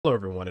Hello,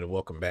 everyone, and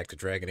welcome back to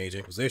Dragon Age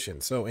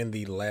Inquisition. So, in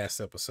the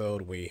last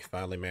episode, we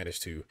finally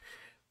managed to,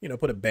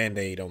 put a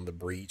band-aid on the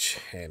breach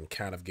and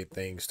kind of get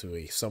things to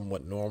a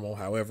somewhat normal.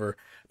 However,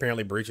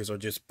 apparently breaches are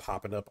just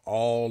popping up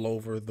all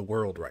over the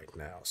world right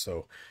now.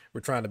 So,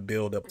 we're trying to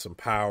build up some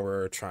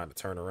power, trying to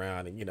turn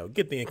around and,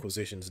 get the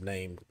Inquisition's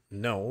name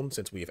known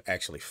since we've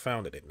actually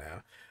founded it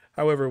now.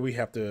 However, we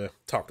have to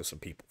talk to some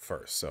people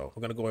first. So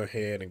we're going to go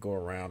ahead and go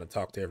around and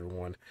talk to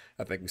everyone.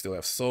 I think we still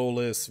have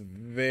Solus,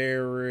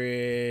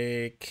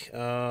 Varric,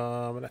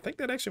 and I think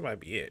that actually might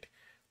be it.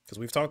 Because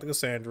we've talked to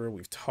Cassandra,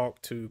 we've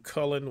talked to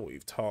Cullen,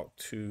 we've talked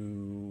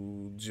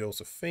to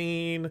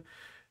Josephine.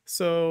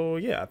 So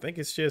yeah, I think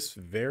it's just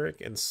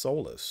Varric and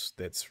Solus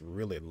that's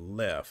really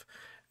left.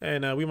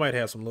 And we might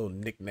have some little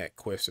knick-knack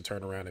quests to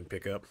turn around and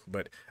pick up.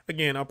 But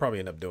again, I'll probably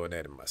end up doing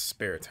that in my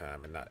spare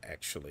time and not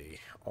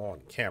actually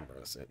on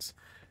camera, since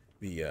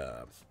the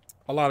a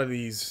lot of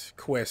these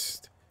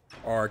quests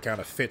are kind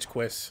of fetch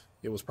quests.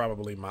 It was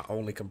probably my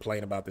only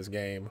complaint about this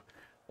game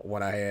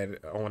when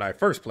I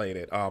first played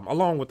it.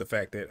 Along with the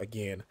fact that,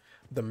 again,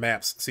 the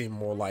maps seem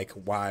more like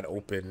wide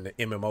open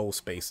MMO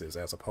spaces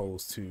as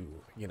opposed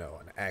to,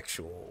 an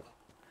actual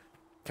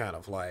kind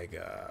of like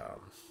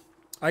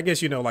I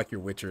guess like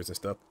your Witchers and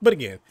stuff. But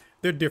again,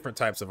 they're different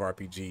types of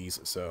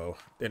RPGs, so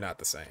they're not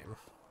the same.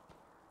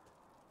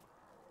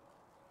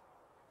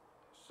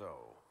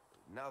 So,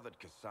 now that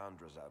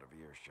Cassandra's out of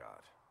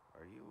earshot,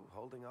 are you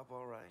holding up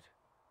all right?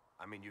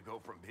 I mean, you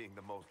go from being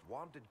the most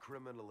wanted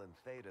criminal in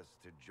Thedas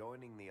to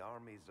joining the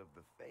armies of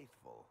the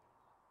faithful.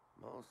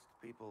 Most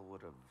people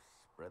would have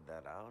spread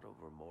that out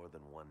over more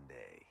than one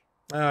day.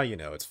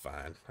 It's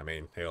fine. I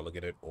mean, hell, look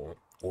at it.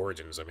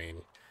 Origins. I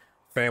mean,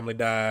 family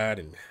died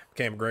and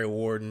became a Grey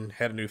Warden,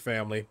 had a new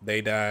family.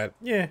 They died.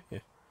 Yeah, yeah.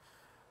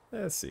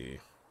 Let's see.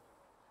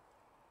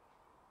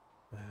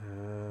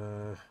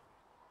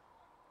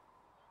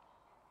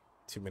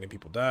 Too many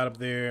people died up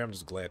there. I'm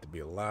just glad to be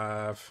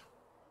alive.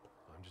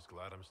 I'm just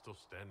glad I'm still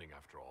standing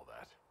after all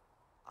that.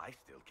 I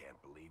still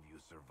can't believe you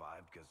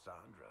survived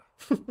Cassandra.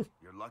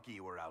 You're lucky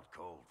you were out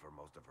cold for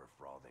most of her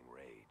frothing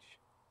rage.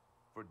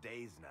 For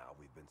days now,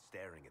 we've been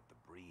staring at the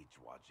breach,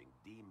 watching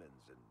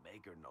demons and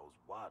Maker knows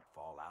what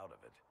fall out of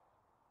it.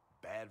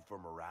 Bad for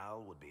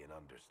morale would be an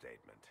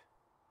understatement.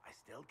 I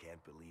still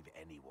can't believe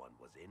anyone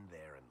was in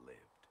there and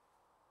lived.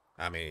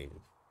 I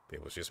mean,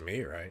 it was just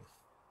me, right?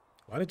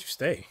 Why did you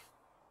stay?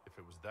 If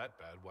it was that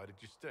bad, why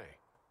did you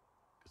stay?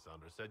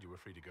 Cassandra said you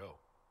were free to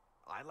go.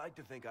 I like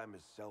to think I'm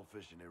as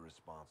selfish and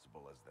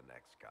irresponsible as the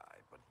next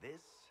guy, but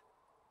this...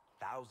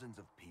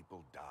 Thousands of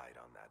people died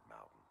on that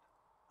mountain.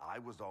 I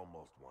was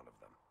almost one of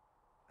them.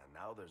 And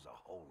now there's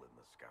a hole in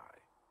the sky.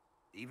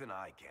 Even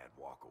I can't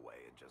walk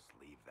away and just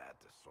leave that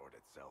to sort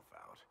itself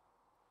out.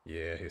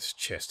 Yeah, his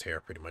chest hair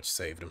pretty much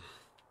saved him.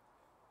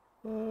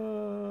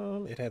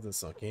 It hasn't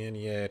sunk in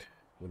yet.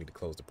 We need to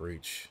close the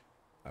breach.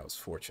 I was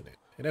fortunate.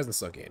 It hasn't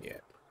sunk in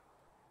yet.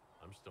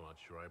 I'm still not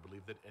sure I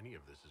believe that any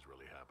of this is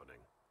really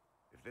happening.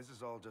 If this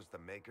is all just the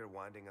Maker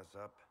winding us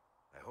up,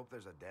 I hope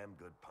there's a damn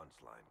good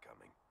punchline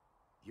coming.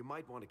 You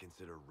might want to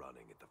consider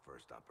running at the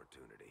first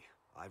opportunity.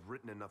 I've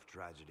written enough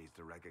tragedies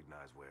to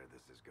recognize where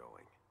this is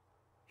going.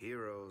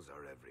 Heroes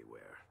are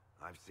everywhere.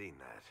 I've seen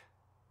that.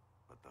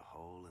 But the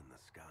hole in the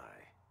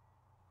sky...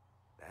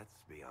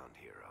 that's beyond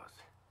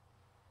heroes.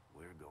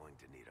 We're going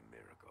to need a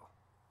miracle.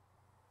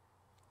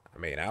 I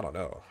mean, I don't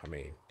know. I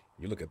mean,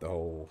 you look at the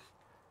whole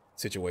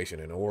situation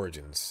in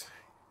Origins.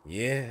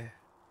 Yeah.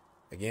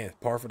 Again,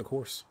 par for the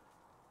course.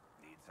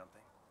 Need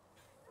something?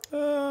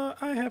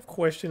 I have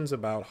questions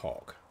about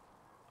Hawk.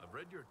 I've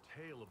read your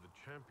Tale of the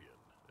Champion,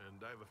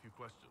 and I have a few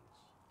questions.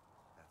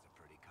 That's a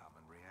pretty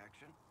common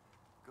reaction.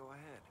 Go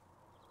ahead.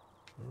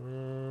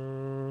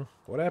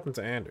 What happened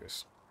to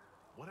Anders?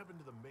 What happened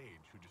to the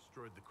mage who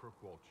destroyed the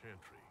Kirkwall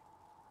Chantry?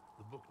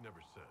 The book never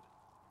said.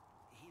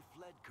 He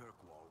fled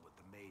Kirkwall with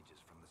the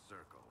mages from the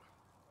Circle.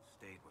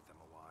 Stayed with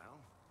them a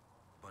while,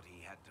 but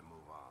he had to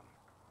move on.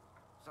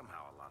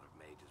 Somehow a lot of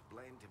mages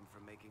blamed him for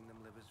making them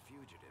live as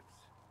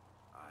fugitives.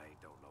 I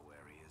don't know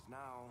where he is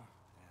now,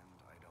 and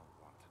I don't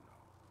want to know.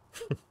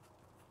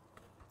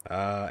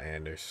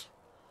 Anders.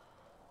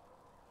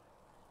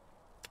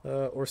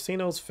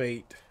 Orsino's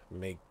fate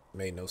made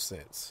no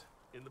sense.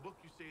 In the book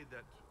you say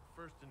that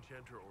first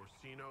enchanter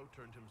Orsino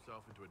turned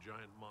himself into a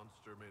giant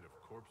monster made of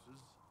corpses?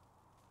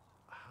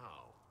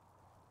 How?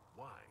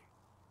 Why?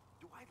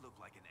 Do I look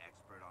like an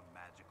expert on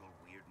magical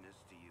weirdness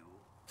to you?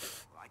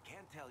 I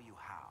can't tell you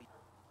how.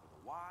 For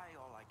the why,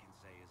 all I can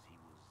say is he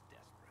was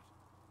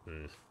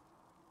desperate.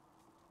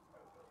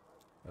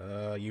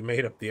 You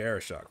made up the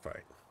Arashok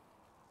fight.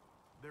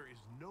 There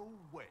is no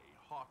way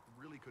Hawk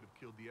really could have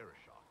killed the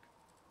Arashok.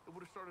 It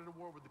would have started a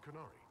war with the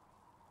Qunari.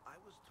 I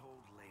was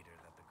told later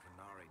that the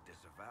Qunari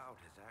disavowed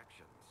his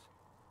actions.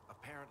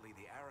 Apparently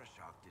the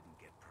Arashok didn't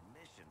get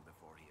permission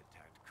before he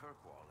attacked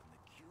Kirkwall, and the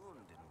Qun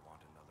didn't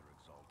want another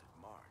exalted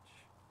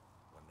march.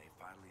 When they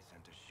finally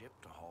sent a ship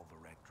to haul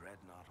the Red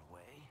Dreadnought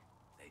away,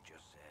 they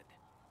just said,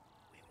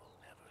 "We will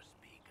never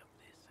speak of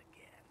this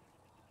again."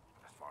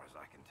 As far as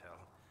I can tell,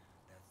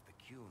 that's the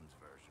Qun's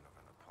version of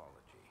an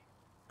apology.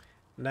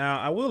 Now,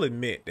 I will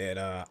admit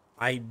that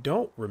I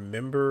don't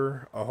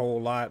remember a whole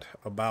lot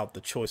about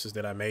the choices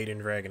that I made in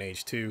Dragon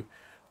Age 2.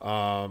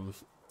 Um,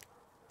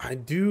 I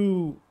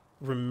do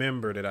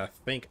remember that I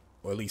think,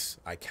 or at least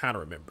I kind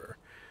of remember,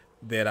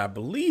 that I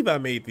believe I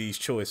made these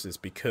choices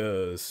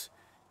because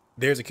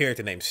there's a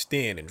character named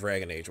Sten in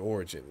Dragon Age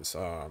Origins.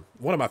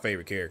 One of my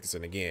favorite characters,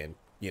 and again,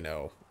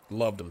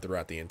 loved him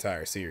throughout the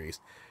entire series.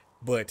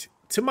 But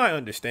to my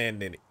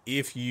understanding,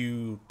 if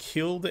you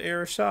kill the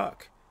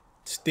Aeroshok,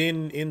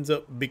 Sten ends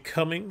up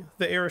becoming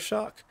the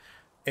Aeroshok,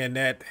 and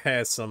that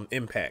has some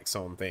impacts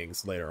on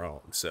things later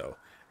on. So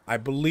I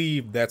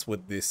believe that's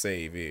what this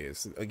save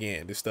is.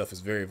 Again, this stuff is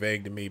very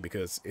vague to me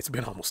because it's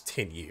been almost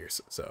 10 years.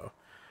 So,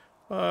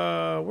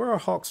 where are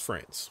Hawk's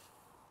friends?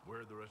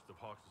 Where are the rest of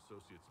Hawk's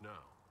associates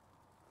now?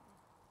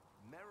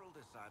 Meryl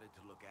decided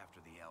to look after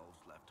the elves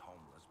left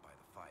homeless by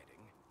the fighting.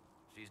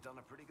 She's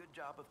done a pretty good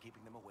job of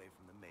keeping them away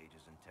from the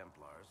mages and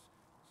Templars,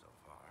 so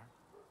far.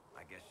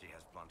 I guess she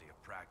has plenty of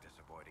practice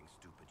avoiding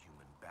stupid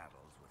human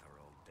battles with her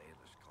old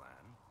Dalish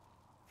clan.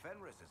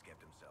 Fenris has kept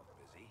himself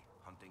busy,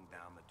 hunting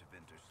down the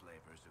Tevinter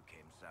slavers who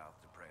came south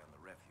to prey on the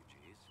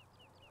refugees.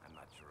 I'm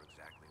not sure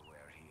exactly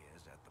where he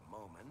is at the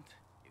moment.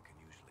 You can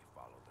usually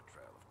follow the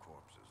trail of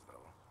corpses,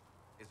 though.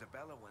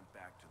 Isabella went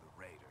back to the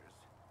raiders.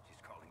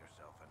 She's calling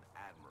herself an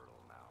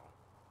admiral now.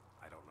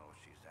 I don't know if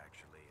she's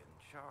actually in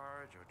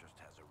charge or just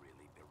has a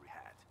really big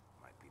hat.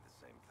 Might be the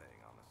same thing,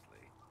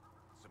 honestly.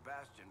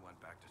 Sebastian went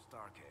back to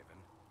Starkhaven.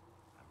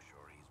 I'm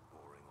sure he's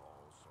boring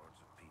all sorts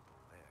of people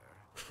there.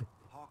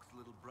 Hawk's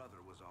little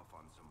brother was off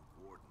on some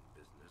warden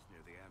business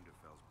near the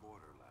Anderfell's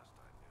border last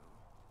I knew.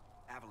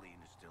 Aveline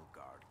is still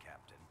guard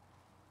captain.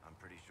 I'm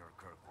pretty sure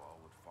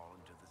Kirkwall would fall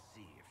into the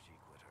sea if she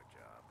quit her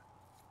job.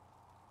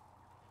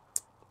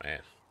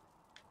 Man.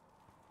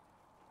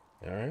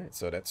 All right,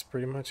 so that's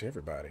pretty much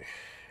everybody.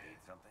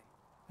 Need something?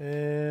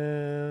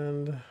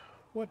 And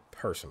what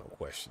personal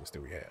questions do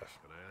we have?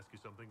 Can I ask you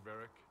something,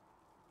 Varric?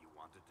 You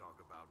want to talk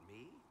about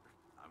me?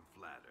 I'm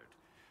flattered.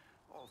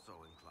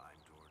 Also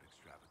inclined toward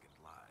extravagant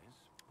lies.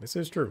 This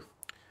is true.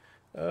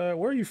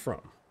 Where are you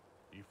from?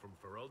 You from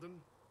Ferelden?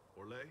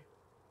 Orlais?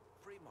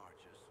 Free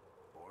marches,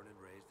 born and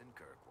raised in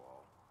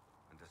Kirkwall.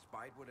 And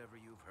despite whatever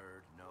you've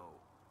heard, no,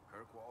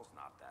 Kirkwall's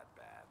not that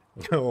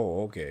bad.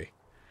 Oh, okay.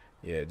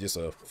 Yeah, just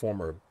a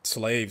former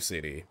slave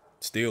city,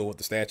 still with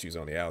the statues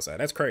on the outside.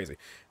 That's crazy.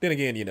 Then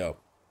again,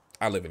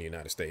 I live in the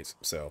United States,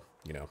 so,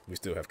 we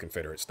still have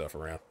Confederate stuff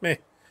around. Meh.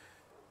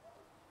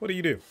 What do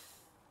you do?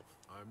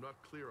 I'm not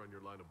clear on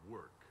your line of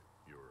work.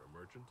 You're a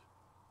merchant?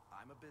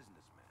 I'm a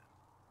businessman.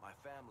 My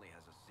family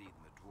has a seat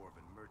in the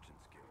Dwarven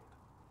Merchants Guild.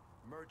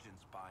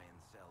 Merchants buy and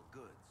sell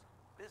goods.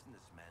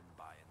 Businessmen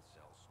buy and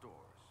sell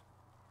stores.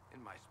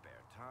 In my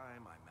spare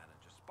time, I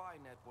manage a spy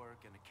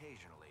network, and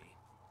occasionally,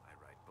 I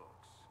write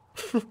books.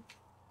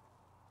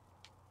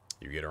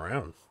 You get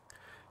around.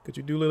 Could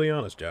you do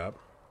Liliana's job?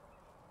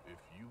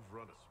 If you've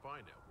run a spy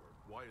network,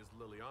 why is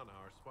Liliana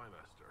our spy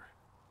master?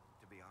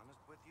 To be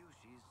honest with you,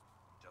 she's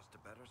just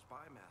a better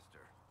spy master.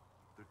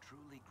 The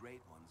truly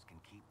great ones can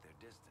keep their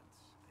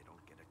distance. They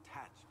don't get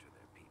attached to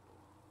their people.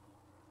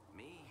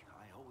 Me,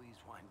 I always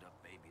wind up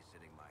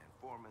babysitting my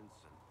informants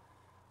and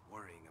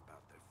worrying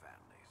about their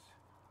families.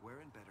 We're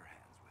in better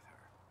hands with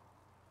her.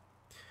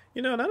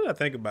 Now that I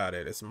think about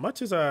it, as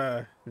much as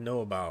I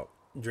know about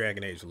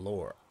Dragon Age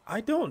lore,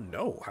 I don't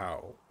know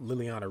how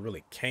Liliana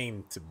really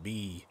came to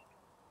be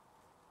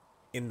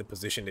in the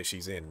position that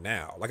she's in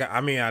now. Like,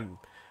 I mean,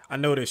 I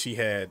know that she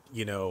had,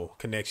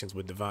 connections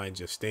with Divine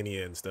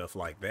Justinia and stuff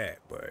like that,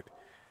 but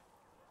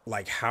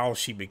like how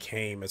she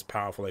became as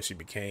powerful as she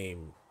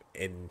became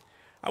in,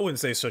 I wouldn't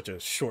say such a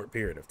short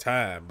period of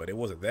time, but it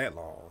wasn't that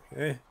long.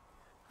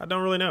 I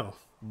don't really know.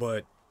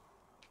 But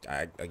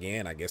I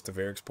guess to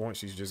Varric's point,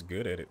 she's just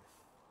good at it.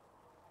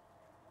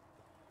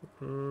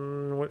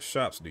 What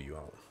shops do you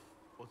own?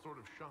 What sort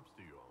of shops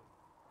do you own?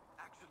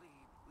 Actually,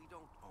 we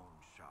don't own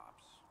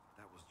shops.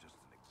 That was just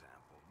an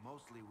example.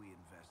 Mostly we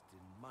invest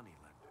in money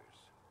lenders.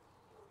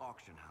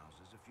 Auction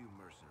houses, a few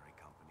mercenary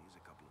companies,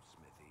 a couple of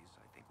smithies.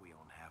 I think we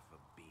own half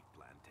a beet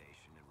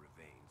plantation in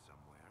Ravane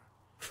somewhere.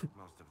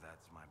 Most of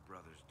that's my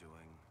brother's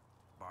doing.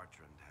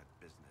 Bartrand had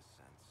business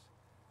sense.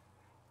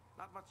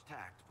 Not much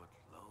tact, but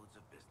loads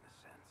of business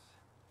sense.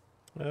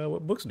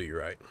 What books do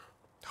you write?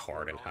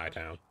 Hard in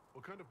Hightown.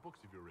 What kind of books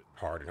have you written?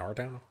 Hard in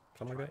Hardtown?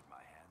 Something like that? Tried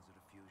my hands at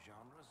a few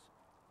genres.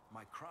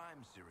 My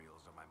crime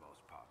serials are my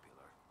most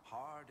popular.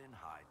 Hard in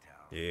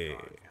Hightown. Yeah.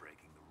 Guards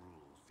breaking the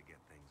rules to get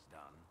things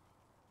done.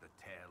 The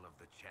Tale of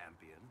the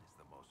Champion is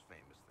the most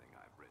famous thing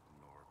I've written,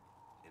 or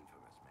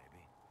infamous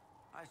maybe.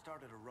 I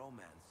started a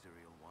romance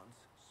serial once,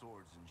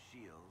 Swords and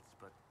Shields,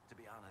 but to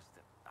be honest,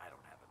 I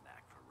don't have a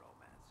knack for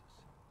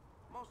romances.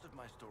 Most of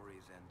my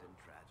stories end in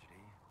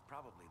tragedy.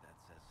 Probably that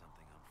says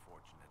something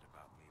unfortunate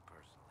about me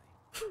personally.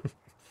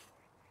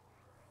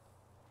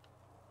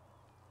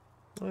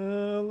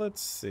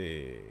 Let's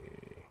see.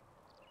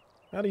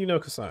 How do you know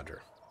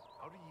Cassandra?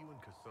 How do you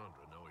and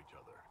Cassandra know each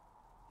other?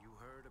 You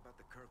heard about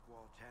the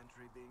Kirkwall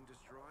Chantry being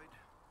destroyed?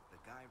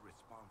 The guy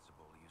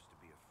responsible used to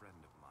be a friend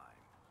of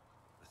mine.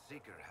 The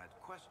Seeker had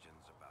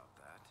questions about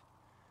that,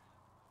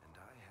 and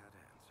I had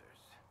answers.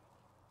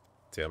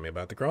 Tell me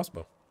about the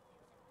crossbow.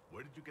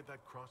 Where did you get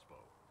that crossbow?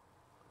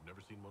 I've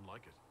never seen one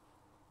like it.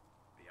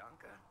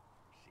 Bianca?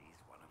 She's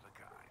one of a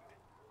kind.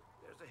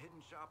 There's a hidden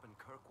shop in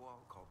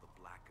Kirkwall called the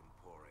Black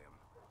Emporium.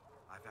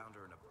 I found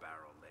her in a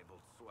barrel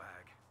labeled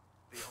swag.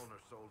 The owner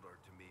sold her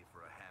to me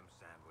for a ham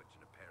sandwich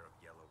and a pair of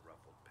yellow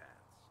ruffled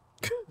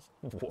pants.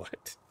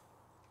 What?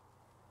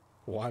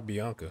 Why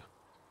Bianca?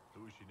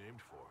 Who is she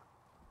named for?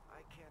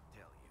 I can't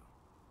tell you.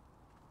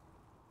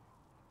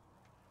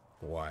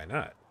 Why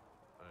not?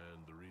 And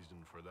the reason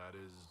for that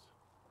is...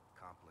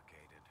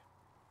 Complicated.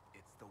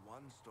 It's the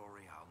one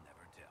story I'll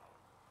never tell.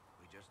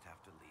 We just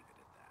have to leave it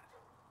at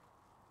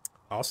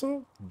that.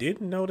 Also,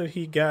 didn't know that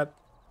he got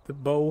the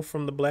bow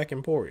from the Black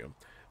Emporium.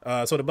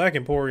 So the Black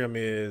Emporium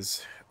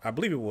is, I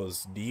believe it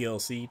was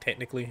DLC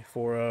technically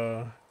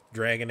for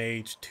Dragon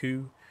Age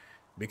 2,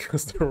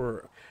 because there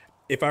were,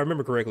 if I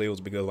remember correctly, it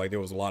was because like there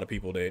was a lot of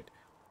people that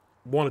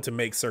wanted to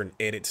make certain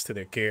edits to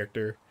their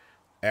character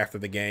after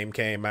the game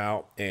came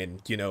out,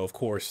 and you know, of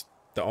course,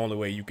 the only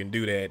way you can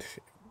do that,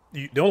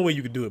 the only way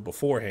you could do it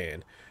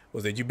beforehand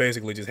was that you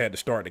basically just had to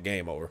start the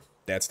game over.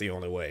 That's the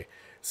only way.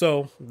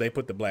 So they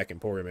put the Black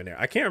Emporium in there.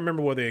 I can't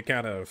remember whether it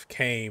kind of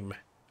came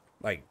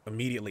like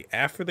immediately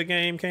after the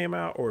game came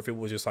out or if it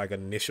was just like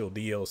an initial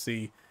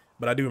DLC.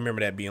 But I do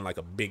remember that being like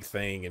a big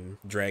thing in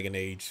Dragon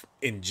Age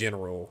in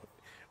general,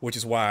 which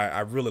is why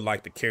I really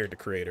like the character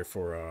creator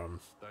for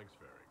Thanks,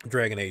 Varric.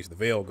 Dragon Age the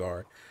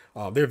Veilguard.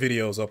 There are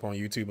videos up on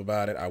YouTube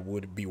about it. I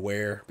would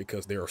beware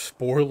because there are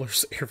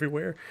spoilers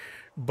everywhere.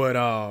 But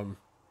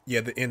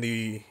yeah, in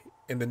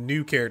the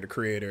new character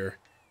creator,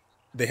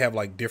 they have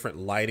like different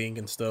lighting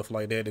and stuff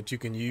like that you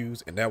can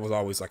use, and that was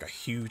always like a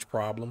huge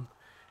problem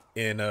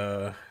in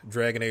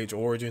Dragon Age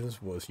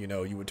Origins. Was, you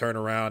know, you would turn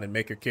around and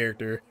make your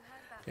character,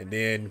 and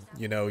then,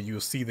 you know,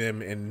 you'll see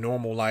them in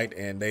normal light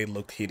and they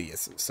looked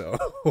hideous. So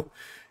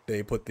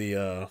they put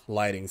the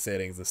lighting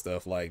settings and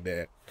stuff like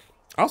that.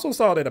 I also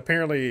saw that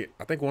apparently,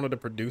 I think one of the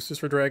producers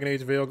for Dragon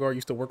Age Veilguard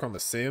used to work on The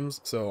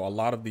Sims, so a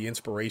lot of the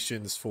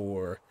inspirations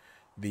for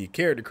the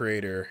character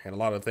creator and a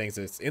lot of the things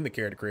that's in the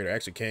character creator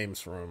actually came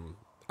from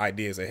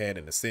ideas they had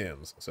in The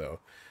Sims. So,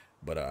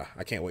 but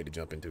I can't wait to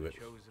jump into it.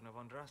 Chosen of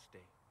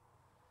Andraste,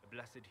 a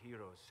blessed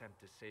hero sent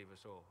to save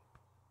us all.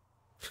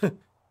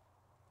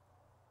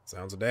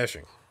 Sounds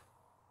dashing.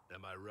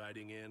 Am I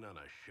riding in on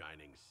a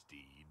shining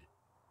steed?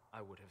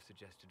 I would have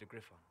suggested a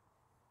griffon,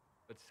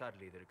 but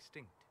sadly they're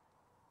extinct.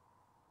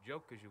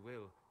 Joke as you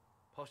will,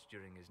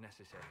 posturing is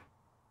necessary.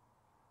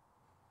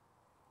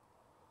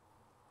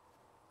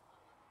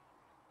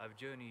 I've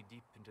journeyed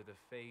deep into the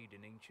Fade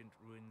in ancient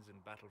ruins and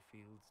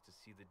battlefields to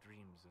see the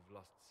dreams of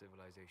lost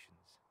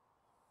civilizations.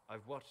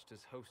 I've watched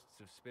as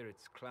hosts of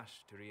spirits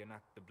clash to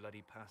reenact the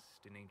bloody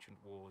past in ancient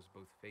wars,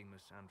 both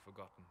famous and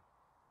forgotten.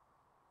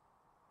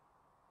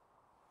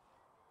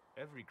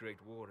 Every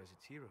great war has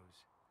its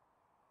heroes.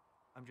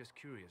 I'm just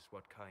curious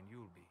what kind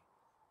you'll be.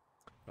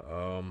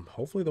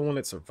 Hopefully the one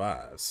that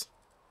survives.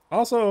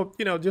 Also,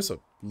 you know, just a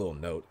little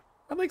note.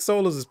 I think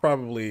Solas is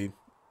probably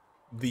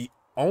the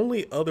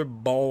only other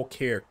ball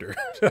character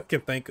I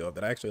can think of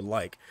that I actually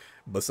like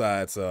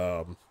besides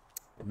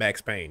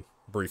Max Payne,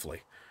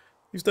 briefly.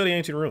 You study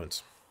ancient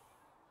ruins.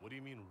 What do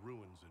you mean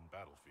ruins in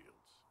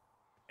battlefields?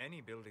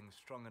 Any building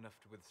strong enough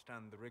to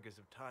withstand the rigors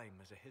of time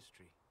has a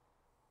history.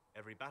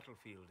 Every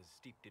battlefield is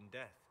steeped in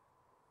death.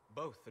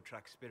 Both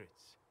attract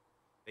spirits.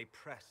 They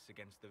press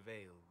against the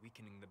veil,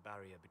 weakening the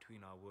barrier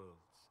between our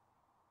worlds.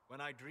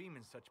 When I dream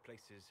in such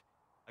places,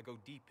 I go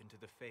deep into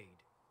the Fade.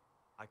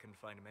 I can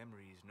find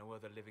memories no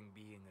other living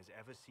being has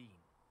ever seen.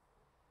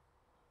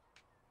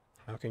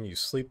 How can you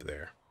sleep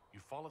there?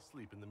 You fall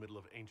asleep in the middle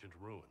of ancient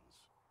ruins.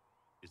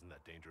 Isn't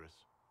that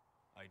dangerous?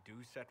 I do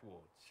set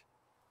wards.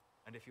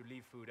 And if you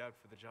leave food out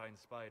for the giant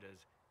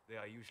spiders, they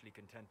are usually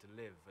content to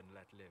live and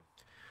let live.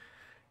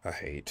 I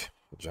hate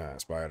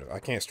giant spiders. I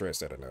can't stress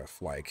that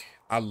enough. Like,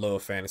 I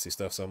love fantasy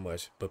stuff so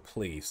much, but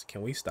please,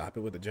 can we stop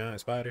it with the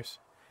giant spiders?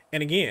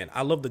 And again,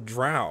 I love the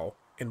Drow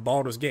in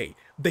Baldur's Gate.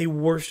 They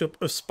worship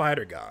a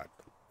spider god.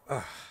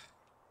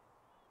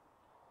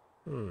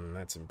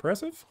 That's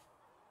impressive.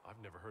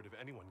 I've never heard of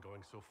anyone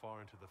going so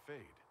far into the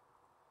Fade.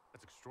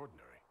 That's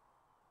extraordinary.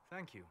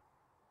 Thank you.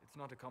 It's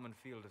not a common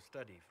field of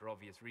study for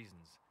obvious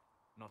reasons.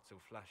 Not so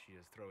flashy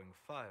as throwing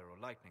fire or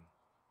lightning.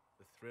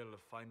 The thrill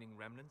of finding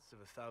remnants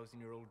of a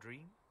 1,000-year-old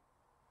dream?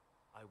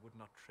 I would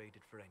not trade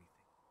it for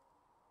anything.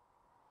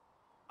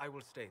 I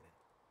will stay then.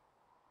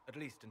 At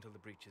least until the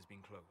breach has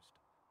been closed.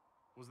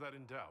 Was that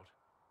in doubt?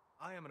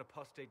 I am an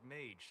apostate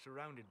mage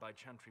surrounded by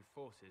Chantry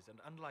forces, and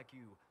unlike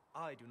you,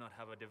 I do not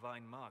have a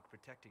divine mark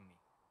protecting me.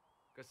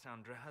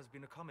 Cassandra has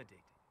been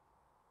accommodating,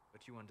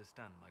 but you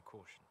understand my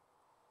caution.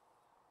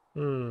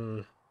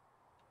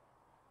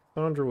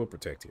 Cassandra will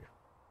protect you.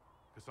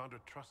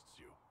 Cassandra trusts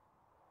you.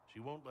 She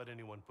won't let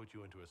anyone put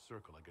you into a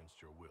circle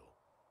against your will.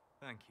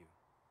 Thank you.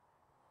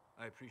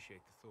 I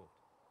appreciate the thought.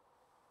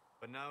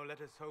 But now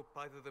let us hope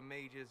either the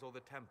mages or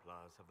the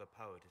Templars have the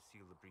power to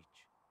seal the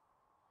breach.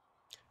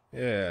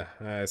 Yeah,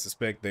 I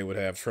suspect they would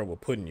have trouble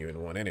putting you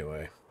in one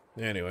anyway.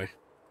 Anyway,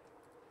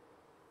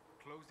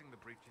 Closing the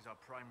breach is our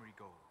primary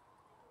goal,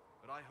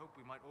 but I hope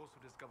we might also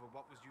discover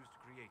what was used to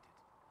create it.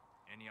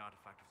 Any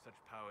artifact of such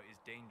power is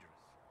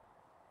dangerous.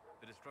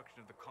 The destruction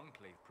of the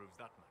Conclave proves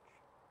that much.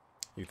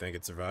 you think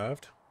it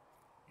survived?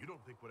 You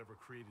don't think whatever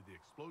created the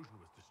explosion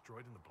was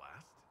destroyed in the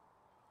blast?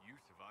 You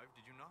survived,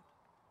 did you not?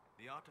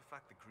 The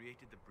artifact that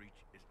created the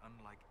breach is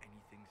unlike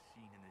anything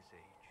seen in this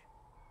age.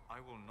 I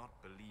will not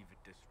believe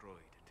it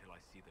destroyed until I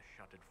see the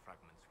shattered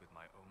fragments with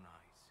my own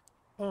eyes.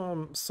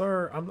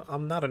 Sir,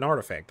 I'm not an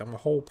artifact. I'm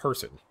a whole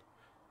person.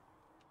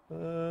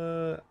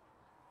 I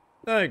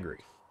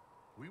agree.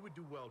 We would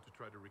do well to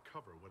try to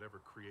recover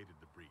whatever created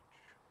the breach.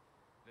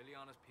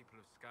 Liliana's people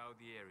have scoured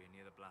the area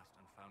near the blast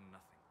and found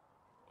nothing.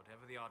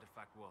 Whatever the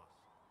artifact was,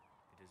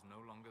 it is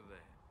no longer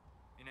there.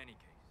 In any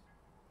case,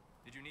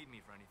 did you need me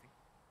for anything?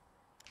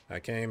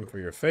 I came for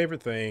your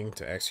favorite thing,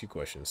 to ask you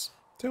questions.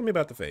 Tell me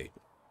about the Fade.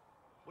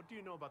 What do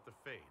you know about the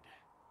Fade?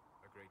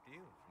 A great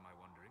deal, from my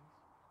wanderings.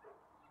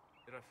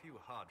 There are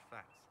few hard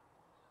facts,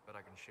 but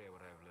I can share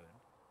what I have learned.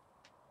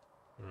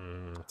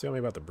 Tell me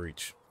about the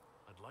Breach.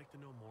 I'd like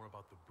to know more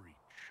about the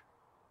breach.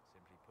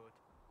 Simply put,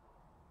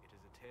 it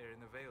is a tear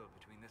in the veil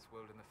between this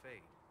world and the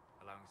Fade,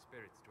 allowing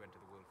spirits to enter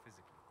the world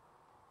physically.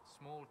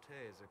 Small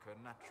tears occur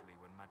naturally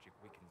when magic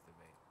weakens the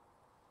veil,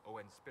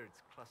 or when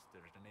spirits cluster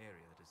at an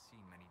area that has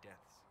seen many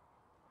deaths.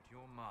 But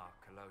your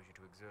mark allows you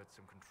to exert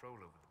some control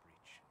over the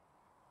breach.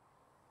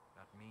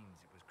 That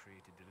means it was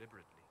created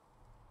deliberately.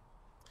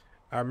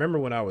 I remember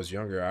when I was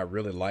younger, I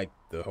really liked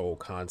the whole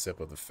concept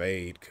of the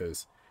Fade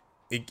because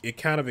it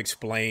kind of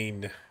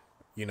explained,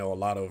 a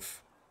lot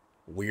of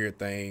weird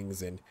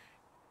things, and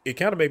it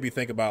kind of made me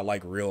think about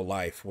like real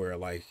life, where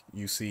like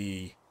you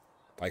see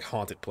like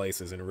haunted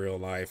places in real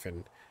life,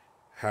 and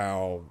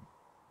how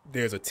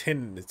there's a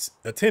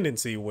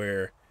tendency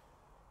where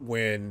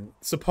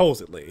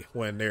supposedly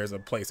when there's a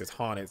place that's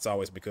haunted, it's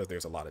always because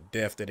there's a lot of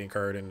death that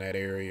occurred in that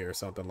area or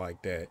something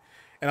like that.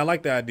 And I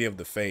like the idea of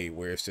the Fade,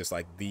 where it's just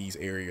like these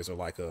areas are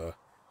like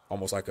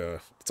almost like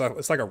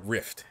it's like a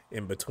rift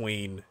in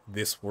between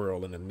this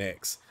world and the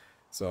next.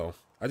 So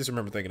I just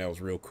remember thinking that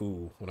was real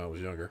cool when I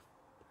was younger.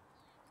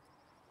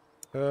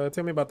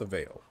 Tell me about the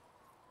Veil.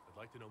 I'd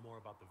like to know more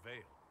about the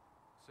Veil.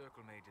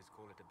 Circle mages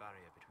call it a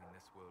barrier between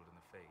this world and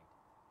the Fade,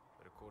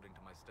 but according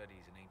to my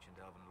studies in ancient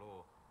elven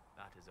lore,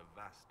 that is a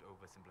vast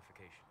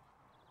oversimplification.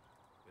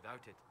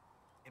 Without it,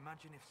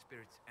 imagine if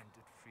spirits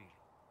entered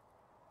freely.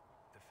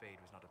 The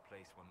Fade was not a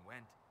place one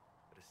went,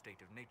 but a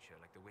state of nature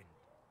like the wind.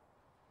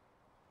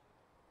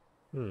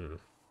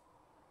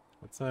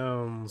 That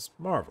sounds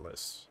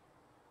marvelous.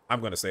 I'm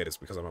going to say this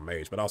because I'm a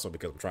mage, but also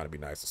because I'm trying to be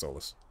nice to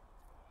Solus.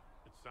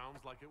 It sounds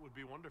like it would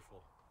be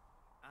wonderful.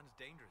 And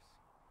dangerous.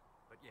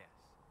 But yes,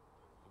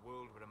 a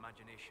world where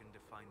imagination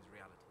defines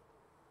reality,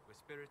 where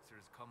spirits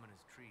are as common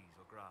as trees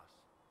or grass.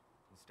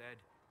 Instead,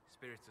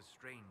 spirits are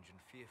strange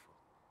and fearful,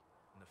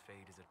 and the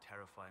Fade is a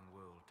terrifying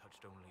world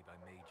touched only by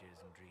mages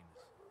and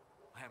dreamers.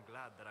 I am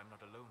glad that I'm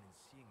not alone in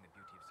seeing the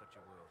beauty of such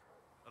a world,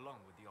 along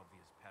with the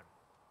obvious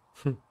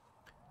peril.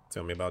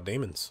 Tell me about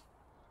demons.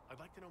 I'd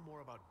like to know more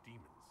about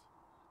demons.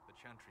 The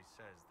Chantry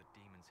says that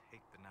demons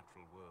hate the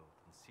natural world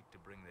and seek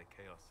to bring their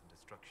chaos and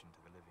destruction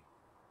to the living.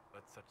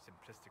 But such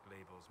simplistic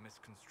labels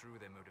misconstrue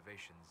their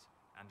motivations,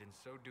 and in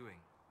so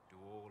doing,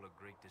 do all a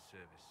great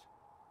disservice.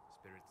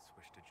 Spirits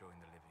wish to join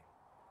the living,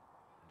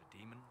 and a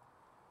demon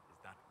is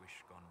that wish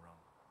gone wrong.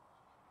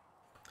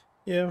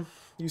 Yeah,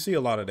 you see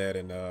a lot of that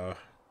in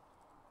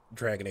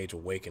Dragon Age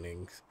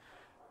Awakenings.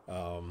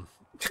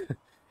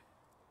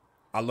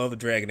 I love the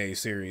Dragon Age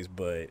series,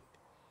 but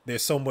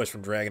there's so much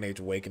from Dragon Age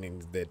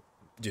Awakenings that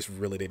just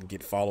really didn't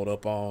get followed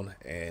up on,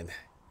 and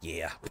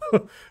yeah.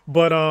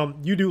 But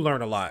you do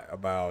learn a lot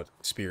about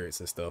spirits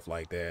and stuff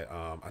like that.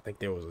 I think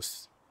there was a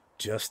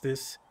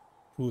Justice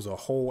who's a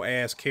whole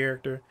ass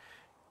character,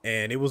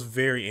 and it was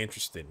very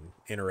interesting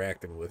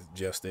interacting with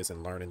Justice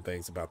and learning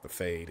things about the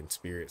Fade and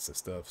spirits and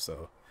stuff.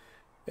 So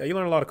yeah, you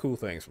learn a lot of cool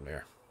things from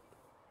there.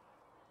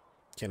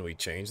 Can we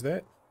change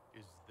that?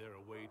 Is there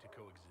a way to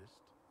coexist?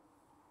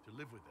 To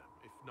live with them,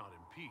 if not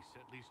in peace,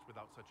 at least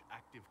without such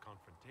active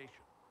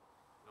confrontation?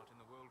 Not in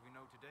the world we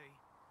know today.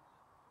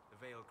 The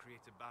Veil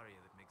creates a barrier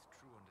that makes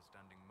true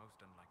understanding most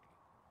unlikely.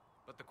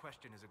 But the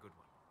question is a good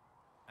one,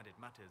 and it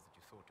matters that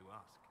you thought to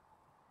ask.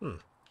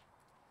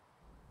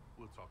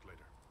 We'll talk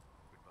later.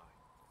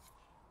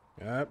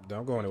 Goodbye.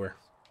 Don't go anywhere.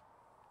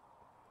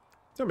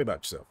 Tell me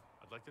about yourself.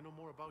 I'd like to know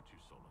more about you,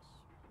 Solus.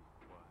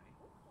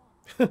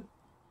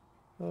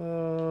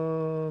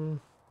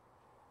 Why?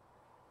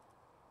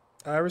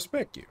 I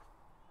respect you.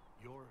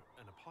 You're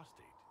an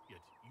apostate,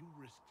 yet you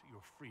risked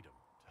your freedom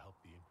to help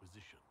the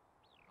Inquisition.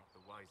 Not the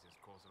wisest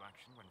course of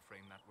action when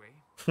framed that way.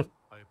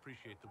 I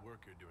appreciate the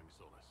work you're doing,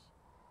 Solus.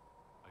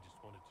 I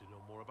just wanted to know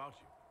more about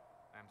you.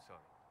 I'm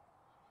sorry.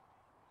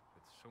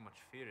 With so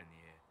much fear in the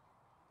air.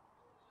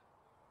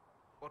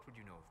 What would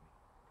you know of me?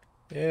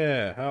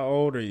 Yeah, how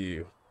old are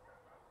you?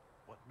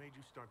 What made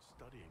you start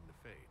studying the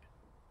Fade?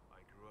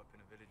 I grew up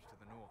in a village to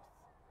the north.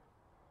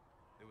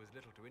 There was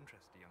little to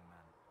interest a young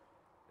man.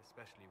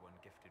 especially one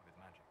gifted with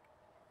magic.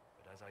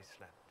 But as I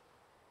slept,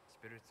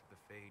 spirits of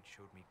the Fade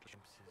showed me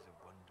glimpses of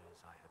wonders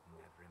I had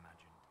never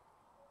imagined.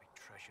 I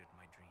treasured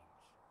my dreams.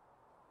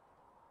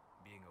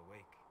 Being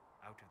awake,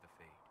 out of the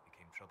Fade,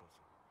 became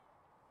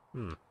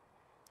troublesome.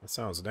 That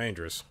sounds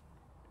dangerous.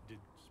 Did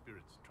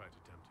spirits try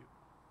to tempt you?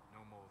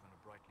 No more than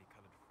a brightly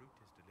colored fruit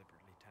is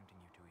deliberately tempting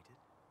you to eat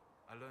it.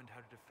 I learned how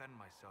to defend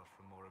myself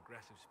from more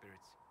aggressive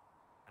spirits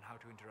and how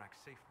to interact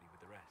safely with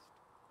the rest.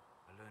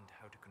 I learned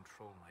how to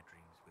control my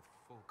dreams with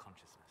full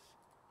consciousness.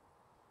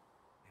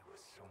 There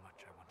was so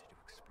much I wanted to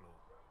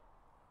explore.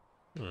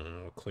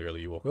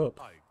 Clearly you woke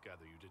up. I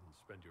gather you didn't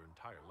spend your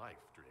entire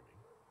life dreaming.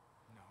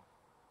 No.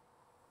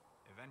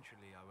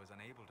 Eventually, I was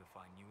unable to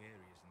find new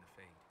areas in the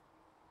Fade.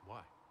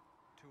 Why?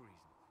 2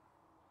 reasons.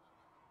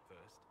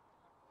 First,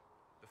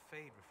 the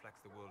Fade reflects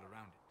the world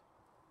around it.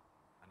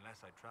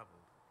 Unless I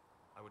traveled,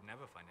 I would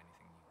never find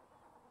anything new.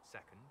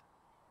 Second,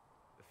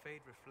 the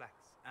Fade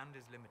reflects and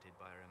is limited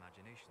by our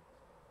imaginations.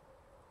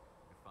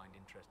 To find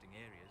interesting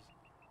areas,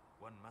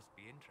 one must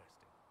be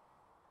interesting.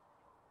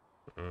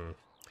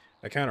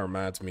 That kind of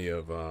reminds me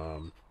of, I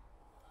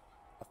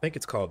think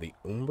it's called the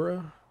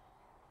Umbra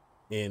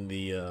in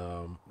the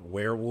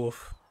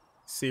werewolf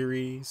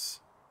series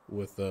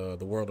with the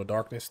World of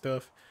Darkness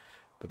stuff.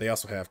 But they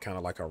also have kind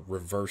of like a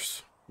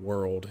reverse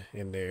world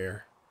in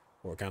there,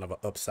 or kind of an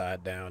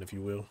upside down, if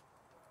you will.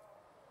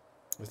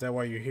 Is that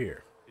why you're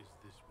here? Is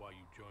this why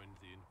you joined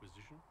the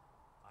Inquisition?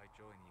 I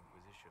joined the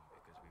Inquisition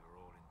because we were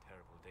all in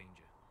terrible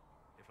danger.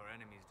 If our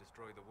enemies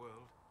destroyed the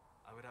world,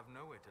 I would have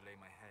nowhere to lay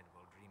my head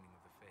while dreaming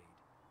of the Fade.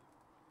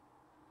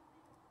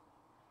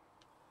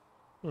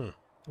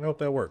 I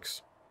hope that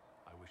works.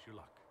 I wish you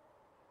luck.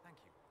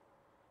 Thank you.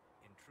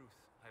 In truth,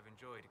 I've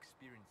enjoyed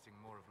experiencing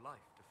more of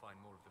life to find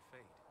more of the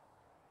Fade.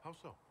 How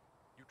so?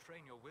 You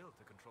train your will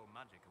to control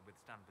magic and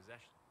withstand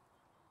possession.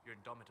 Your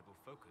indomitable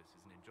focus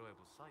is an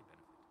enjoyable side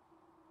benefit.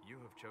 You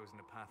have chosen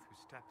a path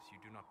whose steps you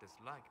do not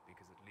dislike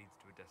because it leads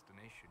to a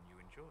destination you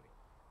enjoy.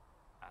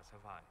 As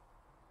have I.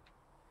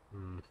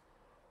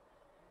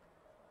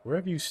 Where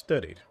have you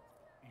studied?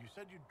 You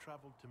said you'd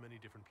traveled to many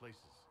different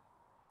places.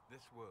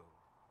 This world,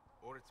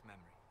 or its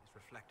memory, is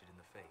reflected in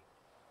the Fade.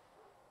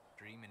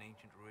 Dream in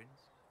ancient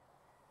ruins,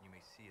 and you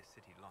may see a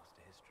city lost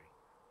to history.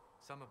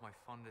 Some of my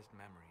fondest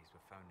memories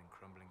were found in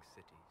crumbling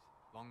cities,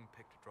 long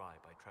picked dry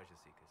by treasure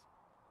seekers,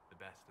 the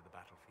best of the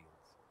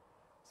battlefields.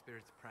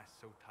 Spirits press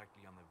so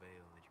tightly on the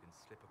veil that you can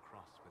slip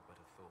across with but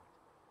a thought.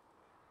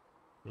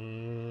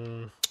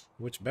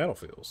 Which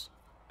battlefields?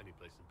 Any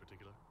place in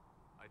particular?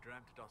 I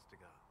dreamt at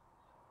Ostagar.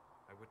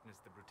 I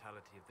witnessed the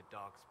brutality of the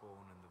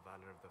Darkspawn and the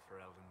valor of the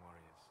Ferelden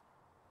warriors.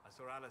 I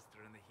saw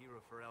Alistair and the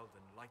hero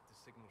Ferelden light the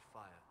signal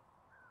fire,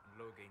 and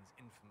Logain's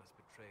infamous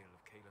betrayal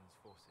of Kaelin's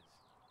forces.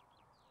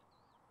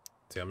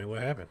 Tell me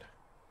what happened.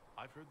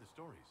 I've heard the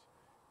stories.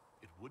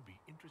 It would be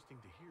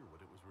interesting to hear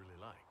what it was really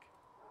like.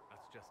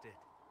 That's just it.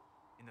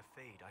 In the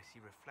Fade, I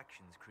see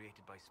reflections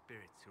created by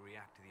spirits who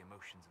react to the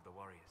emotions of the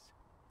warriors.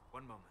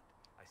 One moment,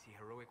 I see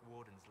heroic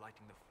wardens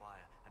lighting the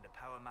fire, and a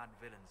power-mad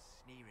villain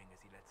sneering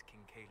as he lets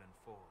King Kaelin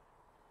fall.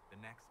 The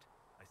next,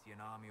 I see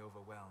an army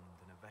overwhelmed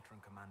and a veteran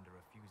commander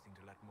refusing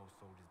to let more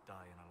soldiers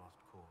die in a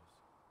lost cause.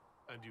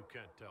 And you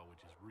can't tell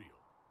which is real.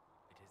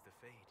 It is the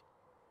Fade.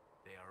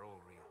 They are all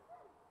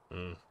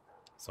real.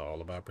 It's all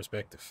about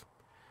perspective.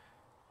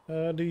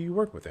 Do you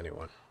work with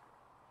anyone?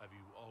 Have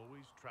you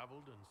always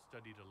traveled and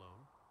studied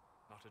alone?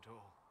 Not at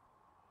all.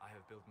 I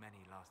have built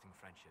many lasting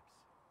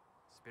friendships.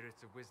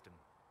 Spirits of wisdom,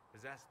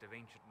 possessed of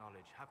ancient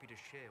knowledge, happy to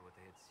share what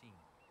they had seen.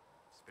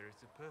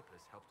 Spirits of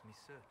purpose helped me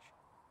search.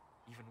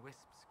 Even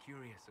wisps,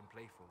 curious and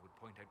playful, would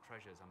point out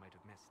treasures I might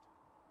have missed.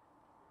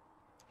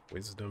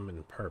 Wisdom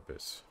and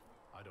purpose.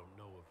 I don't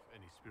know of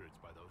any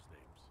spirits by those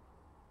names.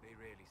 They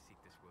rarely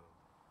seek this world.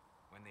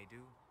 When they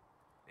do,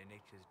 their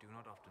natures do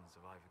not often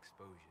survive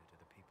exposure to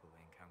the people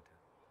they encounter.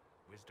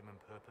 Wisdom and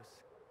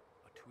purpose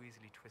are too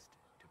easily twisted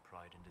to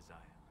pride and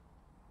desire.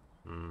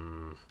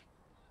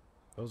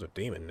 Those are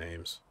demon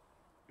names.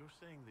 You're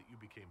saying that you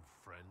became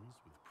friends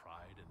with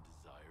pride and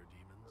desire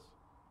demons?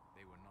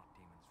 They were not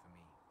demons for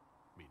me.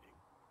 Meaning?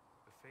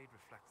 The Fade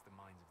reflects the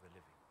minds of the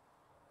living.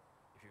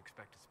 If you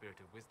expect a spirit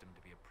of wisdom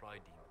to be a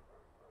pride demon,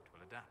 it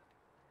will adapt.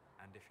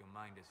 And if your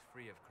mind is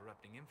free of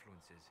corrupting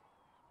influences,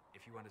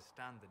 if you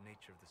understand the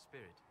nature of the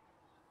spirit,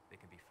 they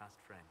can be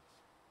fast friends.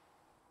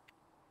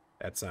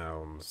 That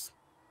sounds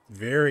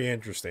very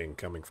interesting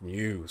coming from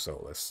you,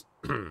 Solus.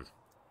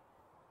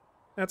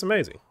 That's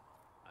amazing.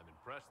 I'm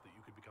impressed that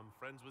you could become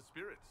friends with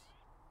spirits.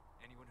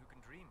 Anyone who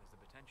can dream has the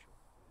potential.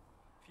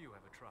 Few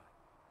ever try.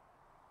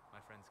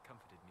 My friends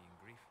comforted me in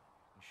grief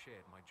and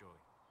shared my joy.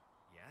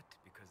 Yet,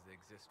 because they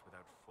exist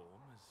without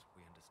form, as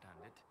we understand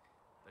it,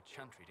 the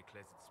Chantry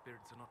declares that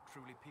spirits are not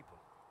truly people.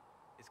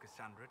 Is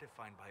Cassandra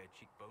defined by her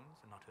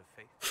cheekbones and not her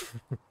face?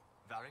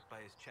 Varric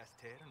by his chest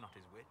hair and not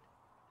his wit?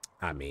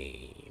 I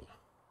mean...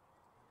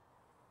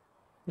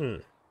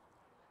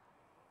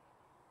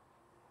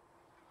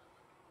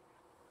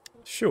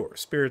 Sure,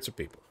 spirits are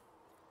people.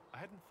 I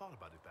hadn't thought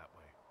about it that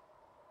way,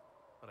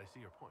 but I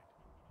see your point.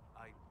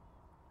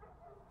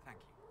 Thank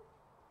you.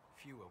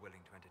 few are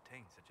willing to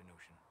entertain such a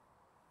notion.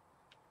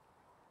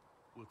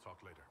 We'll talk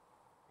later.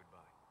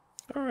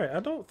 Goodbye. All right, I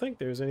don't think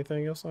there's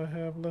anything else I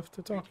have left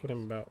to talk with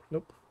him about.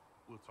 Nope.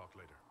 We'll talk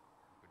later.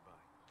 Goodbye.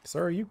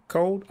 Sir, are you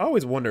cold? I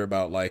always wonder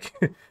about like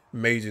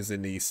mages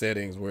in these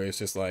settings where it's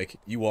just like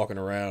you walking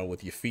around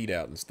with your feet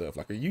out and stuff.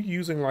 Like, are you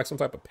using like some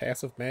type of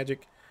passive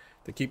magic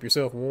to keep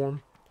yourself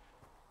warm?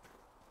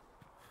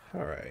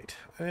 All right,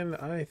 and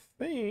I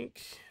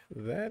think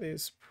that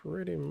is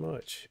pretty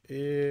much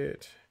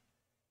it.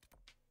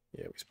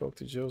 Yeah, we spoke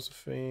to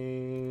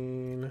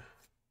Josephine.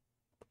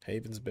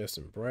 Haven's best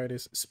and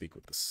brightest. Speak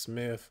with the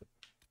smith.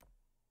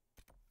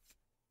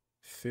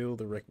 Fill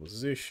the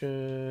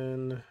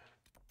requisition.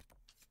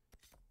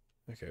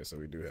 Okay, so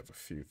we do have a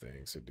few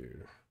things to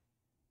do.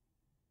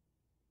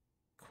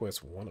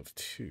 Quest 1 of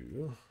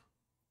 2.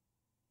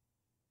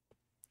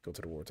 Go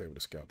to the war table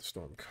to scout the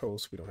storm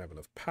coast. We don't have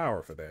enough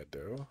power for that,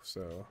 though.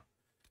 So,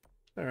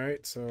 all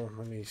right, so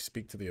let me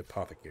speak to the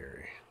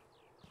apothecary.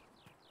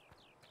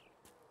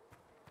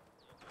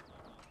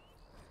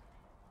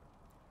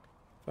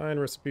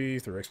 Find recipe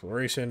through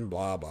exploration,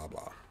 blah, blah,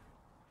 blah.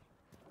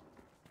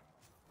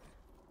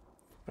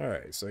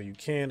 Alright, so you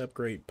can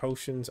upgrade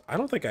potions. I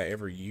don't think I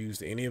ever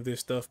used any of this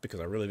stuff because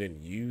I really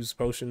didn't use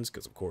potions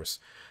because, of course,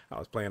 I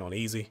was playing on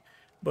easy.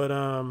 But,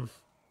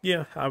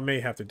 yeah, I may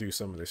have to do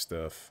some of this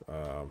stuff,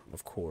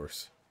 of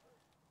course.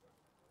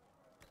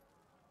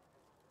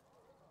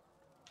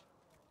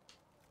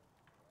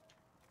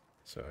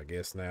 So I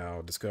guess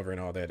now discovering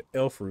all that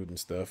elf root and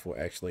stuff will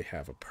actually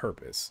have a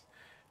purpose.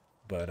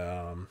 But,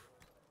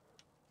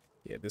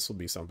 yeah, this will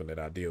be something that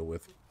I deal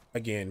with,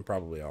 again,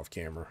 probably off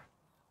camera.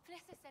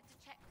 Felissa said to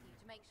check with you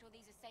to make sure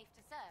these are safe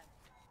to serve.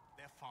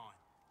 They're fine.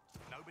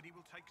 Nobody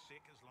will take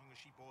sick as long as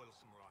she boils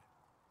them right.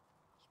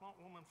 Smart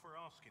woman for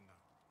asking, though.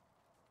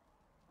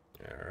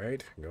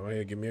 Alright, go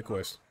ahead, give me a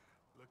quest.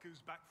 Look who's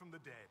back from the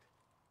dead.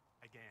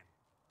 Again.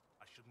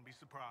 I shouldn't be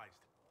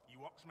surprised. You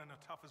Oxmen are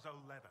tough as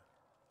old leather.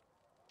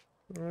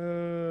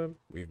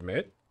 We've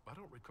met? I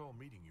don't recall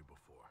meeting you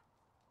before.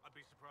 I'd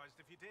be surprised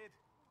if you did.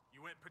 You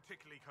weren't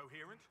particularly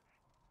coherent.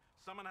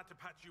 Someone had to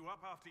patch you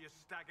up after you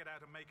staggered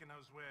out of making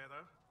those wear,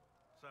 though.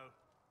 So,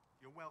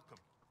 you're welcome.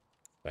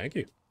 Thank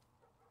you.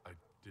 I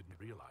didn't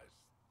realize.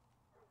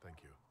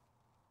 Thank you.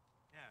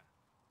 Yeah,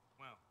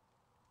 well,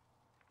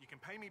 you can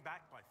pay me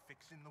back by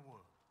fixing the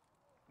world.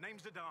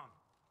 Name's Adan.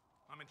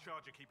 I'm in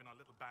charge of keeping our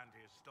little band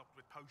here stocked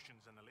with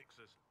potions and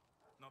elixirs.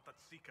 Not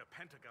that Seeker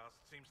Pentagast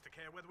seems to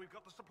care whether we've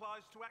got the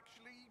supplies to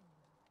actually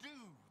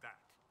do that.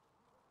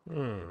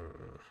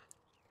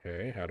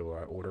 Okay, how do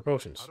I order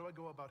potions? How do I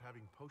go about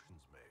having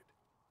potions made?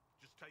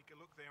 Just take a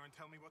look there and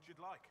tell me what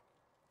you'd like.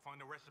 Find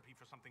a recipe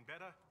for something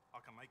better,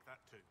 I can make that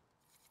too.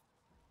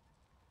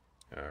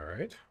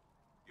 Alright.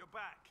 You're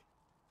back.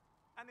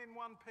 And in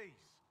one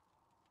piece.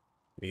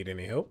 Need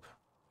any help?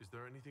 Is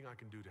there anything I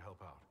can do to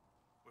help out?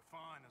 We're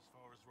fine as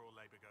far as raw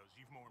labor goes.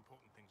 You've more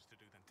important things to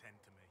do than tend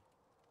to me.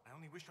 I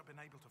only wish I'd been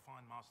able to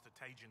find Master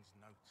Tajin's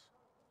notes.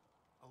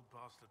 Old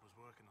bastard was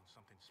working on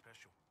something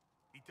special.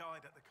 He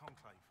died at the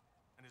Conclave,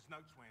 and his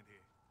notes weren't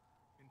here.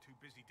 Been too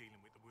busy dealing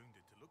with the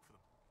wounded to look for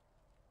them.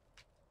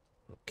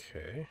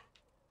 Okay.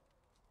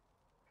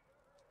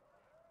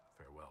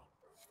 Farewell.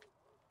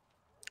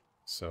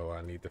 So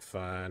I need to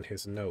find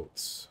his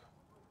notes.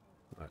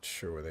 Not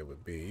sure where they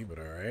would be, but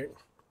alright.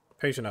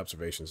 Patient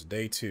observations,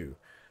 day 2.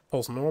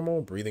 Pulse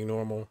normal, breathing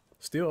normal,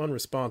 still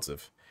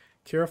unresponsive.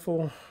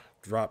 Careful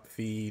drop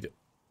feed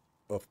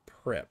of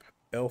prep,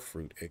 elf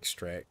fruit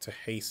extract to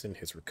hasten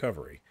his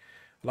recovery.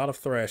 A lot of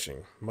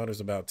thrashing, mutters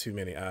about too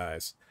many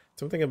eyes.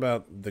 Something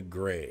about the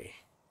gray.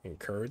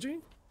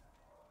 Encouraging?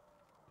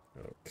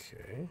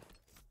 Okay.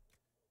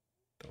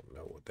 Don't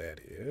know what that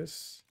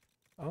is.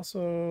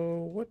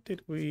 Also, what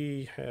did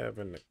we have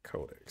in the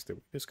codex? Did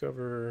we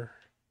discover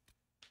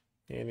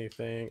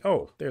anything?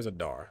 Oh, there's a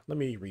Dar. Let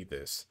me read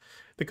this.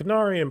 The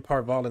Qunari and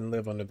Parvalan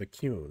live under the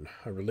Qun,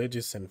 a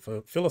religious and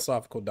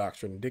philosophical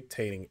doctrine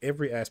dictating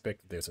every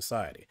aspect of their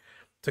society.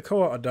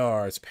 Tekoa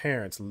Adar's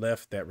parents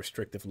left that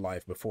restrictive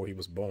life before he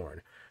was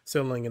born,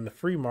 settling in the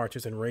free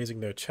marches and raising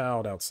their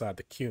child outside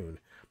the Qun.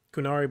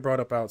 Qunari brought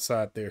up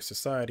outside their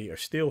society are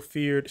still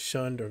feared,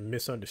 shunned, or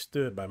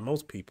misunderstood by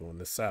most people in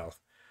the South.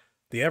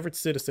 The average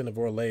citizen of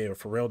Orlais or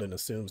Ferelden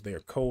assumes they are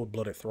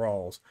cold-blooded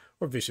thralls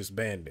or vicious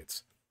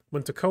bandits.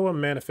 When Tekoa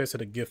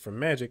manifested a gift for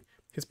magic,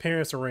 his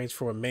parents arranged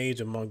for a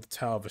mage among the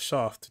Tal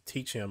Vashoth to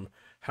teach him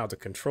how to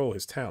control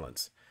his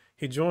talents.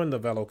 He joined the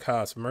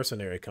Valokaz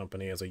mercenary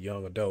company as a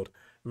young adult,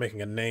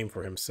 making a name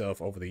for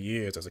himself over the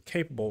years as a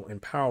capable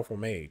and powerful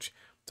mage.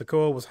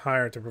 Tekoa was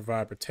hired to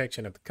provide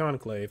protection at the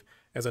Conclave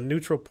as a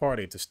neutral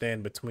party to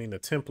stand between the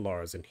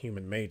Templars and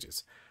human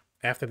mages.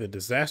 After the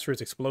disastrous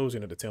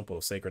explosion at the Temple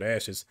of Sacred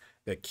Ashes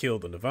that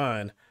killed the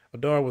Divine,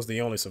 Adar was the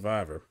only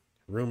survivor.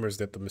 Rumors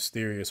that the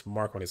mysterious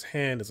mark on his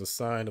hand is a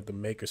sign of the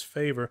Maker's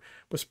favor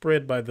were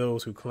spread by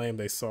those who claimed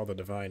they saw the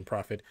Divine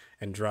Prophet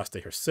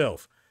Andraste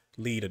herself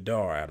lead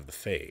Adar out of the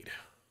Fade.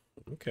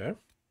 Okay.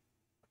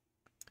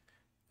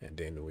 And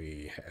then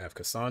we have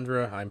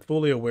Cassandra. I'm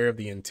fully aware of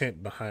the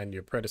intent behind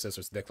your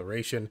predecessor's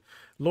declaration.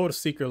 Lord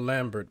Seeker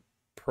Lambert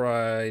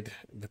pried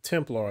the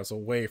Templars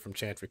away from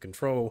Chantry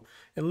control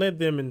and led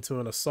them into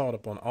an assault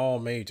upon all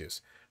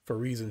mages, for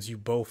reasons you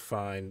both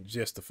find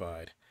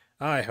justified.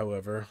 I,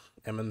 however,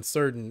 am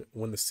uncertain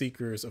when the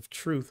Seekers of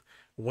Truth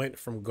went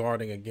from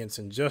guarding against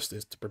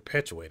injustice to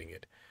perpetuating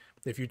it.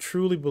 If you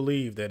truly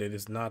believe that it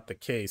is not the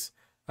case,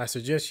 I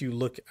suggest you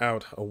look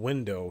out a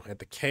window at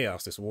the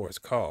chaos this war has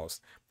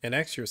caused, and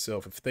ask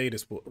yourself if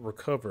Thetis will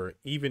recover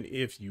even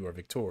if you are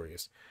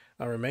victorious.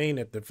 I remain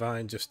at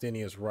Divine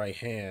Justinia's right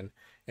hand,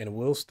 and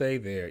will stay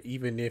there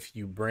even if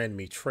you brand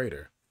me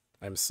traitor.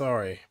 I'm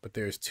sorry, but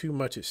there is too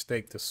much at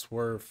stake to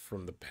swerve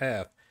from the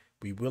path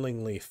we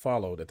willingly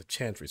followed at the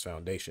Chantry's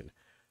foundation.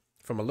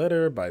 From a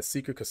letter by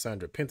Seeker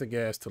Cassandra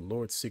Pentagast to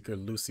Lord Seeker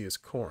Lucius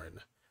Corrin.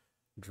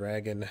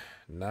 Dragon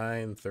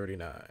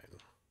 939.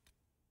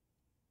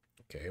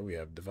 Okay, we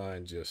have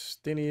Divine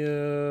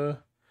Justinia.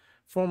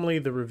 Formerly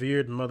the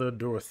revered Mother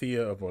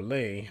Dorothea of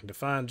Orlais,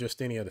 Divine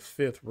Justinia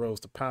V rose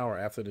to power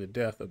after the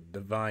death of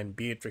Divine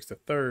Beatrix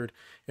III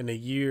in the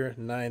year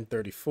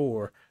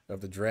 934 of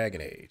the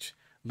Dragon Age.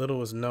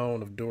 Little is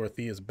known of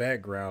Dorothea's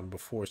background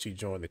before she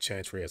joined the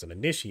Chantry as an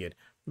initiate,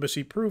 but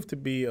she proved to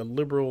be a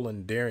liberal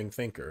and daring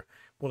thinker,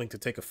 willing to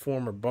take a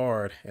former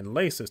bard and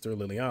lay sister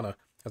Liliana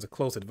as a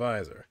close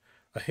advisor.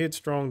 A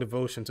headstrong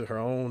devotion to her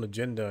own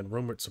agenda and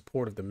rumored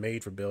support of the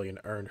Mage Rebellion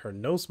earned her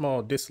no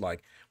small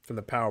dislike from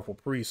the powerful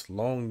priests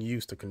long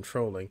used to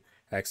controlling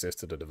access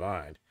to the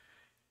divine.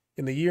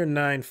 In the year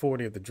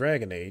 940 of the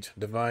Dragon Age,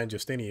 Divine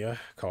Justinia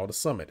called a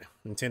summit,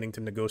 intending to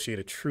negotiate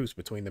a truce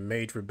between the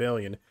Mage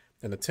Rebellion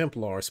and the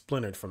Templars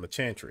splintered from the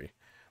Chantry.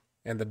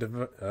 And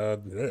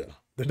the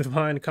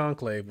Divine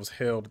Conclave was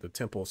held at the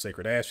Temple of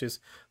Sacred Ashes,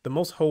 the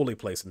most holy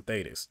place in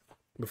Thetis.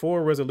 Before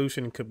a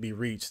resolution could be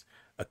reached,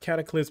 a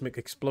cataclysmic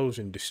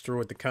explosion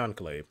destroyed the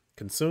conclave,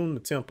 consumed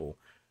the temple,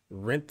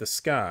 rent the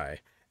sky,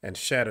 and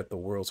shattered the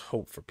world's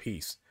hope for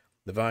peace.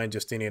 Divine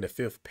Justinian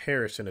V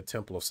perished in the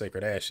Temple of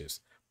Sacred Ashes.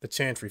 The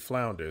Chantry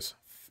flounders,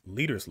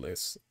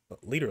 leaderless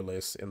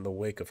in the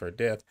wake of her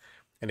death,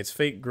 and its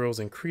fate grows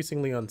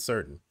increasingly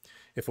uncertain.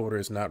 If order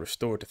is not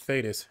restored to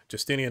Thetis,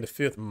 Justinian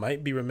V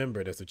might be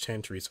remembered as the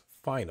Chantry's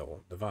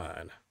final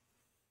divine.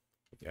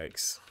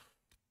 Yikes.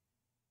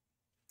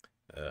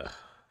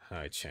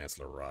 High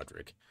Chancellor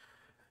Roderick.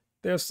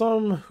 There are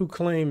some who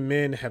claim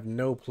men have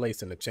no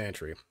place in the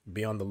Chantry,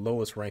 beyond the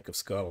lowest rank of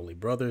scholarly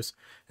brothers,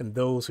 and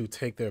those who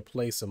take their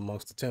place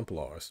amongst the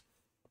Templars.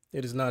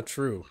 It is not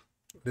true.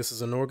 This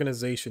is an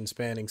organization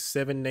spanning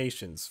 7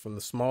 nations, from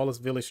the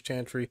smallest village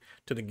Chantry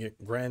to the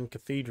Grand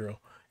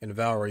Cathedral in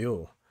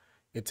Valriul.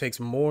 It takes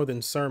more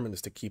than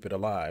sermons to keep it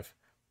alive.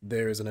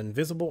 There is an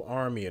invisible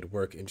army at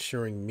work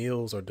ensuring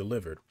meals are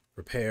delivered,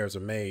 repairs are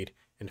made,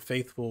 and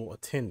faithful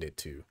attended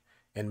to.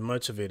 And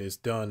much of it is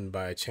done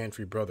by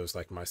Chantry brothers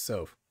like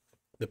myself.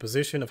 The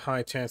position of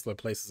High Chancellor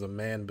places a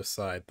man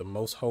beside the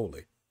most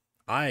holy.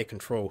 I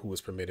control who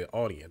is permitted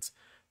audience,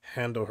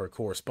 handle her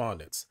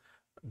correspondence,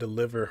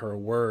 deliver her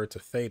word to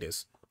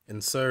Thetis,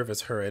 and serve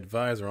as her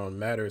advisor on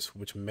matters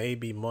which may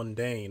be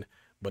mundane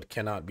but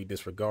cannot be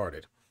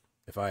disregarded.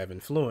 If I have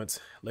influence,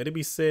 let it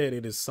be said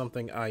it is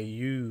something I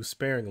use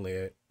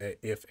sparingly,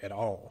 if at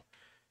all.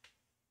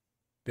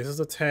 This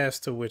is a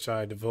task to which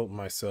I devote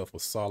myself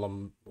with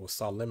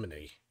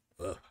solemnity.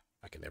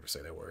 I can never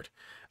say that word.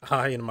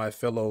 I and my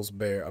fellows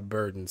bear a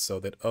burden so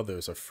that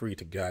others are free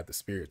to guide the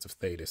spirits of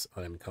Thetis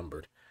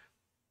unencumbered.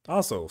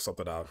 Also,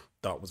 something I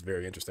thought was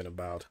very interesting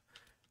about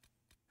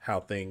how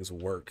things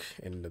work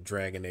in the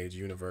Dragon Age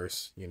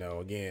universe. You know,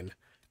 again,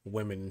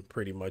 women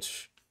pretty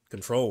much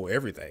control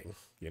everything.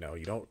 You know,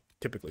 you don't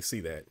typically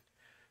see that.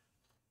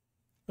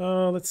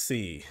 Let's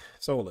see.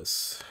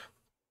 Solus.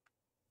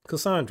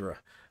 Cassandra.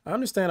 I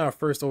understand our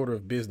first order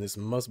of business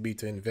must be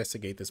to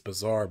investigate this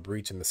bizarre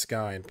breach in the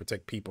sky and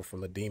protect people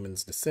from the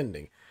demons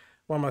descending.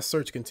 While my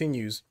search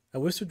continues, I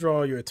wish to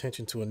draw your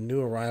attention to a new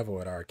arrival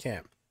at our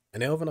camp,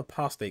 an elven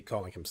apostate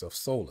calling himself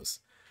Solus.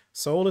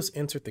 Solus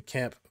entered the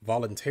camp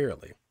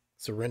voluntarily,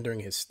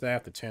 surrendering his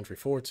staff to Chantry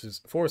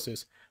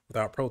forces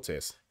without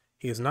protest.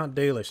 He is not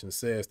Dalish and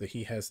says that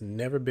he has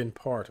never been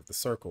part of the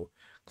circle,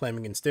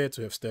 claiming instead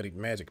to have studied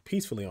magic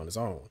peacefully on his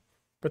own,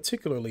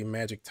 particularly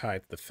magic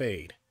tied to the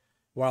Fade.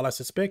 While I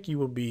suspect you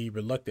will be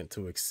reluctant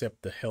to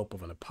accept the help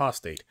of an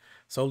apostate,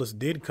 Solus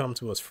did come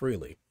to us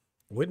freely.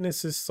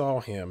 Witnesses saw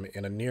him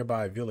in a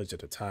nearby village at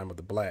the time of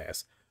the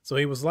blast, so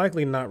he was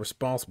likely not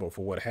responsible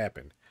for what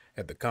happened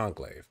at the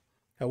conclave.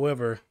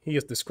 However, he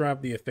has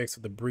described the effects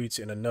of the breach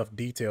in enough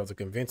detail to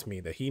convince me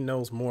that he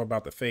knows more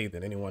about the Faith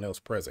than anyone else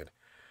present.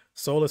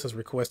 Solus has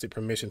requested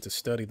permission to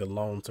study the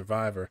lone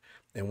survivor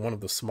in one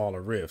of the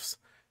smaller rifts,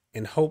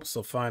 in hopes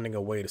of finding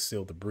a way to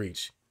seal the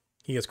breach.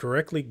 He has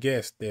correctly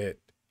guessed that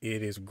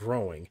it is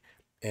growing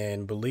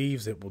and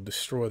believes it will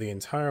destroy the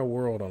entire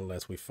world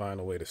unless we find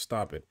a way to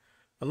stop it.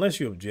 Unless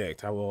you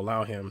object, I will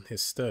allow him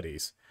his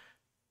studies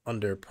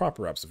under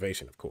proper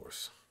observation, of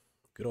course.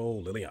 Good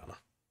old Liliana.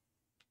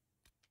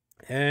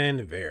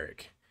 And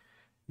Varric.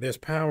 There's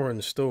power in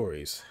the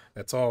stories.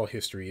 That's all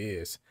history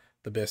is.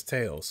 The best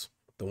tales,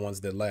 the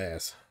ones that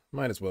last,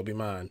 might as well be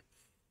mine.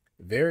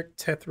 Varric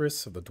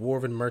Tethris of the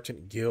Dwarven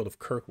Merchant Guild of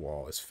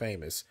Kirkwall is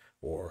famous,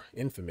 or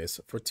infamous,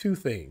 for two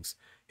things: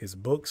 his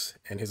books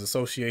and his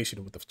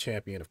association with the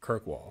champion of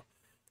Kirkwall.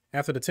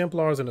 After the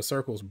Templars and the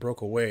Circles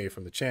broke away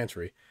from the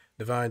Chantry,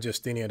 Divine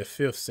Justinia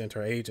V sent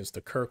her agents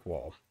to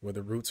Kirkwall, where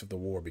the roots of the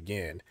war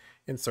began,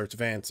 in search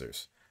of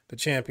answers. The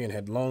champion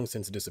had long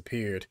since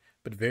disappeared,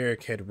 but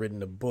Varric had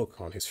written a book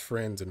on his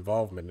friend's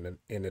involvement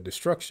in the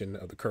destruction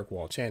of the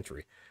Kirkwall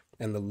Chantry,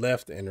 and the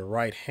left and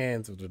right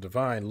hands of the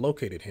Divine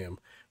located him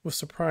with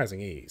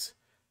surprising ease.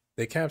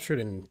 They captured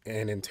and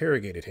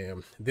interrogated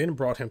him, then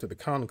brought him to the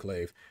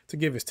Conclave to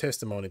give his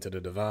testimony to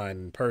the Divine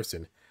in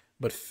person,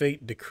 but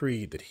fate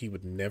decreed that he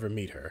would never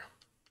meet her.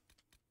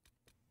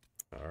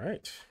 All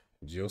right,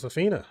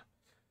 Josephine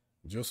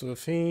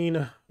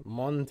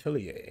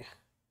Montelier.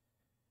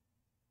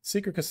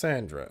 Seeker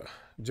Cassandra.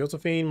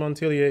 Josephine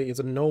Montelier is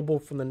a noble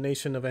from the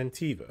nation of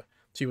Antiva.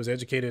 She was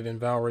educated in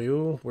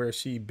Valriul, where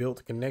she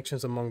built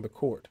connections among the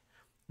court.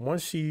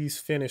 Once she's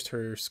finished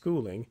her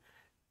schooling,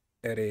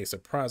 at a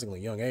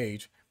surprisingly young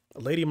age,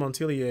 Lady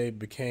Montelier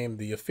became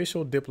the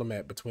official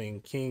diplomat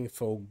between King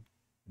Fogino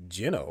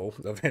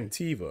of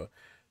Antiva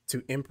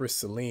to Empress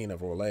Celine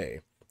of Orlais.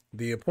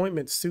 The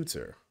appointment suits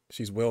her.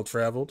 She's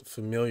well-traveled,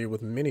 familiar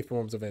with many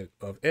forms of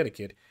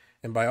etiquette,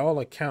 and by all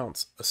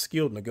accounts, a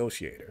skilled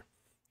negotiator.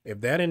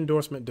 If that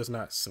endorsement does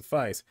not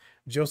suffice,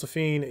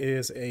 Josephine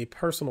is a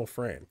personal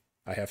friend.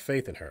 I have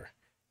faith in her.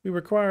 We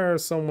require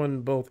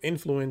someone both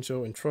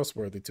influential and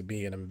trustworthy to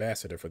be an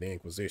ambassador for the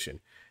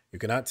Inquisition. You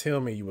cannot tell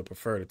me you would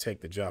prefer to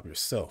take the job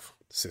yourself,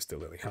 Sister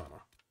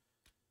Liliana.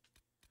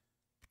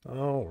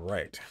 All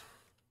right.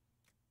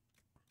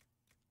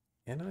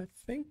 And I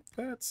think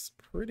that's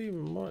pretty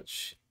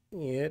much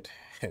it.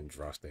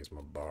 Andraste's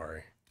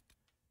Mabari.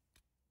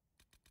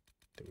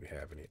 Do we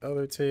have any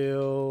other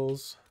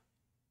tales?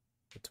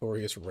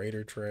 Notorious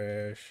Raider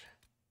Trash.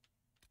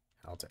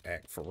 How to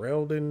Act for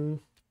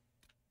Eldon.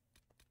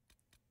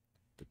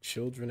 The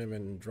Children of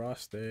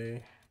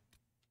Andraste.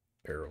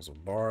 Perils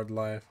of Bard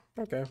Life.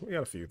 Okay, we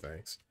got a few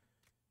things,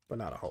 but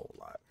not a whole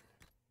lot.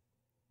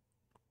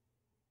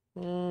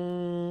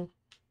 Oh,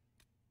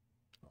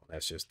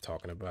 that's just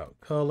talking about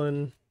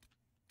Cullen.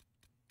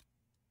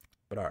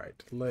 But all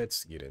right,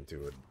 let's get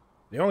into it.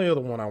 The only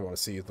other one I want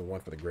to see is the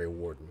one for the Grey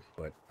Warden,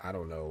 but I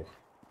don't know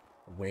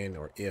when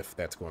or if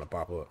that's going to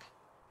pop up.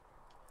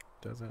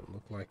 Doesn't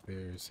look like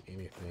there's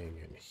anything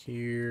in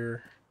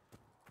here.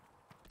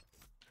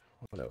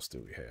 What else do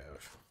we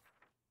have?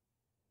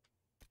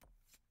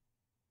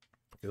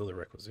 Fill the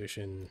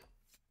requisition.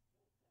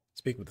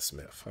 Speak with the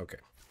Smith. Okay.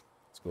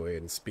 Let's go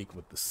ahead and speak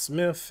with the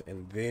Smith,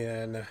 and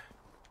then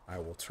I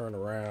will turn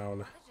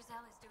around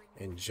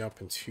and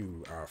jump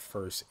into our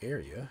first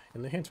area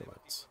in the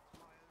Hinterlands.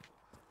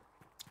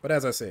 But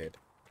as I said,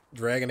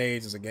 Dragon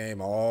Age is a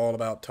game all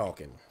about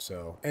talking.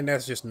 So, and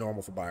that's just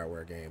normal for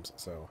BioWare games.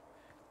 So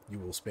you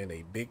will spend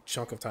a big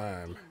chunk of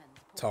time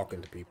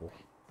talking to people.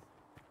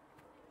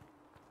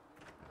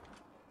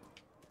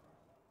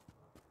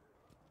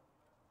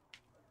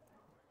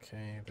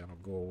 Okay, that'll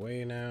go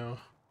away now.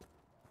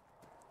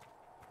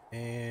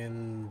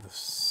 And the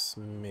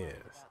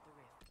Smith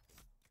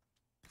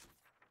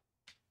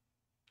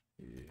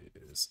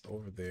is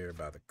over there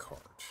by the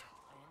cart.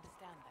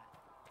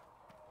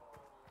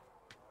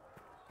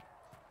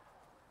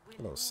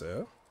 Hello,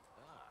 sir.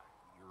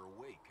 You're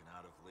awake and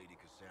out of Lady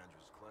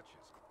Cassandra's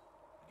clutches.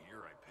 And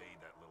here I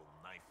paid that little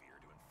knife ear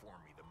to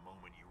inform me the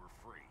moment you were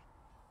free.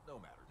 No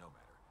matter, no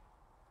matter.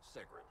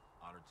 Segret,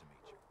 honored to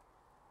meet you.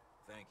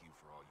 Thank you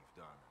for all you've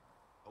done.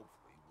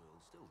 Hopefully,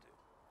 we'll still do.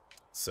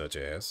 Such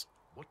as?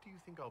 What do you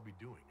think I'll be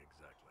doing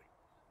exactly?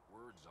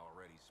 Word's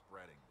already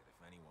spreading that if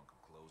anyone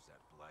can close that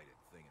blighted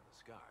thing in the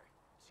sky,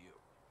 it's you.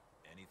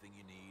 Anything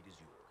you need is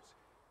yours.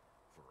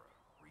 For a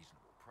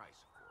reasonable price,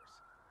 of course.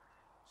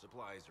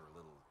 Supplies are a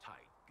little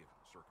tight, given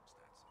the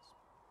circumstances.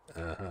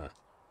 Uh-huh.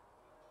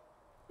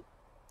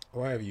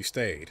 Why have you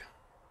stayed?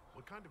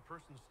 What kind of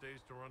person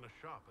stays to run a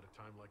shop at a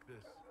time like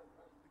this?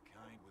 The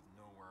kind with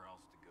nowhere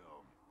else to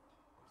go.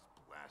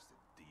 Those blasted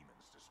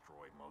demons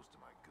destroyed most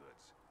of my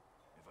goods.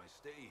 If I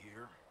stay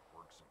here,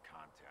 work some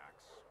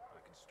contacts,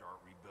 I can start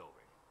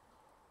rebuilding.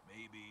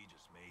 Maybe,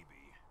 just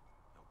maybe,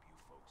 help you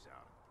folks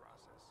out in the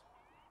process.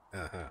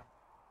 Uh-huh.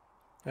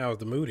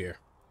 How's the mood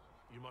here?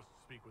 You must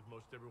speak with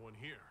most everyone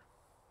here.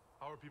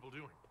 How are people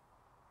doing?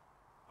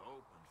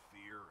 Hope and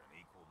fear in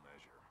equal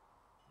measure.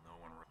 No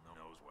one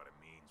knows what it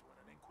means when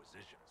an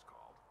Inquisition is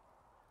called.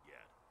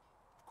 Yet.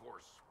 Of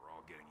course, we're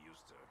all getting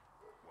used to,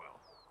 well,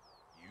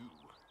 you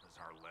as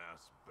our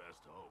last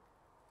best hope.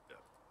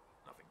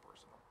 Nothing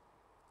personal.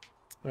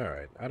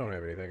 Alright, I don't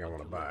have anything I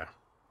want to buy.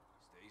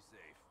 Stay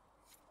safe.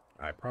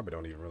 I probably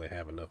don't even really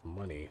have enough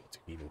money to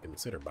even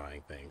consider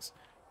buying things.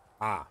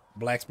 Ah,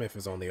 blacksmith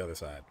is on the other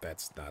side.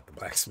 That's not the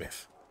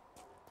blacksmith.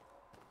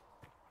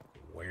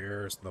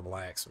 Where's the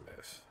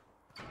blacksmith?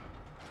 Come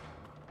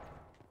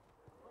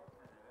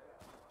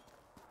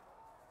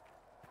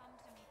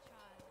to me,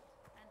 child,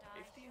 and I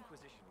If the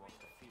Inquisition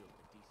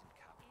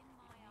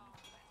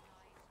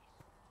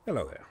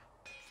Hello there.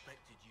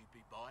 Expected you'd be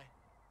by.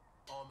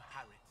 I'm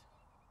Harriet,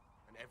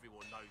 and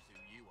everyone knows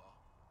who you are.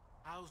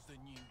 How's the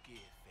new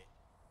gear fit?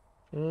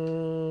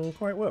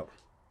 Quite well.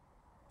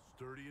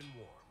 Sturdy and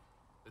warm.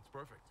 It's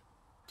perfect.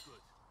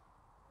 Good.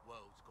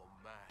 World's gone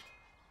mad.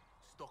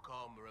 Stock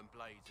armor and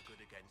blades are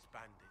good against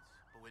bandits,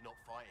 but we're not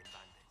fighting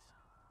bandits.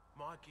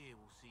 My gear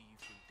will see you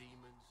through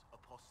demons,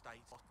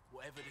 apostates,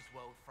 whatever this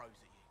world throws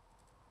at you.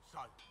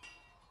 So,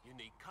 you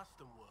need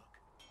custom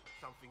work,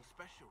 something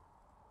special.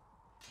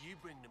 You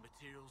bring the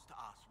materials to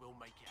us, we'll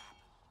make it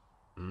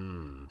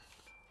happen.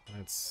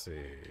 Let's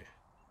see.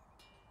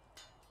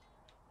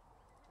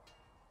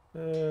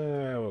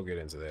 We'll get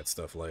into that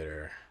stuff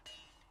later.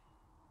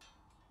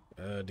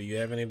 Do you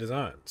have any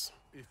designs?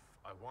 If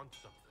I want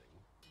something,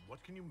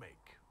 what can you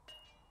make?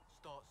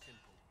 Start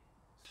simple.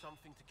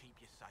 Something to keep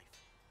you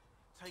safe.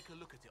 Take a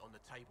look at it on the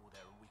table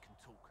there and we can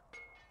talk.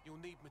 You'll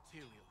need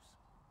materials.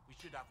 We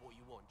should have what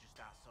you want just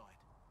outside.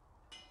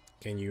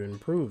 Can you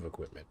improve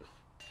equipment?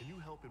 Can you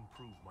help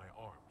improve my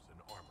arms and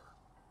armor?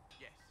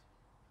 Yes.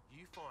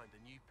 You find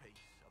a new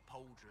piece, a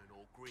pauldron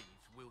or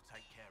greaves, we'll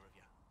take care of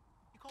you.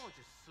 You can't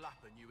just slap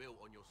a new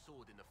hilt on your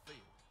sword in the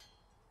field.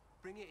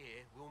 Bring it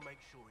here, we'll make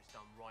sure it's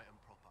done right and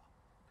proper.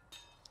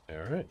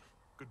 All right.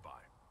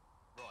 Goodbye.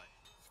 Right.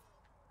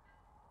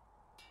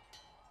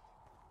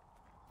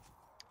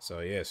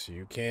 So yes,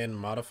 you can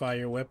modify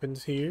your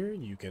weapons here.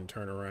 You can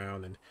turn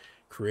around and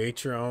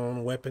create your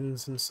own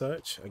weapons and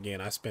such.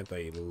 Again, I spent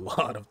a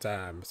lot of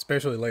time,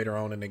 especially later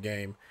on in the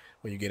game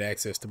when you get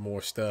access to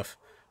more stuff.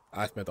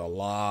 I spent a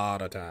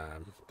lot of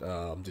time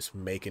just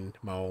making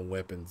my own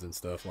weapons and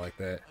stuff like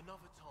that.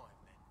 Another time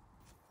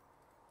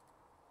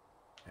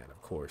then. And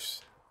of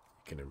course,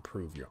 you can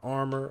improve your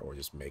armor or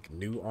just make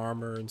new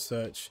armor and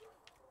such.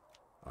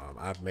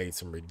 I've made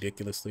some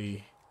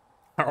ridiculously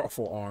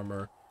powerful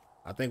armor.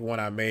 I think one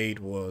I made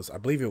was, I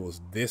believe it was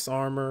this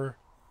armor.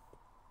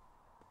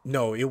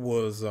 No, it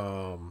was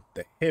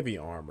the heavy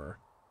armor.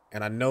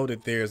 And I know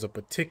that there's a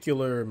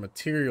particular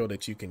material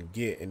that you can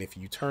get, and if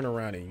you turn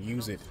around and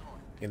use it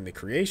in the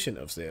creation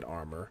of said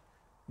armor,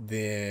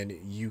 then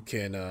you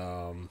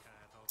can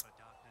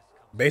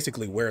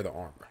basically wear the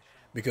armor.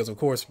 Because of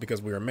course, because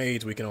we're a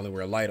mage, we can only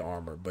wear light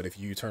armor. But if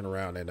you turn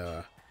around and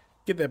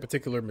get that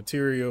particular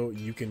material,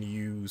 you can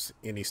use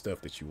any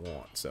stuff that you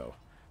want. So,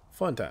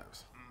 fun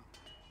times.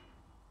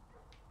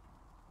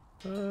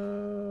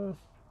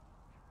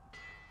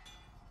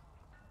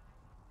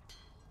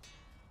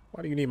 Why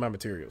do you need my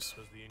materials?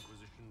 Does the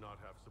Inquisition not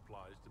have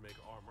supplies to make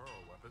armor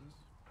or weapons?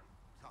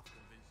 Tough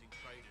convincing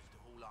traders to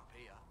haul up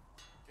here.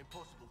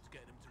 Impossible to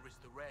get them to risk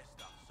the rare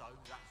stuff, so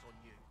that's on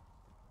you.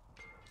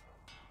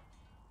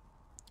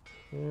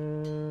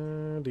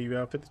 Do you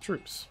outfit the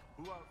troops?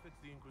 Who outfits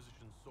the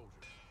Inquisition's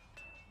soldiers?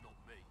 Not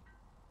me.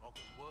 I've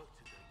got work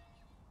to do.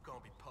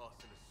 Can't be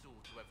passing a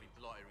sword to every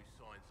blighter who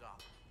signs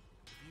up.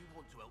 If you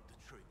want to help the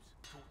troops,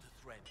 talk to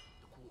Thren,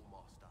 the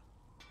quartermaster.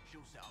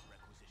 She'll set up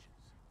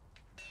requisitions.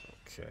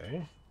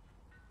 Okay.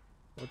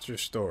 What's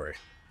your story?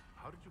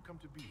 How did you come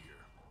to be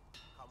here?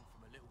 Come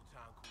from a little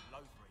town called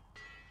Lothring.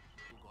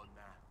 All gone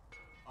now.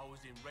 I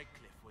was in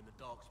Redcliffe when the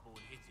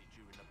Darkspawn hit it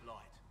during the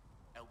Blight.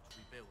 Helped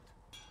rebuild.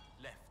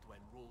 Left when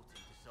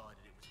Rawton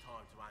decided it was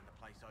time to hand the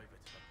place over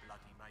to the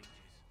bloody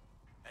mages.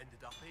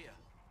 Ended up here.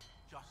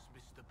 Just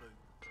missed the boot.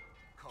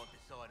 Can't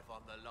decide if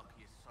I'm the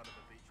luckiest son of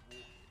a bitch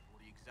walking or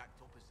the exact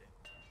opposite.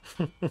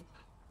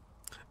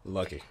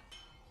 Lucky.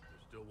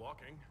 You're still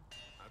walking.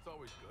 That's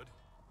always good.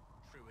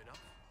 True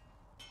enough.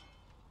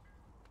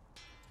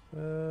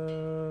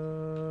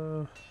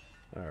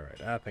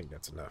 Alright, I think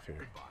that's enough here.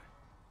 Goodbye.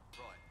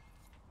 Right.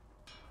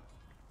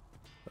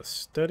 A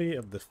study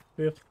of the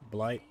fifth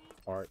blight,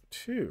 part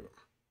 2.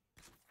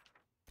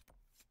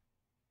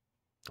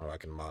 Oh, I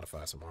can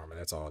modify some armor.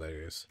 That's all that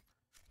is.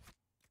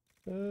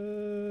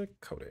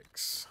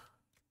 Codex.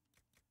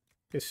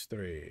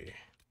 History.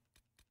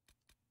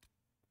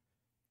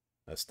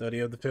 A study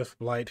of the fifth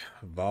blight,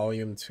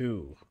 volume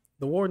 2.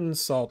 The wardens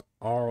sought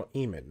Arl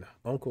Eamon,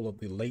 uncle of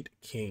the late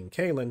King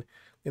Kaelin,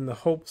 in the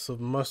hopes of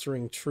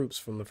mustering troops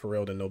from the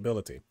Ferelden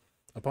nobility.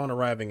 Upon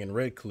arriving in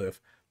Redcliffe,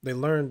 they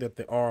learned that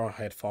the Arl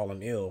had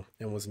fallen ill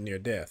and was near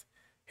death.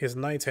 His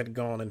knights had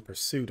gone in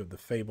pursuit of the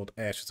fabled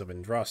ashes of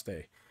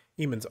Andraste,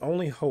 Eamon's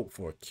only hope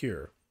for a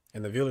cure,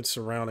 and the village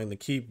surrounding the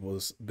keep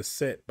was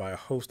beset by a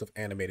host of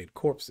animated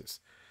corpses.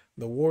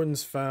 The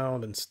wardens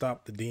found and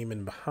stopped the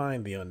demon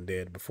behind the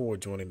undead before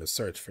joining the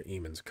search for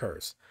Eamon's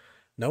curse.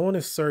 No one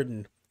is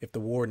certain if the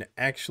warden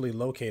actually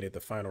located the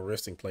final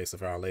resting place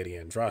of Our Lady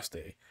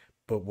Andraste,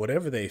 but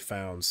whatever they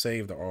found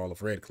saved the Earl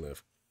of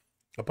Redcliffe.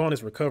 Upon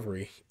his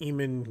recovery,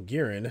 Eamon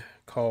Girin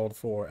called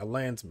for a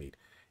landsmeet,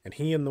 and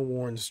he and the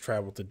wardens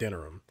traveled to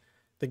Denerim.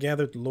 The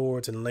gathered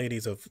lords and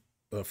ladies of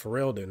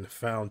Ferelden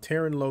found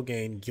Taron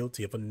Loghain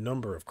guilty of a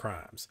number of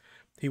crimes.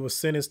 He was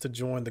sentenced to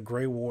join the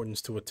Grey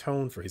Wardens to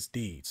atone for his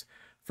deeds.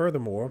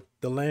 Furthermore,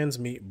 the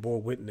landsmeet bore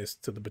witness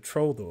to the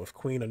betrothal of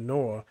Queen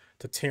Honora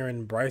to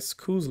Taron Bryce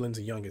Couslin's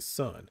youngest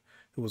son,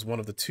 who was one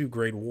of the 2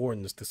 Great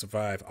Wardens to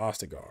survive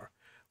Ostagar.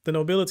 The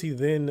nobility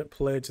then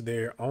pledged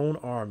their own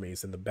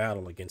armies in the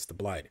battle against the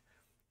Blight.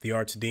 The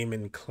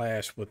archdemon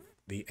clashed with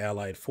the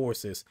allied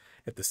forces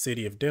at the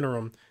city of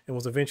Denerim and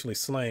was eventually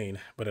slain,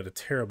 but at a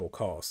terrible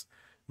cost.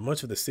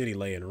 Much of the city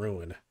lay in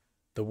ruin.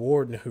 The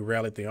warden who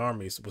rallied the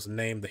armies was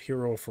named the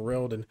hero of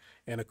Ferelden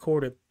and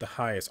accorded the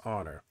highest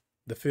honor.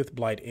 The fifth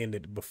blight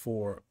ended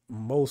before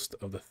most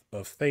of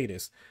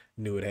Thedas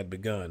knew it had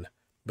begun,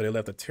 but it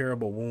left a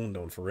terrible wound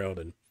on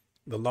Ferelden.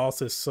 The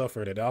losses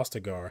suffered at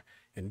Ostagar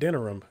and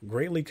Denerim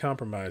greatly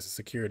compromised the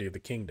security of the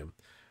kingdom.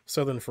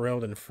 Southern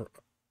Ferelden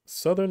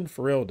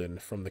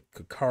from the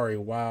Kakari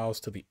Wilds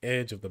to the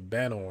edge of the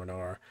Banorn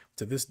are,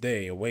 to this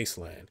day, a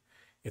wasteland.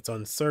 It's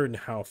uncertain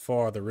how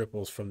far the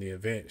ripples from the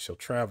event shall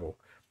travel,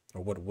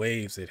 or what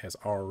waves it has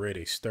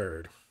already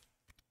stirred.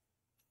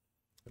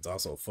 It's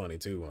also funny,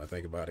 too, when I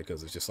think about it,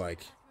 because it's just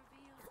like,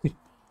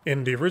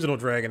 in the original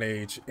Dragon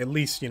Age, at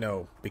least,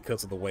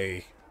 because of the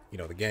way,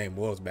 the game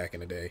was back in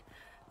the day,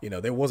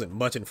 there wasn't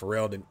much in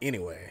Ferelden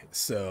anyway,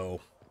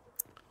 so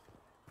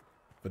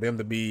for them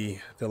to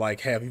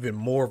like have even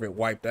more of it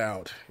wiped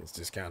out, it's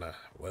just kind of,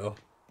 well,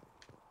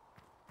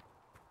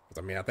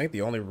 I mean, I think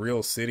the only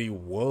real city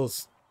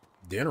was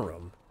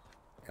Denerim,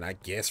 and I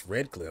guess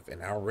Redcliffe,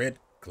 and our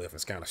Redcliffe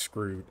is kind of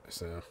screwed,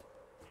 so.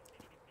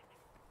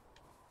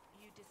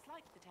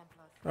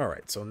 All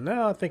right, so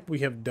now I think we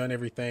have done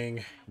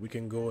everything. We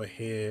can go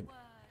ahead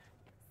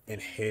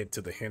and head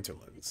to the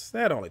Hinterlands.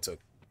 That only took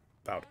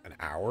about an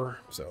hour,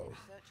 so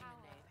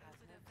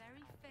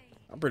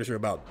I'm pretty sure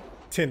about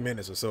 10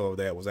 minutes or so of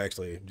that was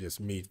actually just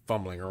me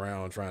fumbling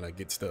around trying to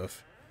get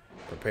stuff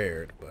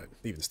prepared, but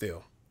even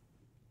still.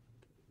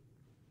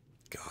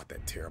 God,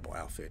 that terrible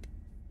outfit.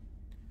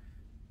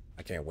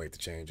 I can't wait to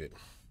change it.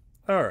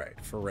 All right,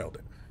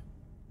 Ferelden.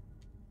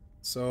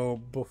 So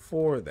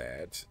before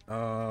that,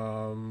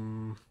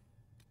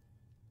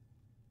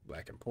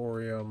 Black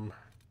Emporium.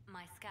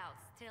 My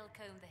scouts still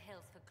comb the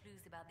hills for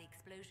clues about the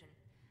explosion.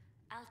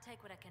 I'll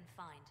take what I can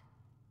find.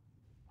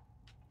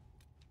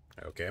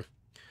 Okay.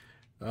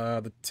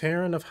 The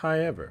Terran of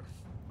Highever.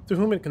 To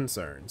whom it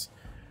concerns.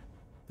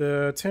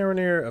 The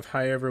Terraneer of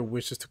Highever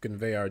wishes to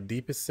convey our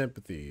deepest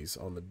sympathies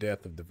on the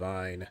death of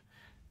divine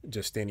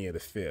Justinia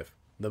V.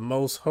 The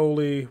Most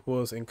Holy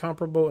was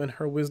incomparable in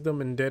her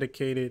wisdom and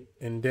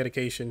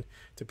dedication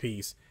to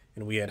peace,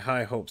 and we had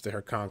high hopes that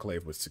her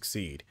conclave would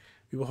succeed.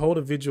 We will hold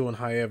a vigil in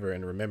Highever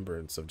in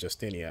remembrance of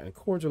Justinia and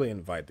cordially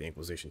invite the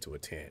Inquisition to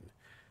attend.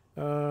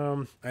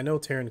 I know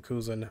Terran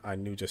Kuzan, I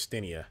knew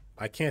Justinia.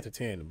 I can't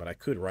attend, but I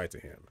could write to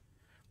him.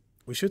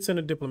 We should send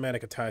a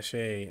diplomatic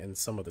attaché and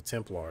some of the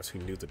Templars who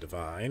knew the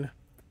Divine.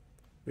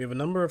 We have a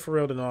number of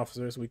Ferelden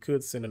officers. We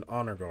could send an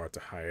honor guard to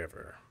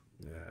Highever.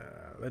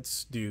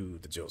 Let's do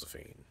the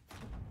Josephine.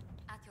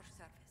 At your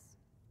service.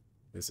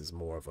 This is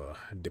more of a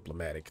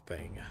diplomatic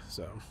thing,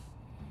 so.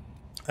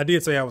 I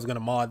did say I was going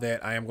to mod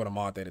that. I am going to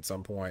mod that at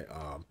some point.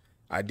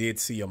 I did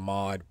see a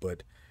mod,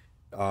 but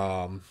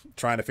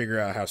trying to figure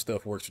out how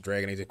stuff works for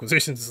Dragon Age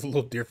Inquisitions is a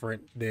little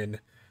different than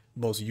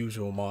most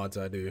usual mods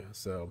I do,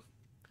 so.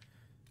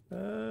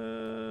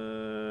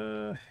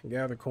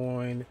 Gather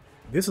coin.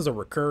 This is a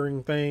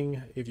recurring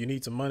thing if you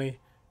need some money.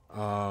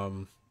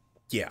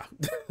 Yeah.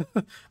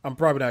 I'm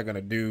probably not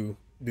gonna do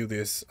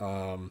this.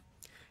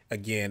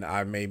 Again,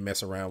 I may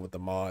mess around with the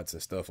mods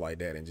and stuff like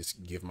that and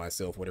just give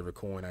myself whatever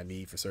coin I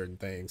need for certain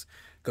things.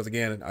 Because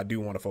again, I do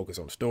want to focus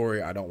on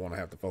story. I don't want to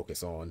have to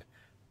focus on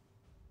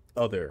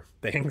other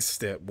things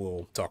that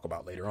we'll talk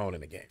about later on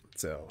in the game.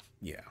 So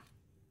yeah.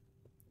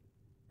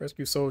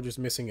 Rescue soldiers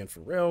missing in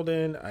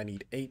Ferelden. I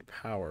need 8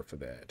 power for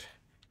that.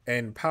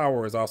 And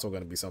power is also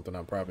going to be something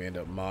I'll probably end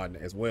up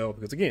modding as well.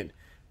 Because again,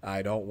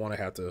 I don't want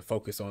to have to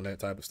focus on that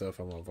type of stuff.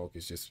 I want to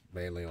focus just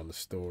mainly on the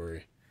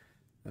story.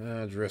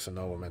 Address a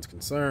nobleman's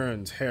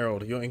concerns.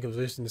 Herald, your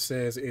Inquisition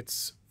says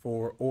it's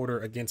for order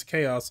against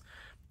chaos,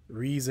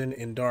 reason,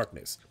 and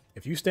darkness.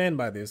 If you stand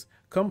by this,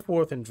 come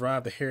forth and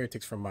drive the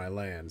heretics from my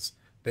lands.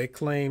 They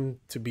claim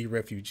to be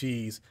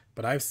refugees,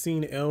 but I've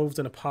seen elves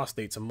and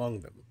apostates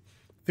among them.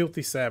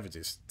 Filthy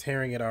savages,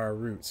 tearing at our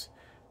roots.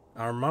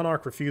 Our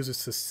monarch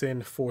refuses to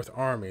send forth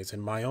armies,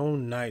 and my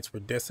own knights were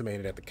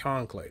decimated at the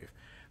conclave.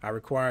 I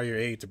require your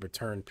aid to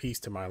return peace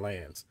to my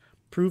lands.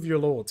 Prove your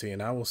loyalty,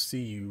 and I will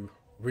see you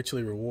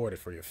richly rewarded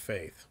for your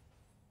faith.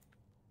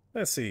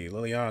 Let's see,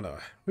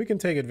 Liliana. We can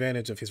take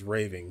advantage of his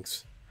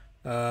ravings.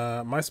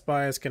 My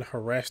spies can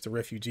harass the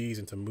refugees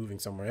into moving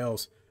somewhere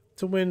else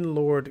to win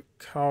Lord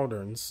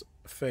Caldern's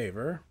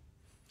favor.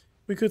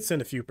 We could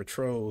send a few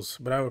patrols,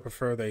 but I would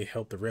prefer they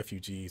help the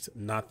refugees,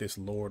 not this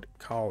Lord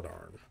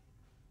Caldern.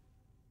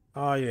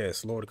 Ah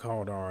yes, Lord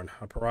Caldern,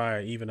 a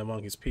pariah even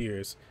among his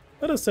peers.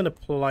 Let us send a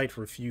polite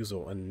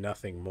refusal and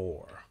nothing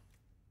more.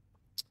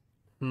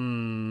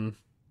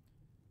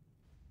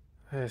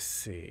 Let's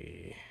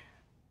see.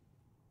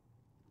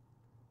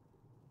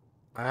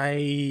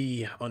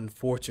 I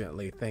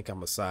unfortunately think I'm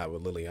gonna side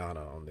with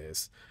Liliana on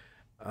this.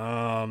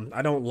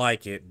 I don't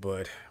like it,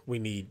 but we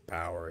need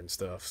power and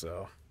stuff,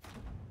 so.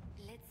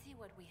 Let's see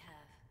what we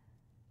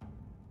have.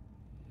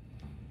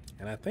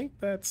 And I think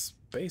that's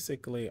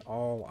basically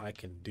all I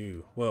can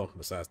do. Well,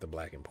 besides the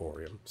Black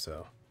Emporium,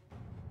 so.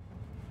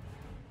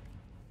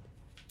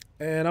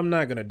 And I'm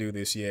not going to do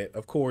this yet.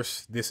 Of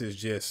course, this is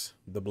just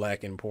the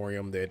Black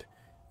Emporium that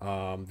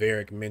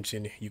Varric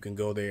mentioned. You can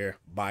go there,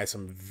 buy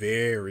some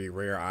very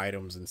rare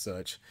items and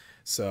such.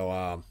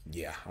 So,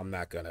 yeah, I'm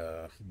not going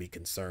to be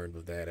concerned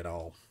with that at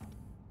all.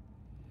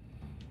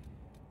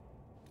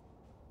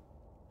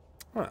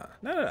 Huh,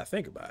 now that I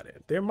think about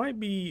it, there might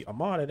be a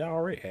mod that I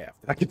already have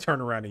that I can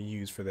turn around and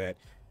use for that.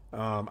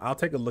 I'll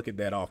take a look at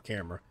that off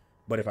camera,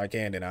 but if I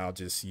can, then I'll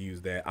just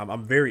use that.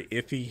 I'm very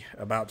iffy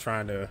about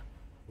trying to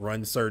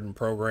run certain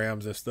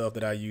programs and stuff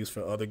that I use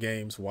for other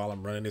games while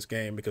I'm running this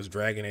game, because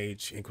Dragon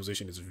Age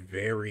Inquisition is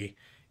very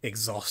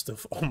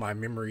exhaustive on my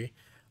memory.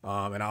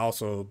 And I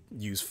also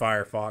use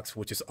Firefox,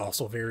 which is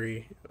also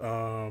very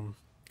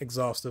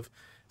exhaustive.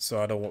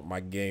 So I don't want my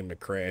game to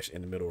crash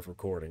in the middle of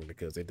recording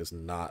because it does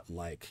not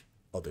like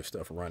other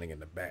stuff running in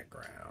the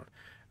background.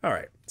 All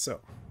right, so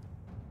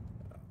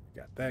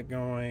got that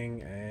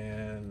going,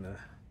 and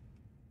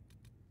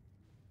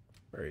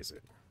where is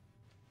it?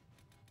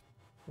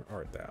 Where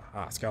art thou?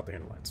 Ah, scout the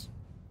Hinterlands.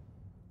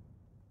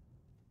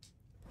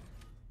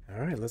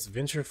 All right, let's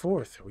venture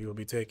forth. We will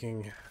be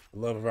taking the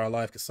love of our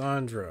life,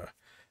 Cassandra,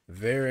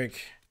 Varric,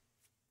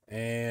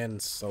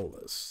 and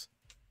Solus.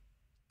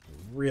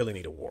 Really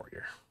need a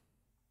warrior.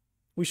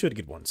 We should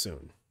get one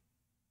soon.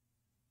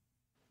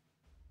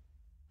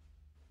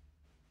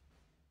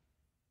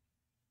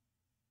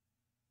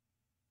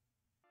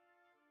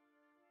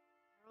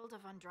 World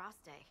of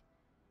Andraste.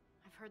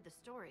 I've heard the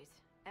stories.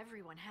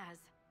 Everyone has.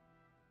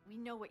 We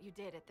know what you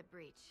did at the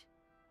breach.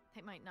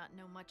 They might not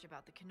know much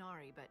about the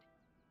Canary, but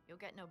you'll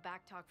get no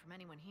backtalk from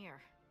anyone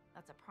here.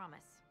 That's a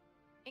promise.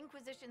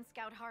 Inquisition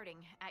Scout Harding,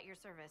 at your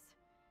service.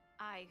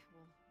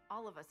 Well,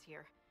 all of us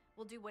here,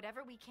 will do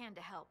whatever we can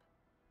to help.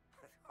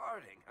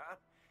 Harding, huh?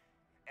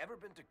 Ever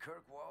been to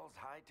Kirkwall's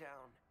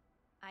Hightown?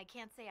 I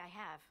can't say I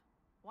have.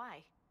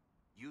 Why?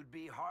 You'd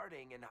be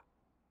Harding and...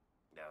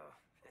 No,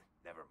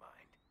 never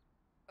mind.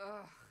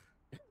 Ugh.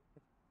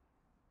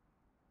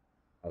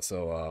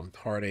 So,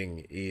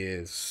 Harding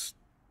is...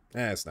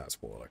 it's not a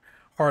spoiler.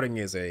 Harding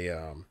is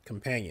a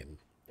companion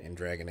in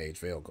Dragon Age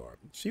Veilguard.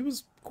 She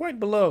was quite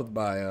beloved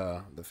by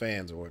the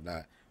fans or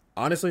whatnot.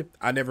 Honestly,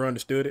 I never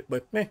understood it,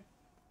 but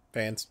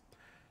fans.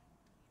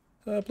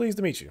 Pleased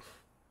to meet you.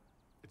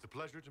 It's a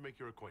pleasure to make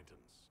your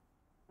acquaintance.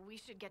 We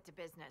should get to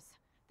business.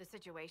 The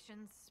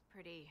situation's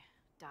pretty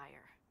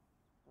dire.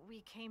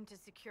 We came to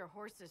secure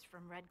horses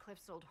from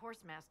Redcliffe's old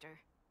horsemaster.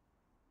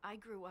 I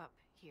grew up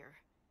here,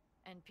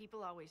 and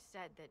people always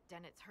said that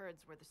Dennett's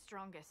herds were the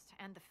strongest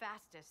and the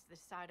fastest this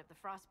side of the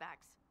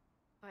Frostbacks.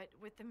 But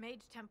with the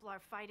Mage Templar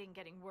fighting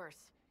getting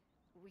worse,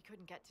 we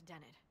couldn't get to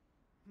Dennett.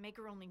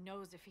 Maker only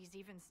knows if he's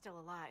even still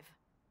alive.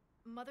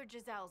 Mother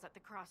Giselle's at the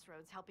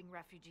crossroads helping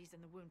refugees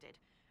and the wounded.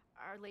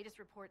 Our latest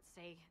reports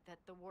say that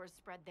the war's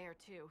spread there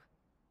too.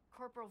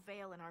 Corporal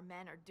Vale and our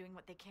men are doing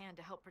what they can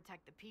to help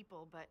protect the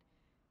people, but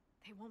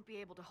they won't be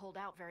able to hold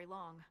out very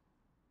long.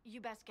 You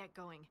best get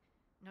going.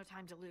 No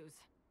time to lose.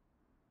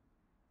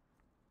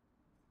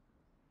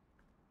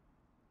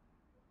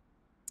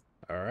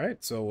 All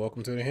right, so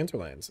welcome to the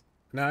Hinterlands.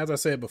 Now, as I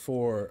said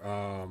before,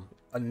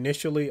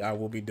 initially I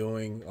will be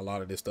doing a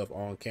lot of this stuff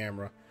on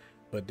camera,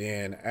 but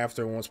then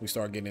once we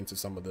start getting into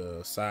some of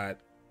the side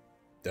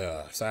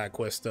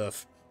quest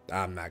stuff,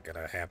 I'm not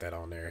gonna have that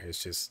on there.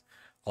 It's just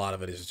a lot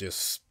of it is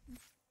just,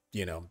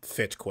 you know,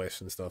 fetch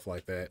quests and stuff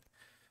like that.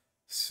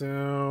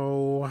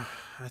 So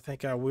I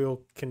think I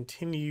will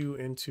continue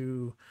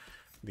into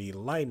the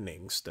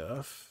lightning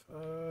stuff.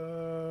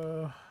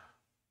 I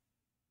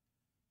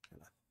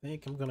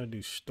think I'm gonna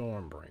do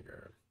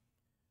Stormbringer.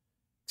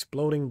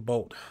 Exploding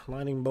Bolt.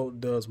 Lightning Bolt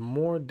does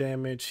more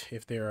damage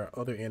if there are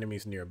other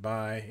enemies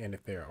nearby, and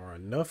if there are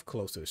enough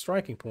close to the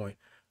striking point,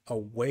 a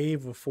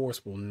wave of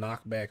force will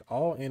knock back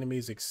all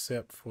enemies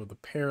except for the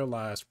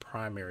paralyzed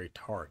primary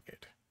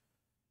target.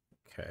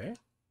 Okay.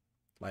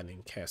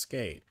 Lightning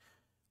Cascade.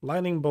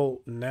 Lightning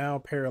Bolt now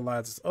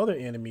paralyzes other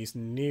enemies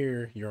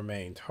near your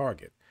main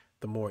target.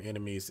 The more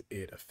enemies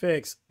it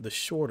affects, the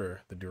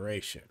shorter the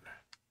duration.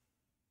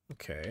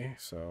 Okay,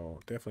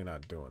 so definitely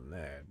not doing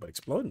that, but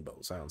Exploding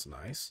Bolt sounds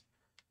nice.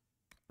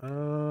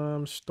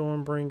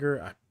 Stormbringer,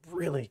 I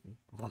really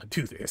want to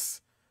do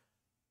this.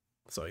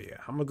 So yeah,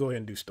 I'm gonna go ahead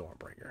and do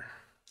Stormbringer.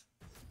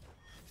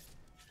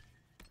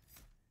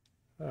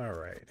 All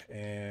right,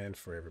 and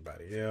for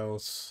everybody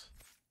else,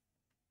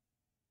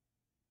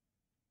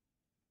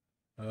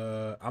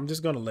 I'm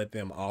just gonna let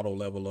them auto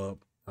level up.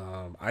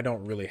 I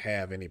don't really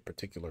have any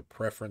particular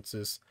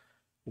preferences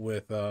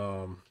with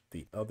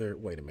the other.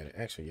 Wait a minute,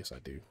 actually, yes I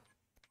do.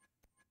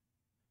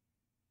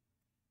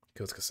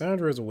 Because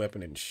Cassandra is a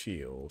weapon and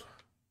shield.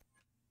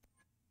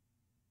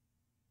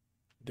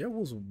 There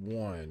was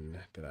one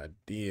that I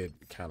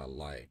did kind of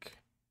like.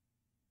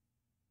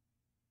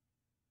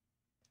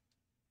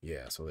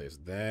 Yeah, so there's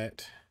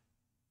that.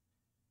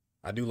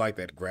 I do like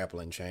that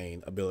grappling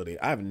chain ability.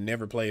 I've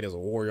never played as a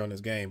warrior on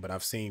this game, but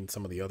I've seen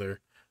some of the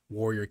other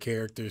warrior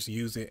characters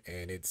use it,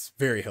 and it's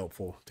very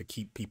helpful to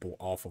keep people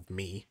off of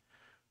me.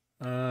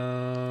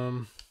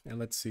 And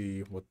let's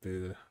see what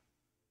the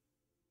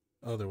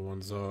other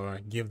ones are.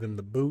 Give them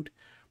the boot.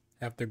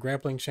 After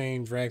grappling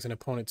chain drags an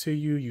opponent to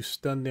you, you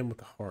stun them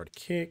with a hard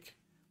kick.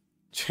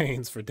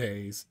 Chains for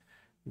days.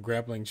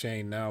 Grappling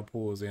chain now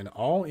pulls in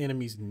all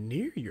enemies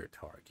near your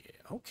target.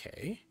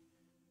 Okay.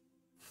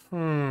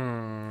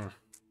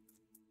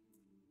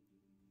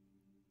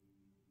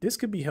 This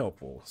could be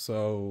helpful.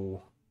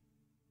 So,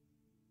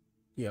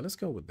 yeah, let's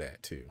go with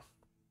that too.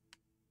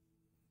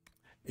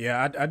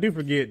 Yeah, I do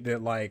forget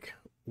that, like,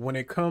 when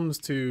it comes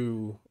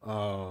to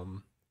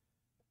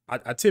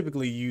I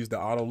typically use the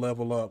auto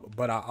level up,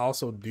 but I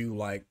also do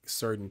like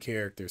certain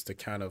characters to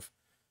kind of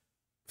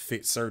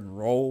fit certain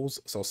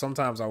roles. So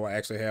sometimes I will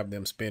actually have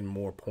them spend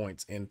more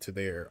points into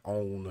their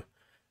own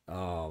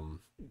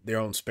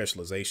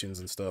specializations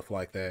and stuff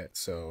like that.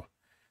 So,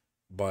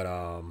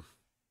 but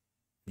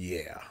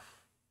yeah.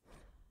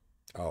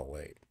 Oh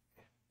wait.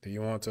 Do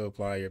you want to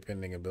apply your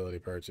pending ability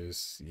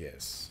purchase?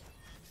 Yes.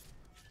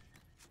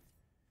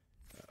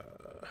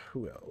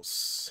 Who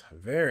else?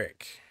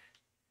 Varric.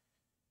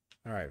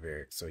 All right,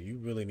 Varric. So you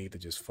really need to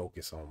just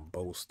focus on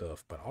bow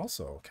stuff, but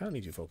also kind of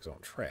need you to focus on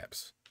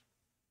traps.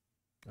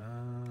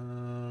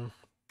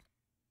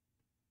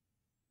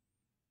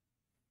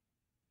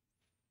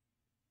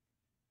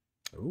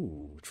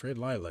 Ooh, tread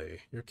lightly.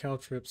 Your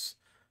cantrips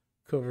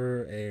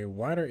cover a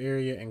wider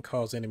area and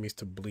cause enemies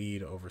to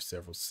bleed over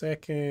several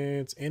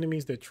seconds.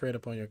 Enemies that tread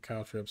upon your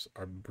cantrips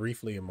are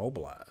briefly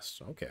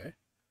immobilized. Okay.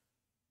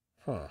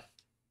 Huh.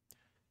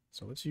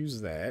 So let's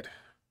use that.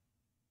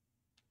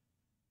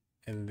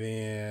 And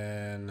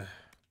then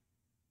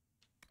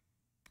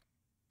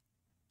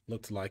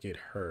looked like it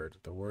hurt.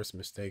 The worst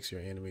mistakes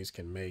your enemies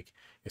can make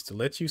is to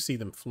let you see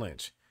them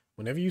flinch.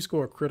 Whenever you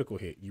score a critical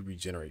hit, you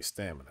regenerate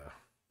stamina.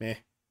 Meh.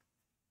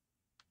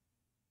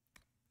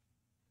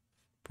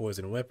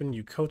 Poison weapon.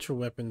 You coat your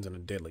weapons in a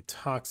deadly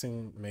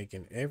toxin,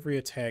 making every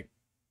attack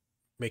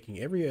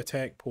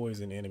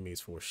poison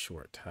enemies for a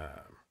short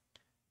time.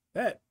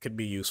 That could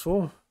be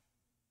useful.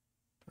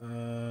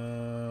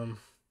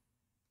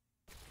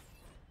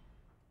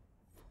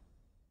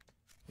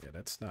 Yeah,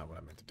 that's not what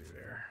I meant to do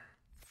there.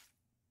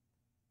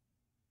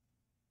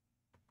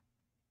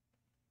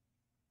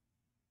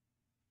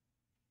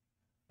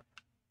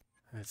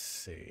 Let's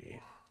see.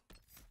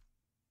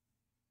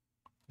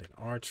 Then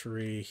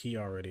archery, he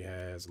already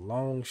has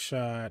long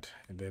shot,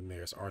 and then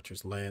there's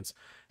archer's lance.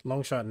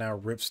 Long shot now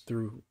rips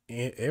through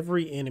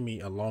every enemy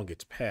along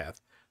its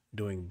path,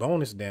 doing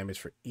bonus damage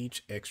for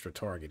each extra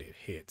target it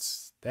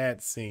hits.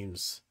 That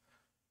seems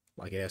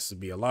like it has to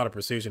be a lot of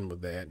precision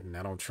with that, and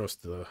I don't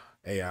trust the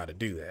AI to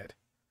do that.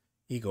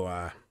 Eagle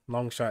Eye.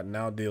 Long shot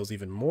now deals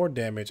even more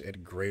damage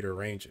at greater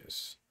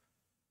ranges.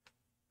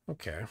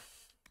 Okay.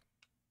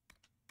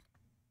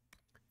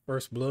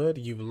 First Blood,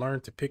 you've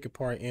learned to pick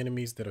apart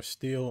enemies that are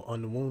still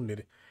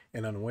unwounded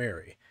and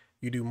unwary.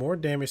 You do more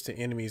damage to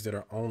enemies that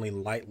are only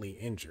lightly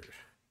injured.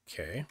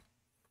 Okay.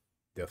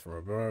 Death from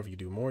above, you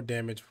do more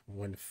damage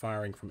when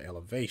firing from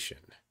elevation.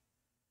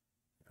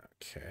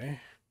 Okay.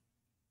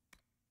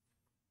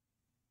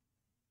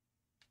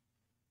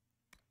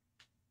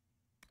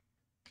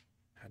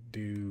 I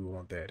do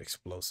want that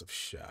explosive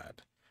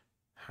shot.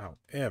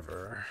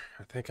 However,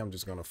 I think I'm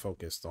just going to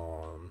focus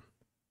on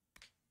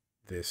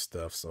this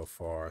stuff so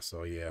far.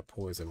 So yeah,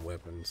 poison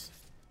weapons.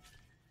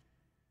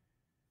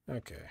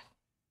 Okay.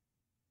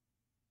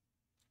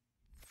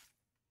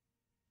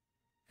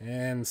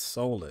 And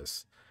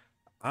Solus.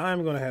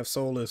 I'm going to have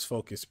Solus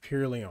focus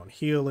purely on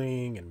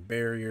healing and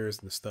barriers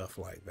and stuff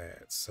like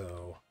that.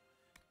 So,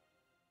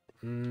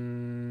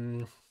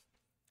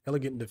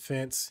 elegant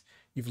defense.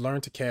 You've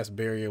learned to cast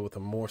barrier with a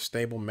more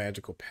stable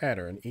magical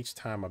pattern. Each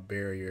time a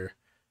barrier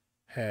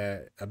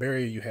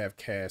you have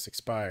cast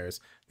expires,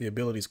 the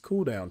ability's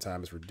cooldown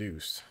time is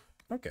reduced.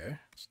 Okay,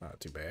 it's not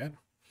too bad.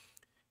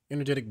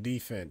 Energetic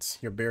defense.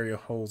 Your barrier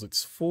holds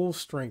its full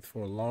strength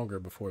for longer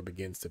before it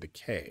begins to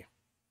decay.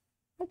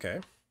 Okay.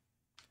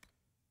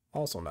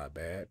 Also not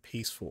bad.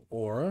 Peaceful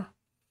aura.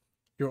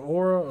 Your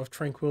aura of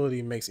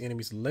tranquility makes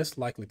enemies less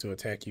likely to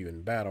attack you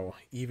in battle,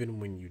 even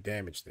when you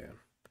damage them.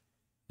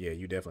 Yeah,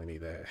 you definitely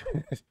need that.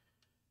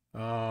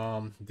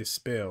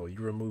 Dispel. You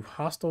remove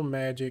hostile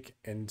magic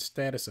and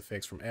status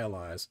effects from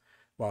allies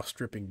while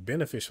stripping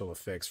beneficial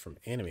effects from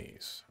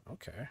enemies.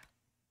 Okay.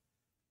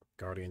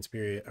 Guardian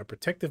Spirit. A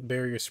protective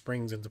barrier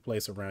springs into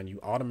place around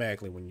you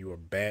automatically when you are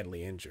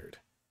badly injured.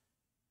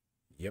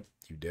 Yep,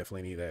 you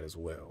definitely need that as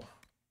well.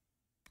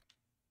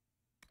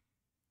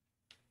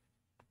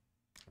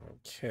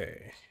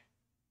 Okay.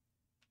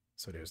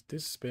 So there's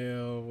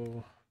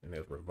Dispel and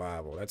there's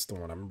Revival. That's the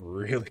one I'm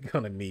really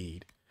gonna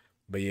need.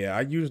 But yeah,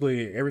 I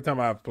usually, every time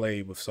I've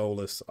played with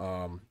Solus,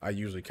 I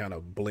usually kind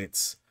of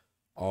blitz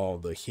all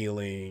the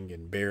healing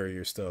and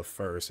barrier stuff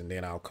first, and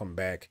then I'll come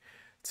back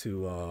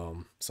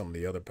to some of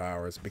the other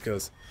powers,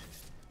 because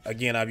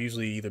again, I've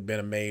usually either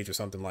been a mage or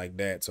something like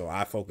that, so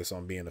I focus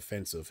on being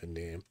offensive and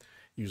then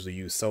usually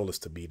use Solus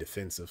to be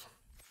defensive.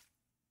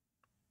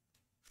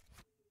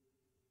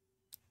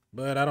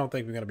 But I don't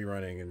think we're going to be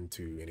running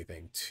into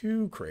anything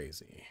too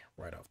crazy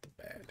right off the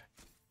bat.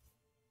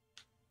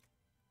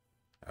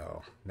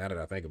 Oh, now that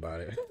I think about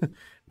it,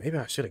 maybe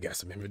I should have got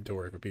some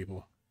inventory for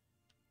people.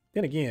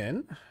 Then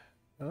again,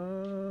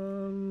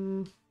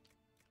 okay,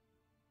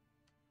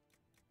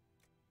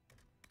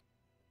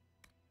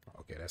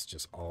 that's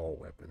just all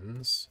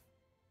weapons.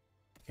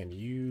 Can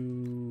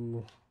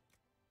you...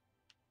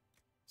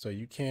 So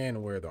you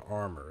can wear the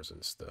armors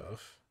and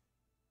stuff.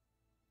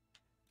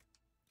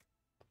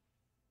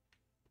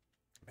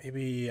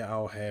 Maybe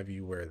I'll have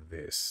you wear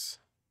this.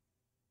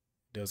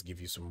 It does give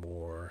you some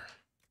more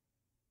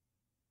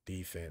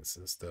defense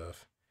and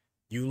stuff.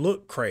 You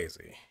look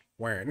crazy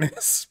wearing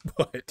this,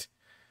 but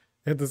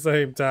at the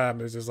same time,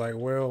 it's just like,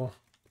 well,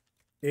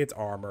 it's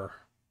armor.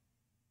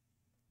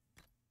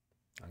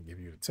 I'll give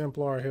you the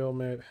Templar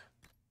helmet.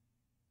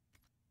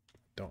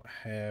 Don't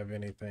have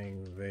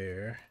anything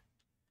there.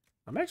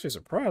 I'm actually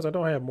surprised I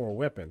don't have more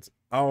weapons.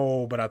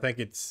 Oh, but I think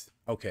it's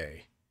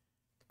okay.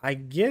 I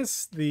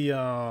guess the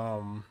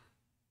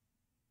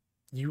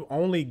you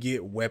only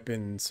get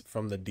weapons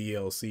from the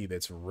DLC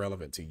that's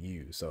relevant to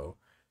you, so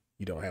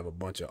you don't have a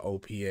bunch of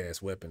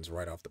OP-ass weapons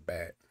right off the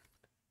bat.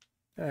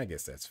 I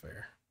guess that's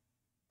fair.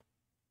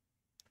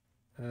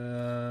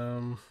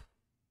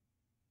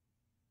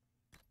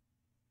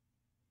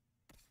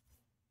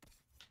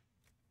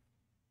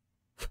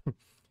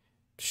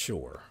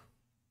 Sure.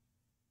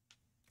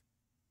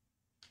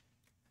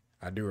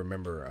 I do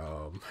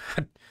remember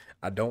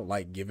I don't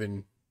like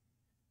giving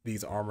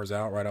these armors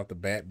out right off the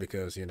bat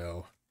because, you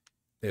know,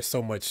 there's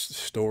so much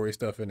story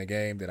stuff in the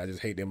game that I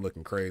just hate them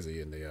looking crazy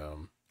in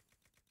the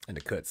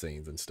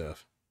cutscenes and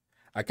stuff.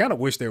 I kind of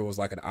wish there was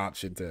like an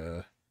option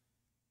to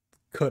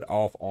cut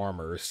off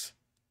armors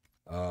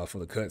for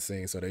the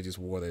cutscene so they just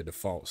wore their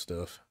default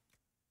stuff.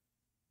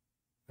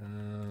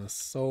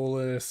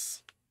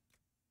 Solus.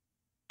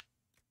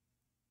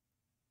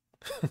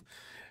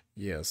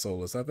 Yeah,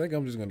 Solus. I think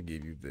I'm just going to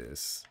give you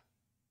this.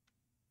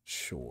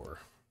 Sure.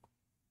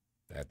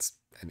 That's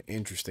an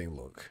interesting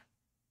look.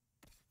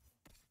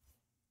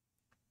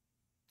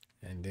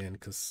 And then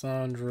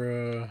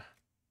Cassandra.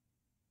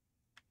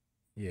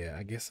 Yeah,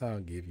 I guess I'll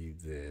give you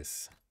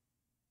this.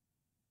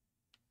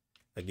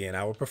 Again,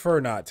 I would prefer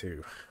not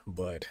to,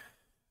 but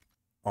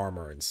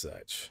armor and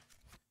such.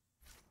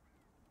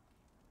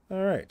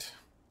 All right.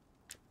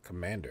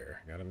 Commander.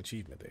 Got an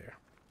achievement there.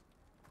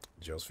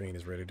 Josephine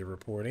is ready to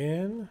report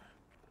in.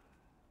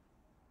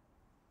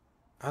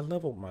 I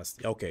leveled my...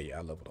 Okay, yeah,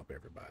 I leveled up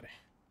everybody.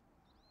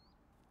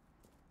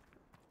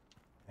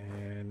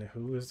 And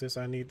who is this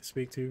I need to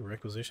speak to?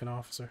 Requisition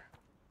officer?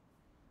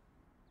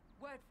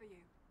 Word for you.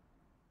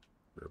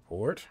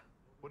 Report.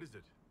 What is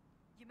it?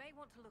 You may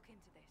want to look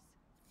into this.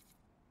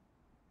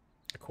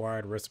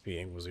 Acquired recipe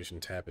Inquisition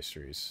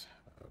tapestries.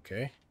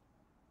 Okay.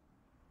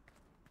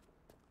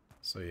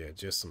 So yeah,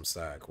 just some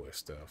side quest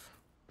stuff.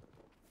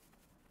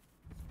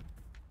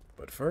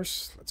 But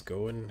first, let's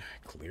go and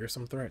clear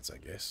some threats, I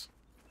guess.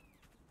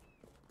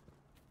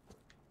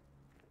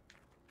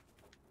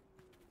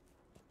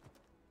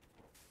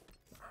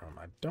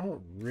 I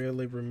don't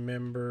really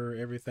remember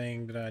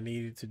everything that I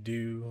needed to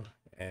do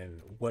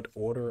and what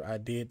order I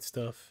did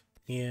stuff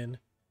in.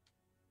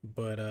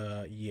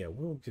 But yeah,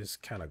 we'll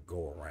just kind of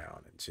go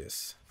around and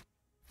just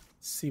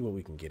see what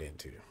we can get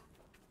into.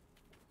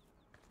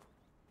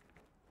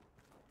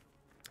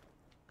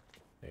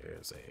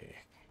 There's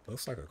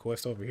looks like a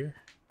quest over here.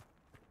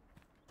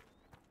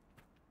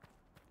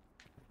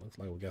 Looks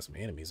like we got some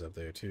enemies up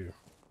there too.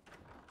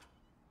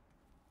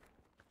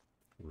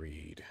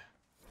 Read.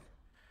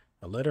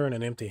 A letter in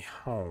an empty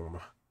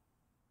home.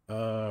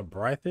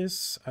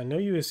 Brythus, I know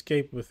you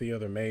escaped with the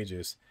other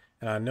mages,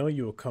 and I know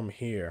you will come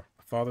here.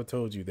 Father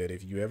told you that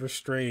if you ever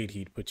strayed,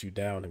 he'd put you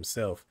down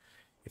himself.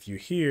 If you're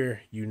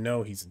here, you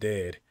know he's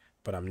dead,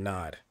 but I'm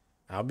not.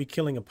 I'll be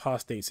killing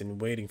apostates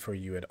and waiting for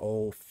you at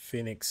Old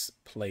Phoenix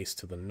Place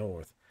to the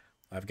north.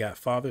 I've got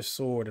Father's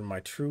sword and my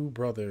true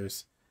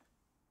brothers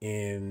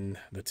in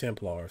the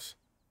Templars.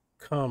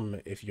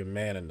 Come if you're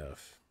man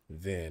enough,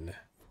 then.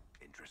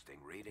 Interesting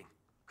reading.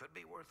 Could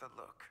be worth a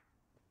look.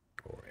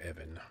 Or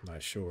Evan, I'm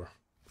not sure.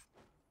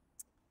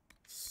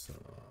 Some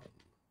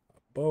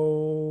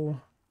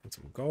bow and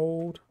some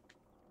gold.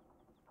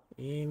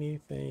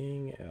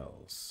 Anything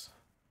else?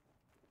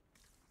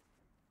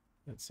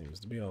 That seems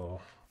to be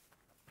all.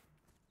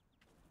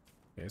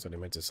 Okay, so they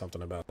mentioned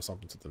something about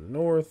something to the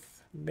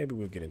north. Maybe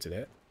we'll get into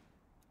that.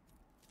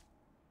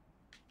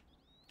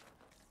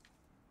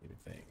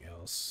 Anything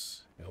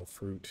else? Elf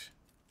fruit.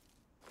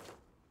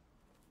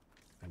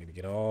 I need to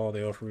get all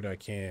the elf fruit I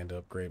can to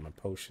upgrade my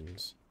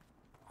potions.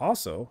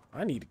 Also,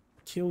 I need to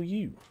kill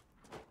you.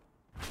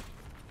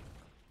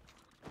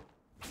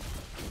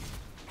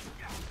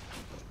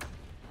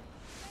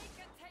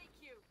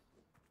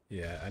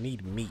 Yeah, I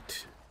need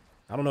meat.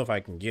 I don't know if I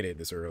can get it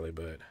this early,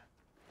 but...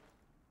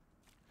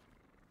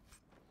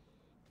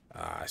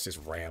 it's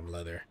just ram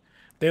leather.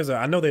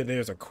 I know that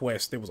there's a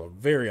quest. There was a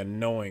very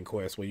annoying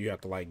quest where you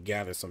have to like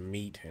gather some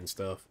meat and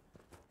stuff.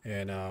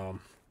 And I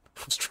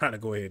was trying to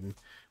go ahead and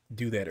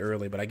do that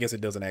early, but I guess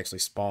it doesn't actually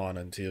spawn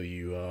until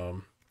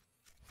you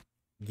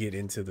get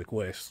into the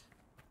quest.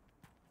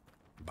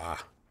 Bah.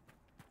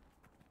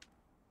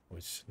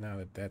 Which, now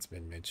that that's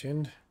been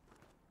mentioned,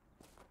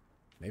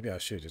 maybe I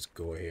should just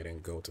go ahead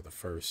and go to the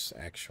first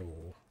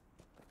actual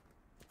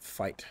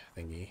fight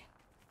thingy.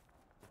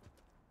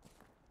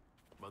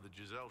 Mother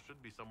Giselle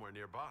should be somewhere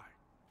nearby.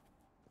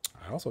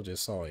 I also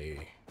just saw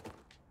a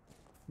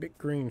big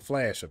green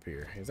flash up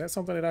here. Is that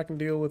something that I can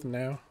deal with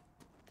now?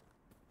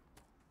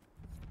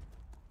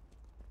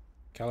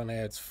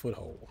 Calenad's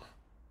Foothold.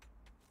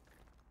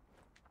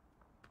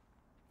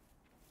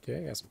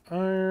 Okay, got some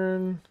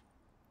iron.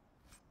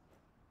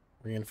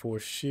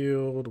 Reinforced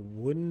shield.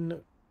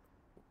 Wooden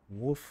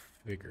wolf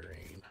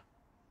figurine.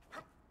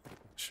 Not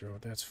sure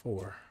what that's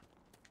for.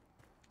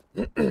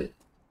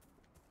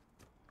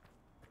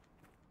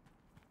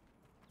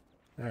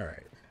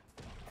 Alright.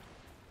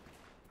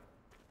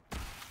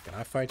 Can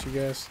I fight you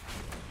guys?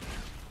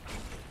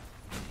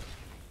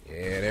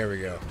 Yeah, there we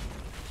go.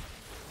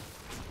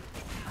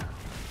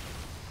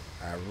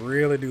 I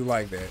really do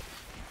like that.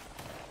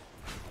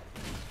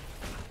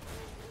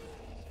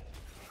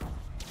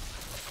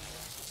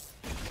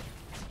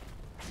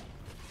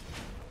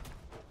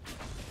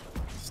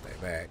 Stay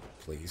back,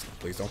 please.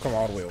 Please don't come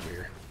all the way over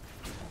here.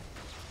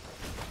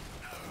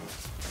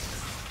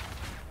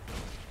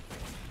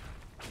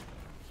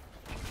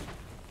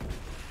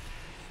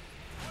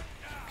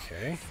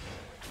 Okay.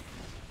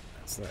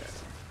 That's that.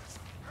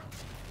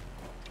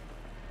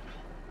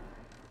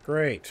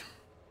 Great.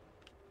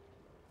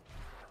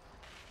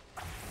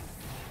 Oh,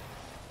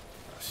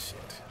 shit.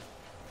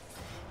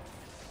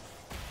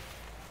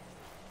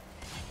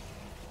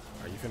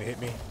 Are you gonna hit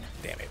me?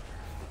 Damn it.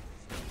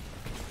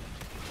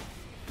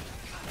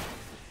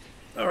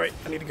 Alright,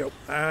 I need to go.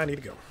 I need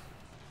to go.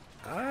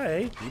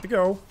 I need to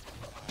go.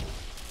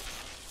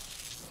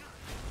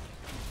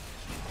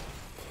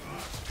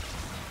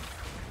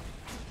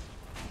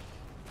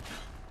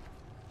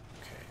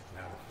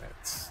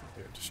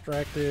 They're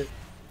distracted.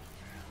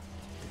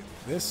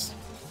 This.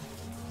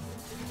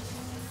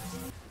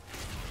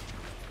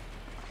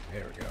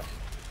 There we go.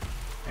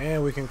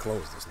 And we can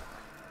close this now.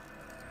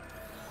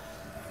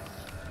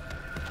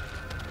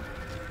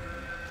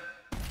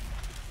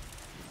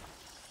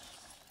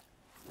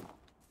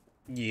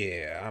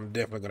 Yeah, I'm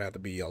definitely going to have to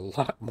be a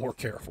lot more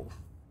careful.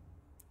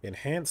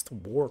 Enhanced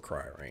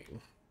Warcry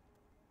ring.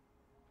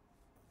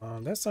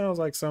 That sounds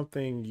like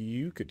something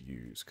you could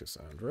use,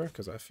 Cassandra,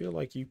 because I feel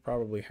like you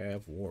probably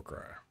have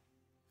Warcry.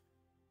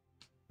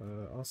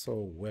 Also,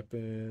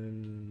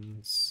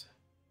 weapons,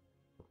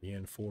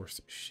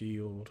 reinforced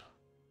shield.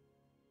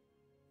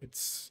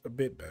 It's a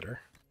bit better.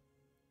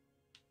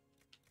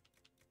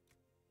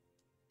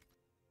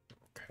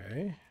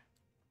 Okay.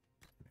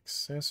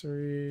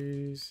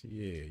 Accessories.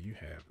 Yeah, you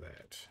have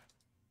that.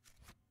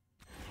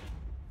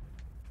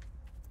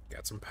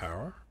 Got some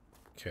power.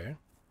 Okay.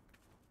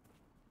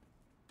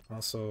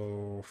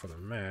 Also, for the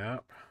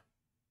map,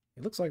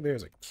 it looks like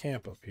there's a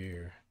camp up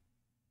here.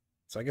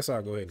 So I guess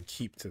I'll go ahead and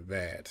keep to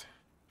that.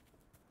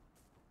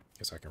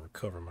 Guess I can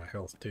recover my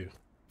health too.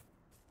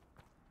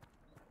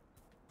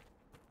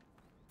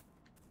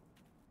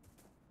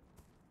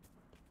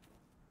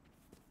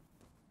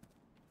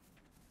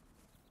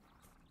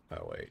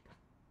 Oh, wait.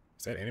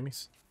 Is that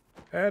enemies?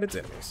 It's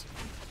enemies.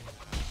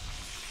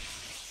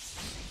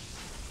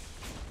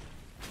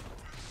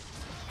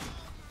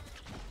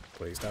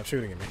 Please stop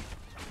shooting at me.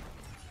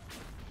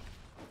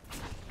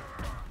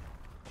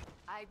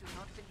 I do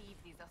not believe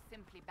these are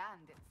simply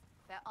bandits.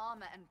 Their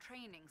armor and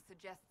training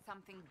suggest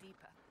something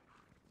deeper.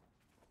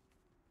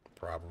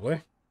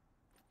 Probably.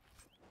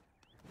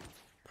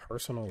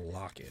 Personal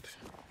locket.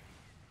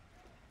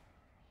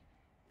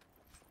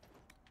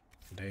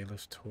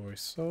 Dayless toy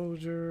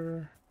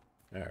soldier.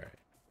 Alright.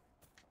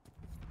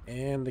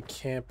 And the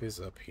camp is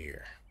up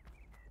here.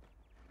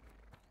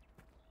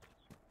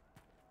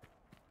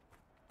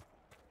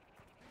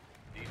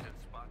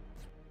 Decent spot.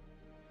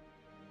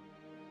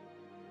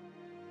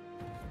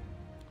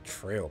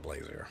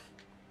 Trailblazer.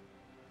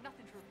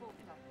 Nothing to report,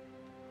 sir.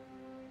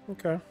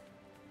 Okay.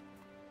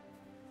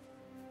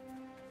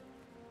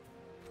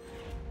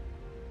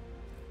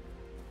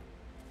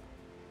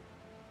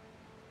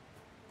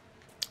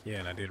 Yeah,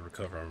 and I did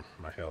recover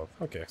my health.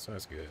 Okay, so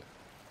that's good.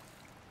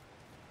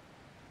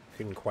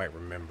 Couldn't quite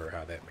remember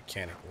how that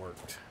mechanic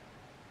worked.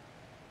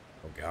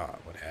 Oh god,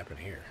 what happened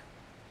here?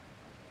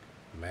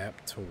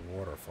 Map to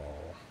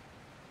waterfall.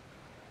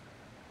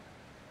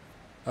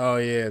 Oh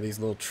yeah, these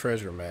little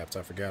treasure maps.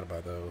 I forgot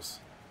about those.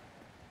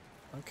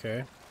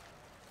 Okay.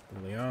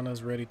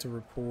 Liliana's ready to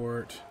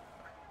report.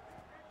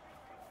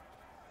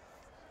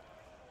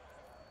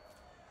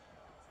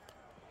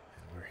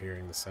 And we're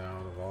hearing the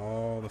sound of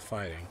all the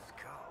fighting.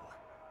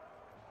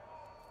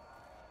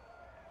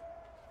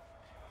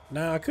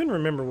 Now, I couldn't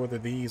remember whether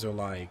these are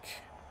like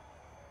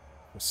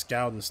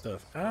scouting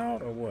stuff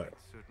out or what.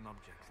 Certain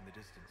objects in the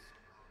distance.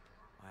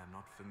 I am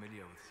not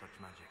familiar with such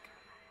magic.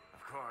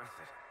 Of course,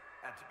 it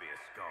had to be a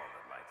skull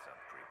that lights up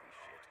creepy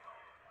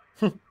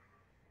shit.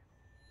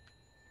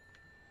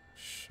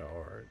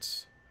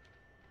 Shards.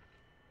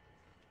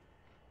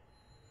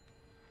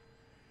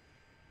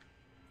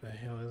 The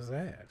hell is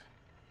that?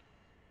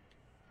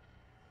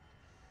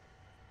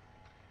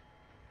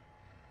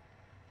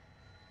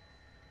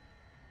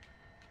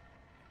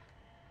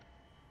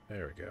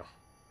 There we go.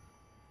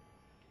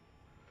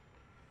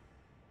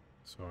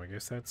 So I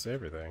guess that's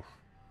everything.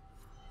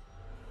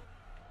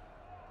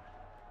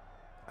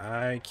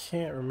 I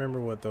can't remember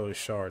what those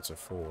shards are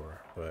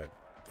for, but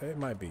they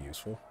might be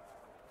useful.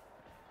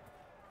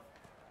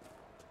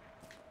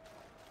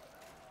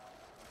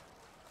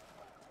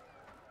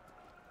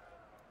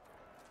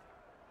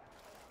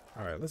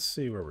 Alright, let's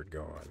see where we're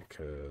going,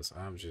 because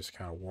I'm just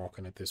kind of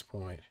walking at this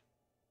point.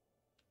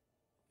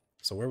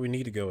 So where we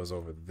need to go is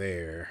over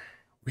there.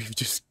 We've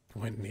just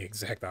went in the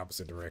exact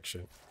opposite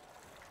direction.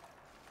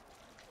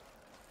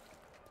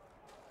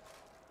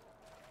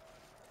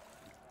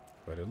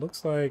 But it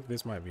looks like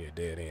this might be a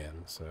dead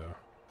end, so...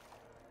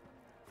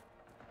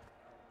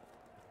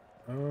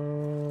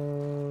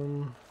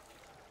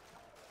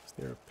 Is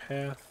there a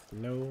path?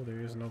 No,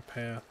 there is no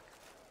path.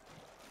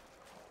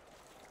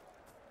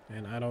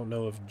 And I don't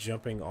know if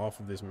jumping off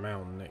of this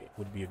mountain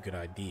would be a good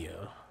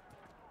idea.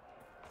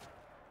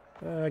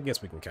 I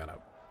guess we can kind of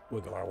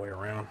wiggle our way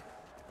around.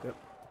 Yep.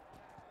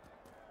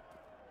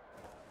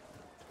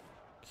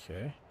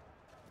 Okay.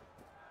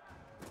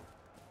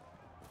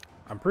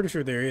 I'm pretty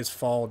sure there is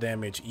fall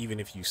damage even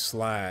if you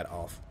slide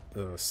off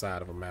the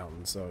side of a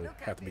mountain, so you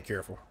have to be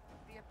careful.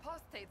 The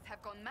apostates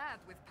have gone mad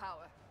with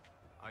power.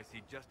 I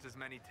see just as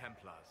many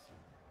Templars.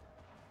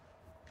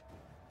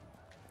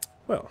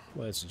 Well,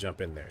 let's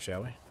jump in there,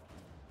 shall we?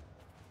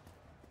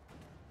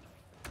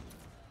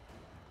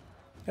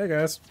 Hey,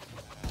 guys.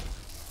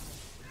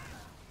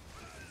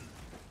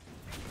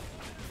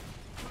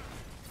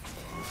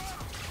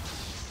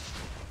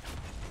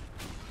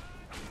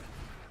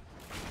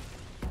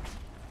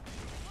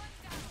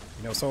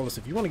 You know, Solus,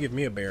 if you want to give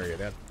me a barrier,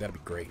 that'd be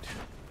great.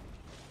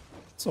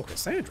 So,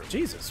 Cassandra,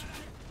 Jesus.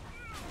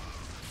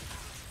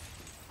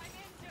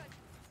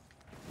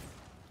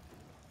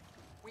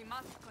 We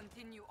must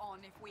continue on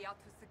if we are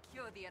to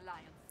secure the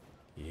Alliance.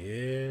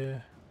 Yeah.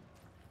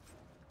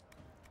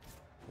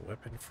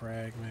 Weapon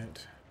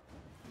fragment.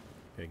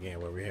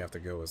 Again, where we have to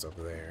go is up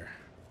there.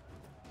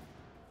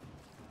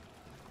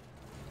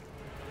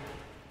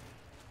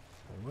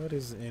 What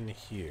is in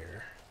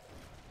here?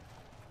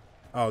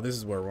 Oh, this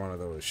is where one of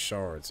those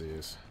shards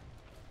is.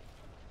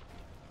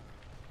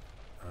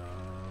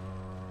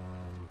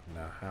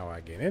 Now how I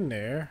get in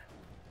there?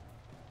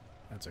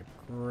 That's a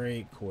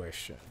great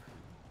question.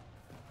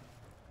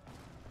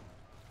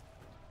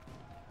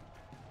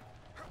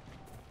 I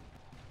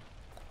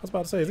was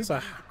about to say, is this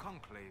a... The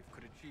Conclave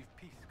could achieve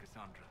peace,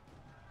 Cassandra.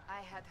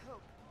 I had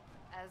hope,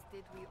 as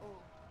did we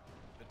all.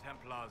 The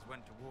Templars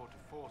went to war to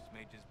force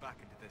mages back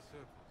into their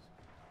circles,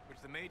 which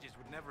the mages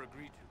would never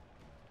agree to.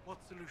 What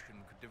solution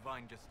could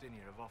Divine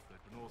Justinia have offered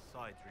when all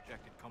sides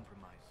rejected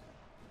compromise?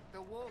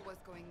 The war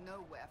was going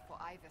nowhere for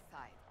either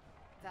side.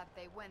 That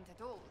they went at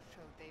all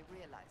showed they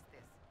realized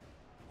this.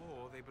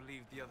 Or they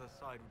believed the other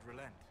side would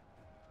relent.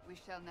 We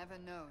shall never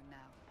know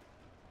now.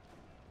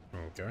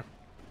 Okay.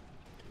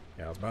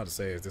 Yeah, I was about to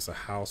say, is this a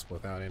house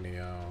without any,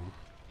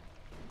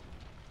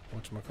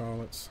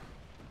 whatchamacallits?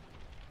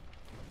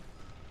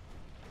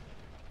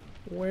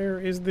 Where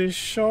is this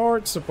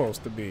shard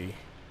supposed to be?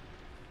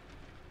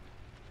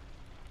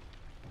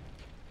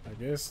 I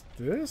guess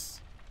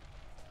this?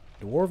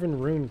 Dwarven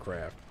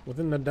runecraft.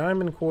 Within the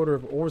diamond quarter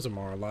of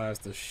Orzammar lies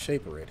the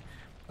Shaperit,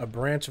 a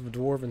branch of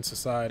dwarven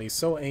society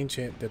so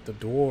ancient that the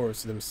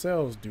dwarves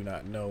themselves do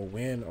not know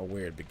when or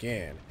where it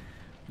began.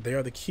 They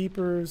are the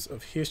keepers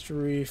of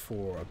history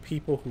for a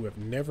people who have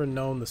never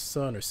known the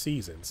sun or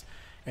seasons,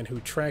 and who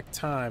track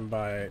time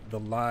by the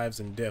lives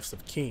and deaths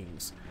of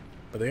kings.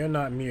 But they are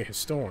not mere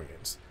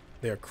historians.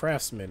 They are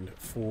craftsmen,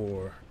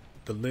 for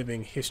the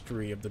living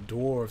history of the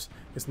dwarves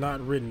is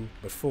not written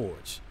but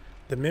forged.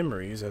 The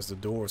memories, as the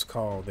dwarves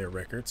call their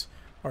records,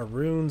 are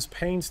runes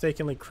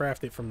painstakingly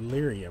crafted from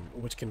lyrium,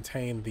 which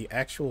contain the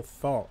actual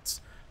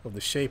thoughts of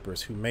the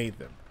shapers who made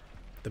them.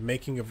 The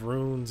making of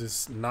runes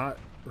is not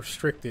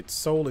restricted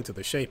solely to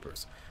the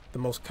shapers. The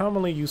most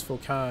commonly useful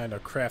kind are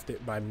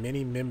crafted by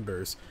many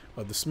members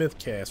of the smith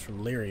caste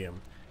from lyrium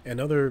and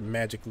other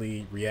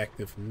magically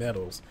reactive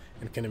metals,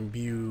 and can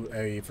imbue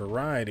a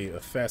variety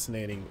of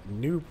fascinating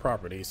new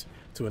properties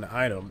to an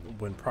item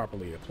when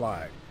properly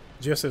applied,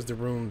 just as the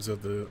runes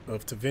of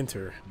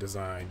Tevinter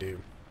design do.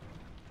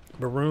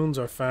 But runes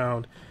are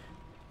found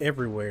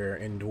everywhere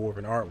in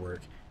dwarven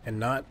artwork, and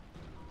not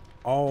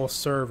all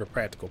serve a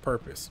practical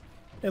purpose,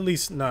 at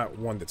least not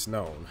one that's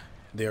known.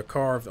 They are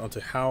carved onto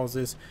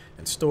houses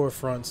and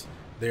storefronts.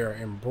 They are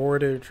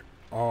embroidered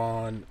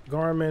on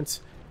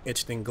garments,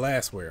 etched in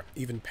glassware,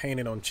 even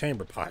painted on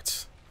chamber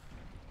pots.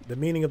 The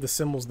meaning of the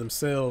symbols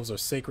themselves are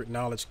sacred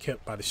knowledge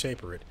kept by the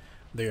Shaperit.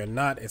 They are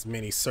not, as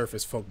many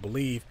surface folk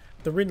believe,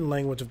 the written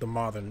language of the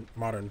modern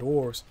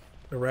dwarves,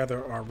 but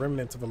rather are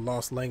remnants of a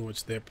lost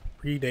language that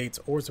predates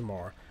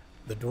Orzammar,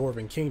 the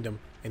Dwarven Kingdom,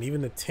 and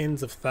even the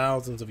tens of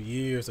thousands of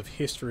years of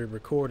history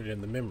recorded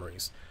in the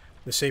memories.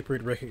 The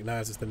Shapered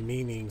recognizes the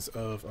meanings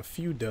of a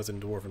few dozen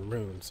Dwarven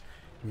runes.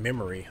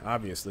 Memory,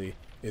 obviously,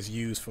 is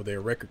used for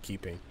their record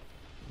keeping.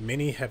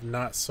 Many have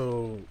not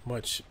so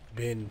much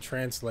been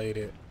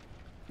translated.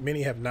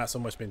 Many have not so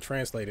much been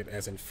translated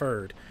as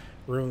inferred.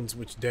 Runes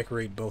which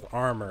decorate both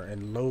armor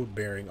and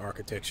load-bearing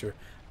architecture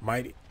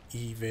might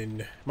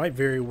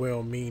very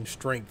well mean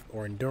strength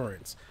or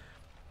endurance.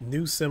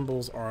 New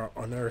symbols are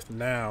unearthed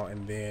now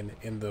and then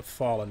in the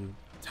fallen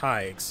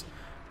Taigs,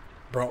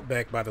 brought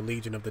back by the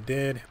Legion of the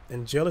Dead,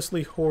 and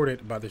jealously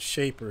hoarded by the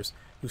Shapers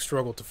who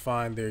struggle to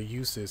find their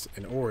uses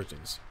and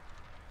origins.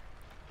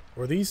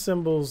 Were these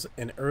symbols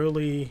an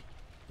early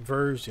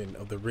version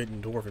of the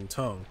written Dwarven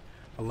tongue,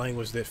 a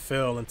language that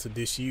fell into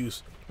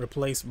disuse,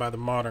 replaced by the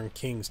modern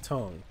King's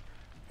tongue?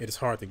 It is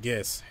hard to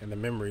guess, and the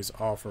memories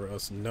offer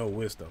us no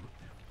wisdom.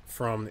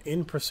 From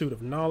In Pursuit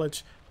of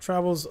Knowledge,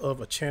 Travels of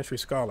a Chantry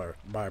Scholar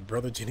by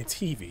Brother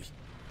Genitivi.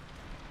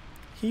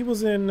 He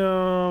was in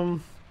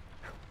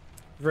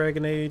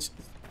Dragon Age.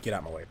 Get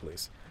out my way,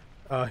 please.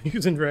 He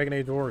was in Dragon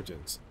Age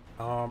Origins.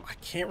 I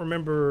can't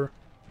remember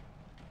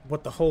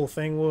what the whole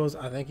thing was.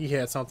 I think he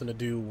had something to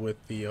do with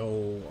the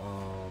whole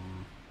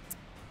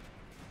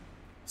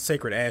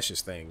Sacred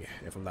Ashes thing,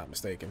 if I'm not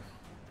mistaken.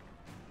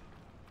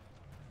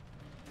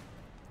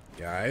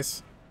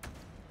 Guys.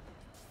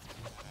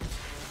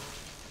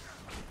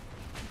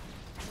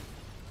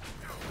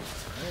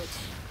 Alright.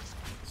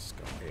 Let's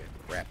go ahead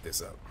and wrap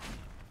this up.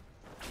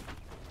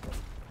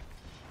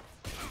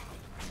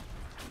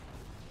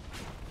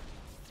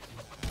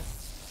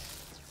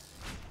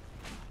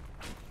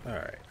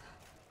 Alright.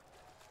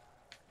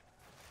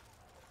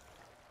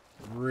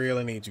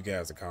 Really need you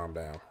guys to calm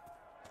down.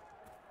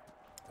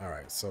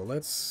 Alright, so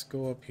let's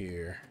go up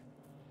here.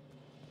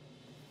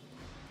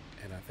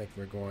 And I think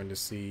we're going to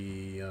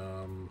see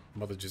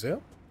Mother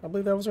Giselle. I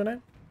believe that was her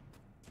name.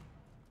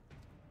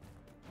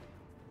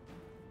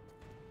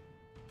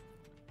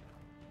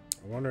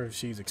 I wonder if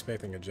she's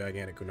expecting a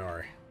gigantic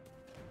Kunari.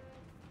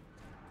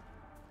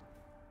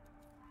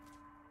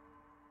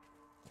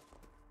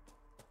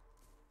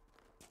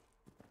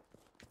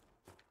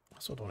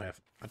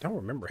 I don't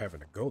remember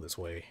having to go this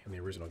way in the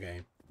original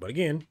game. But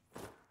again,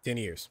 10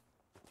 years.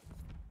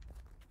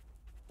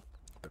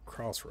 The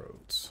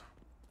crossroads.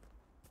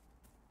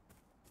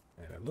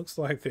 And it looks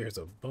like there's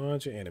a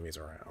bunch of enemies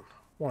around.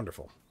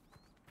 Wonderful.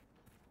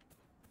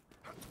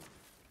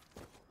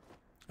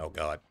 Oh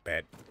god,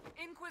 bad.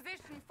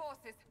 Inquisition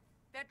forces.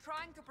 They're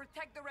trying to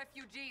protect the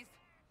refugees.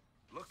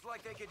 Looks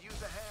like they could use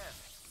a hand.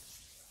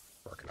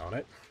 Working on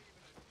it.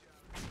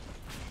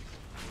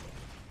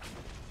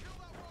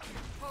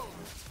 Hold.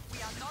 We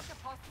are not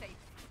apostates.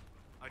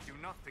 I do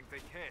not think they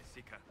care,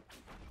 Seeker.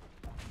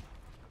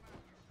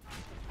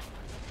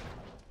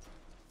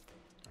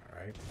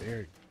 Alright,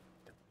 they're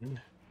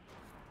done.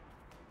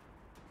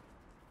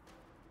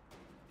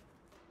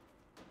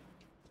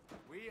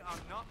 We are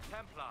not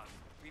Templars.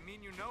 We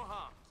mean you no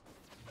harm.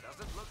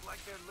 Doesn't look like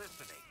they're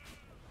listening.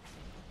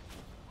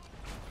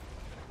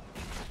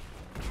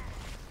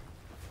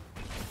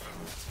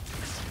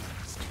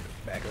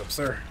 Back up,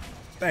 sir.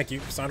 Thank you,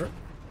 Cassandra.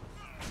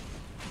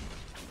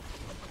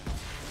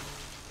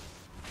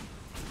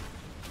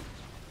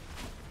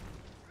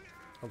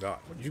 Oh god,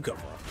 where did you come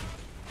from?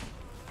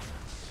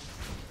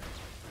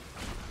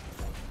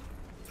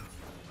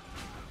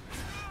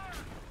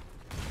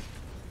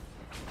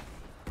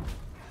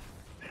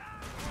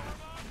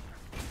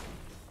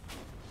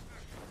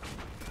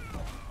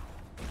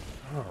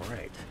 All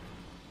right.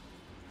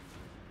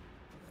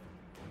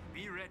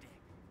 Be ready.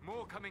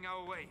 More coming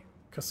our way.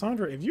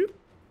 Cassandra, if you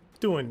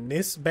doing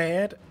this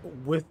bad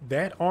with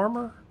that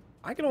armor,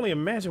 I can only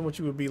imagine what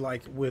you would be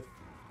like with,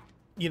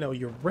 you know,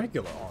 your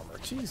regular armor.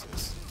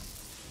 Jesus.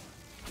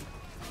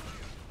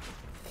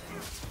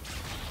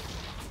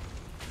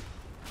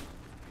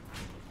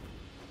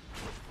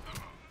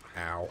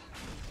 Ow.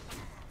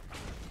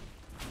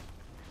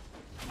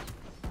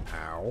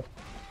 Ow.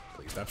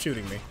 Please stop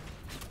shooting me.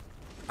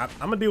 I'm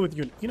gonna deal with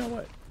you. You know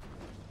what?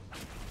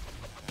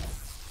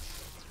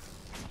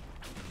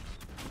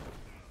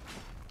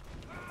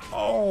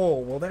 Oh,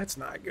 well, that's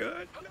not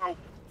good. No.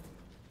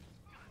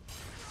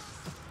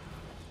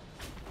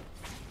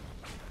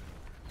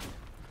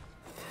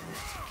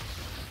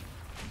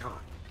 God.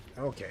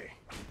 Okay.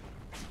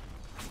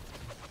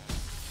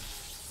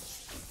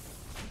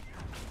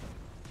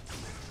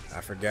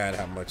 I forgot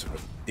how much of a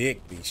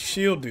dick these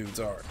shield dudes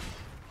are.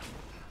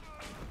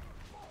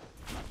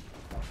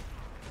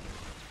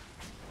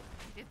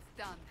 It's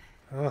done.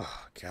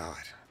 Oh, God.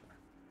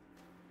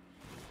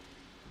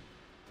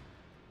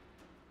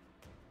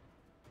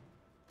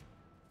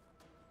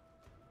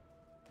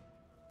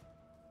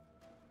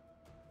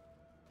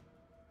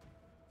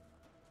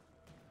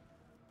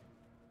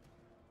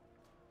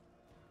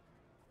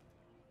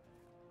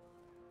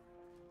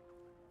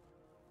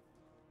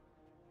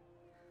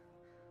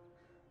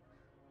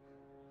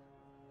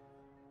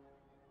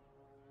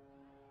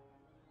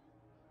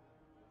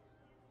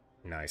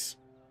 Nice.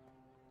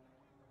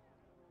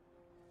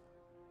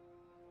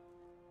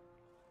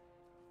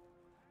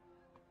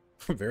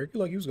 Very good.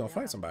 Like he was gonna There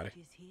fight are somebody.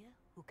 witches here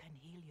who can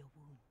heal your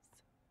wounds.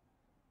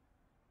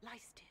 Lie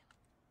still.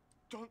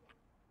 Don't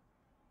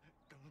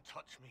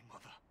touch me,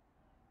 Mother.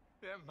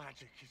 Their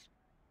magic is...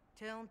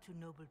 Turn to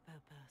noble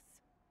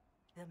purpose.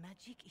 Their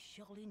magic is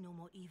surely no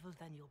more evil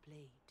than your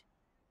blade.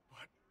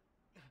 What?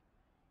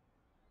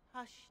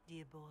 Hush,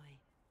 dear boy.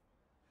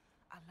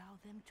 Allow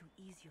them to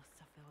ease your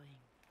suffering.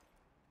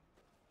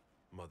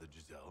 Mother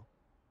Giselle?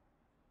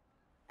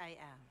 I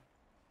am.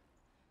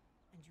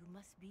 And you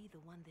must be the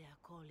one they are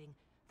calling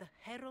the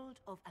Herald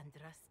of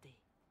Andraste.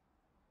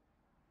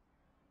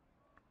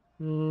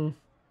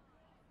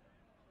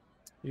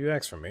 You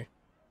asked for me.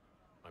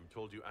 I'm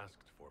told you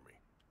asked for me.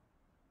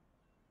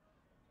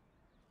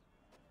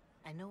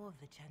 I know of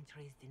the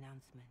Chantry's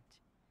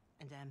denouncement,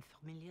 and I am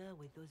familiar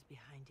with those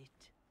behind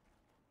it.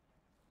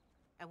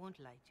 I won't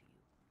lie to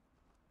you.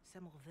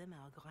 Some of them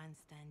are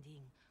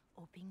grandstanding,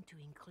 hoping to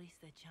increase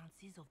their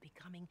chances of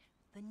becoming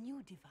the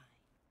new divine.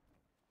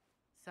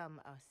 Some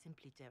are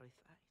simply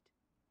terrified.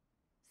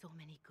 So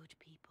many good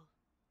people,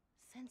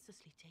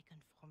 senselessly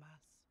taken from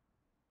us.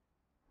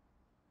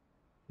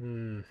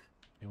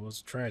 It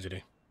was a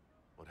tragedy.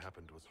 What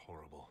happened was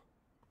horrible.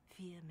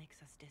 Fear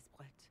makes us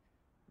desperate,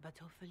 but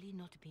hopefully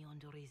not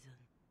beyond reason.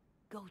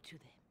 Go to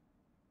them.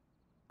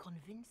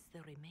 Convince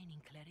the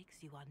remaining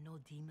clerics you are no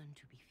demon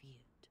to be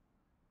feared.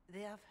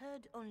 They have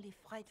heard only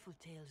frightful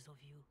tales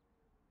of you.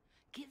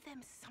 Give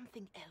them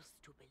something else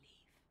to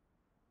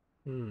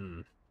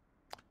believe.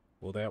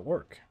 Will that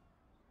work?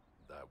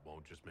 That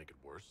won't just make it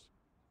worse?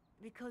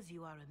 Because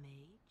you are a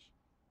mage?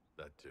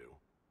 That too.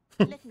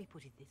 Let me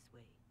put it this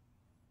way.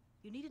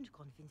 You needn't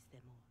convince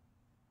them all.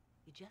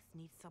 You just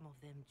need some of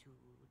them to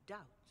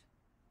doubt.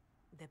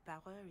 Their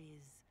power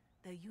is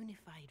their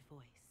unified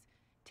voice.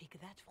 Take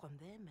that from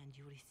them and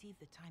you receive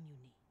the time you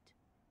need.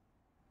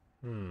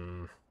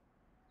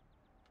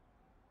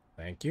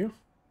 Thank you.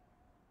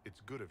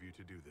 It's good of you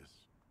to do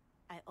this.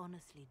 I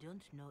honestly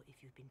don't know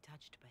if you've been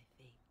touched by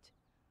fate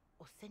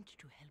or sent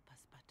to help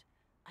us, but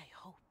I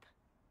hope.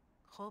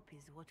 Hope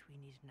is what we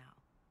need now.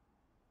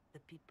 The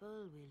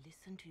people will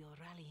listen to your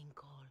rallying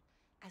call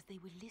as they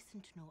will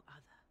listen to no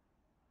other.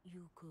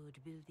 You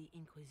could build the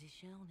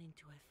Inquisition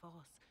into a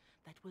force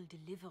that will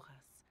deliver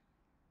us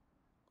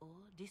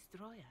or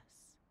destroy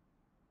us.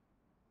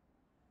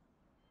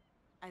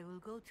 I will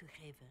go to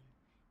Haven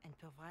and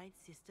provide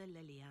Sister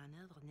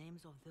Leliana the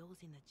names of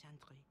those in the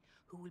Chantry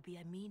who will be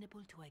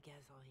amenable to a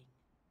gathering.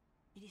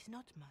 It is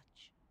not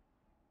much,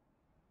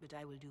 but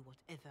I will do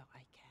whatever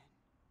I can.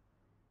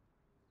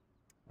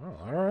 Oh,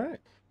 all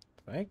right.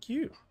 Thank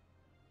you.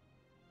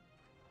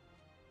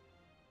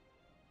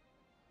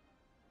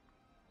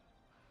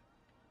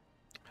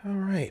 All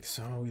right,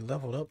 so we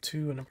leveled up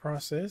 2 in the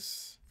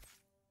process.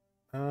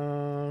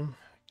 Again,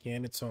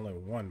 it's only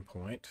 1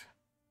 point.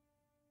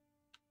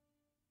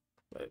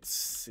 Let's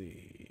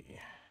see.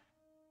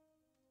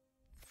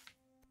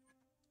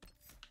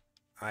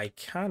 I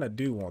kind of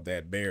do want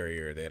that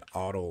barrier that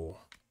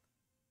auto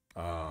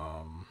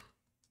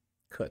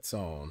cuts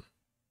on.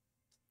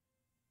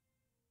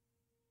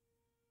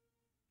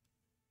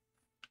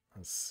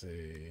 Let's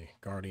see.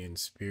 Guardian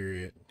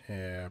Spirit.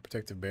 Yeah,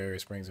 protective barrier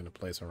springs into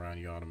place around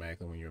you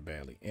automatically when you're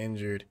badly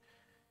injured.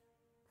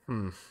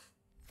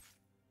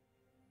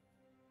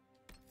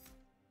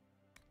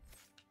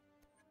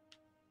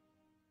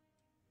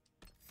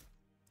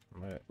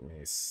 Let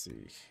me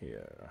see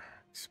here.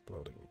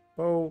 Exploding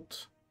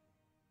bolt.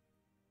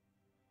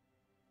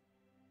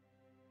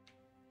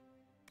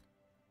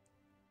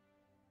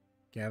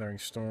 Gathering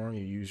Storm.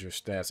 You use your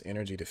stats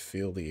energy to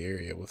fill the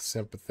area with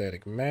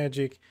sympathetic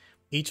magic.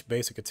 Each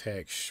basic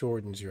attack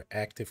shortens your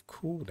active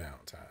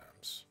cooldown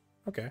times.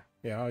 Okay,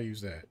 yeah, I'll use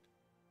that.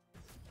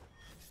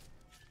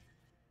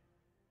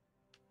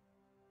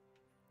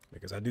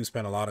 Because I do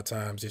spend a lot of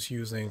times just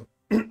using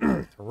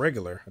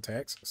regular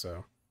attacks,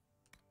 so.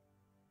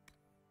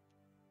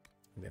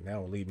 And then that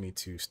will lead me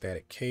to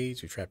Static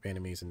Cage. You trap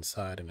enemies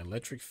inside an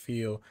electric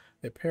field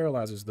that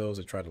paralyzes those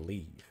that try to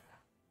leave.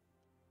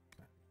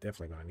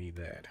 Definitely gonna need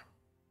that.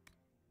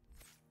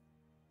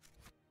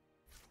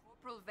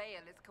 Corporal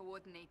Vale is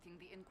coordinating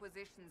the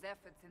Inquisition's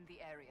efforts in the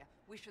area.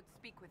 We should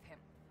speak with him.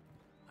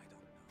 I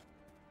don't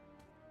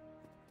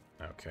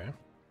know. Okay.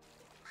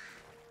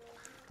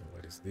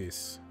 What is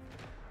this?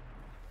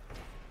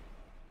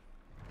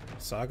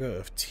 Saga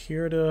of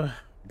Tirda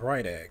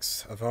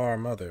Brightaxe of our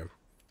mother.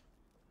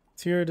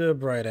 Tirda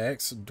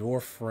Brightaxe,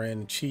 dwarf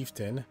friend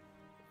chieftain,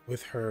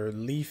 with her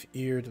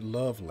leaf-eared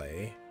love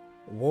lay,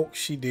 woke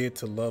she did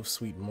to love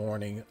sweet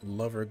morning,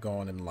 lover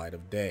gone in light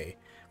of day.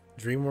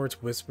 Dream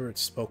words whispered,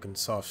 spoken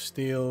soft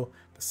still,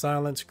 the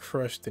silence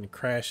crushed and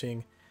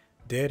crashing,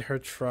 dead her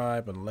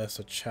tribe unless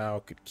a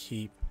child could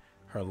keep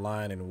her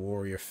line in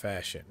warrior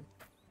fashion.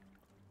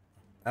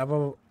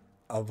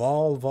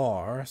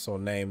 Avalvar, so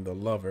named the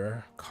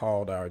lover,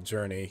 called our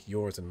journey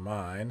yours and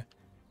mine.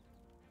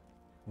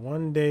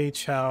 One day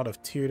child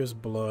of Tirda's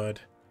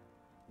blood,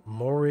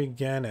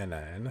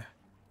 Morigananan,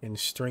 in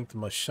strength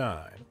must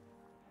shine.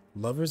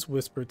 Lovers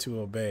whisper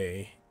to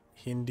obey,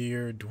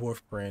 Hindir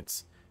dwarf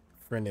prince,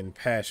 friend in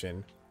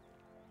passion.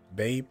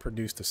 Babe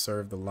produced to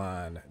serve the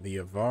line. The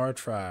Avar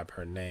tribe,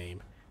 her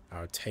name,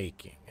 our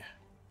taking.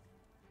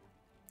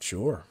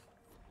 Sure.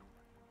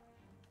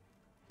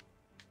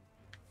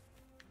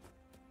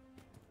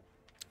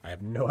 I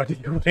have no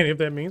idea what any of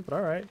that means, but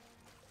all right.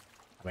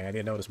 I mean, I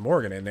didn't notice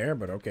Morgan in there,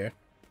 but okay.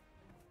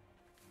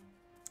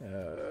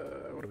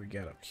 What do we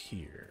got up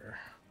here?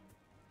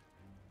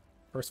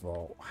 First of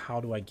all,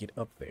 how do I get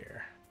up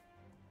there?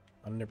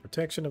 Under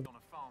protection of... On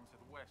a farm to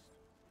the west.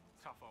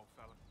 Tough old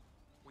fella.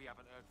 We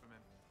haven't heard from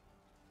him.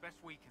 Best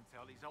we can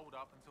tell, he's holed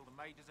up until the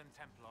Mages and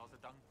Templars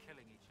are done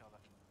killing each other.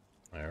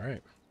 All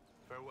right.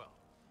 Farewell.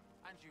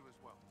 And you as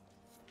well.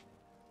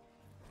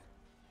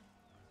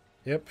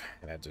 Yep,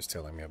 and that's just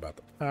telling me about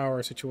the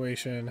power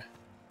situation.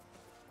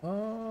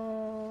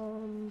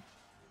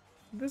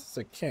 This is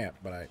a camp,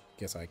 but I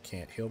guess I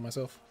can't heal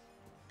myself.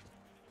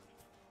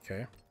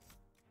 Okay.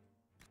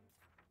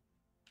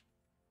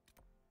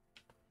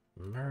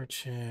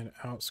 Merchant,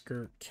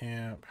 outskirt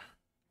camp.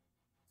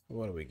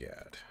 What do we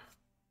got?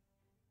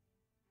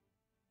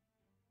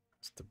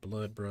 It's the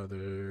Blood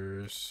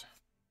Brothers.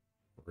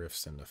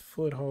 Rifts in the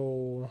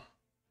Foothold.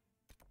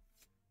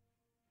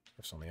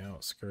 Rifts on the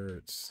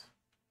outskirts.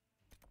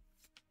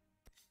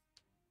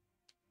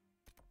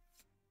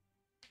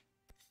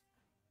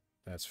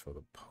 That's for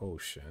the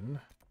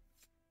potion.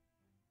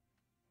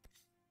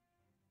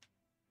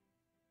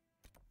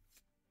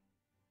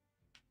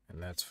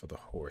 And that's for the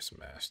horse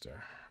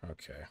master.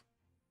 Okay.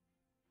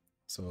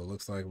 So it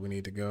looks like we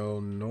need to go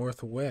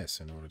northwest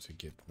in order to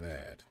get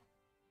that.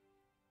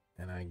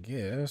 And I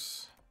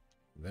guess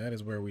that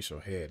is where we shall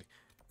head.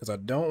 Because I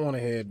don't want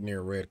to head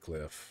near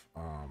Redcliffe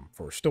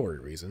for story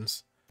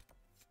reasons.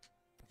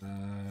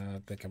 I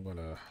think I'm going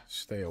to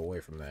stay away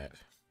from that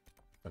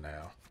for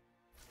now.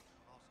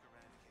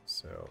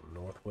 So,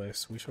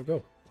 northwest we shall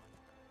go.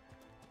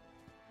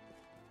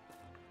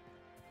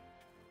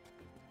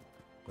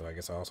 But I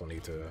guess I also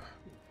need to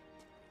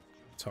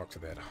talk to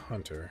that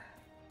hunter.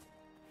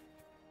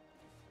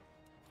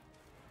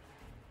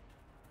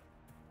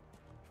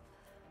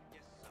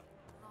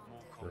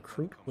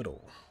 Recruit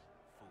Whittle.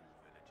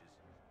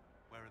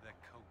 Where are their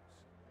coats?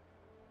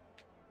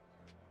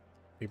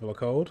 People are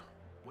cold?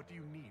 What do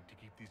you need to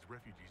keep these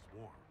refugees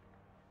warm?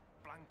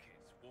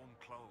 Blankets, warm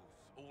clothes,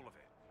 all of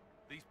it.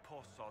 These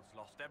poor sods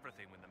lost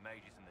everything when the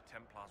Mages and the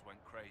Templars went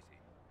crazy.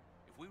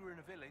 If we were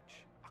in a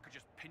village, I could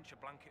just pinch a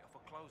blanket off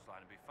a clothesline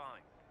and be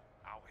fine.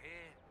 Out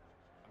here,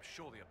 I'm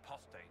sure the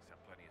apostates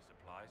have plenty of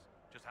supplies,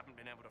 just haven't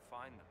been able to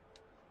find them.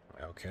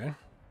 Okay.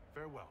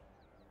 Farewell.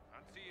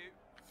 And to you.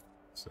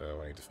 So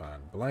I need to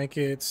find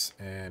blankets.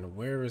 And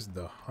where is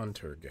the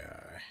hunter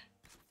guy?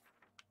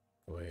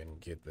 Go ahead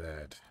and get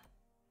that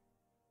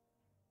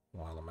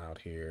while I'm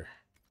out here.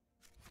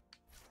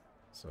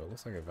 So it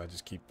looks like if I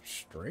just keep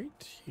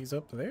straight, he's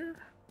up there.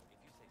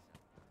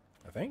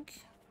 I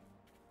think.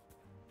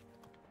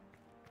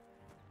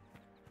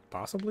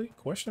 Possibly?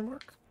 Question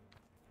mark?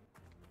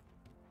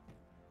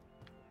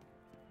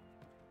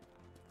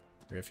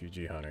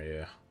 Refugee hunter,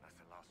 yeah. That's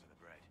the last of the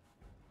bread.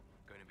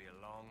 Going to be a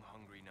long,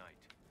 hungry night.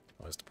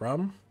 What's the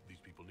problem?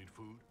 These people need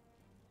food.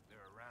 There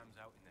are rams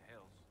out in the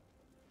hills.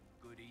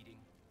 Good eating,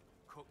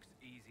 cooks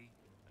easy,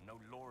 and no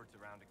lords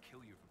around to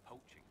kill you for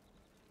poaching.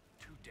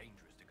 Too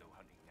dangerous to go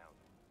hunting now.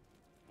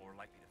 More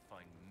likely to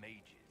find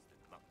mages than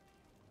luck.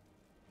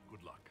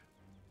 Good luck.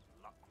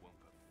 Luck won't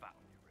put fat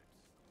on your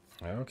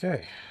ribs.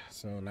 Okay,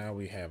 so now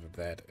we have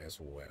that as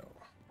well.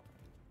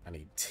 I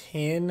need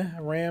 10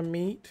 ram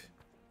meat.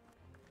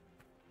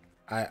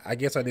 I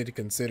guess I need to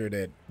consider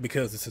that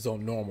because this is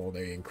on normal,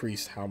 they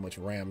increased how much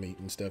ram meat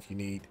and stuff you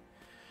need.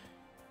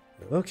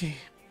 Okay.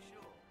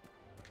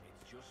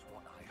 It's just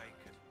what I make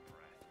it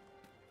bread.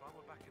 If I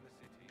were back in the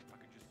city, I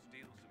could just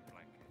steal some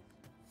blankets.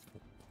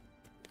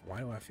 Why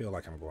do I feel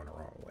like I'm going the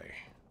wrong way?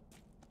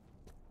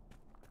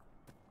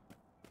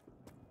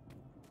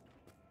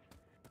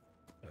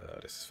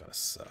 This is gonna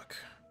suck.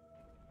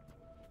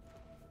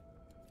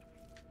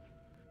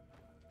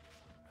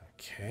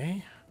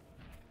 Okay.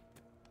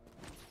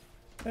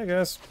 Hey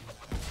guys.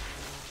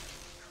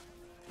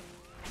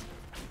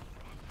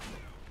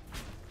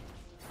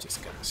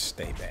 Just gonna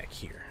stay back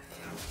here.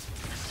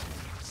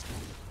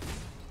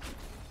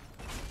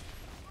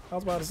 I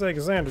was about to say,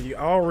 Cassandra, you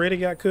already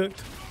got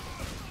cooked?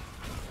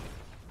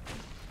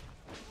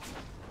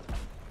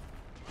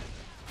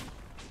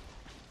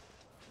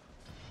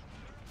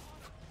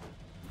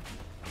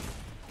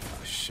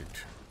 Oh,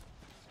 shoot.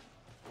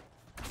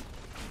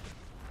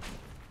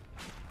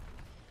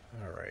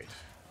 All right.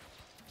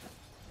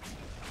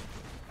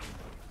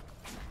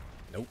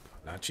 Nope,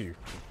 not you.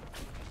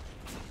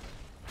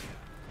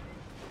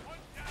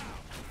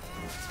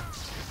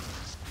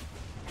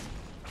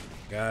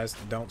 Guys,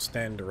 don't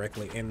stand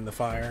directly in the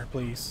fire,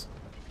 please.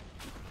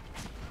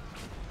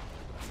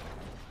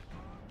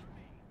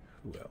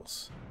 Who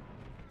else?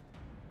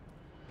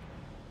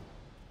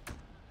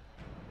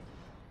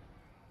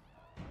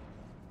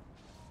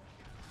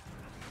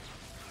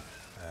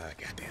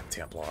 Goddamn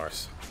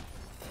Templars.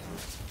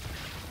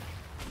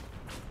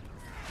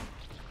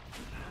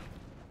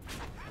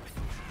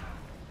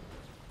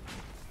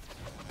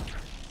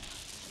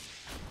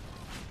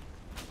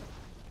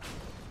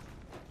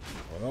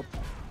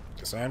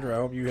 Cassandra, I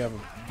hope you have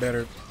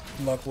better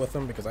luck with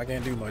them because I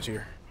can't do much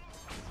here.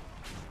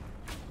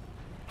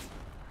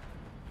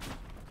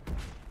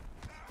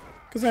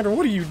 Cassandra,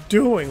 what are you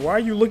doing? Why are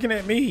you looking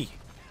at me?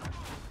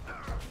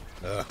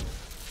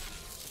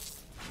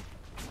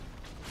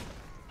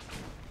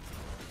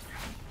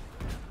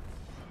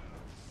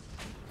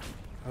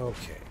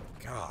 Okay,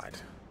 God.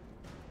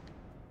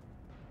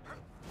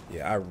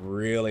 Yeah, I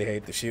really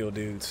hate the shield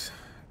dudes.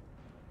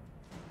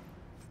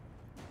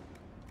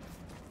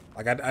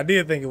 Like, I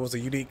did think it was a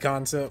unique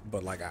concept,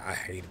 but, like, I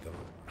hated them.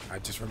 I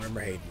just remember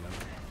hating them.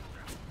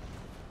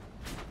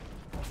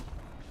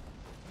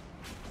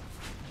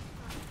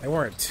 They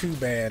weren't too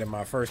bad in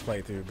my first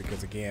playthrough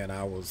because, again,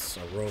 I was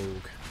a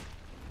rogue.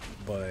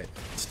 But,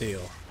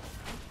 still.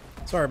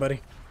 Sorry, buddy.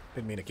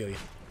 Didn't mean to kill you.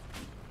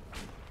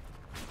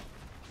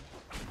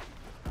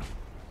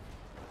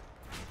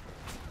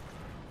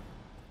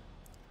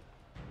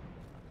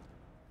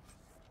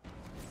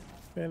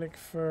 Fennec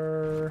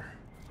fur.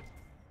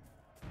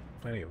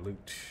 Plenty of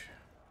loot.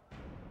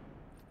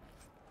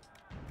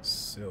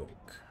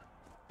 Silk.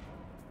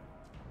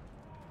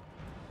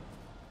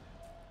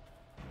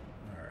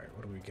 Alright,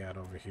 what do we got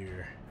over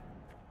here?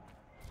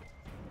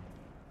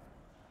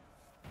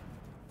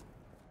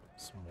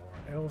 Some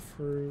more elf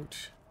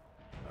fruit.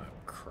 Oh,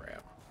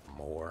 crap.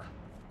 More.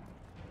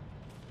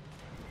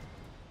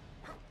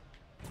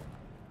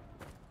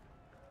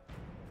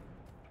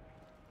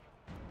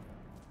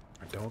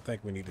 I don't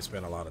think we need to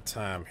spend a lot of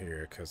time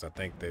here because I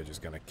think they're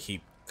just going to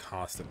keep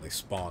constantly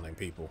spawning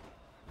people.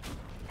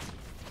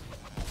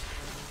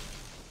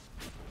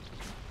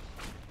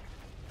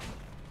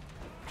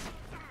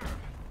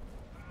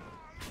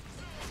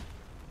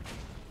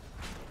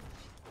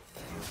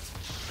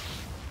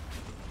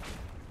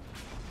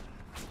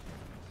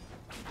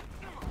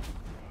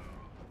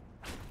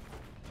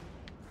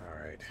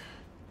 Alright.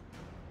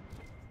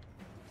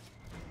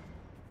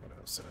 What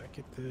else did I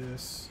get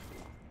this?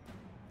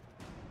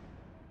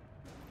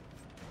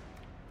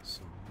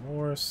 Some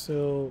more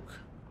silk.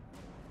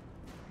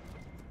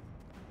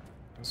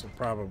 This will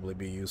probably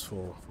be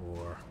useful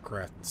for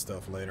crafting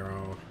stuff later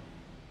on.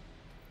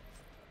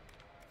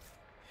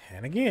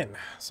 And again,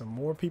 some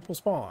more people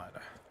spawn.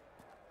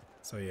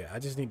 So yeah, I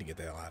just need to get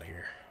the hell out of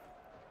here.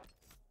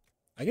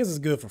 I guess it's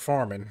good for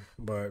farming,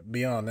 but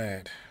beyond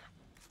that,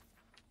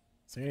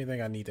 is there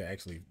anything I need to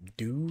actually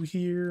do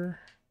here?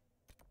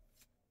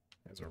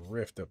 There's a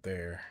rift up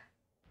there.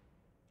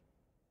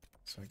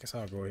 So I guess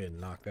I'll go ahead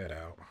and knock that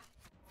out.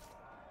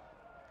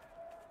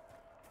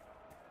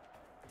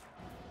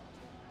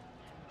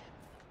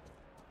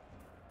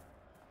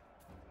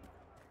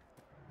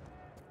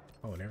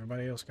 Oh, and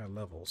everybody else got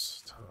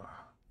levels to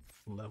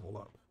level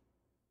up.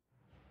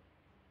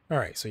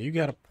 Alright, so you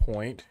got a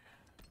point.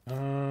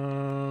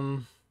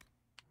 Warrior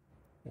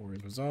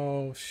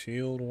Resolve,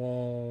 Shield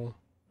Wall.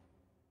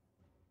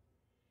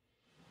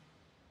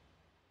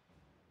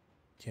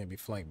 Can't be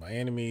flanked by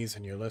enemies,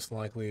 and you're less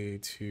likely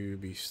to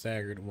be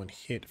staggered when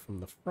hit from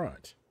the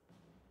front.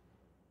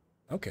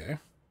 Okay.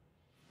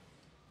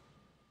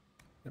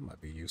 That might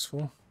be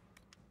useful.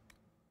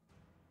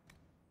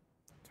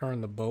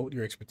 Turn the bolt.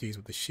 Your expertise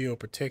with the shield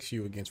protects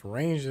you against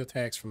ranged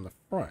attacks from the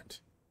front.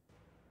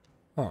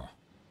 Huh.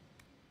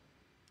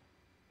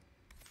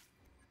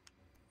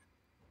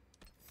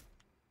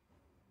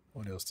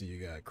 What else do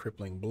you got?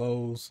 Crippling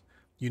blows.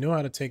 You know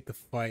how to take the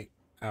fight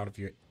out of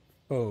your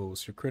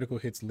foes. Your critical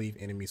hits leave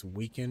enemies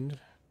weakened.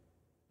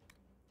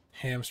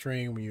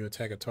 Hamstring. When you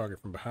attack a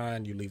target from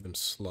behind, you leave them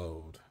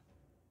slowed.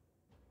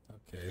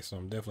 Okay, so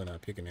I'm definitely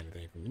not picking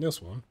anything from this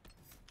one.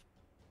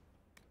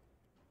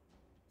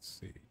 Let's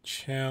see.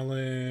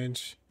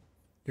 Challenge.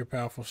 Your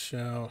powerful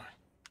shout.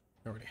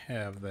 I already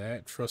have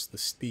that. Trust the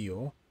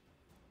steel.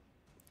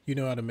 You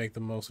know how to make the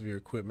most of your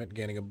equipment,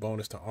 gaining a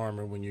bonus to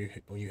armor when you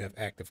have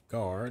active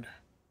guard.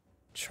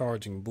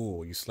 Charging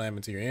bull. You slam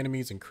into your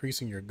enemies,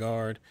 increasing your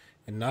guard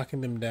and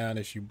knocking them down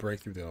as you break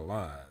through their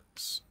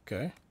lines.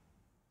 Okay.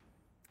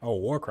 Oh,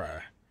 war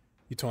cry.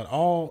 You taunt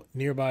all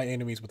nearby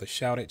enemies with a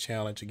shouted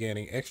challenge,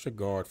 gaining extra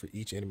guard for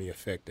each enemy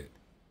affected.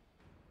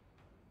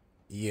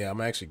 Yeah,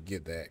 I'm actually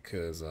get that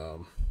because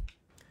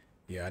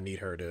yeah, I need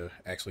her to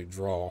actually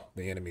draw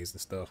the enemies and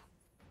stuff.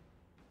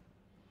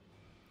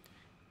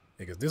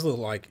 Because this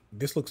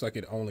looks like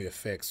it only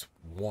affects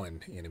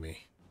one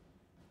enemy.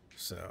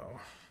 So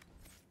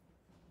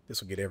this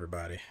will get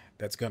everybody.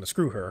 That's gonna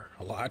screw her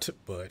a lot,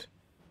 but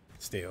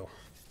still.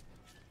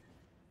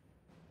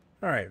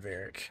 Alright,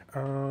 Varric.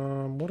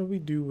 What do we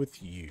do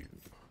with you?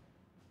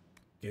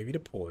 Gave you the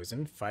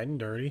poison, fighting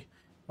dirty.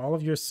 All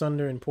of your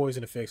sunder and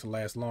poison effects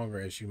last longer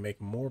as you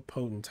make more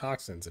potent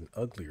toxins and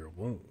uglier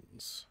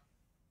wounds.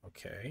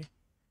 Okay.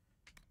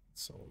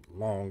 So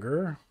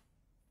longer.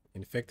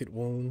 Infected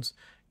wounds.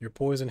 Your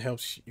poison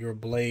helps your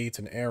blades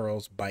and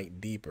arrows bite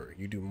deeper.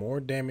 You do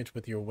more damage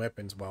with your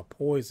weapons while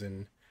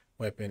poison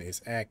weapon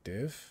is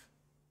active.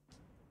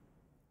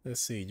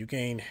 Let's see. You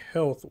gain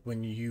health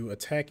when you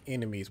attack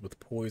enemies with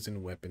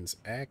poison weapons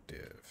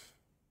active.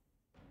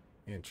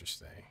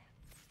 Interesting.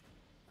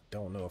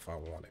 Don't know if I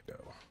want it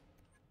though.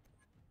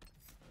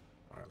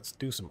 Alright, let's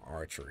do some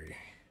archery.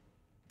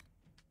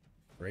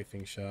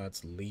 Rafing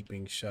shots,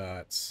 leaping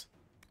shots.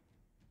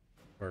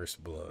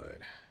 First blood.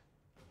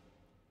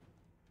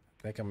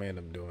 I think I'm gonna end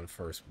up doing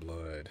first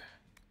blood.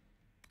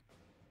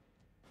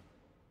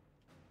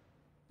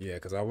 Yeah,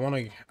 because I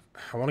wanna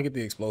get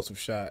the explosive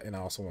shot and I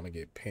also wanna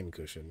get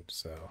pincushion,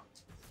 so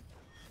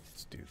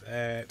let's do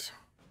that.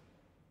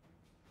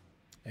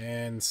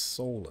 And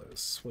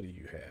Solus, what do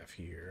you have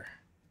here?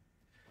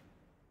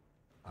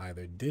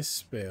 Either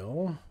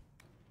Dispel,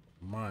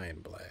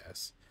 Mind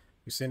Blast.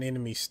 You send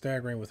enemies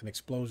staggering with an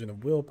explosion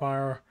of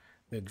willpower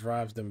that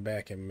drives them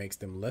back and makes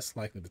them less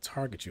likely to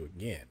target you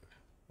again.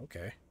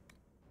 Okay.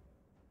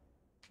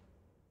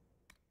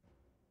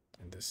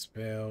 And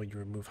Dispel, you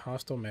remove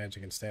hostile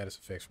magic and status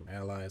effects from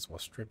allies while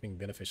stripping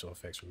beneficial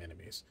effects from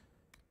enemies.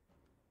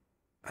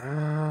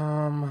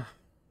 We're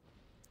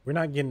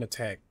not getting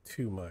attacked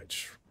too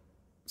much.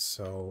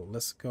 So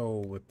let's go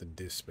with the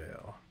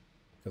Dispel,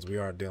 because we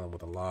are dealing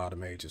with a lot of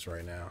mages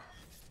right now.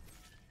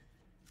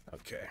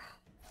 Okay.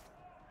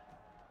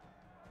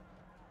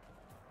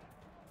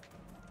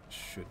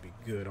 Should be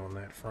good on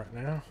that front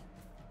now.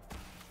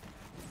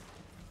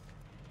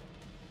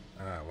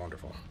 Ah,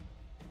 wonderful.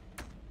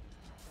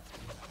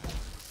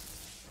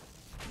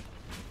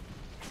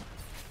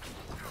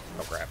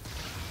 Oh crap.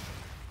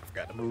 I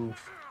forgot to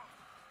move.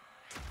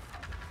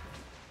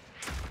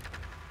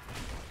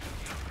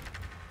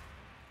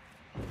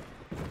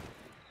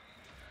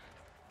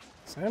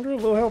 Sandra, a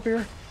little help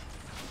here?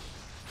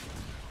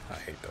 I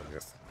hate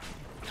those.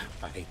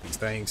 I hate these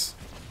things.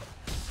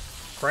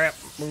 Crap,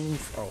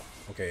 move. Oh,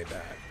 okay, it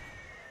died.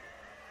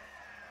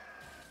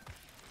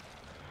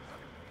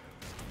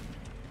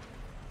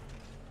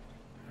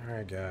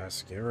 Alright,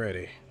 guys, get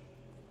ready.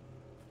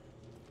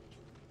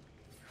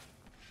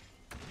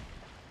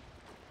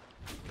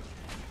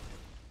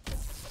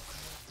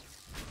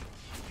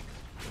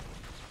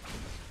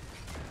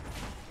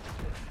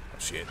 Oh,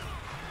 shit.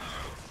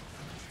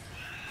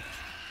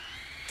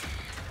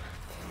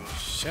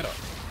 Shut up.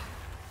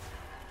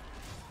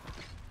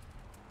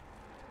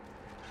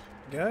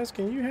 Guys,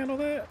 can you handle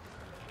that?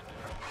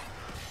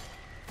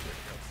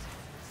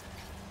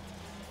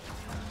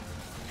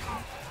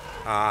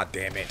 Ah,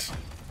 damn it.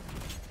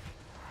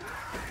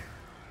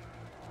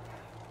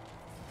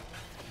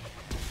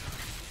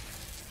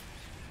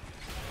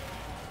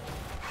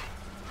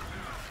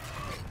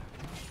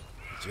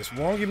 Just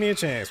won't give me a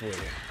chance, will you?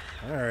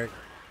 Alright.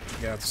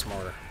 You guys are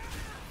smarter.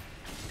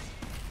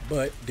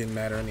 But didn't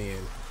matter in the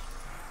end.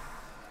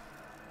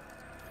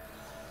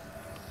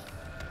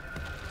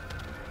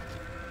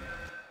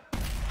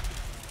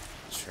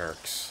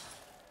 Jerks.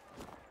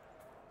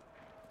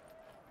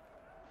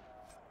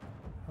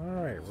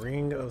 Alright,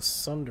 Ring of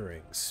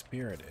Sundering,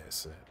 Spirit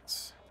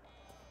Essence.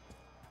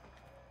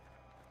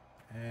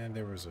 And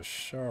there was a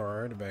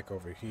shard back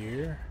over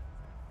here.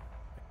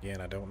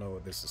 Again, I don't know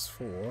what this is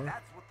for.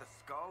 That's what the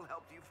skull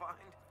helped you find?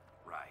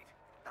 Right.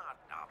 Not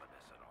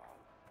ominous at all.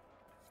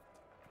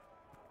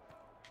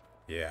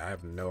 Yeah, I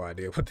have no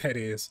idea what that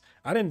is.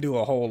 I didn't do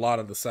a whole lot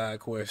of the side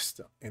quests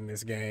in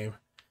this game.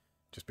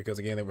 Just because,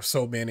 again, there were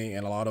so many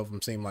and a lot of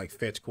them seemed like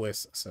fetch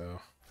quests. So,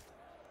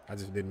 I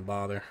just didn't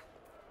bother.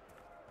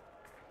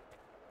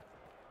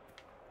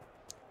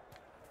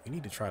 We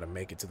need to try to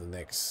make it to the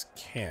next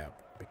camp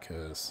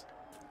because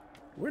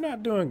we're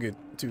not doing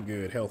too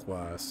good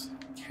health-wise.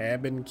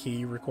 Cabin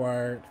key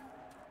required.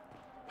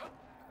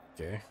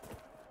 Okay.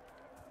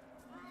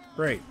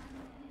 Great.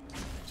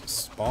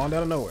 Just spawned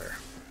out of nowhere.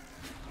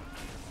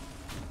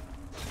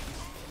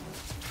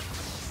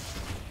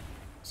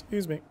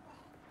 Excuse me.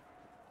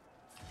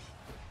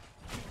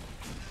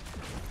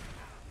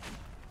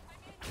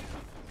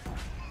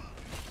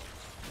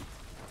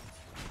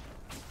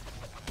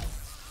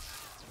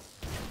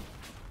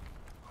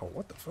 Oh,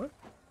 what the fuck?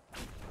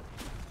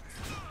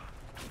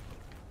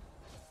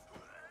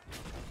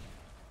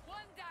 One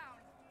down.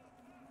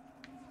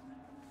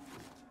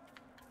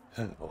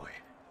 Oh boy.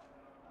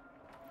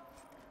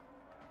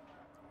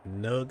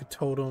 Nug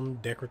totem,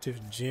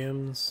 decorative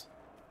gems.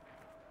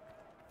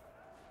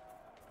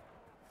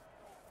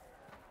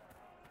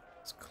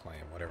 Let's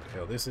claim whatever the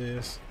hell this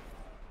is.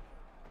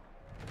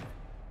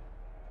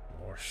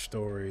 More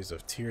stories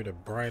of Tyr the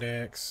Bright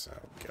Axe.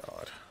 Oh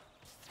god.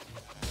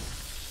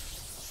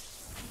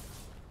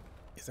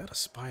 Is that a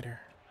spider?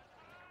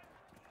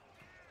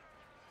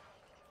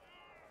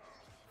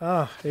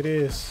 Ah, it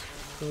is.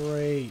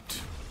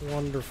 Great.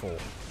 Wonderful.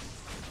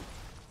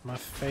 My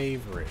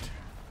favorite.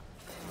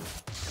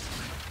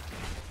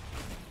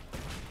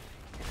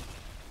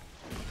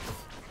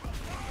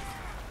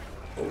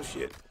 Oh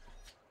shit.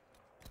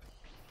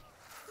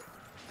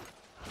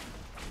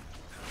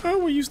 How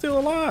were you still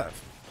alive?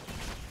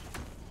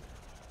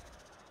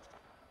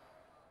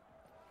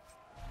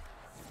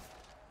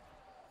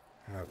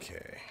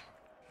 Okay.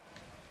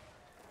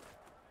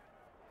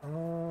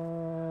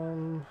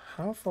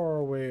 How far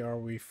away are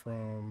we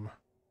from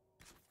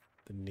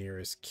the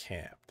nearest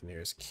camp? The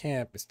nearest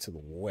camp is to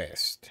the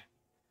west.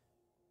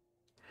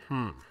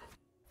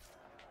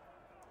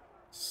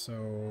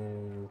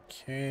 So,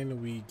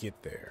 can we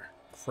get there?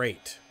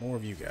 Great. More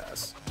of you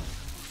guys.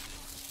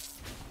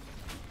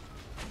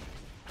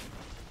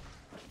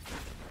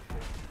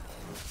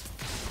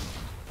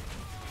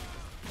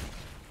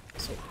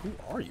 So who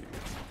are you?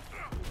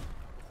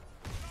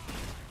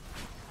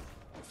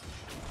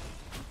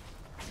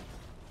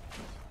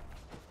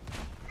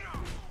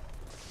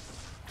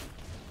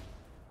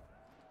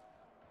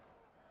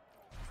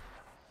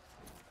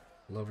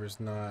 Lover's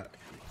not.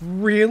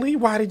 Really?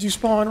 Why did you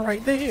spawn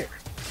right there?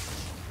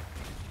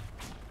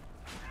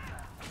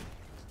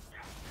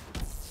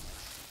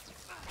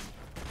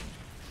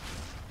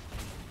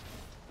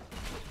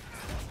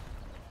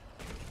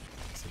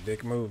 It's a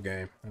dick move,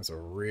 game. That's a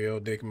real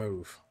dick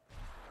move.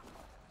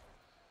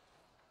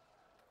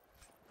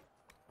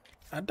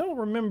 I don't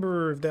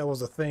remember if that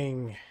was a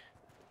thing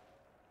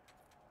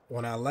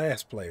when I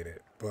last played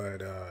it,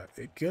 but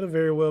it could have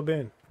very well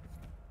been.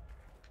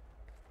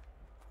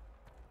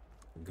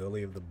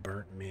 Gully of the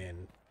Burnt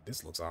Men.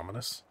 This looks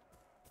ominous.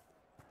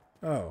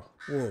 Oh,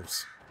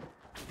 wolves.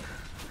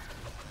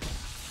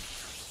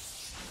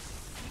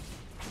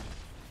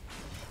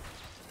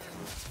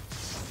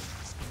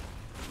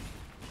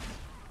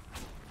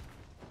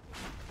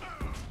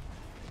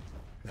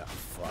 Oh,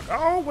 fuck.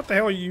 Oh, what the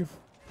hell are you?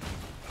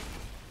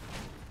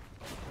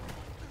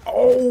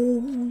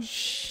 Oh,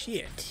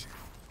 shit.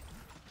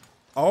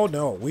 Oh,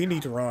 no. We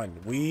need to run.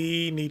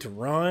 We need to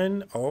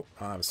run. Oh,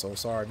 I'm so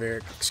sorry,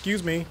 Varric.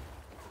 Excuse me.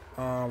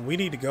 We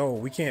need to go.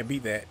 We can't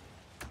beat that.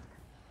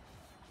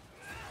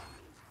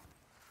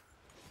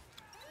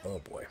 Oh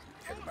boy.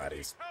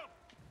 Everybody's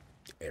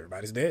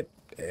dead.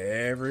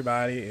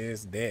 Everybody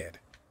is dead.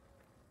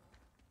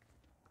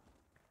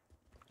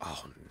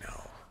 Oh no.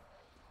 Are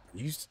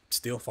you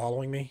still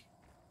following me?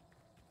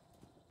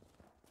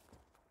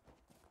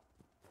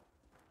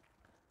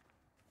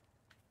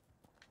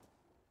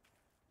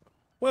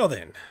 Well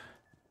then.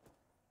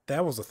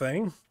 That was a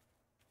thing.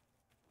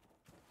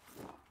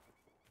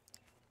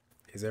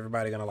 Is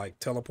everybody gonna like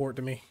teleport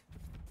to me?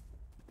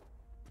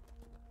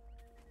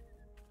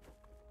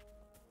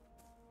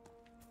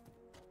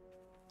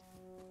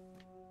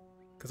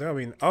 Because I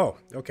mean, oh,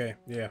 okay,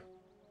 yeah.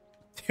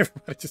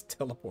 Everybody just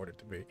teleported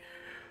to me.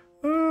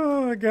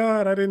 Oh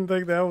god, I didn't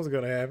think that was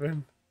gonna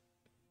happen.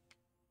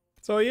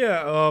 So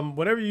yeah,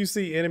 whenever you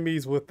see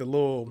enemies with the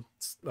little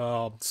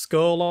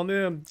skull on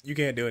them, you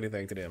can't do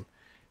anything to them.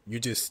 You're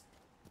just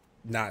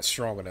not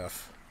strong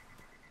enough.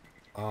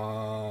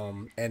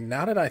 And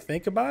now that I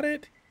think about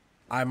it,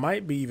 I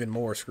might be even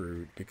more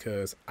screwed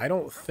because I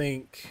don't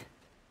think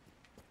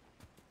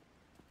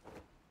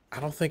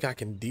I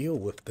can deal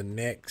with the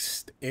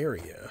next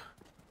area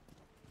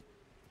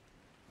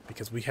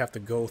because we have to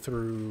go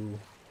through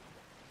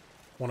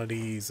one of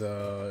these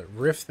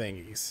rift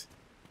thingies,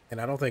 and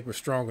I don't think we're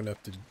strong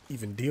enough to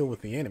even deal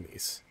with the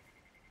enemies.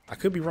 I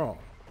could be wrong.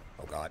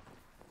 Oh god.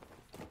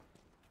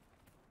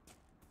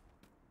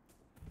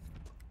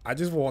 I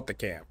just want the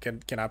camp.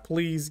 Can I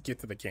please get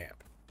to the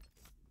camp?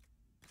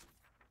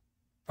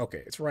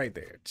 Okay, it's right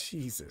there.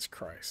 Jesus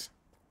Christ.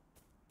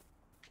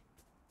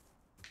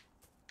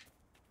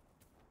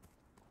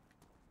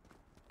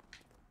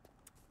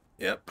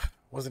 Yep.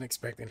 Wasn't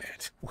expecting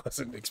that.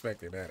 Wasn't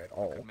expecting that at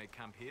all. Could make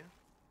camp here?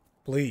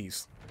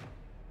 Please.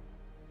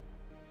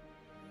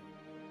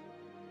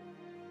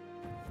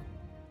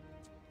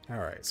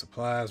 Alright,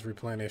 supplies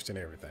replenished and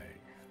everything.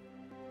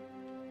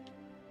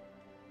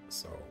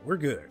 So, we're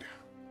good.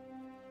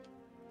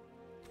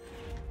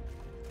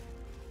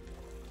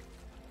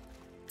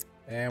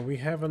 And we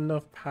have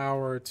enough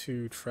power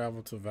to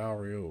travel to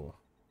Valriel.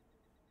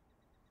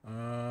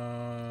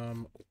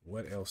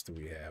 What else do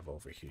we have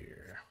over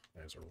here?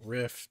 There's a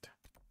rift.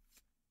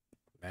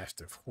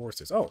 Master of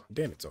Horses. Oh,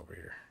 Dennett's over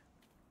here.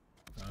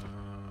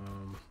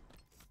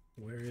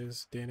 Where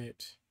is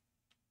Dennett?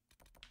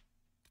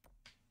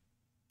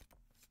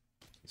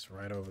 He's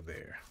right over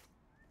there.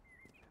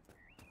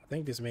 I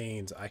think this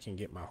means I can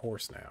get my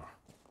horse now.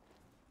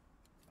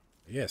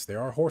 Yes, there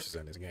are horses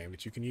in this game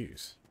that you can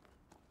use.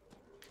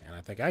 And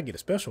I think I get a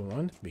special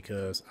one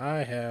because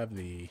I have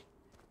the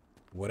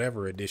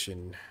whatever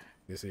edition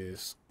this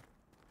is.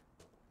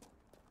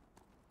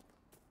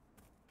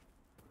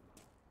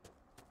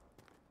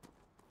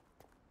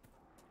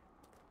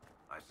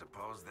 I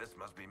suppose this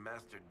must be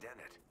Master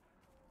Dennett.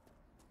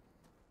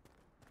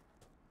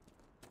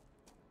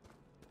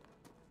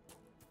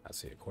 I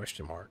see a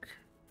question mark.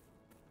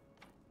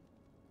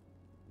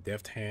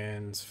 Deft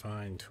hands,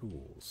 fine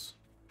tools.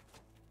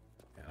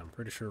 And I'm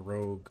pretty sure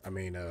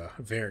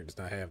Varric does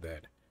not have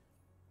that.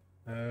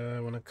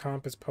 When a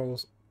compass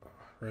post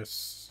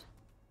rests.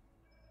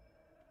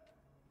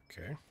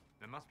 Okay.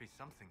 There must be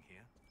something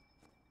here.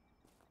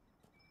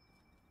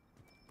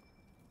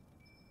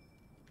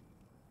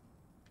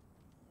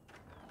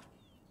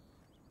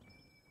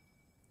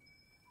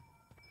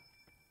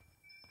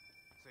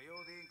 So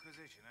you're the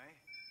Inquisition, eh?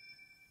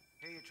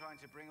 Here you're trying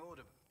to bring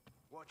order.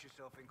 Watch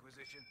yourself,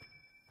 Inquisition.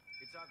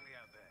 It's ugly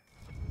out there.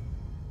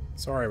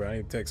 Sorry, but I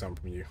need to take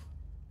something from you.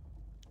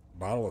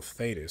 Bottle of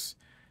Thetis.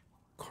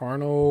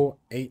 Carnal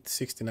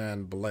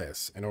 869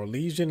 Bless, an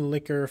Orlesian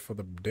liquor for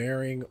the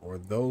daring or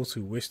those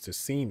who wish to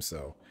seem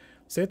so,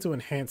 said to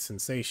enhance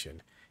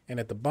sensation, and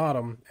at the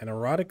bottom, an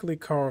erotically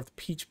carved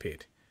peach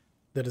pit.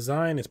 The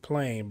design is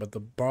plain, but the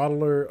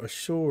bottler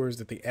assures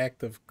that the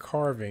act of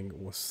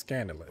carving was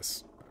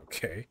scandalous.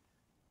 Okay.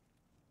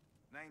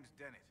 Name's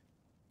Dennett.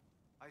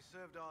 I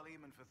served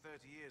Arleman for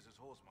 30 years as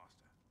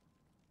horsemaster.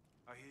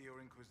 I hear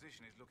your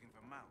Inquisition is looking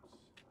for mounts.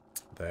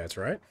 That's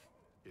right.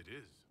 It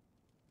is.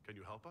 Can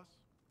you help us?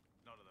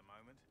 Not at the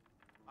moment.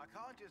 I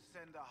can't just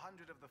send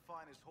 100 of the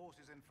finest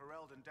horses in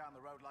Ferelden down the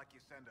road like you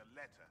send a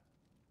letter.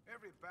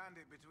 Every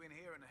bandit between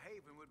here and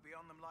Haven would be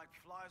on them like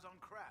flies on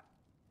crap.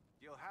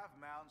 You'll have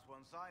mounts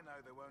once I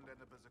know they won't end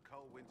up as a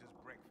cold winter's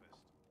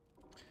breakfast.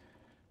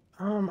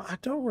 I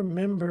don't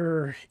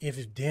remember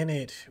if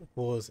Dennett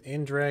was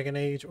in Dragon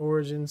Age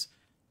Origins.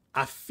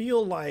 I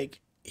feel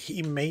like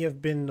he may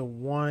have been the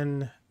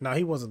one. No,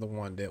 he wasn't the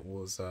one that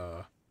was,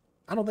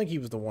 I don't think he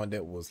was the one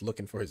that was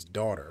looking for his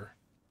daughter.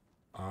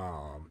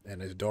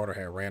 And his daughter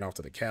had ran off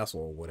to the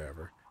castle or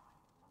whatever.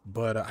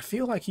 But I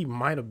feel like he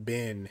might have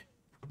been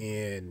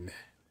in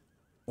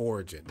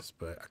Origins,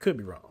 but I could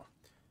be wrong.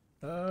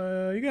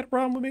 You got a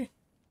problem with me?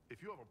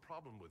 If you have a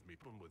problem with me,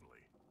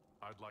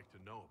 I'd like to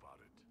know about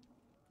it.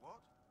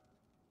 What?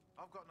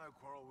 I've got no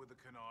quarrel with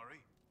the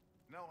Canary.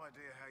 No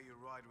idea how you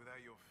ride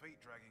without your feet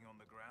dragging on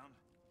the ground.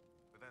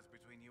 But that's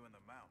between you and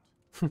the mount.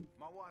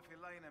 My wife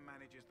Elena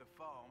manages the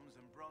farms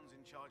and Bron's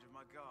in charge of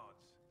my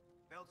guards.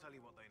 They'll tell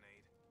you what they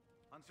need.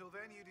 Until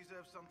then, you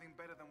deserve something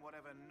better than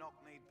whatever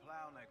knock-kneed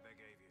plow neck they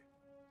gave you.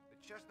 The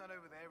chestnut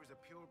over there is a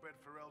purebred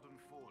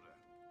Ferelden forder.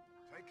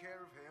 Take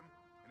care of him,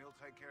 and he'll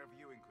take care of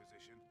you,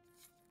 Inquisition.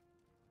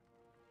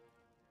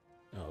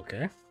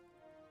 Okay.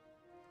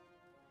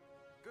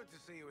 Good to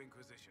see you,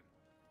 Inquisition.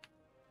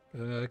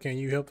 Can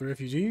you help the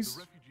refugees?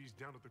 The refugees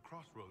down at the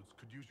crossroads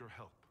could use your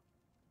help.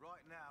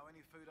 Right now,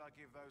 any food I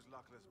give those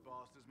luckless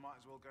bastards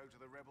might as well go to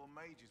the rebel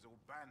mages or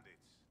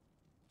bandits.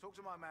 Talk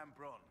to my man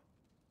Bron.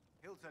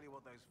 He'll tell you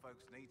what those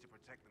folks need to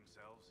protect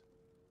themselves.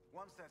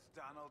 Once that's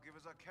done, I'll give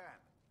as I can.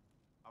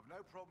 I've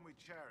no problem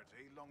with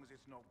charity, long as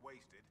it's not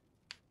wasted.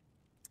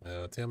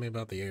 Tell me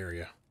about the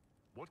area.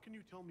 What can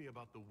you tell me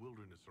about the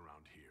wilderness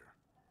around here?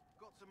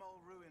 Got some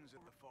old ruins in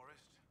the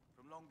forest,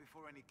 from long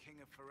before any king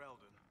of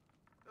Ferelden.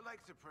 The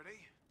lakes are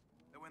pretty,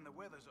 though when the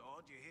weather's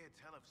odd, you hear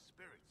tell of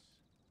spirits.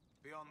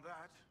 Beyond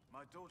that,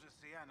 my daughter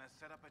Sienna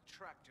set up a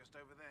track just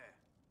over there.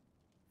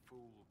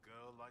 Fool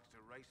girl likes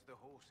to race the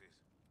horses.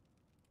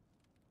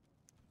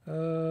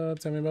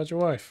 Tell me about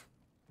your wife.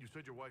 You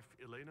said your wife,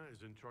 Elena,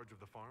 is in charge of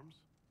the farms?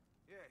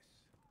 Yes.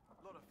 A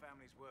lot of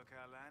families work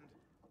our land.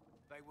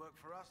 They work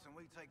for us and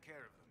we take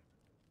care of them.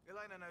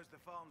 Elena knows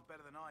the farms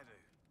better than I do.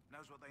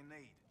 Knows what they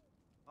need.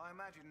 I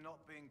imagine not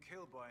being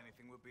killed by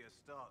anything would be a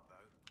start,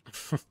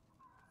 though.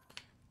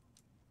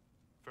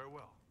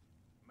 Farewell.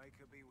 Make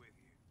her be with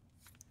you.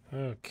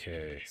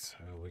 Okay,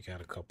 so we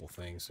got a couple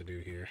things to do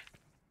here.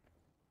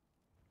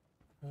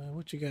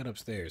 What you got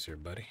upstairs here,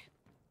 buddy?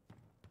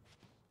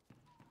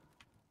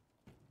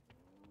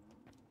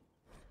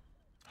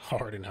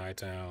 Hard in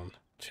Hightown,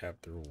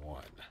 Chapter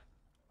 1.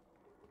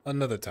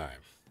 Another time.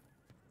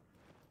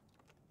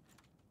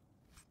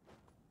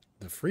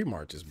 The Free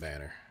Marches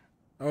banner.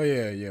 Oh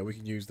yeah, we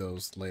can use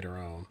those later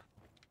on.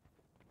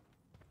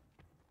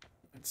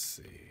 Let's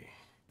see.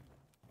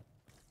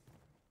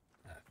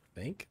 I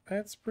think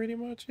that's pretty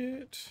much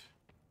it.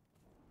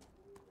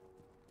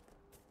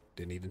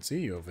 Didn't even see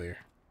you over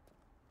there.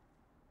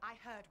 I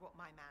heard what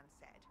my man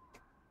said.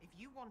 If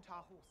you want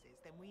our horses,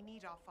 then we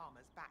need our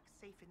farmers back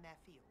safe in their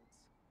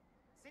fields.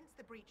 Since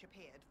the breach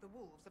appeared, the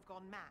wolves have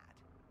gone mad.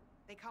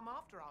 They come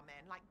after our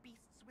men like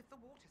beasts with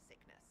the water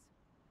sickness.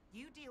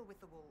 You deal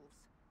with the wolves,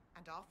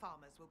 and our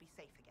farmers will be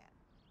safe again.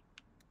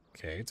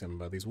 Okay, tell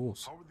me about these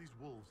wolves. How are these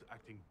wolves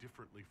acting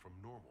differently from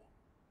normal?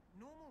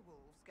 Normal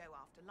wolves go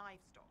after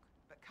livestock,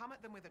 but come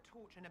at them with a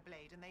torch and a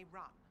blade and they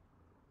run.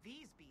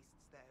 These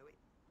beasts, though,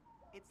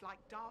 it's like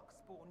dark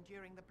spawn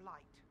during the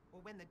Blight, or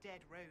when the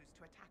dead rose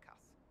to attack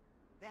us.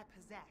 They're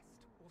possessed,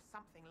 or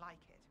something like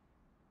it.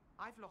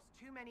 I've lost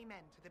too many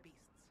men to the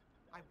beasts.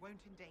 I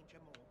won't endanger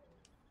more.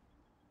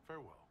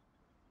 Farewell.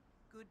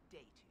 Good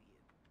day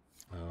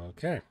to you.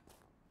 Okay.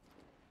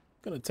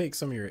 Gonna take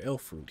some of your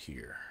elf fruit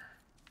here.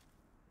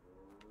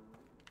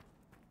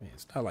 Man,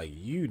 it's not like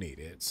you need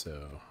it,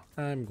 so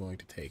I'm going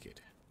to take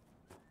it.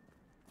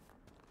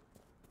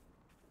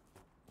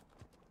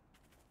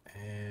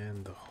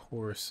 And the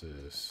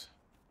horses.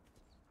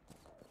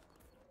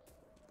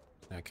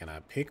 Now, can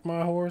I pick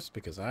my horse?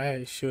 Because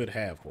I should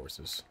have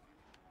horses.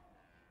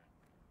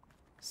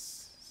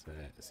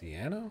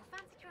 Sienna?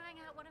 Fancy trying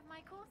out one of my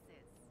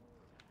courses?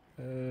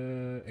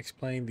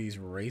 Explain these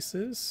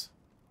races?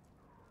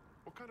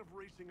 What kind of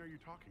racing are you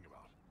talking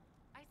about?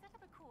 I set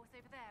up a course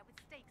over there with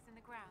stakes in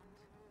the ground.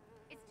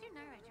 It's too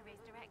narrow to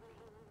race directly,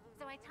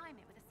 so I time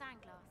it with a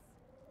sandglass.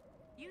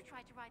 You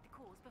try to ride the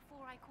course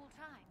before I call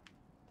time.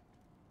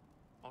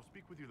 I'll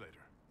speak with you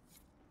later.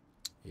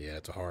 Yeah,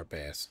 it's a hard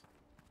pass.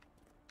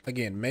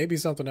 Again, maybe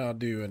something I'll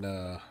do in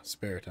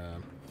spare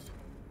time.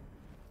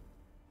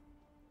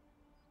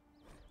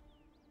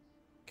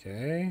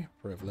 Okay,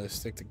 let's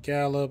stick to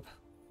gallop.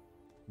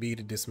 B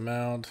to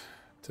dismount.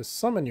 To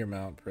summon your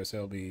mount, press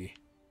LB.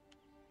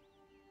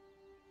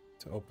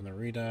 To open the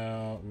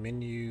readout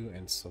menu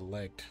and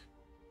select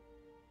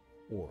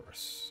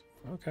horse.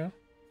 Okay.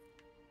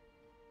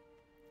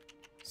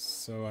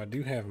 So I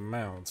do have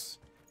mounts.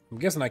 I'm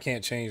guessing I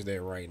can't change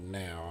that right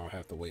now. I'll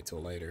have to wait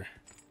till later.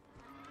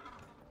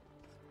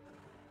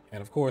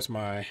 And of course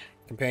my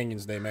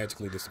companions, they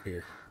magically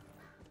disappear.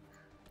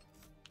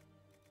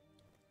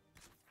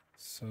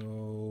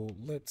 So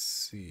let's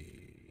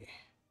see.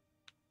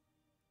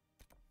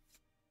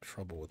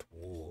 Trouble with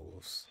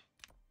wolves.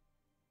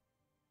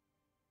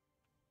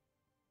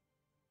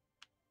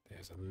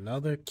 There's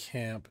another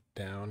camp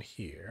down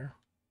here.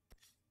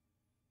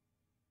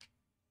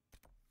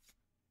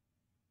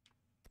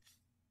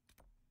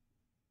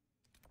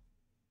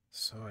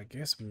 So I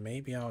guess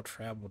maybe I'll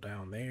travel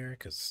down there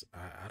because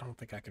I don't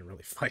think I can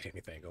really fight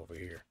anything over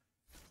here.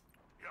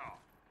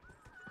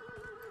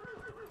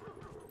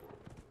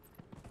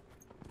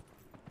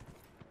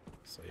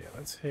 So yeah,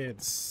 let's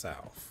head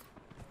south.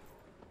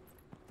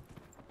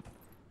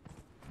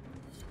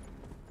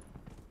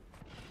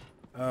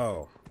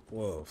 Oh,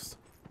 wolves.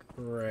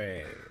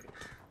 Great.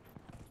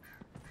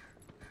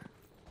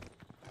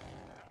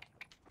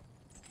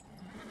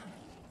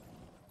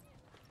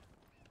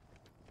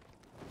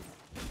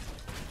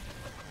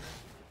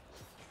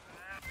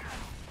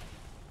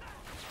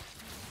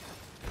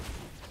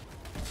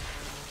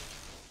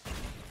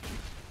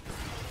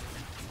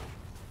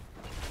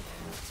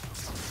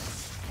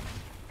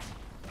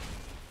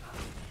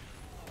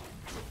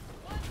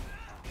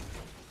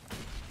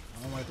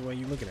 I don't like the way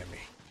you're looking at me.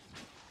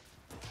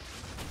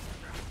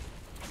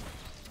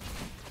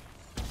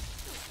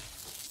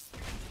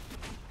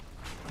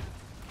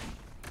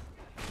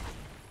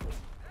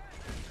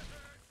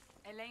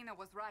 Elena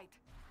was right.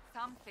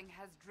 Something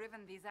has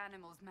driven these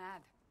animals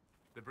mad.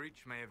 The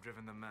breach may have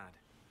driven them mad.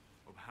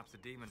 Or perhaps a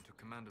demon took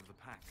command of the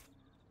pack.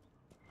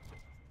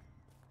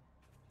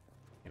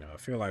 You know, I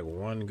feel like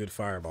one good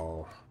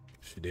fireball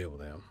should deal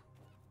with them.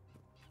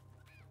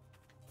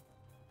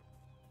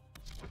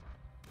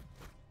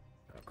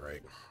 Oh,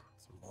 great.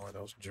 Some more of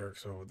those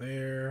jerks over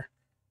there.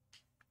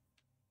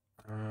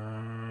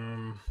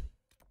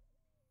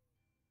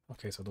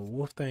 Okay, so the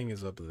wolf thing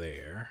is up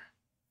there.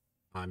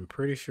 I'm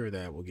pretty sure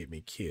that will get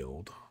me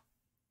killed.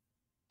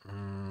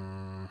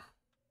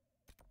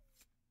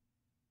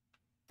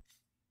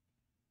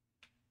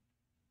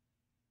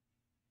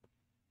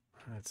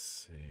 Let's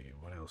see,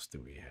 what else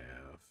do we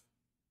have?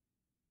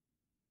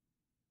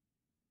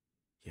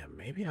 Yeah,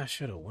 maybe I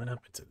should have went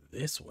up into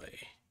this way.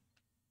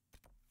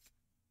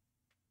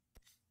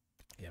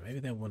 Yeah, maybe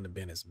that wouldn't have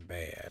been as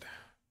bad.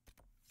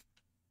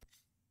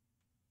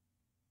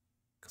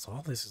 Because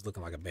all this is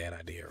looking like a bad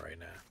idea right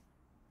now.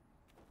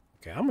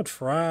 Okay, I'm gonna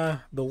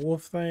try the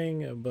wolf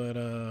thing, but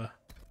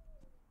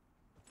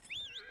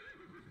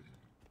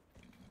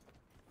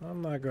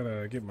I'm not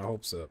gonna get my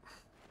hopes up.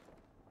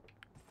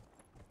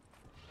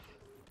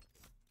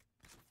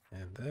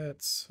 And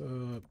that's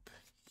up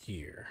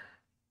here.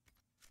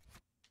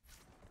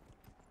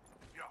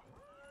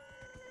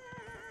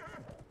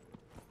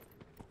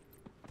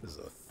 This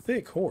is a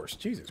thick horse,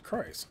 Jesus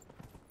Christ.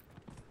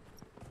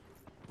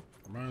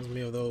 Reminds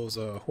me of those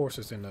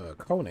horses in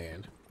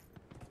Conan.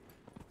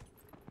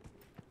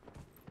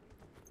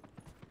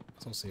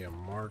 I don't see a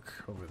mark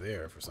over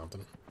there for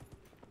something.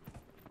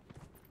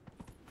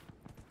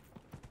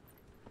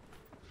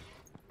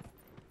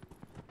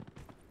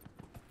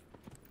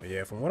 But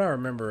yeah, from what I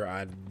remember,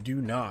 I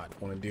do not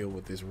want to deal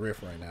with this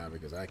rift right now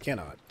because I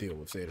cannot deal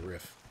with said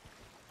rift.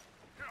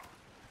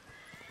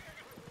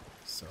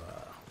 So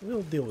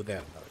we'll deal with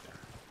that another time.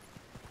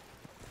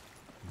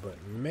 But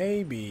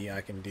maybe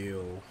I can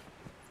deal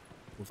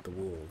with the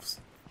wolves.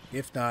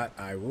 If not,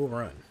 I will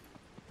run.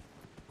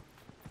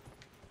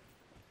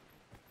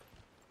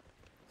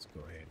 Let's go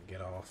ahead and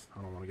get off.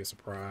 I don't want to get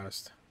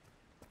surprised.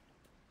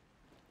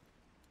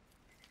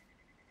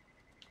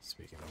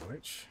 Speaking of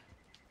which,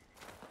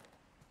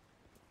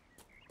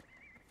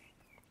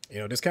 you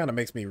know, this kind of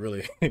makes me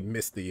really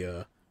miss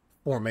the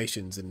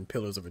formations in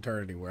Pillars of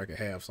Eternity where I could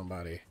have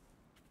somebody,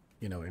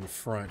 you know, in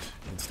front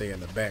and stay in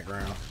the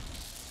background.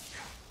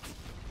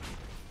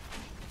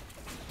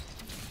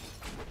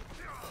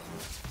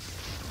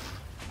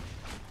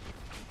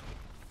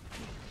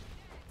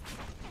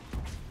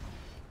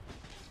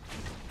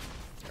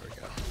 There we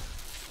go.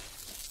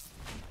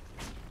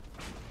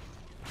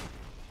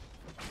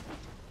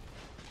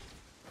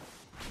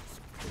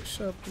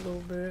 Push up a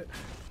little bit.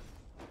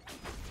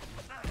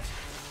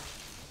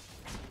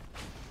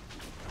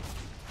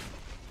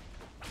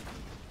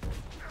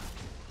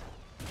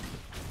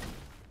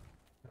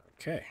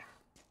 Okay.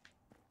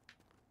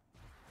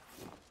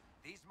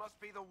 These must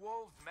be the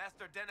wolves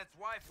Master Dennett's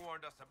wife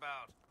warned us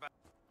about.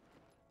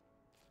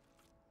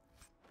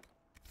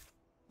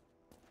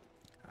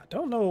 I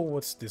don't know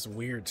what's this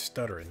weird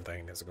stuttering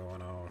thing that's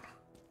going on.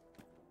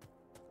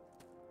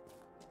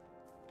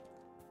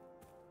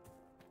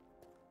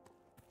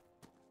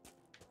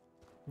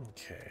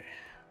 Okay.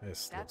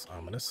 This That looks cave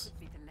ominous. could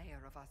be the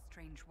lair of our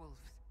strange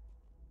wolves.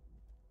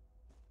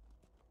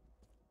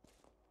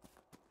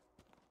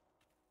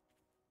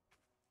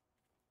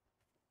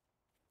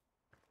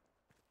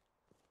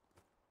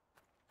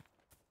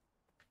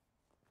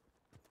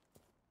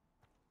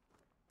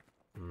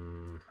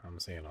 I'm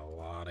seeing a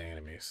lot of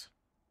enemies.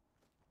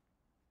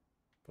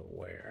 But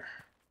where?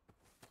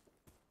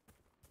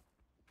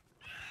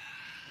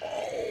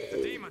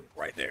 Oh, demon.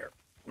 Right there.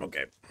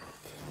 Okay.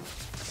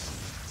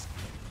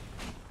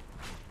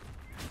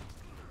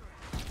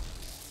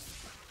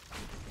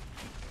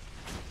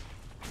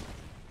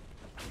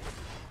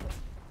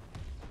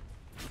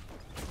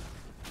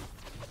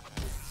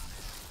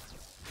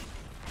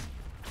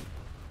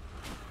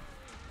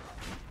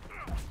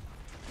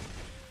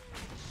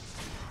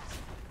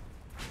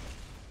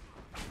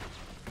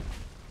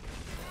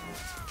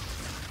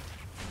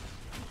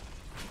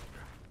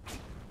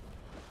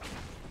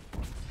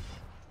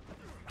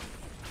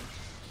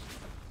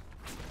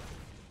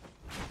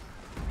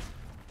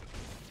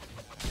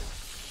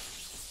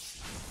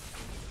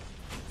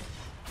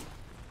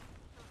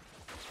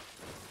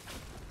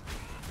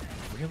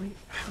 Really?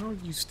 How are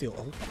you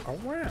still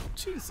around?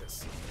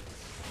 Jesus.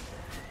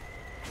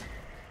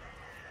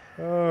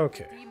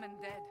 Okay. Demon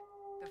dead.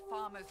 The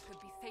farmers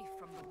could be safe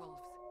from the wolves.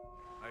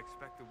 I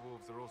expect the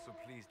wolves are also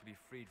pleased to be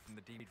freed from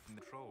the demon from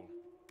the troll.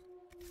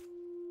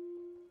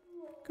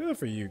 Good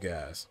for you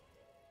guys.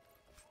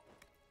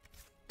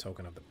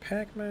 Token of the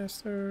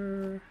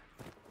Packmaster.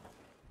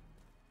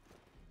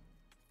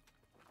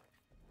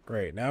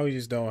 Great. Now we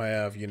just don't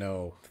have, you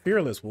know,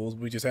 fearless wolves.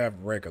 We just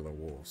have regular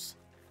wolves.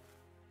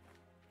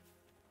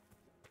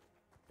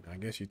 I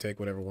guess you take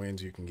whatever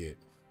wins you can get.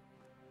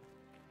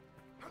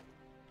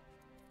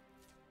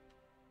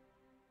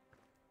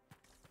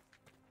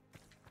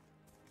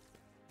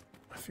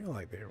 I feel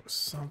like there was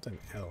something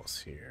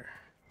else here.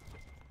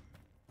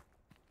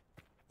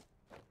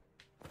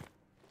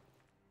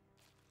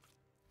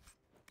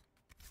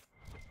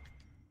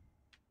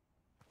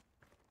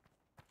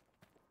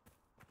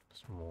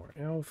 Some more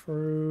elf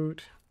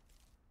fruit.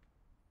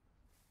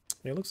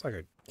 It looks like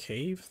a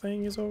cave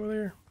thing is over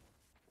there.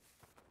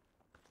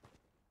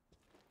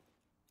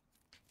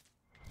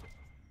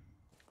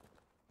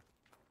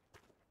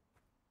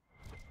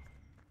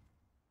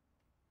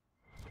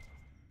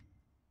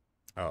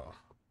 Oh,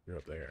 you're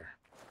up there.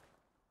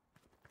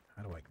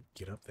 How do I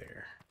get up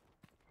there?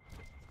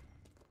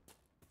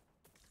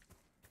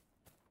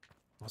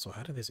 Also,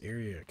 how did this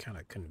area kind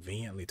of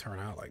conveniently turn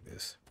out like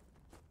this?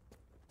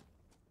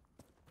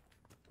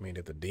 I mean,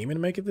 did the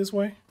demon make it this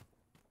way?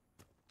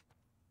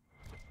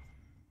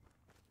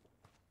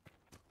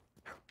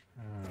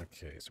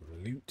 Okay, some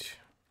loot.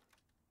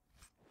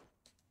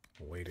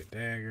 A weighted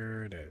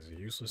dagger, that is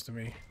useless to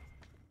me.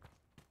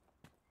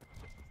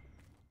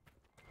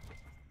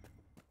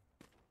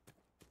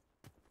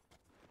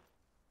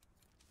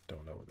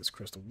 Don't know what this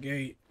crystal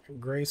gate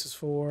grace is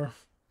for.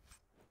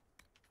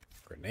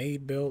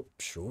 Grenade belt,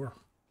 sure.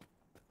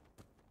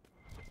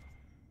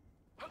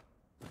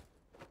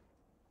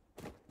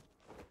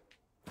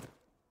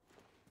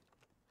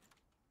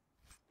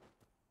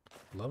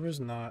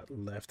 Lover's knot,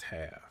 left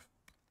half.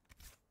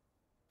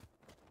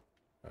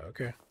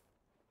 Okay.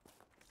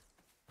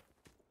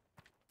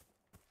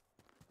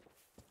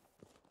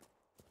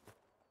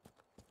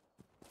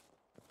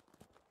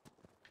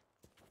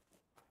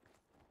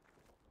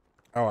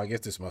 Oh, I guess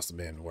this must have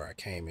been where I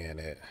came in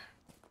at.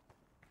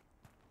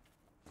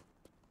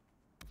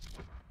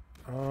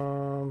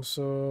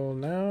 So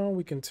now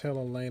we can tell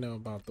Elena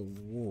about the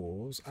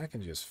wolves. I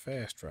can just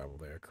fast travel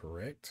there,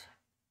 correct?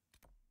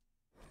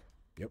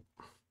 Yep.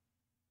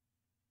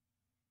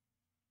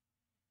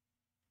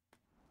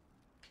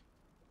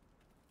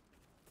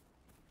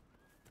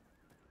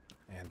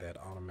 And that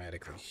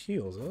automatically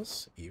heals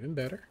us, even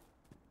better.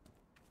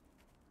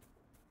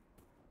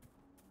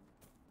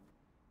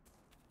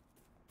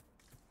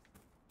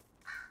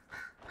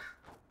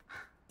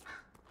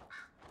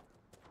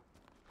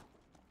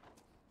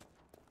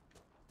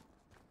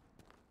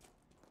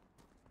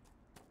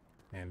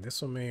 And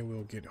this will mean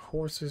we'll get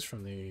horses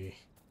from the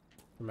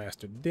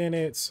Master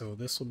Dennett, so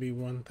this will be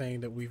one thing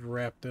that we've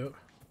wrapped up.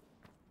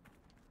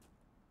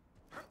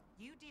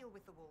 You deal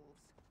with the wolves.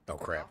 Oh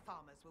crap. Our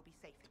farmers will be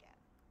safe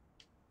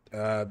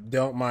again.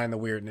 Don't mind the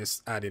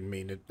weirdness. I didn't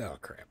mean to. Oh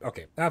crap.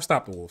 Okay, I've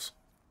stopped the wolves.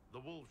 The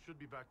wolves should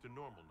be back to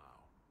normal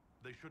now.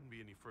 They shouldn't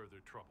be any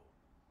further trouble.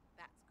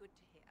 That's good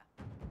to hear.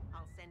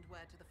 I'll send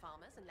word to the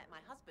farmers and let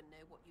my husband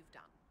know what you've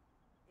done.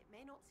 It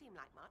may not seem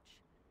like much,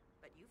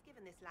 but you've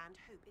given this land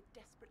hope it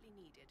desperately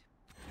needed.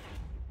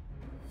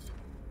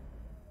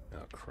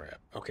 Oh crap.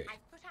 Okay.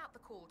 I've put out the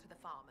call to the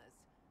farmers.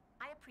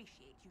 I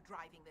appreciate you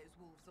driving those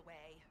wolves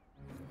away.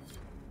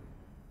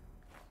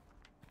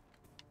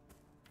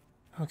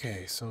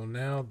 Okay, so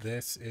now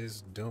this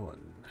is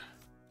done.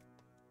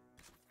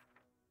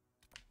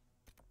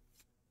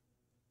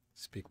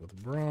 Speak with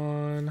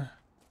Braun.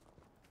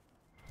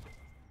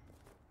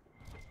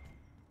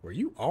 Were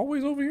you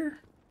always over here?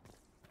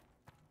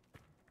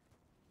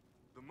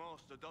 The Maw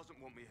master doesn't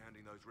want me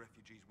handing those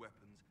refugees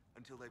weapons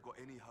until they've got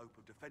any hope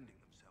of defending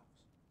themselves.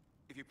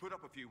 If you put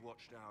up a few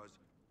watchtowers,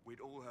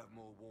 we'd all have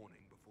more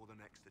warning before the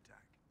next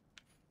attack.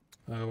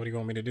 What do you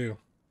want me to do?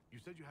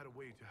 You said you had a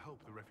way to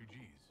help the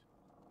refugees.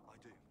 I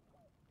do.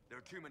 There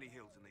are too many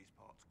hills in these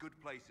parts, good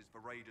places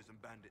for raiders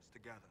and bandits to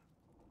gather.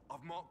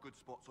 I've marked good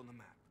spots on the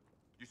map.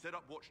 You set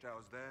up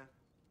watchtowers there,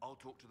 I'll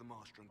talk to the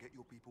master and get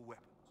your people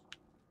weapons.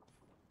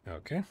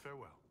 Okay.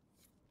 Farewell.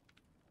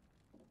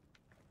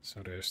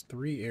 So there's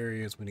 3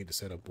 areas we need to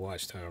set up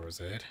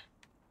watchtowers at.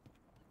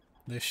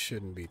 This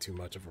shouldn't be too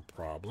much of a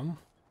problem.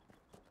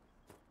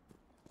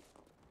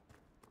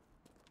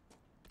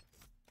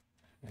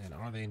 And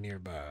are they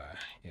nearby?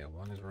 Yeah,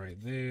 one is right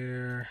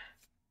there.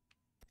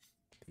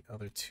 The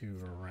other 2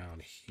 are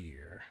around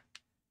here.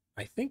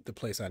 I think the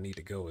place I need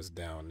to go is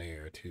down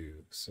there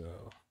too,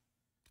 so...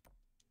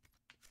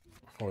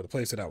 Or the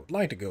place that I would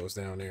like to go is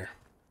down there.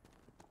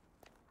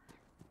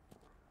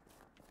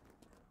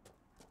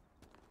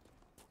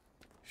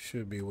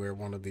 Should be where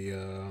one of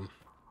the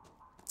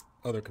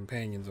other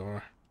companions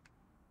are.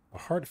 A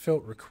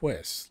heartfelt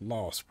request.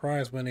 Lost.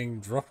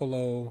 Prize-winning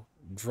Druffalo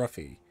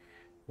Druffy.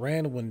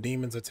 Ran when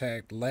demons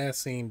attacked.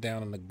 Last seen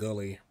down in the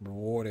gully.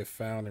 Reward if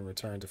found and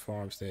returned to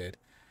Farmstead.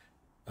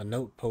 A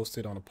note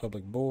posted on a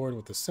public board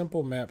with a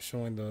simple map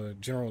showing the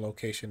general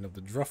location of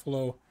the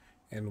Druffalo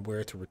and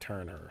where to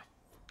return her.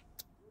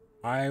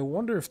 I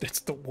wonder if that's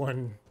the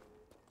one...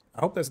 I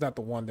hope that's not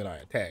the one that I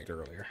attacked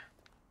earlier.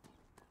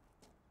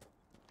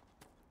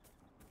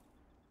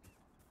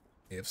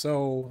 If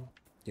so,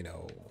 you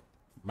know,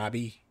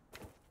 maybe.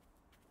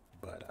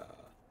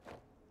 But,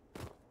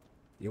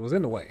 it was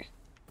in the way.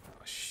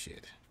 Oh,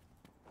 shit.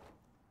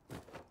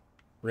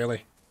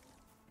 Really?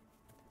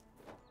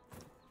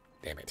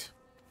 Damn it.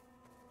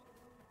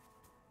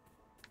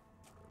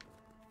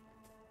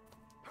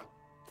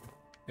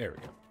 There we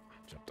go.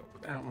 Jumped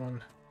over that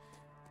one.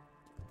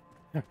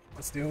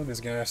 Let's deal with this,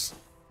 guys.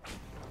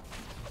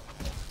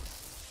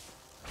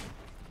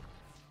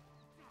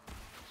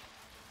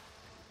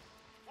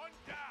 One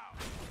down.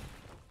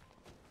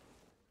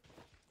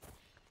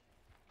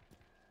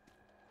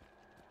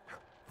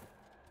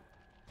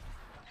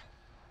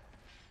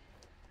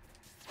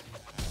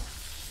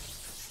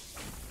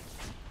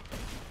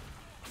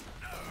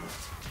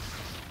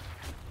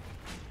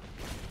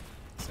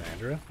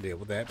 Sandra, deal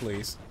with that,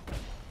 please.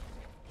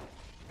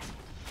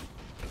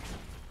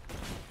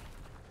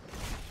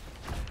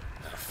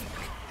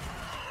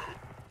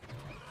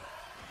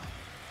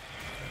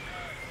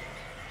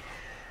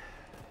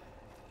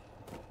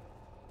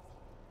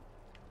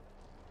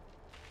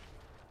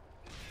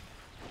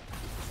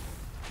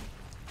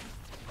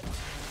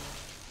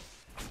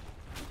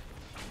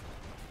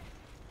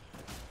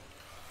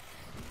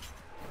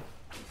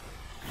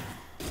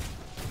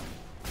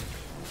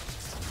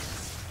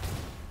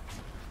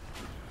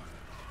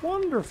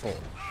 Wonderful.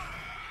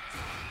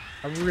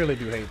 I really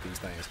do hate these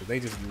things because they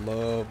just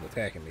love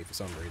attacking me for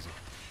some reason.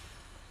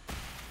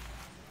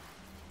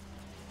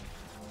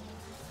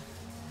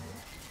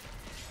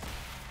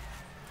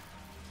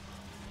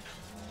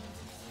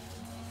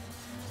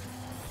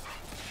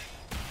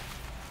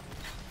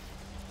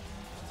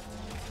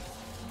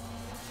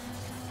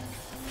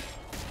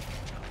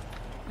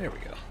 There we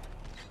go.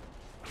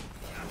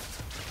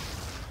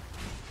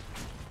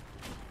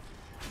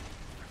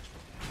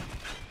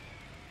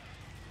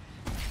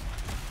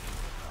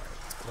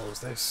 Close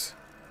this.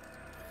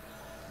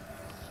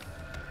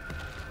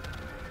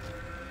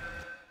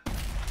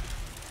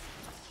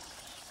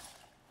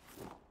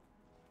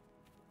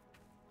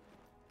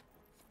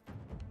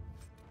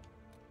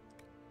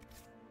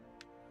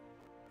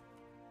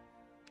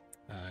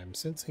 I'm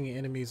sensing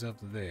enemies up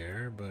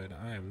there, but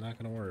I am not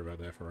going to worry about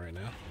that for right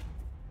now.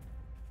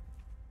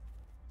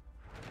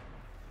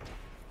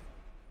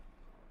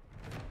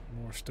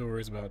 More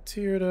stories about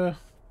Tirda.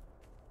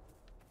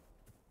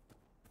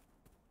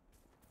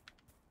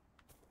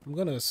 I'm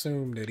gonna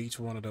assume that each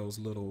one of those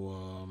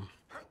little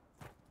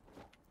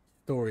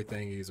story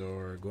thingies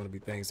are going to be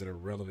things that are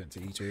relevant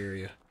to each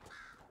area.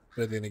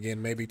 But then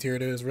again, maybe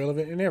Tirda is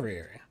relevant in every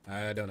area.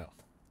 I don't know.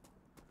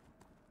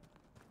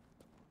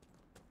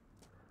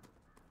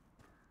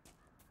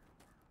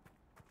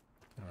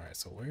 Alright,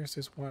 so where's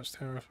this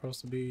watchtower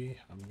supposed to be?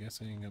 I'm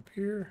guessing up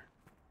here.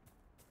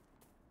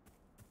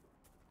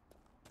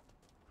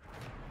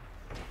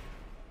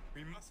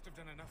 We must have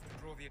done enough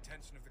to draw the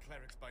attention of the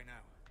clerics by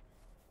now.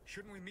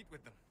 Shouldn't we meet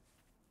with them?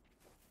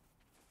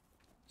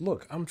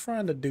 Look, I'm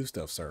trying to do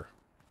stuff, sir.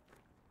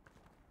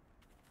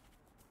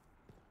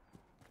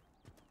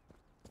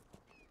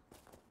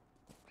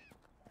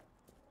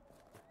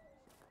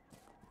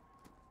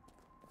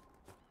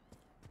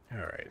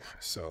 Alright,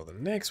 so the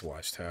next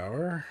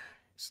watchtower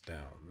is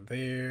down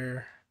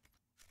there.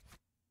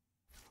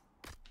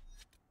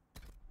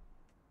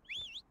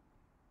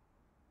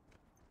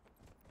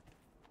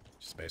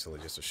 It's basically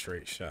just a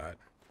straight shot.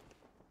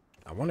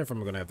 I wonder if I'm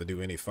going to have to do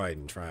any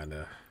fighting trying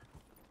to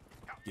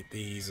get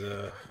these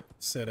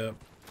set up.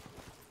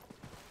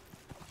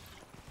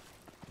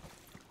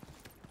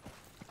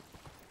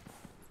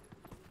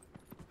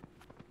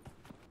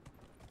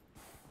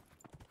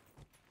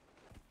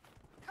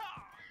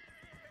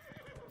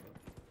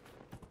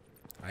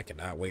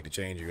 cannot wait to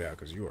change you out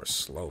because you are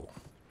slow.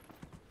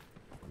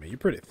 I mean, you're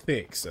pretty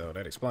thick, so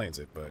that explains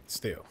it, but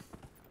still.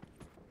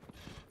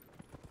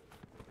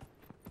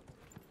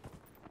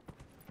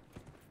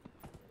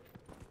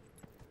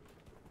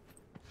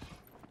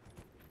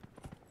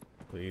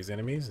 Please,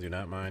 enemies, do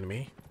not mind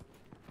me.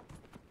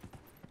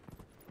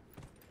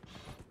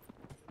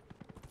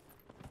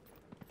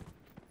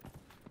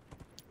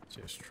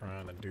 Just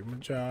trying to do my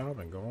job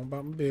and go on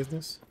about my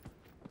business.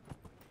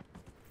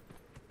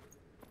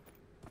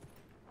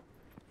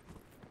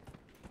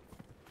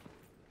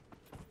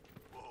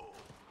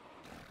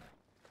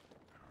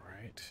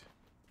 Alright.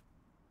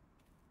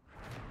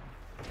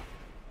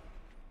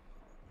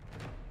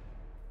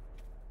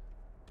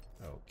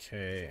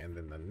 Okay, and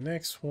then the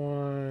next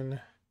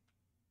one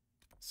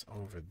is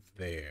over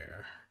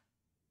there.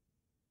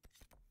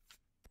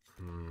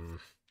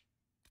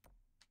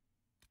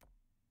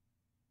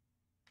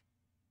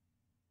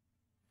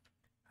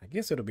 I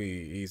guess it'll be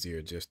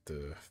easier just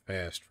to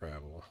fast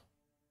travel.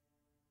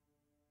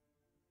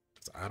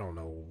 'Cause I don't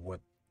know what...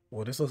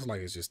 Well, this looks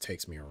like it just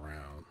takes me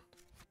around.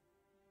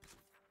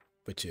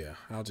 But yeah,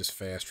 I'll just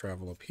fast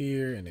travel up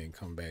here and then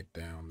come back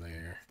down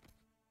there.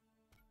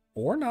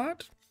 Or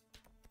not.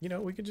 You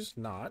know, we could just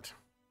not.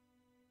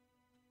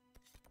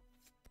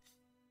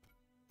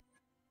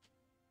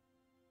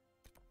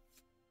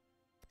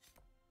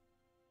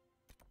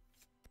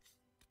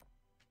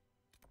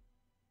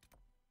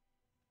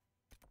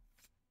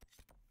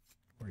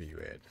 Where are you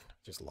at?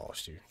 Just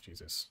lost you.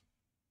 Jesus.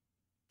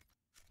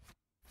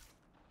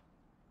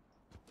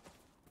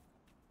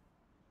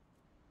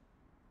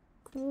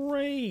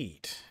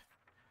 Great.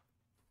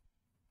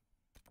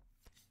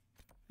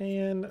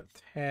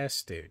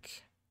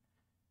 Fantastic.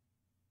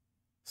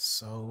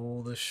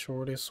 So the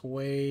shortest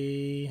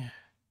way...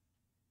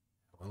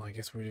 Well, I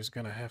guess we're just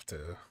gonna have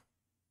to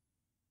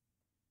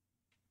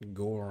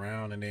go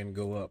around and then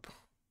go up.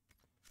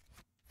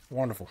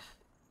 Wonderful.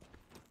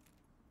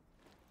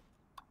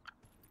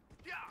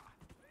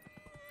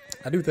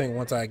 I do think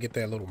once I get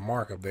that little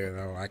mark up there,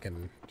 though, I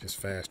can just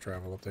fast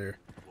travel up there.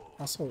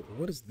 Also,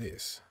 what is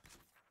this?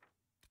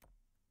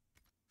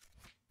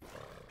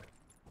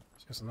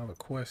 It's just another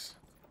quest.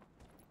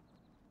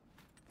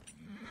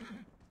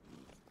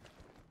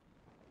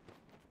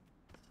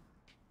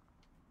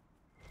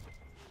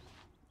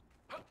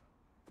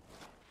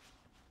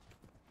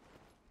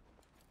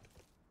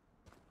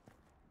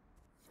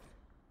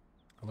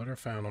 A letter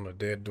found on a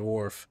dead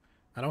dwarf.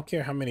 I don't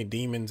care how many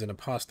demons and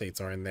apostates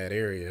are in that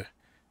area.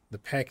 The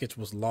package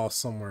was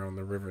lost somewhere on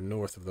the river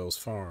north of those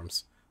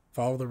farms.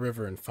 Follow the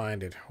river and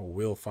find it, or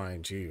we'll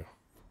find you.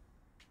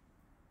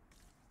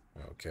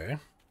 Okay.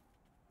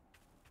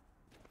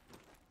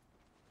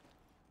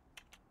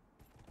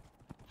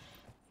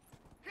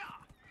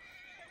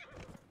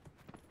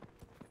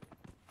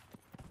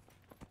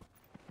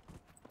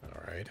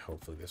 Alright,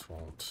 hopefully this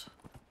won't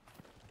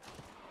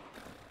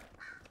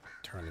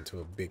turn into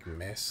a big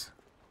mess.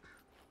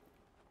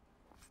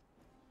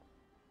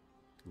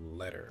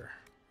 Letter.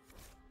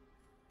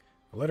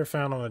 A letter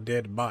found on a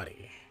dead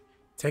body.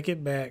 Take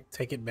it back,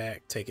 take it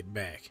back, take it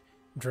back.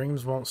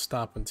 Dreams won't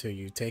stop until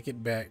you take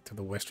it back to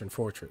the Western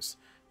Fortress.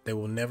 They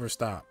will never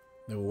stop.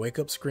 They will wake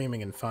up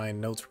screaming and find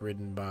notes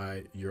written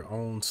by your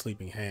own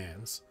sleeping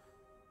hands.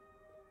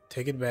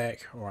 Take it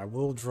back, or I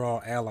will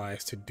draw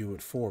allies to do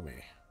it for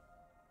me.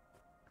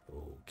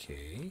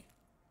 Okay.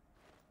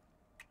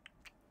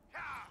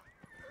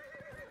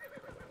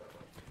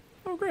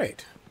 Oh,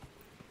 great.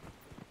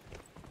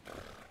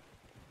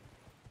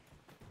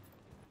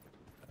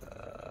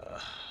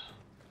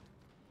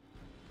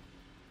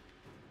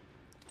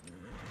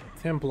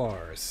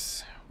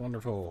 Templars.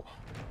 Wonderful.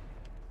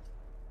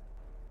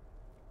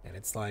 And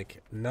it's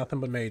like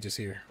nothing but mages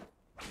here.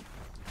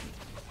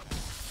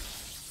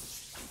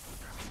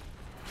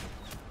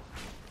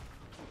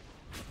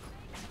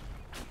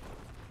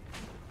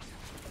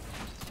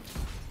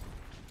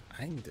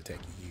 I need to take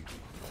you.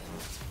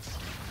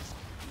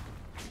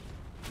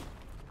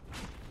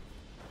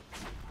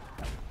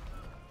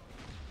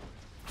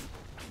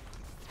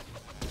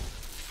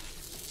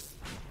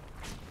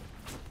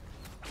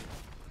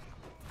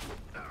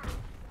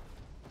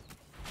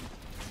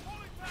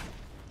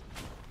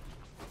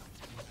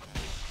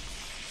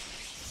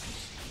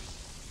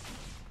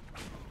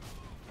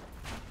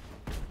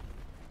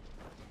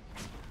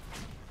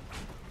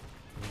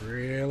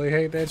 Really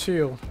hate that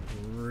shield.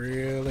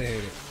 Really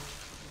hate it.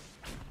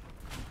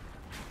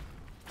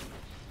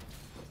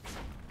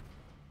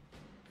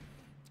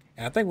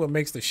 And I think what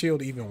makes the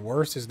shield even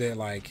worse is that,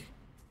 like,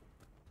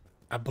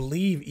 I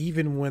believe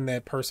even when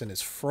that person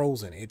is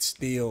frozen, it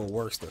still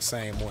works the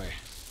same way.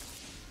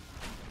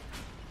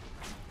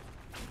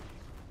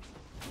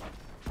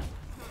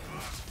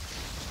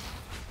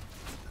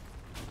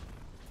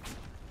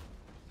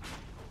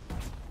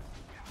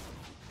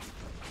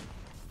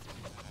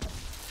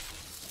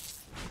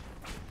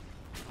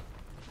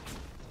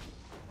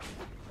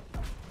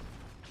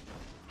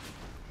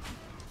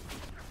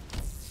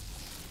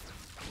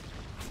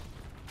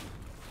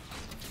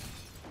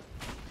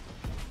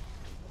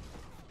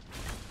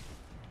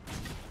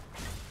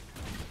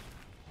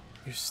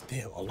 You're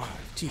still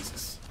alive.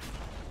 Jesus.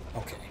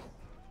 Okay.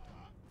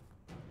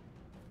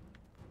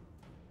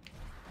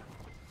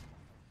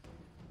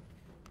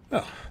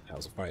 Oh, that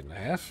was a fight and a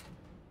half.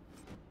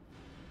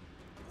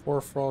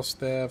 Hoarfrost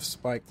staff,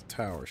 spiked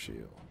tower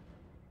shield.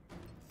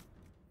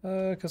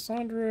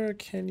 Cassandra,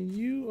 can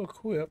you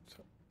equip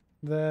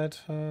that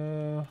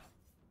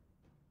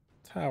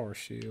tower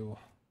shield?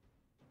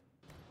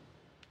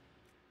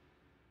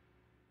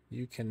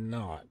 You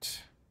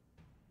cannot.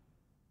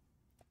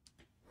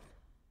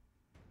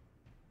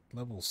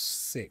 Level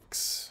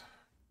 6.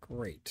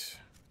 Great.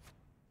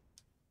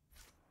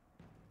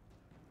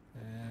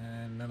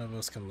 And none of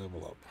us can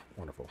level up.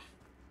 Wonderful.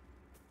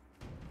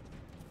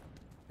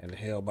 And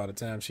hell, by the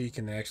time she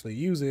can actually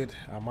use it,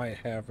 I might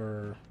have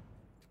her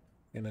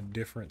in a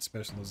different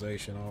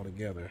specialization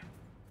altogether.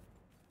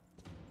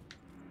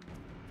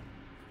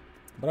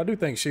 But I do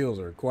think shields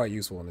are quite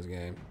useful in this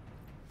game.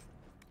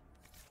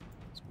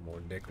 Some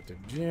more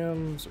decorative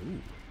gems. Ooh,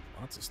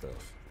 lots of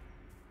stuff.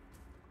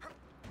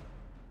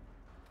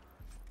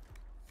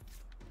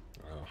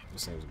 Oh, there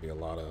seems to be a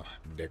lot of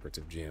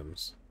decorative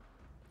gems.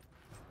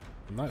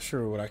 I'm not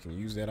sure what I can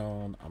use that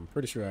on. I'm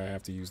pretty sure I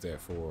have to use that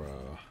for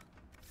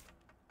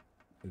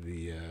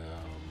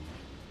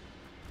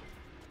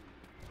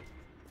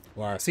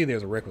well, I see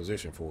there's a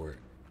requisition for it.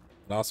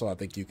 But also I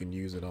think you can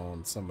use it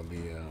on some of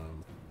the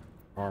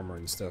armor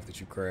and stuff that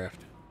you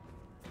craft.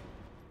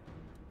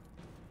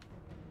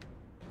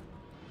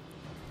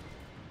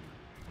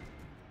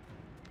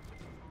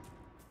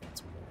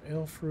 Some more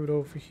elf fruit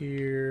over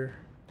here.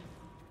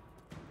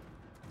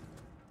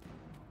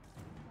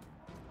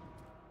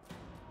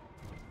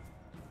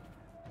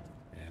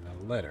 And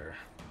a letter.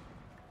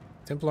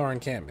 Templar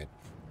encampment.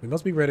 We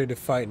must be ready to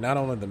fight not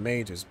only the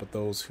mages, but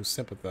those who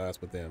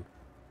sympathize with them.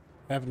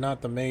 Have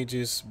not the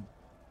mages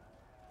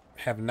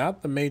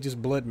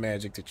blood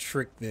magic to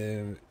trick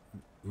the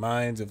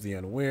minds of the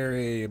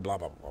unwary, blah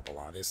blah blah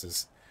blah. This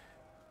is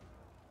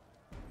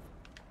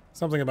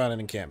something about an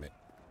encampment.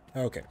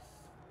 Okay.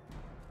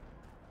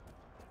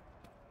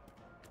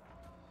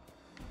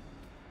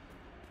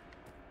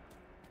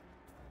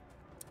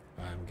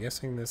 I'm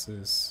guessing this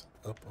is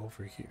up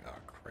over here. Oh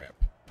crap.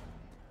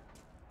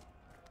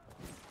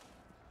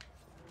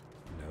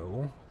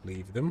 No,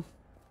 leave them.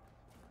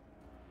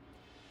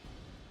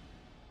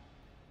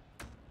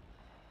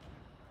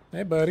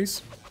 Hey,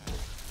 buddies.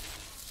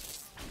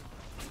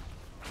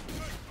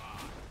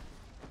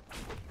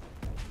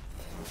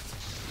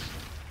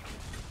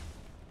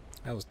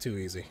 That was too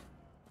easy.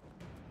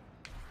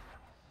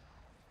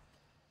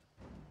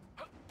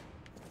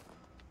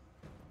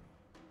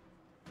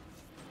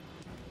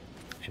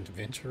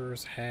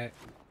 Adventurer's hat.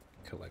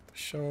 Collect the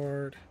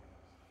shard.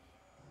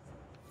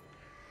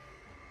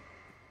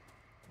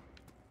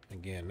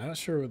 Again, not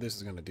sure what this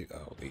is going to do.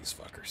 Oh, these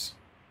fuckers.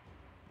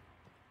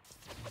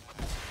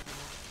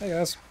 Hey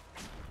guys.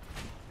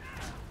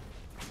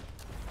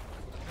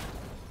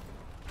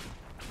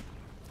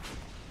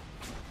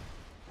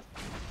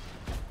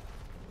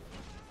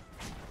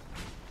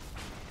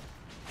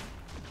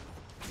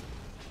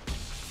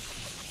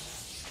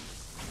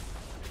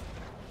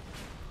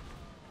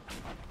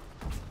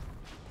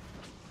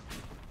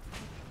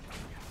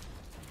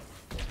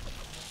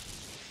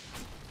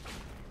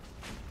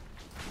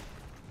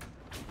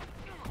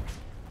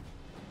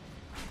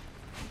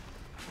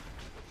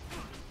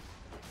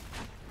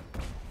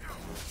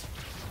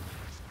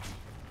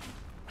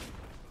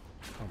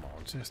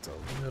 Just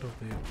a little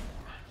bit more.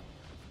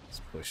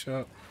 Let's push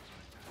up.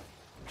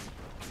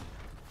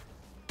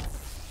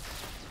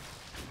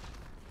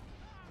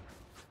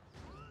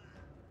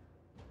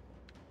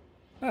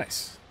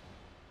 Nice.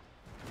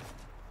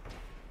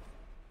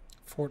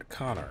 Fort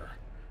Connor.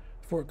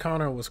 Fort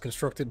Connor was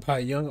constructed by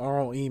young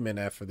Arl Eamon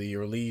after the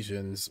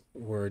Orlesians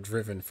were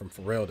driven from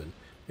Ferelden.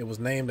 It was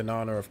named in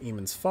honor of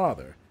Eamon's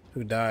father,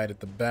 who died at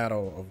the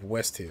Battle of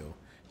Westhill,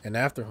 and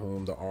after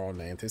whom the Arl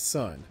named his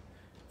son.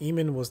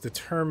 Eamon was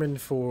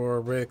determined for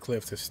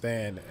Redcliffe to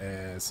stand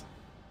as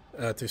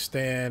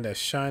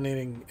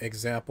shining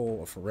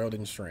example of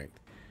Ferelden strength.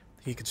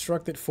 He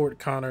constructed Fort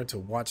Connor to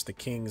watch the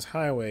King's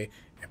Highway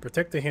and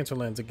protect the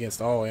Hinterlands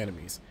against all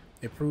enemies.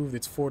 It proved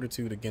its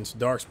fortitude against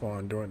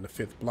Darkspawn during the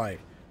Fifth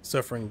Blight,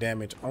 suffering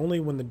damage only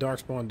when the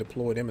Darkspawn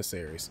deployed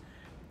emissaries.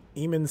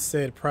 Eamon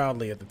said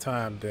proudly at the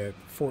time that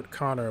Fort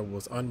Connor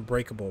was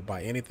unbreakable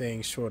by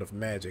anything short of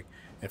magic,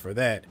 and for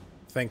that,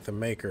 thank the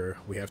Maker,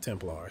 we have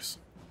Templars.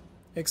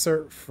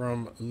 Excerpt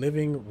from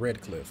Living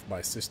Redcliffe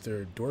by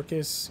Sister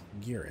Dorcas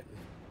Guerin.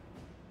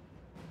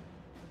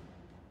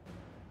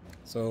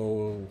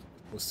 So,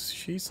 was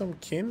she some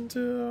kin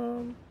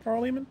to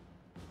Arl Eamon?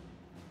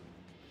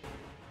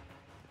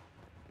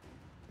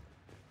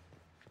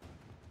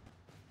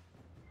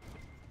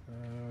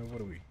 What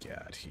do we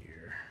got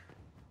here?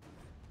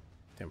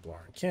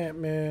 Templar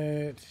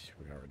encampment.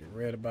 We already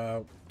read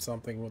about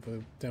something with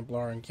a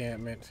Templar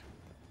encampment.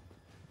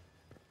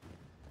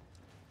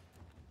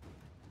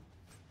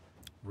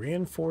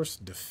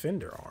 Reinforced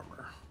defender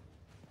armor.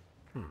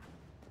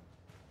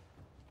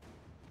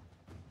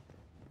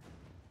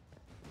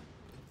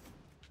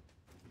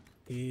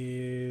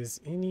 Is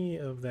any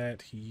of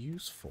that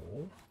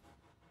useful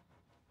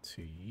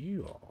to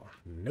you all?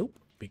 Nope,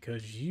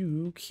 because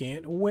you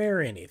can't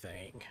wear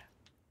anything.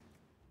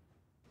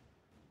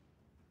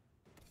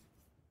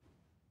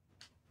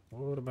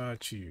 What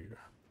about you?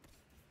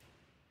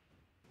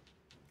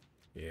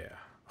 Yeah,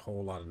 a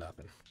whole lot of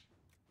nothing.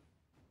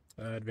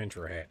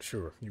 Adventurer hat,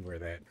 sure, you wear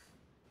that.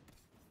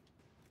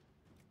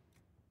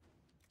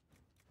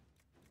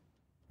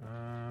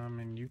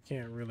 And you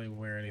can't really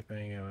wear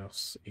anything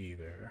else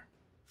either.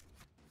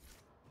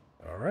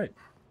 All right.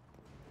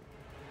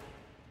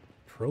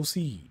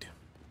 Proceed.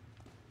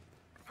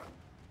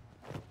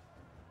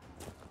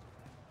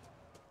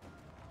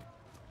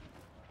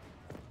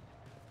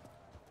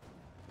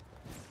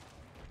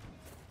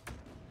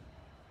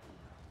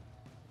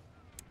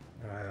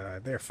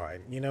 They're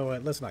fine. You know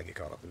what? Let's not get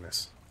caught up in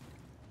this.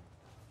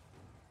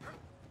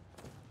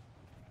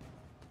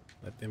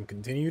 Let them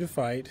continue to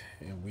fight,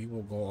 and we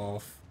will go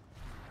off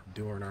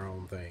doing our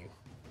own thing.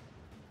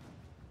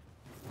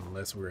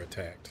 Unless we're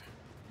attacked.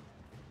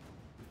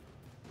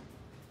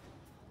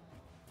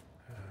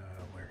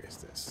 Where is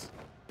this?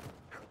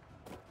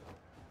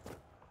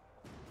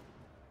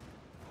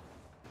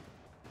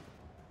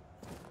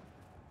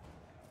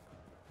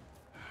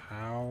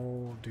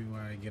 How do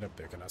I get up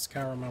there? Can I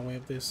scour my way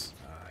up this?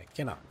 I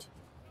cannot.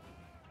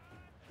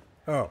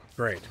 Oh,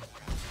 great.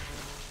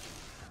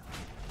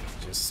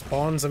 Just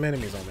spawn some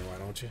enemies on me, why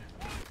don't you?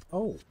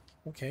 Oh,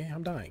 okay,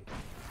 I'm dying.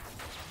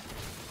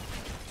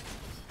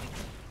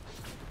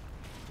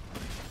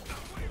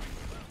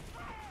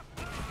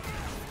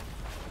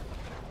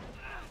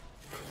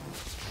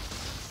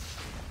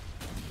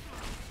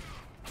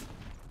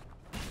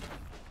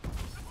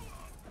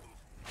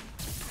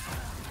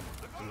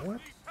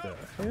 What the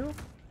hell?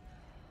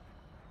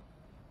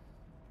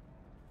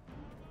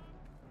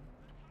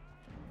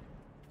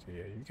 So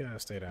yeah, you gotta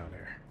stay down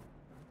there.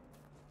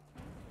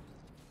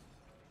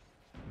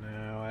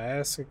 Now I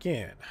ask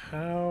again,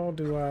 how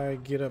do I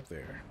get up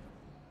there?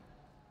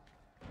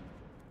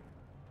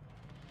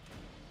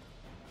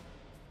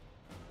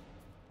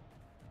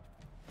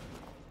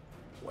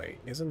 Wait,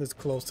 isn't this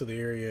close to the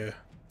area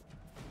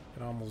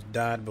that almost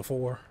died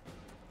before?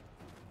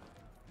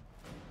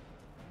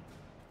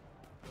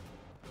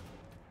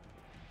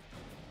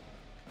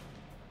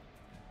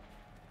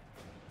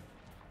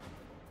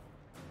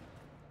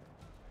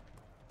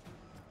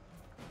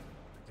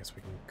 I guess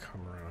we can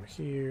come around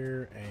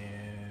here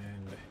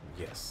and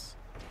yes.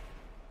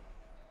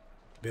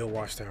 Build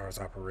watchtowers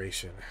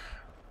operation.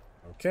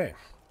 Okay.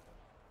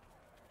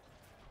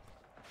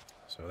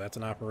 So that's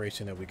an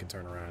operation that we can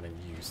turn around and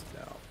use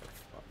now,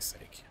 for fuck's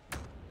sake.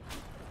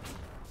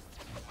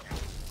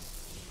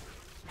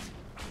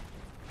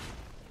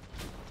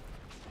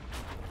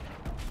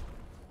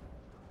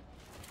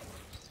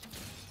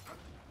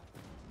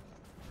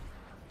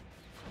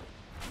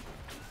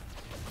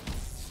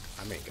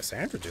 I mean,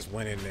 Cassandra just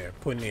went in there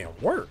putting in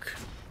work.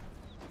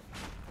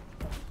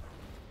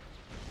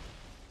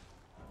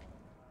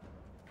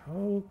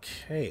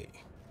 Okay.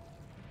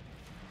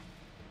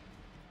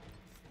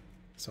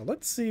 So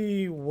let's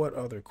see what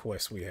other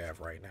quests we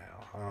have right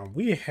now.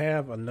 We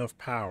have enough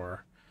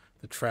power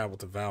to travel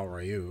to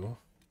Valrayu.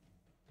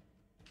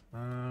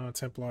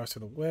 Templars to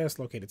the west.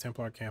 Locate a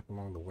Templar camp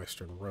along the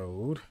western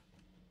road.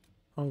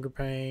 Hunger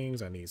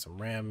pangs. I need some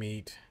ram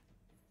meat.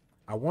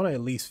 I want to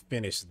at least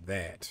finish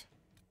that.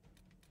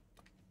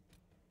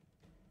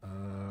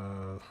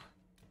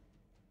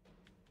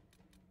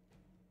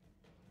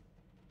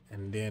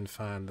 And then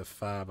find the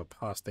 5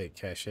 apostate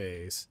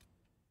caches.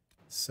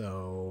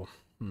 So,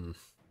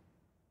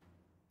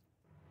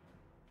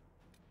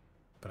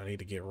 But I need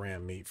to get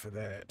ram meat for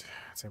that.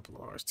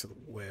 Templars to the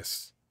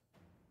west.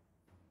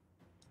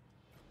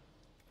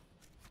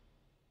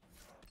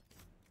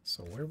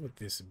 So where would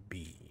this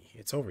be?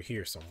 It's over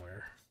here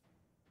somewhere.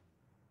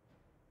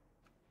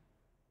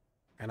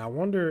 And I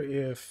wonder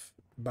if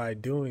by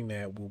doing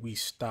that, will we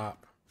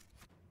stop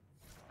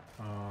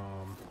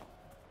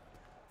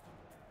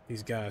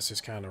these guys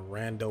just kind of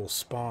rando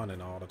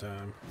spawning all the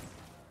time?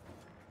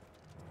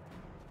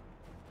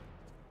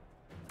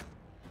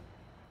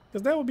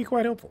 Because that would be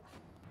quite helpful.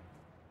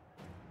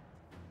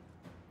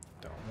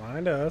 Don't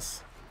mind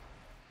us.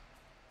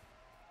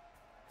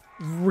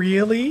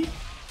 Really?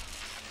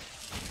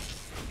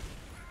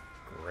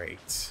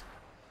 Great.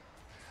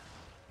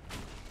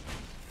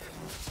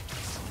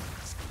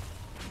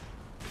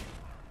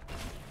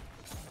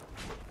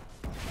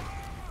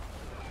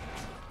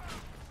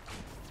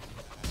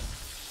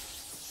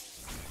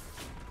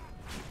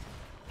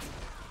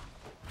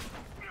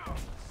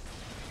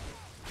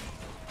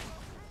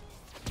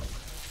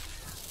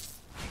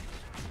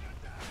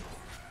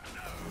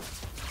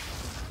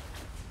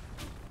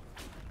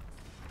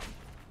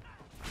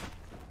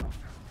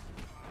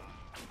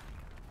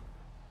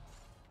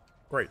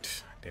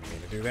 Great. Didn't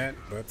mean to do that,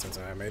 but since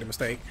I made a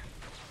mistake.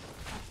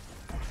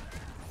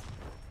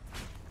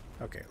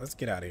 Okay, let's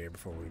get out of here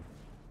before we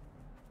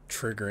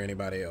trigger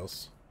anybody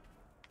else.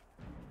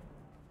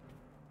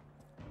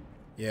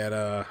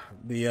 Yeah,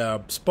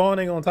 the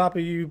spawning on top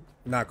of you,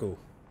 not cool.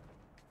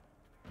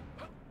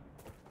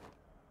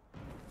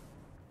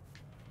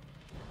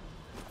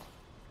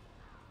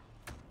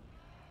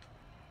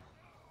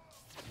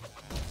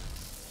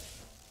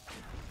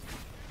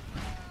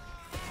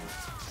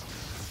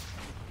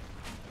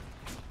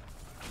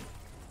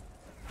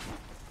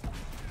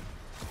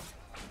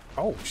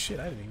 Oh shit,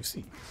 I didn't even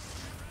see.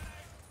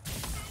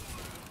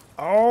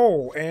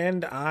 Oh,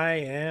 and I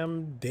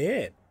am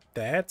dead.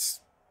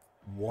 That's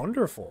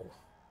wonderful.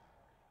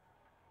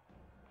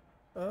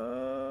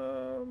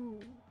 I'll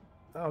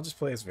just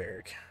play as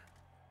Varric.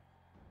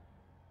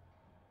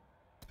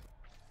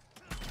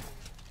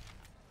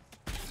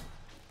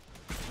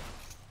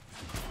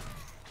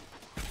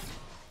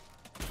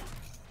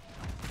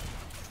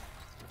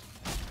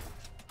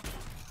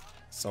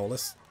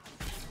 Soulless.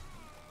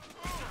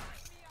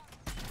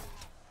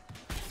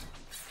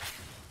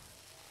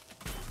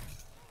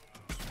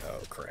 Oh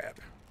crap.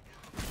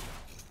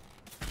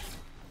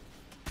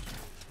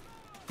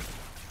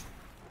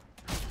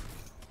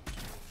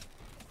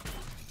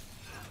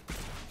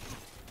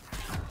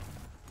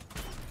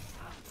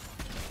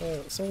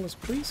 Soulless,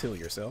 please heal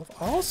yourself.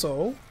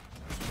 Also,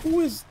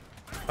 who is...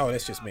 Oh,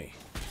 that's just me.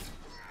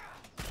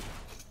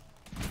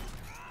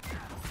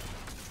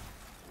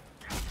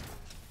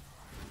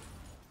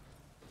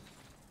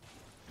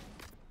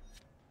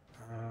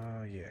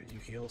 Yeah, you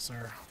heal,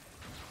 sir.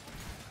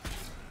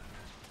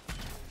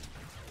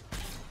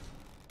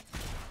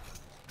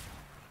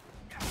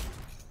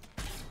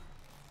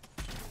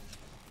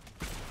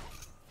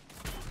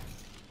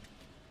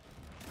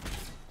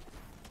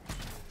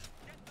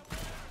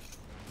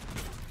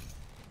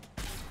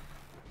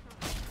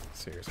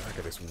 Seriously, I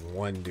got this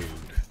one dude.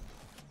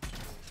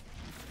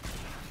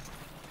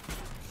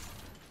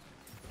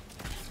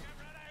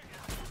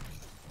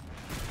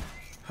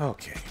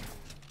 Okay.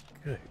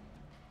 Good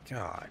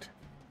God.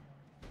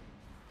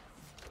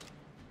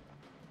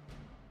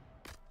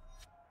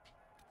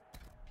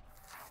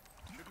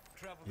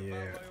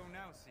 Yeah.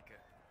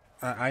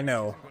 I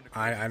know.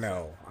 I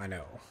know. I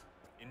know.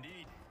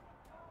 Indeed.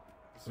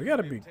 We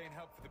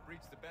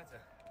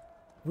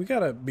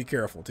gotta be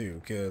careful too,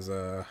 because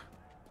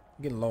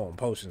getting low on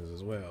potions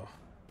as well.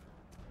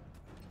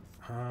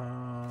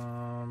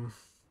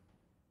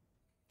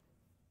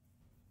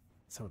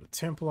 So the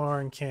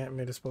Templar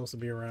encampment is supposed to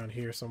be around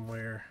here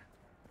somewhere.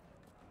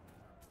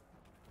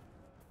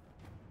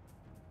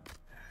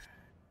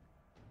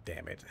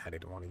 Damn it, I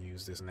didn't want to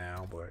use this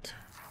now, but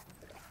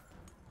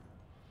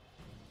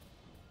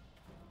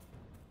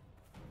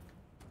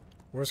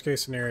worst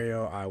case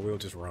scenario, I will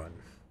just run.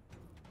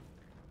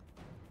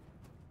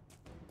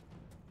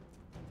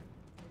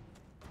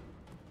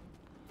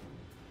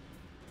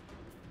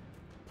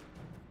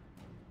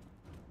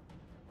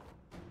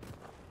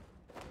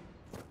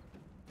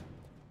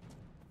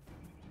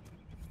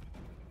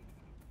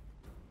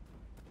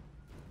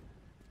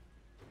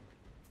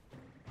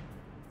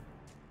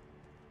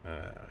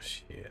 Oh,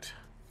 shit.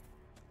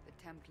 The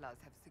Templars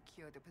have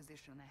secured a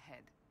position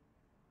ahead.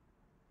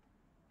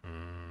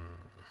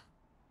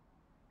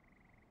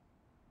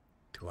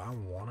 Do I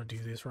want to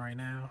do this right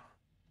now?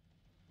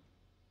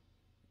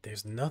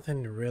 There's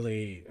nothing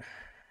really...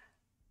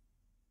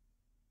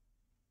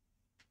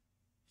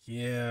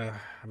 Yeah,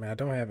 I mean, I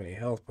don't have any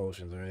health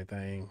potions or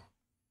anything.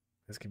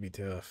 This could be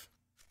tough.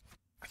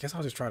 I guess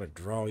I'll just try to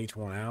draw each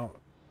one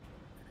out.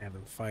 Have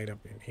them fight up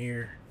in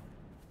here.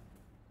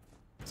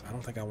 So I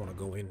don't think I want to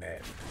go in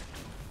that.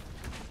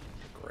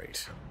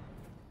 Great.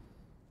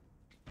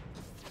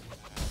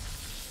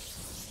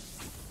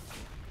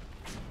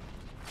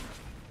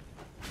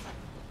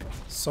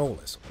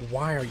 Soulless,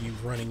 why are you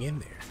running in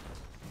there?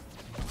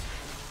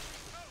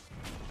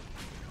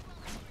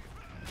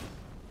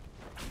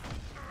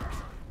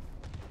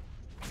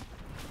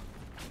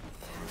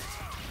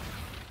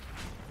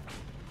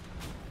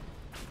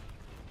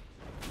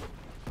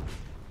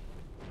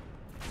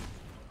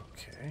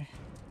 Okay.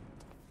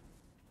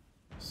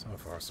 So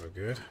far, so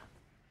good.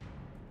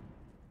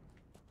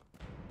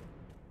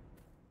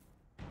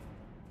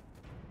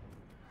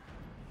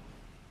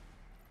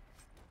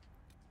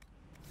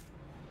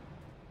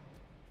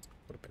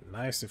 Would have been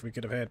nice if we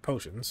could have had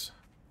potions.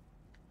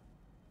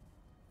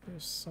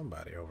 There's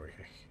somebody over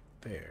here.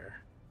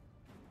 There.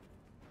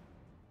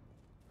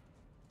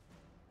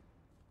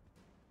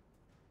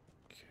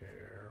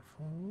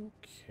 Careful,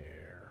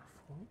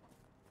 careful.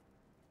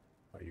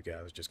 Oh, you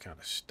guys are just kind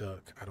of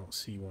stuck. I don't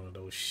see one of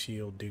those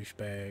shield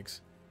douchebags.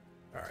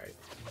 All right.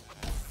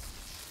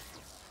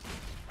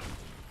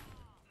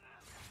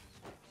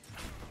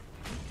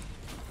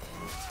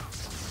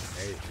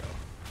 There you go.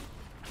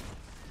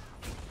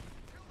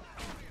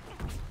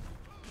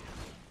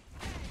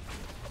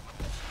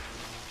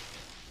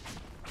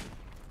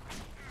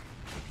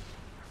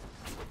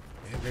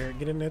 And Barrett,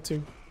 get in there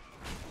too.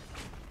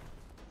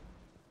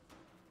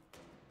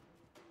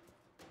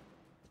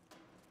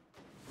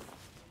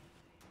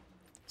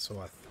 So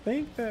I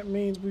think that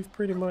means we've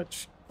pretty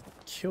much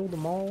killed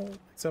them all,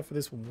 except for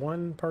this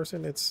one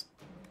person that's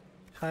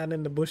hiding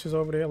in the bushes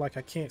over there like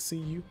I can't see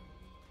you.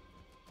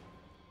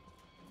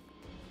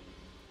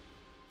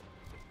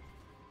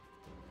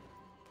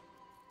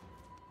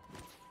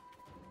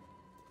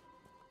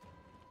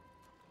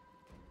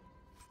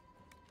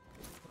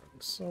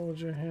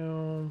 Soldier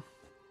helm.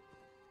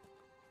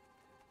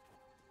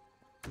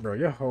 Bro,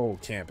 your whole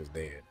camp is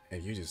dead,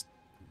 and you just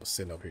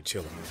sitting up here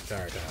chilling the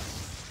entire time.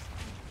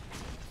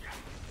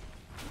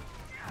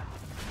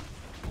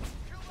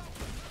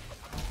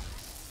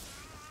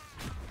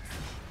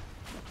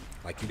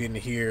 Like you didn't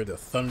hear the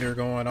thunder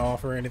going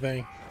off or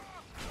anything?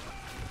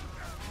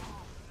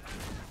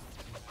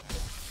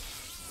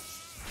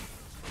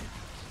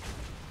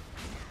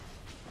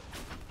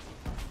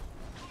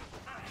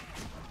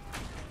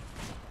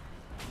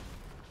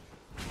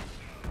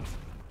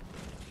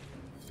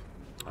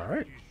 All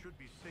right. You should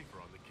be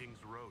safer on the King's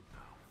Road now.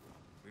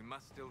 We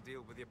must still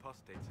deal with the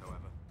apostates,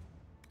 however.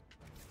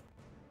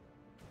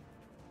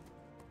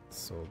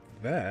 So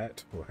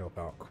that will help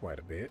out quite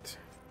a bit.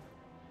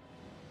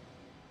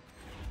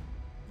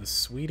 The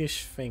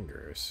Swedish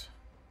Fingers.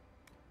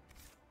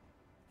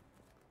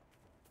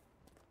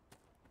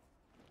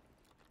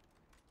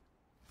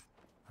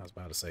 I was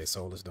about to say,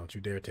 Solus, don't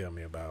you dare tell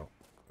me about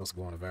what's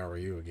going to devour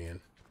you again.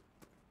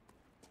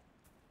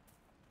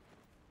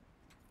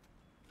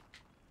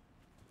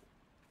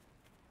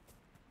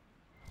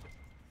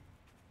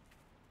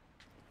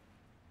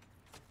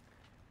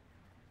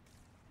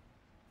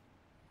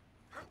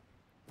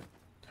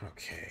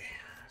 Okay,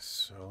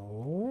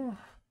 so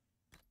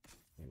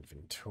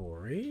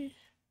inventory.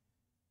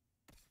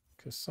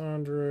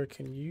 Cassandra,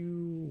 can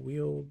you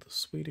wield the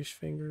Swedish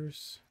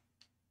Fingers?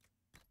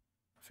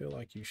 I feel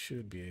like you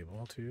should be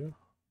able to.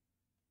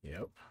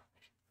 Yep.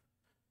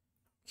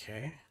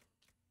 Okay.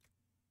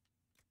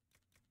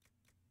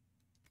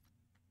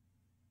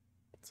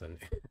 It's an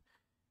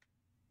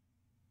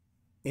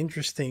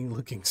interesting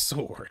looking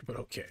sword, but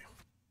okay.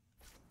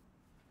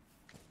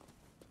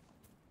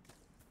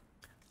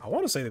 I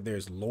want to say that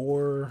there's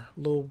lore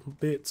little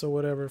bits or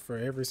whatever for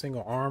every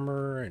single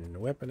armor and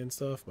weapon and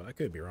stuff, but I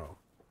could be wrong.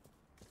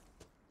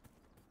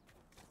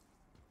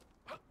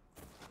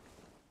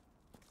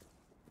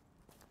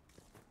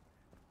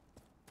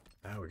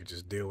 Now we can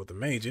just deal with the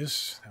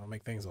mages. That'll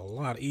make things a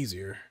lot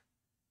easier.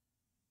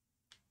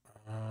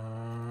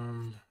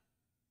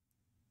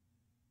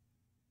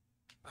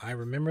 I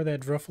remember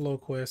that Druffalo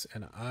quest,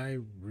 and I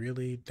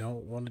really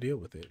don't want to deal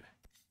with it.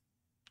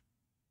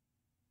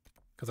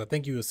 Because I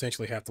think you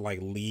essentially have to, like,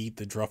 lead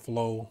the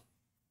Druffalo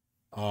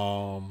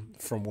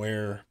from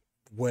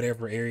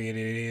whatever area it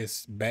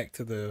is back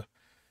to the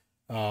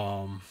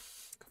farm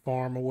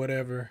or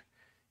whatever.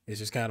 It's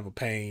just kind of a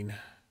pain.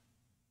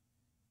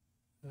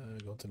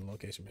 Go to the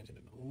location mentioned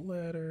in the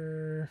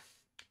letter.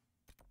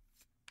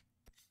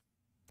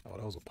 Oh,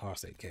 those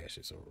apostate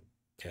caches are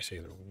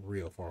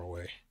real far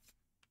away.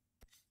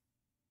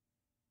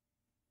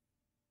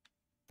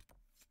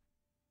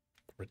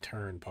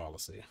 Return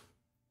policy.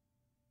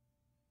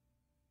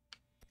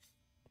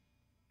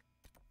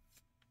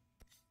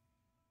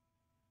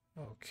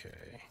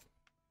 Okay.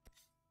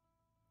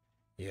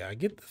 Yeah, I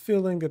get the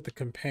feeling that the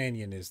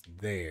companion is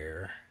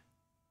there,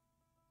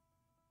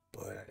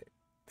 but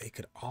they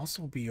could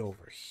also be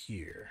over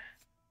here.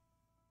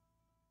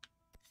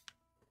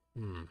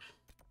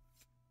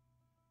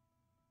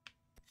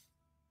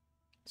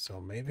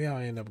 So maybe I'll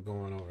end up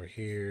going over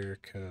here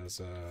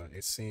because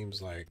it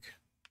seems like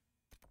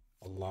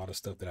a lot of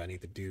stuff that I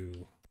need to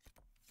do,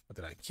 or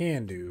that I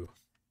can do,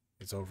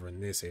 is over in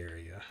this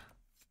area.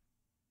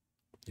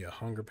 Yeah,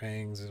 Hunger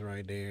Pangs is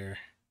right there.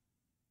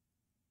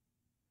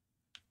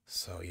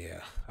 So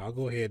yeah, I'll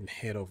go ahead and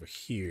head over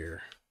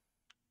here.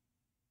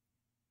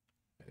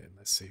 And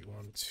let's see,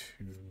 1,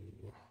 2,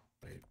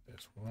 wait,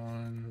 there's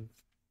 1.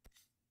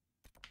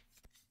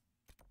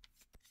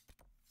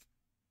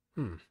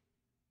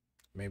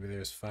 Maybe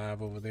there's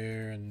 5 over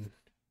there and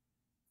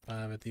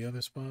 5 at the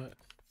other spot.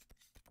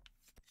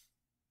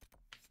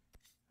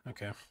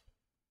 Okay.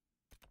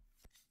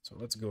 So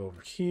let's go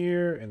over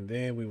here and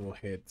then we will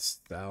head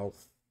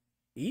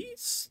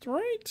southeast,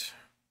 right?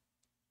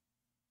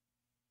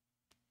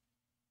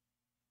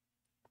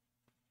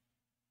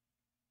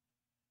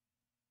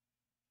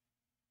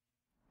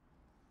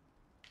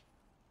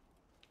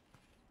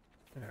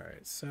 All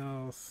right,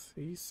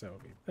 southeast, so it'll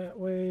be that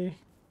way.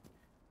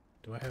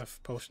 Do I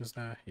have potions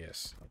now?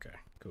 Yes. Okay,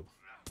 cool.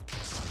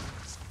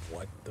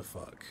 What the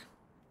fuck?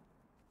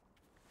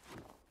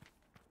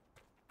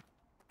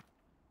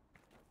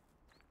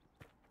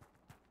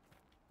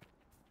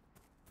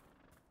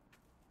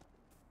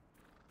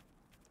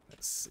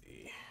 Let's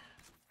see.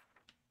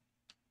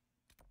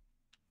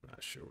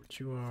 Not sure what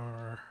you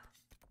are.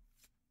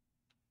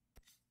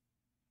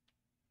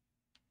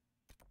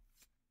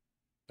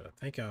 But I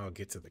think I'll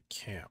get to the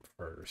camp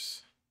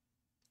first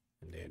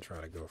and then try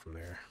to go from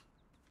there.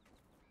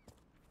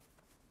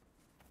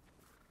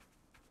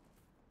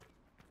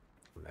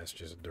 And that's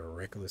just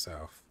directly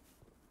south.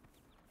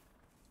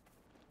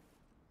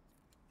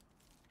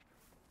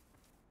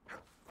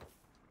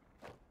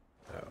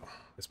 Oh,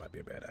 this might be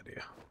a bad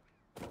idea.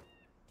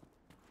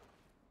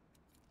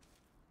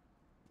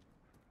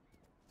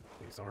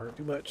 Please don't hurt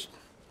too much.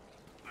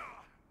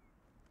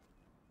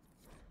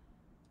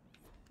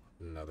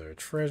 Another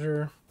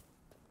treasure.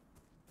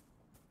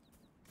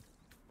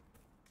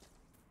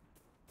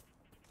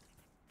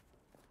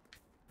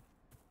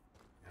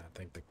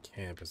 I think the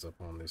camp is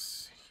up on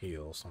this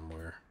hill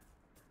somewhere.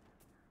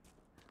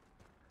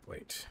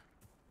 Wait.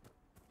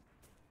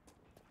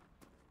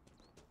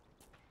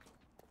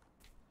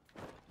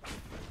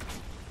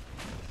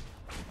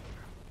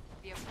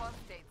 The The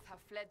apostates have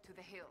fled to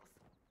the hills.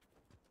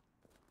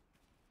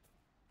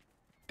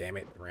 Damn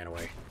it, ran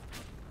away.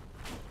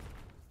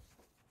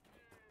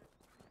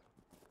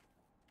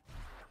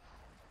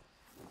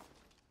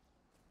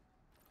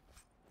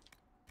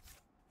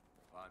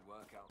 Fine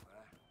work out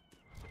there.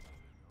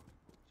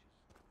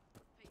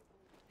 People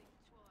think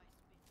twice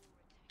before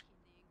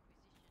attacking the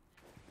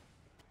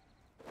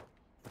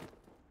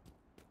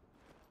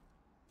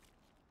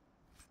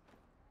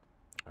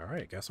Inquisition.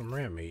 Alright, got some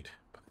ram meat.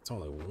 But it's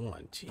only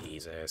one.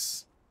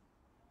 Jesus.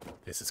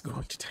 This is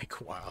going to take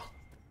a while.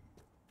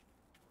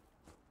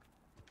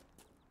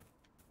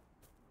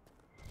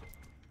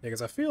 Yeah,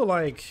 because I feel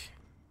like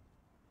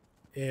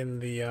in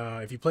the,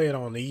 if you play it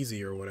on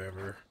easy or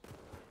whatever,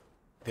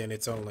 then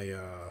it's only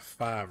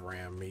 5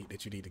 ram meat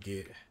that you need to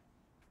get.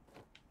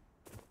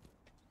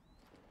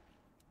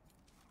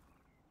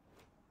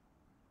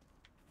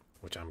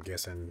 Which I'm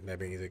guessing that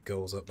means it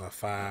goes up by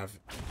 5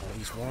 on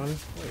each one. Where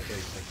the hell do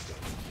you think it's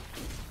going?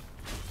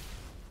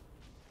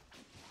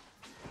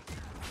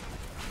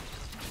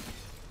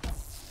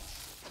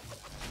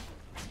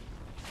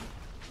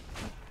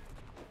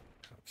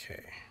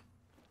 Okay.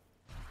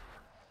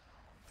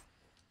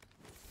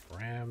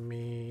 Ram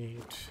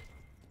meat.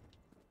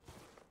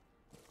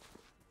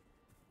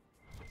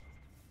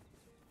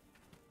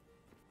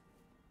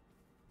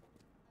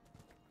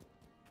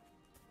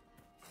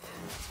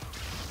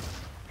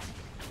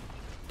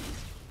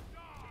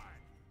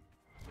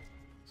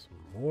 Some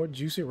more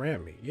juicy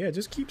ram meat. Yeah,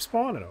 just keep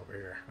spawning over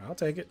here. I'll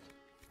take it.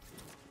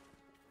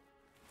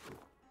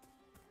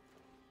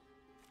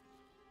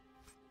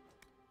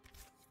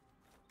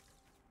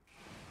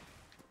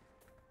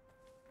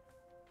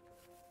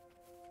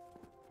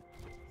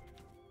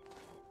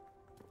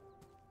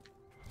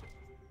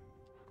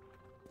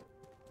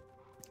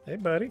 Hey,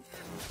 buddy.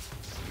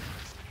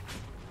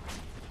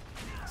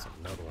 There's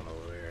another one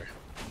over there.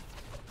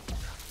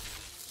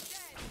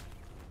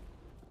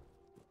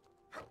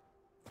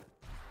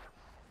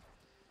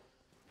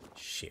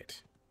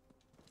 Shit.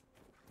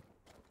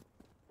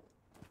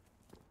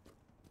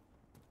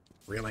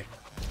 Really?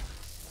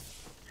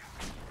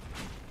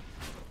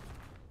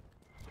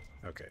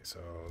 Okay, so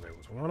there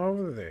was one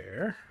over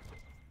there.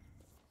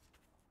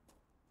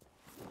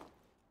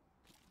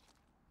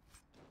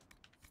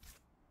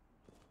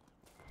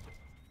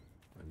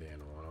 And then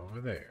one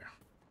over there.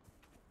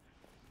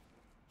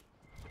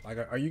 Like,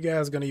 are you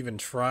guys gonna even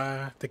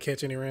try to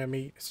catch any ram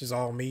meat? It's just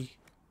all me.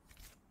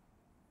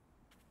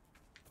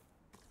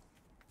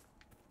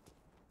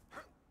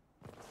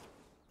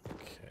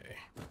 Okay.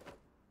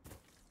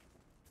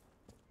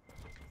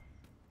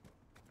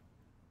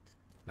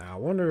 Now I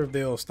wonder if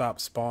they'll stop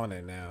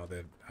spawning now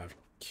that I've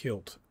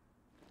killed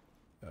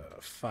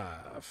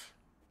 5.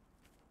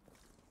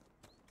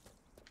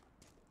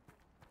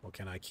 Or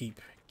can I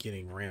keep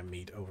getting ram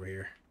meat over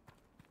here?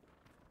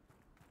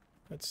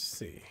 Let's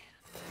see.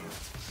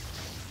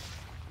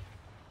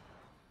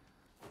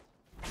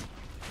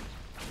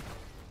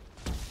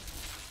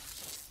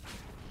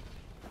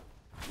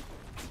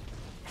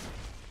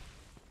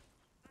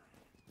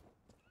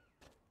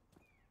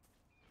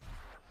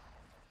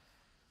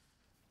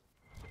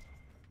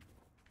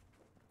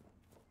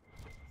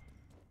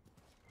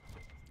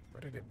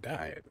 Where did it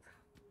die at?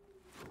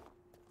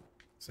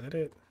 Is that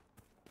it?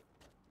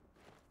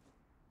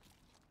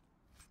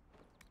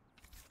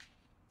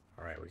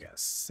 Alright, we got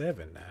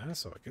 7 now,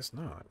 so I guess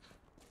not.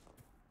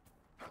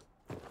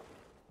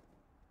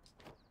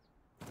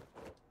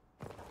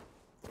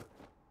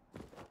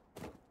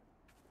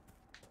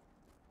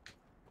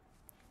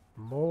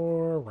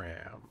 More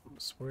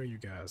rams. Where are you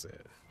guys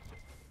at?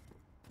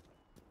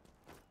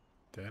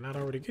 Did I not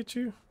already get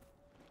you?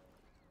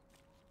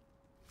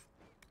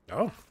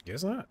 Oh,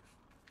 guess not.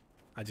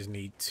 I just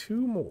need 2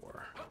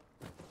 more.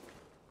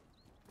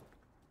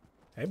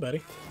 Hey,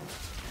 buddy.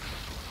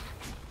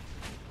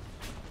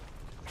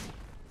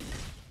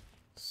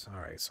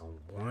 Alright, so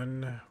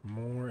 1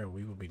 more and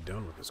we will be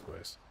done with this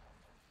quest.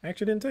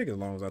 Actually, didn't take as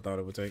long as I thought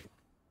it would take.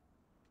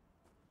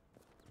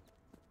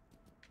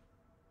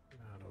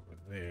 Not over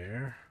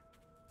there.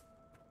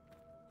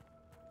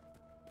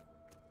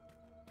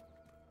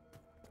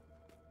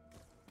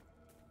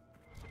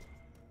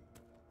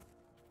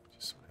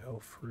 Just some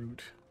elf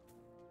fruit.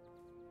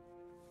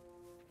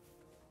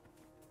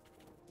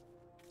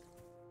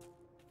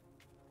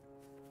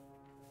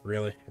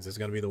 Really? Is this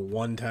gonna be the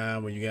one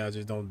time when you guys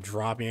just don't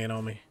drop in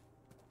on me?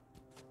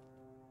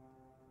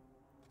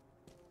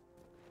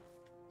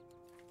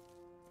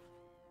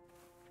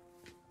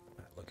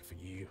 Not looking for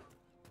you.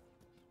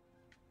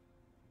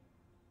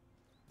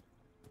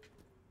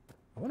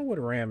 I wonder what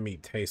ram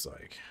meat tastes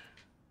like.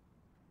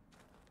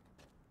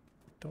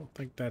 Don't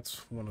think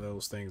that's one of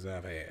those things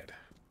I've had.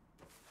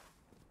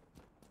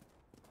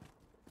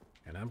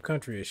 And I'm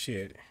country as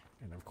shit.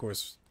 And of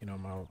course, you know,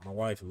 my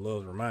wife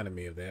loves reminding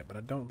me of that, but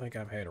I don't think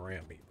I've had a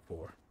ram meat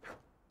before.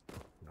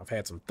 I've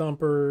had some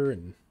thumper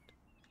and,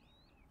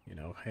 you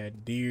know,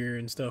 had deer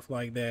and stuff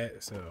like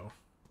that, so.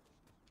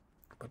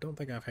 But I don't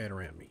think I've had a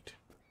ram meat.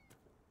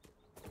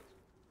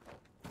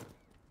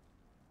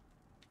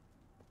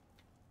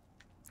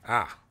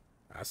 Ah,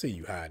 I see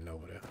you hiding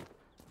over there.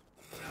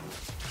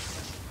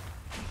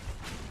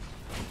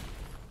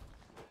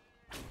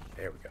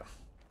 There we go.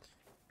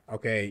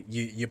 Okay,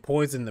 you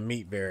poisoned the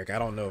meat, Varric. I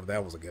don't know if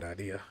that was a good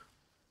idea.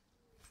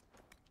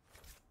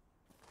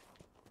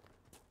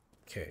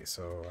 Okay,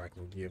 so I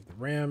can give the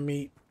ram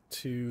meat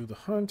to the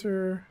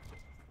hunter.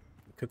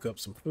 Cook up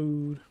some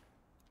food.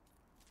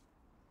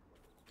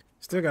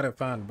 Still gotta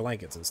find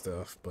blankets and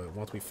stuff, but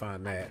once we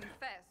find that... I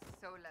confess,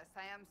 Solus,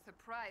 I am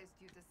surprised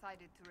you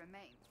decided to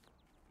remain.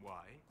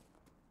 Why?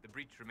 The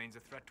breach remains a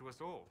threat to us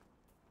all.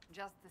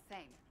 Just the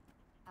same.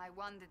 I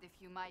wondered if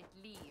you might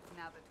leave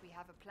now that we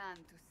have a plan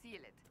to seal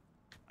it.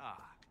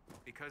 Ah,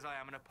 because I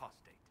am an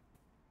apostate.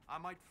 I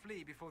might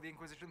flee before the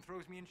Inquisition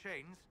throws me in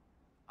chains.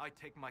 I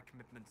take my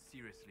commitment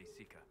seriously,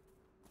 Seeker.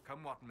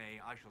 Come what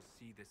may, I shall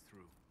see this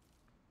through.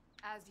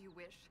 As you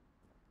wish.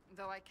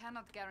 Though I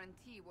cannot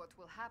guarantee what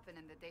will happen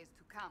in the days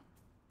to come.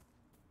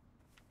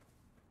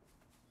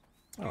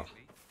 Oh.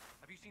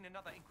 Have you seen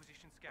another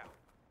Inquisition scout?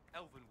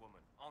 Elven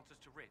woman,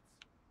 answers to writs.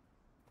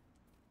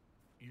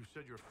 You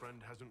said your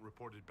friend hasn't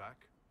reported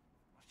back?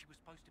 Well, she was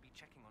supposed to be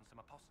checking on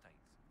some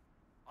apostates.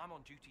 I'm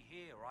on duty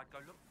here, or I'd go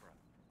look for her.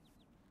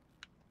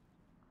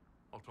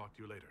 I'll talk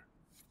to you later.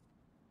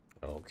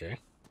 Okay.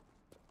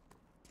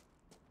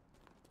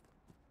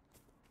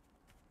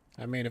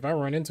 I mean, if I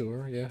run into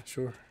her, yeah,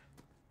 sure.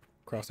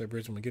 Cross that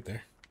bridge when we get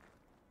there.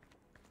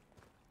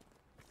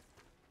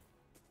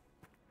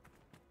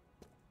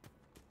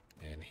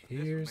 And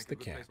here's the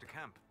camp.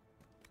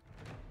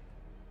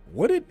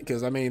 Would it?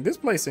 Because, I mean, this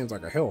place seems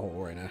like a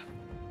hellhole right now.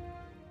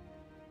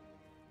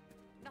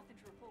 Nothing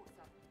to report,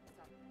 sir.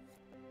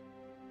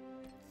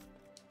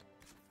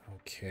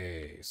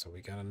 Okay, so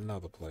we got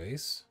another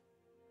place.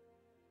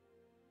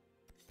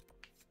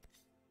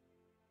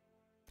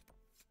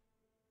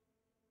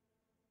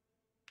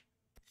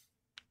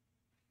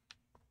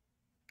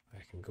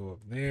 I can go up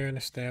there and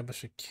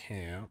establish a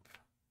camp.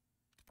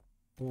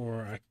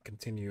 Or I can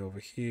continue over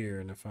here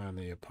and find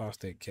the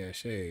apostate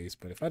caches.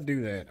 But if I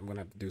do that, I'm going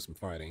to have to do some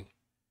fighting.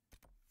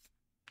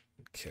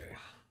 Okay.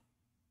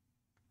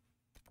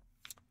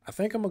 I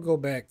think I'm going to go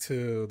back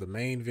to the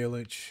main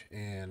village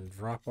and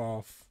drop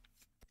off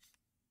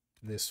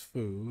this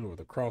food. Or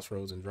the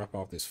crossroads and drop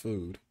off this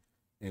food.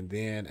 And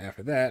then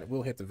after that,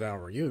 we'll hit the Val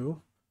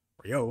Rio.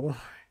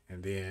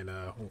 And then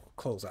we'll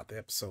close out the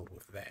episode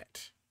with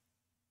that.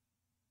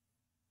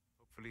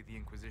 Hopefully the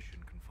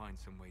Inquisition can find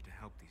some way to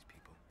help these people.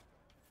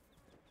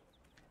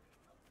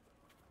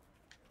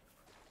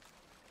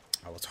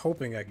 I was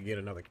hoping I could get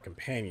another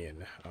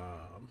companion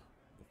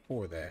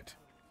before that,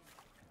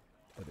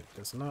 but it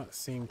does not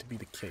seem to be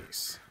the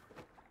case.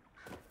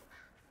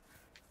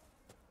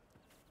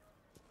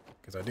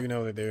 Because I do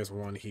know that there's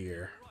one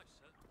here.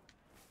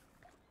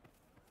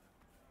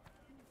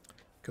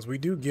 Because we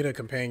do get a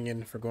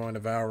companion for going to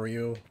Val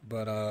Rio,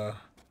 but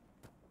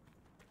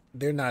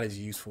they're not as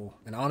useful.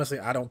 And honestly,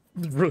 I don't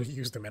really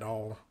use them at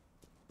all.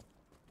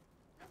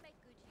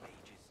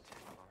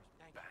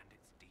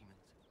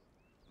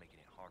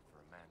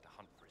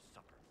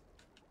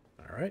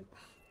 All right.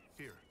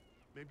 Here,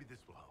 maybe this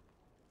will help.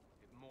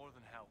 It more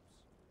than helps.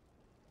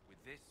 With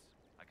this,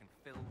 I can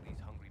fill these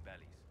hungry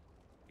bellies,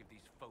 give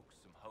these folks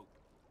some hope.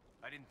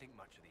 I didn't think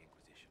much of the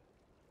Inquisition,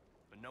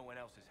 but no one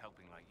else is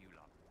helping like you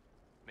lot.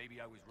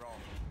 Maybe I was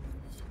wrong.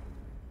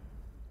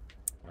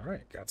 All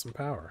right, got some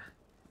power.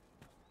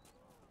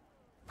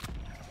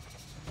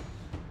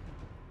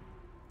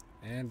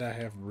 And I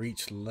have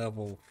reached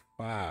level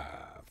 5.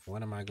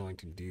 What am I going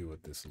to do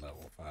with this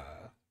level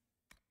 5?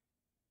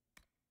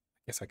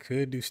 Guess I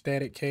could do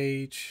static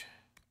cage.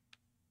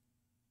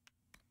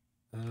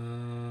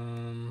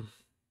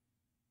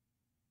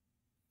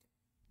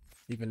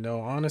 Even though,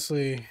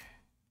 honestly,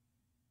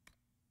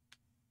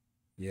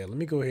 yeah, let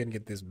me go ahead and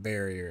get this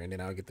barrier, and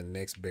then I'll get the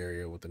next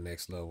barrier with the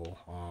next level.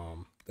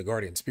 The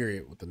Guardian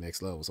Spirit with the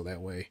next level, so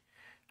that way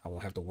I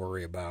won't have to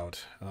worry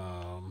about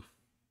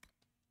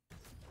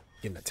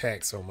getting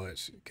attacked so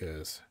much.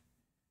 Because,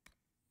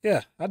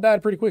 yeah, I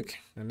died pretty quick,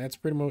 and that's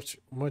pretty much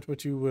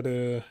what you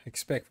would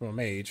expect from a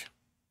mage.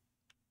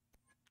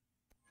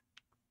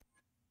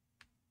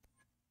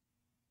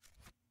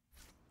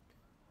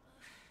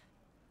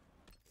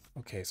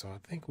 Okay, so I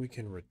think we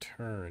can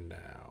return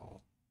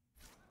now.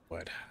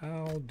 But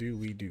how do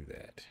we do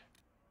that?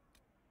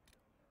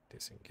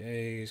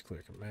 Disengage,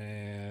 clear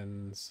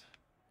commands.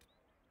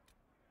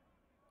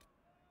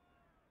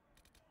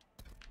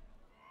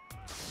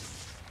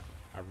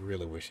 I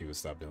really wish he would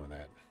stop doing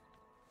that.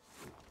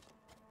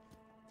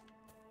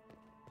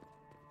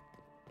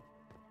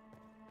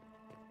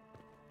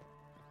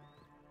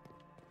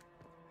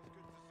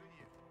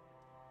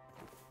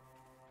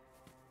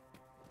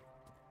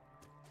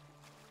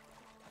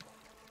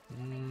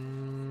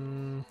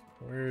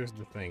 Where's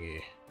the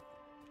thingy?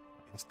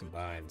 Let's do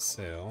buy and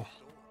sell.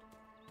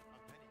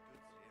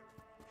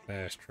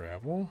 Fast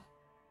travel.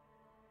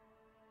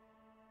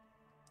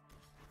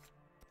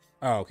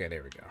 Oh, okay,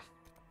 there we go.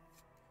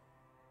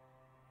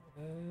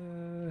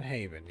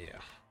 Haven, yeah.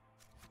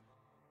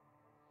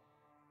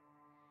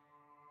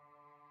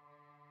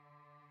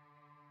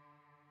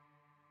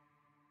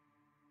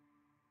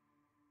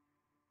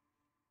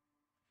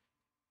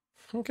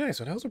 Okay,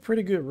 so that was a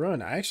pretty good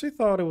run. I actually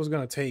thought it was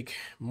going to take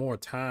more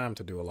time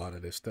to do a lot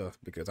of this stuff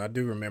because I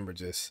do remember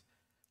just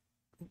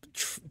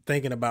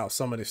thinking about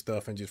some of this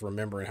stuff and just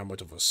remembering how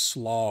much of a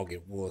slog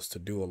it was to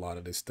do a lot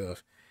of this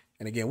stuff.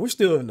 And again, we're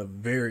still in the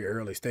very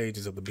early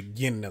stages of the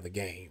beginning of the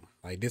game.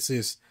 Like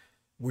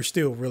we're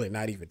still really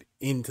not even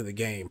into the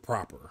game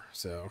proper.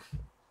 So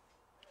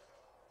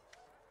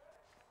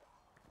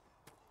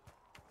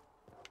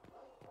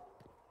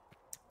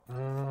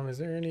is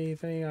there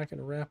anything I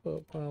can wrap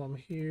up while I'm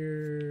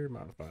here?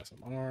 Modify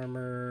some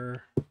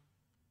armor. Let's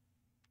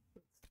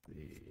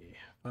see.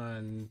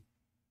 Find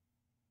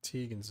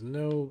Tegan's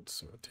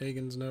notes or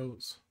Tegan's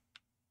notes.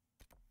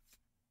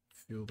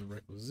 Fill the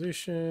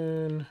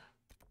requisition.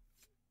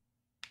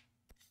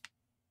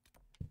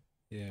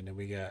 Yeah, and then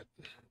we got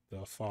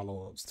the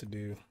follow-ups to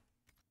do.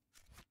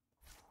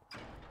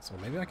 So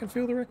maybe I can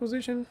fill the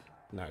requisition?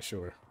 Not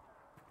sure.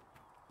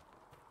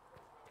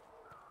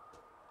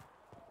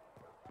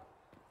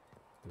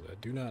 I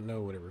do not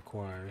know what it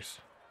requires.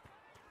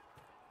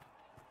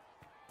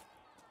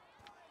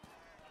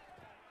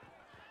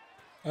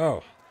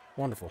 Oh,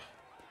 wonderful.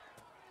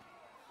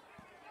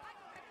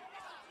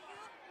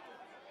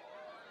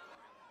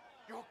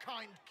 Your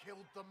kind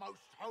killed the most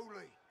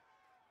holy.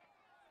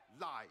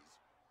 Lies.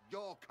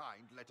 Your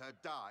kind let her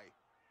die.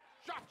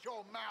 Shut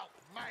your mouth,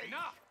 mate!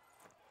 Enough!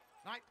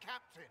 Knight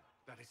Captain.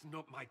 That is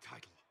not my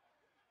title.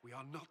 We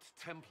are not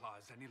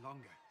Templars any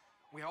longer.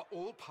 We are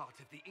all part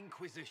of the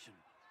Inquisition.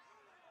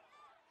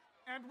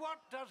 And what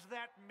does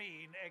that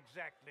mean,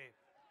 exactly?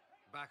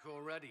 Back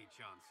already,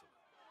 Chancellor.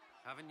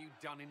 Haven't you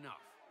done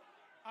enough?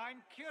 I'm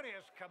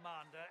curious,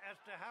 Commander, as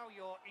to how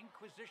your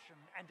Inquisition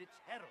and its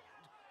herald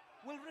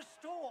will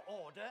restore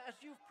order as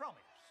you've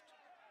promised.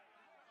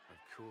 Of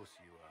course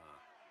you are.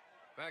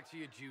 Back to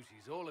your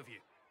duties, all of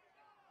you.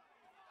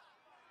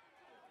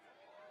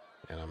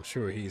 And I'm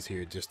sure he's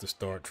here just to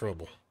start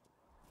trouble.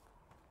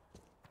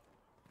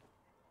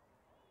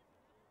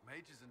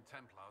 Mages and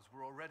Templars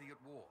were already at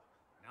war.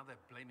 Now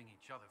they're blaming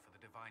each other for the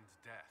Divine's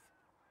death.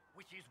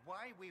 Which is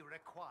why we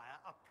require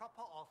a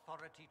proper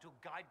authority to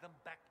guide them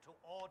back to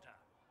order.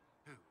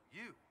 Who?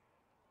 You?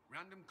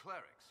 Random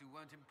clerics who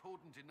weren't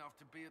important enough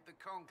to be at the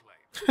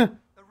Conclave?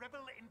 The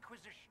Rebel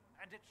Inquisition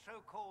and its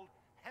so-called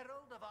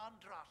Herald of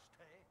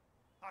Andraste?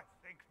 I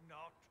think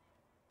not.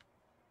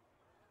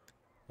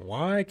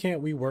 Why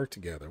can't we work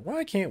together?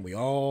 Why can't we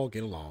all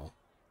get along?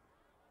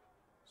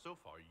 So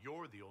far,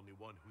 you're the only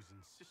one who's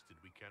insisted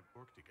we can't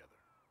work together.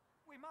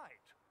 We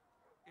might,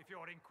 if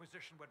your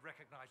Inquisition would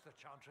recognize the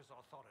Chancellor's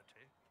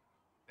authority.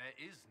 There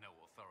is no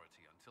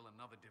authority until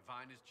another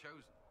Divine is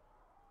chosen.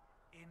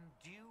 In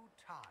due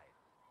time,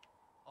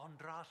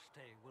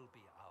 Andraste will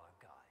be our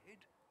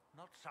guide,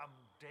 not some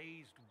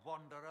dazed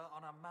wanderer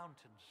on a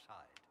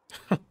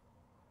mountainside.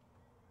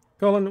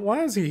 Colin,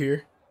 why is he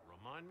here?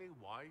 Remind me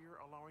why you're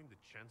allowing the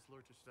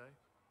Chancellor to stay?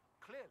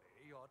 Clearly,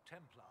 your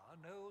Templar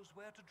knows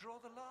where to draw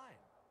the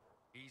line.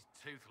 He's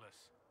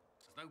toothless.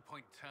 There's no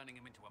point turning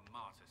him into a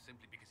martyr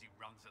simply because he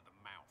runs at the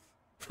mouth.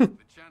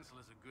 The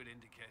Chancellor's a good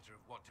indicator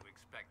of what to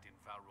expect in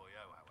Val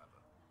Royeaux, however.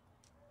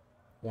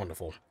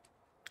 Wonderful.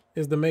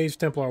 Is the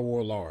Mage Templar War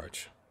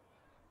large?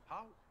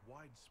 How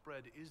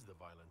widespread is the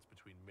violence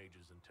between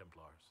mages and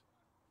Templars?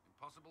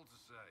 Impossible to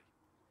say.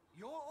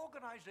 Your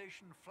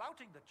organization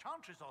flouting the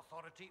Chancellor's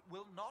authority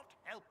will not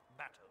help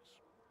matters.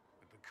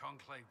 With the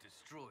Conclave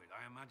destroyed,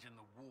 I imagine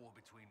the war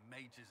between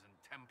mages and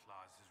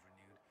Templars is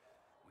renewed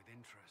with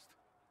interest.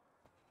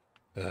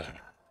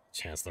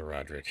 Chancellor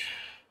Roderick.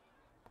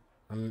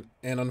 And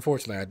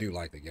unfortunately, I do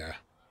like the guy.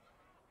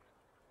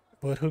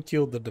 But who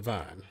killed the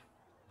Divine?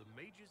 The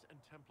mages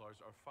and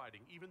Templars are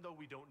fighting, even though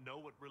we don't know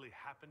what really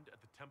happened at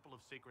the Temple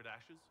of Sacred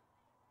Ashes?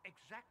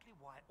 Exactly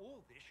why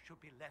all this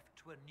should be left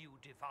to a new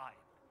Divine.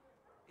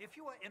 If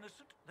you are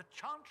innocent, the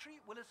Chantry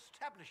will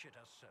establish it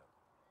as so.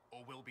 Or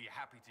we'll be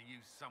happy to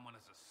use someone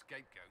as a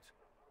scapegoat.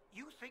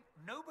 You think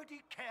nobody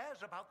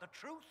cares about the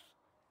truth?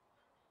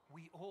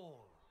 We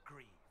all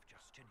grieve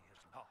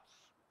Justinia's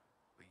loss.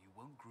 But you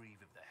won't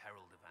grieve if the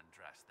Herald of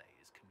Andraste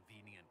is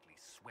conveniently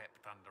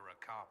swept under a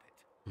carpet.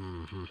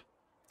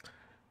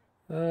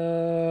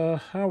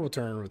 I will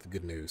turn with the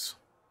good news.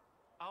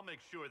 I'll make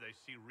sure they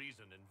see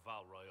reason in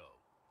Val Royeaux.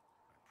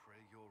 I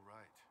pray you're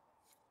right.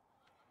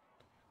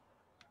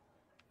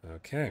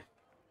 Okay.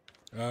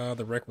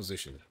 The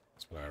requisition.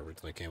 That's what I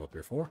originally came up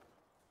here for.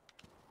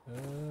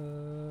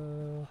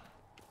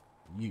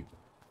 You.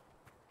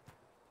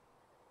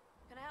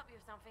 Can I help you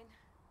with something?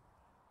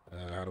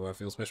 How do I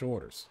fill special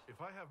orders?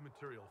 If I have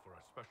material for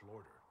a special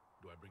order,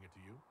 do I bring it to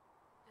you?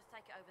 Just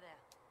take it over there.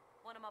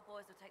 One of my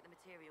boys will take the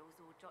materials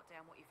or jot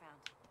down what you found.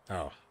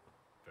 Oh.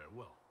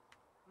 Farewell.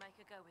 Make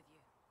her go with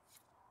you.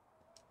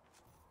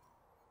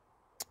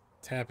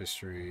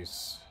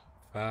 Tapestries.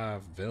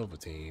 5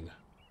 velveteen.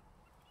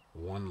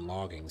 1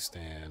 logging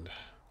stand.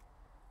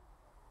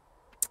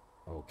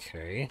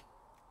 Okay.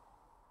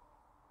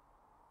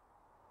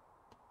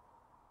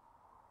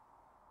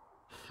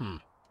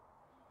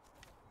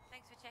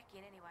 Thanks for checking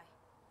anyway.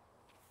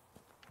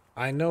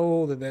 I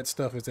know that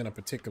stuff is in a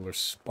particular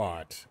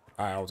spot,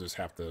 I'll just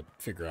have to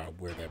figure out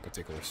where that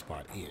particular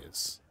spot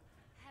is.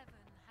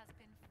 Heaven has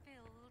been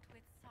filled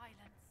with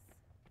silence.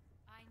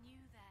 I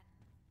knew then.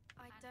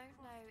 I don't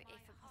know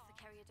if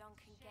Apothecariodon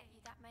can get you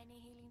that many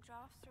healing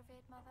drafts,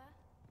 revered mother.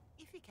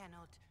 If he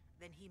cannot,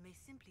 then he may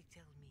simply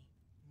tell me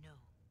no.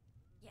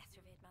 Yes,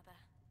 revered mother.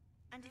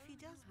 And if he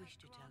does wish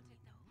to tell me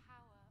no,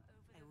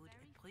 I would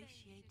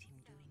appreciate him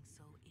doing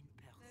so in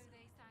person. Though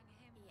they sang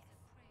hymns Yes,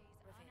 of praise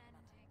revered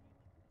unending,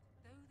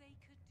 though they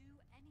could do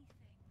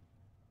anything.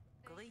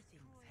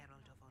 Greetings,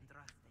 Herald of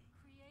Andraste.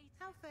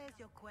 How fares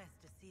your quest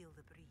to seal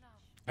the breach?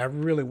 I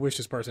really wish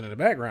this person in the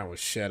background would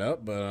shut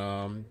up, but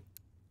I'm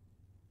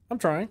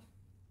trying.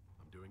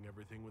 I'm doing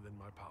everything within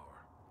my power.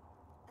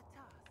 A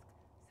task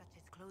such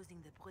as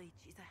closing the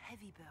breach is a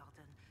heavy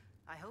burden.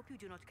 I hope you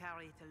do not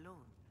carry it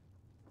alone.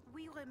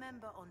 We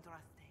remember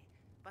Andraste,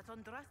 but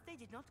Andraste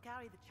did not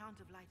carry the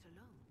Chant of Light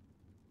alone.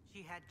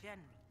 She had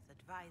generals,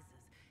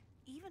 advisors,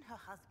 even her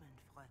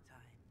husband for a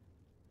time.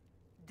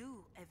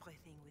 Do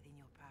everything within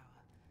your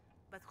power,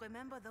 but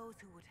remember those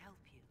who would help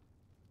you.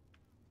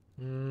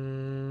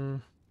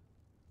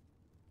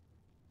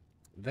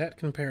 That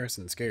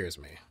comparison scares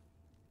me.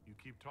 You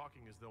keep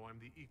talking as though I'm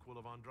the equal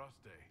of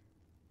Andraste.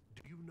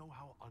 Do you know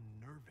how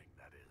unnerving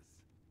that is?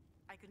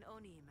 I can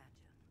only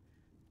imagine.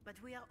 But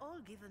we are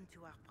all given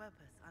to our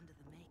purpose under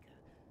the Maker.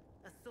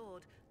 A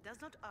sword does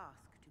not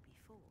ask to be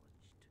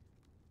forged.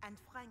 And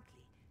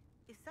frankly,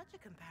 if such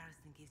a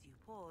comparison gives you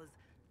pause,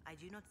 I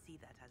do not see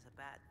that as a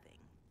bad thing.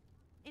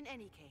 In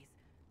any case,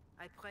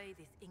 I pray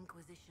this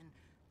Inquisition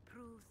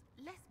proves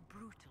less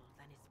brutal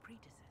than its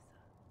predecessor.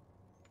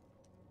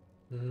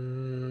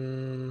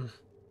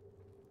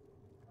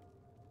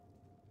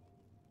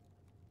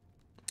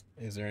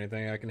 Is there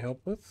anything I can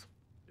help with?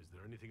 Is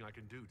there anything I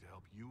can do to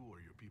help you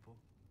or your people?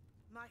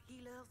 My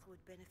healers would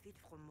benefit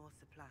from more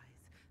supplies.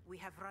 We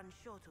have run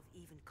short of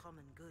even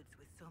common goods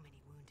with so many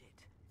wounded.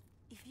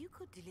 If you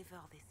could deliver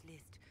this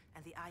list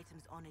and the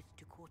items on it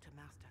to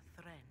Quartermaster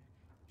Thren,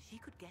 she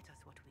could get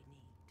us what we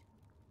need.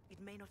 It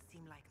may not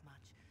seem like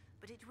much,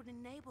 but it would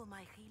enable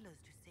my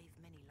healers to save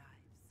many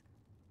lives.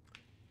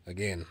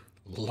 Again,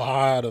 a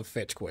lot of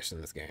fetch questions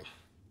in this game.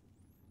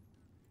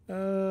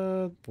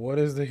 What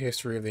is the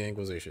history of the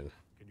Inquisition?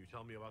 Can you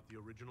tell me about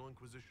the original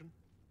Inquisition?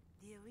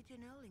 The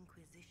original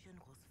Inquisition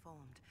was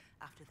formed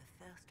after the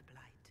First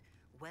Blight,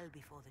 well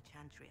before the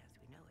Chantry as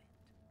we know it.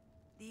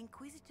 The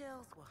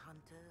Inquisitors were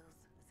hunters,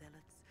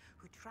 zealots,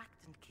 who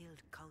tracked and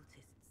killed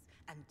cultists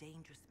and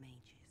dangerous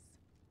mages.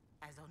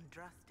 As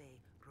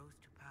Andraste rose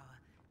to power,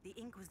 the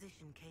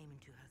Inquisition came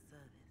into her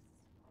service.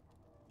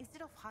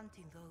 Instead of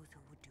hunting those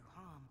who would do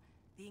harm,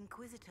 the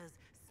Inquisitors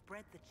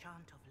spread the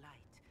Chant of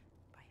Light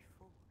by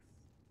force.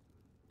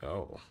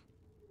 Oh.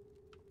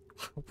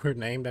 We're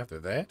named after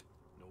that?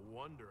 No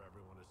wonder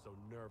everyone is so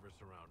nervous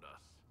around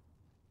us.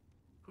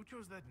 Who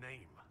chose that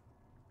name?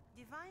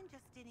 Divine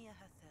Justinia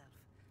herself.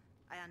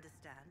 I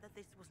understand that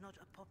this was not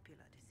a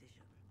popular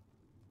decision.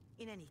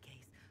 In any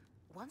case,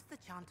 once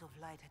the Chant of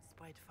Light had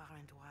spread far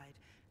and wide,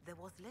 there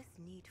was less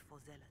need for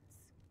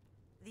zealots.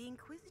 The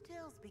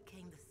Inquisitors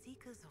became the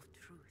Seekers of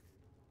Truth,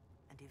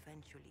 and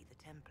eventually the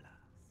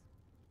Templars.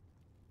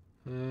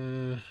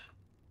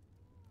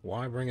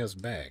 Why bring us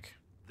back?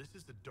 This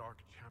is the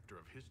dark chapter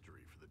of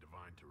history for the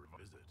Divine to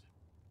revisit.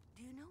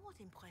 Do you know what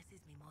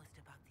impresses me most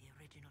about the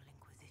original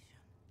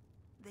Inquisition?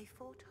 They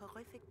fought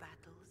horrific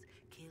battles,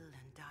 killed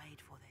and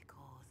died for their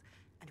cause,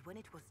 and when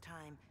it was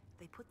time,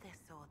 they put their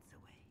swords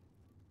away.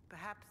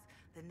 Perhaps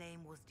the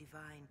name was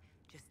Divine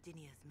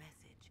Justinia's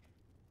message,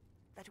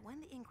 that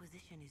when the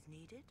Inquisition is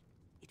needed,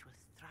 it will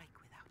strike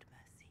without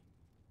mercy.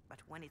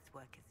 But when its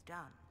work is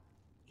done,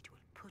 it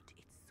will put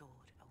its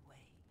sword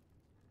away.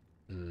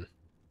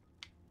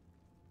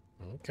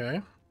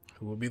 Okay.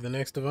 Who will be the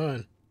next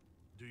Divine?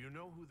 Do you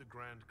know who the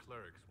Grand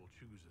Clerics will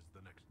choose as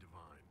the next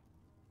Divine?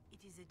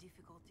 It is a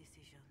difficult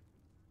decision.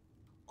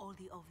 All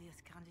the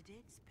obvious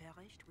candidates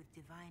perished with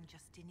Divine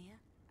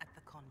Justinia at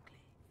the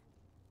Conclave.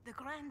 The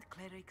Grand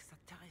Clerics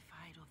are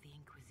terrified of the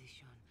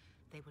Inquisition.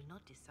 They will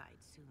not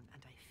decide soon,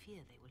 and I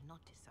fear they will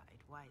not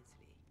decide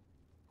wisely.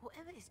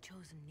 Whoever is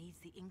chosen needs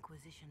the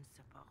Inquisition's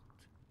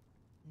support.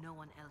 No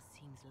one else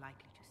seems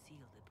likely to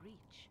seal the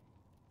breach.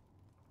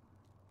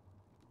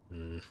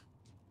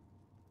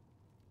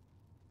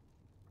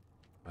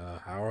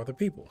 How are the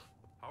people?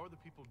 How are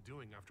the people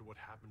doing after what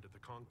happened at the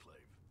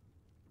Conclave?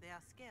 They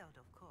are scared,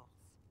 of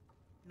course.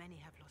 Many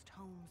have lost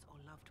homes or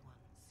loved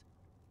ones.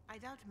 I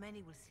doubt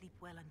many will sleep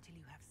well until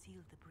you have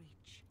sealed the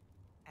breach.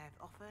 I have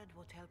offered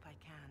what help I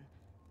can.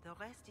 The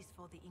rest is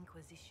for the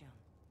Inquisition.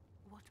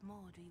 What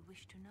more do you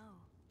wish to know?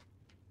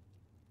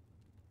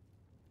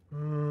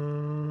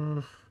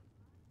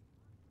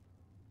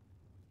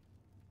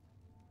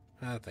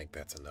 I think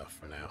that's enough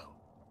for now.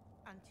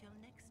 Until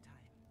next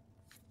time.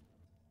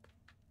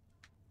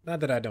 Not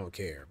that I don't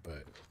care,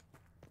 but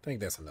I think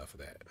that's enough of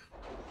that.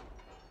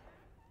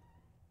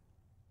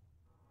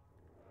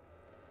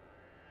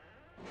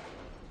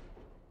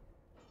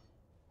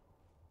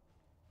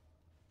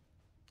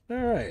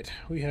 Alright,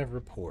 we have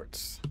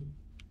reports.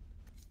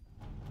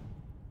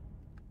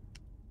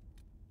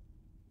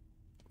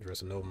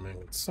 Address nobleman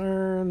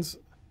concerns.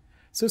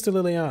 Sister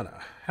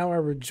Liliana, how I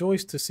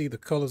rejoice to see the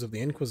colors of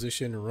the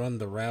Inquisition run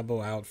the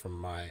rabble out from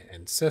my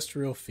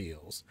ancestral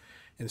fields,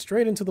 and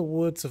straight into the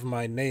woods of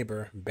my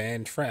neighbor,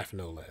 Ban Traff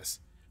no less,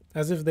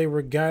 as if they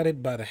were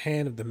guided by the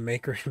hand of the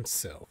Maker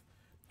himself.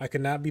 I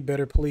could not be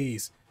better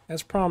pleased.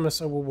 As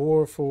promised, a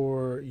reward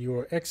for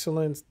your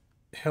excellent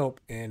help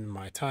in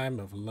my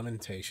time of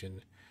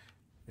lamentation.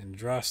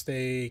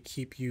 Andraste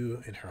keep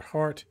you in her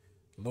heart,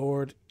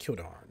 Lord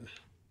Kildarn.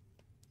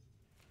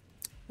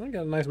 I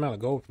got a nice amount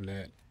of gold from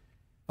that.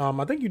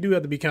 I think you do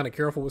have to be kind of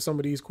careful with some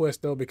of these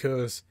quests though,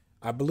 because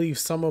I believe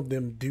some of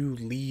them do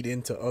lead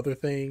into other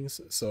things.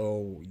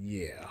 So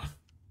yeah.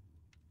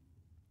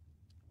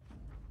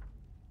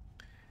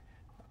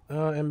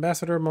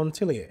 Ambassador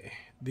Montillier.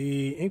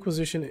 The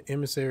Inquisition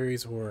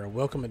emissaries were a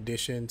welcome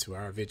addition to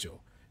our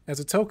vigil. As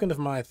a token of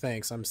my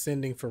thanks, I'm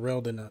sending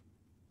Ferelden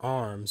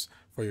arms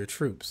for your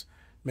troops.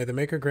 May the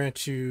Maker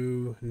grant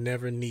you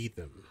never need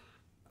them.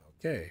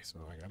 Okay,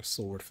 so I got a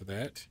sword for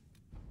that.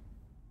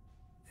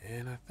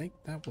 And I think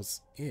that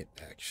was it,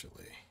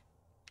 actually.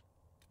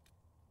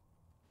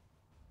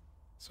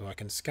 So I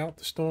can scout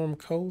the Storm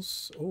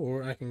Coast,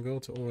 or I can go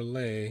to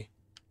Orlais,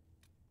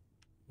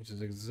 which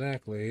is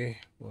exactly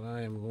what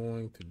I am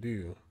going to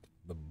do.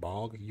 The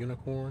Bog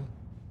Unicorn.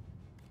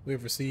 We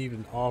have received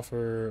an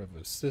offer of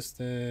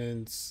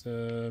assistance.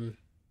 I'm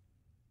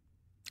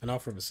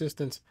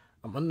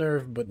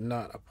unnerved but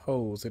not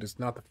opposed. It is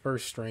not the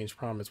first strange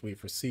promise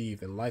we've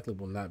received, and likely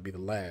will not be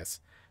the last.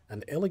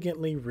 An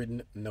elegantly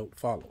written note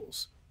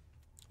follows.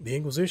 The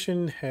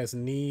Inquisition has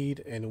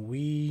need, and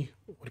we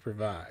would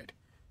provide.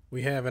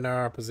 We have in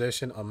our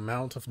possession a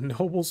mount of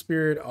noble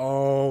spirit.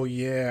 Oh,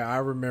 yeah, I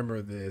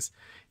remember this.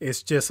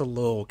 It's just a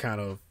little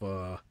kind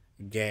of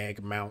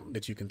gag mount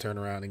that you can turn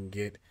around and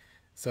get.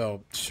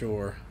 So,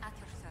 sure.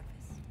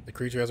 The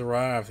creature has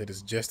arrived. It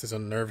is just as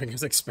unnerving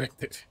as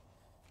expected.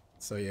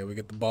 So, yeah, we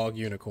get the Bog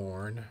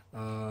Unicorn.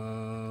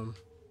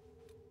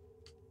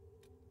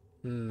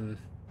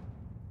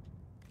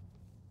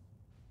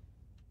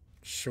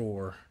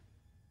 Sure.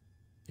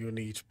 You'll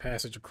need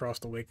passage across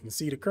the Waking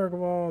Sea to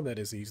Kirkwall. That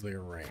is easily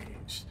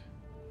arranged.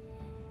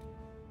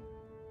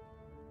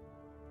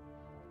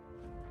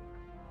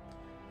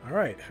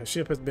 Alright, a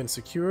ship has been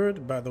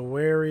secured. By the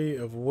wary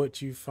of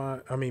what you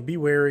find, be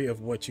wary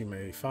of what you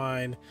may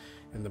find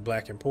in the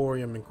Black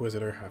Emporium,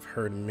 Inquisitor. I've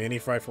heard many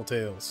frightful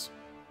tales.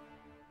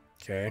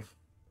 Okay.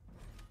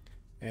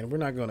 And we're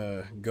not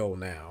gonna go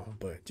now,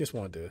 but just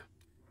wanted to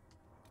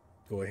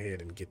go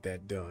ahead and get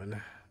that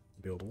done.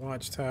 Build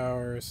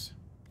watchtowers.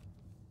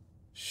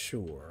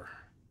 Sure.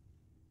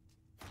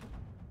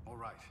 All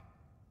right.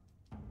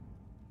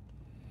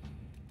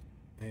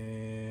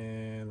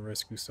 And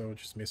rescue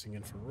soldiers missing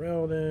in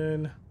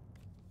Ferelden.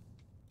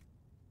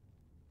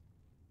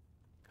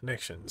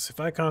 Connections. If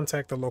I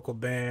contact the local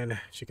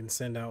band, she can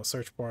send out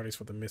search parties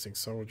for the missing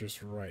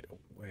soldiers right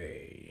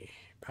away.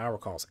 Power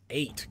calls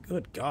 8.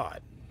 Good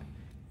God.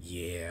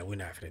 Yeah, we're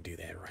not going to do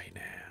that right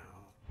now.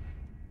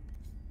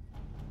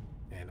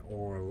 And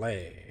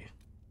Orlais.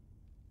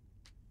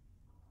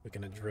 We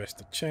can address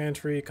the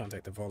Chantry,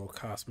 contact the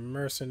Volocast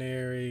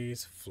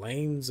mercenaries,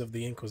 Flames of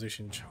the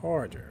Inquisition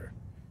Charger.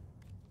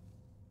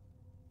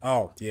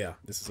 Oh, yeah,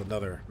 this is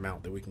another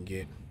mount that we can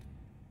get.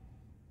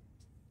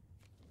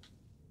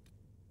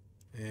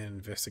 And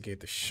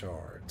investigate the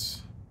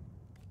shards.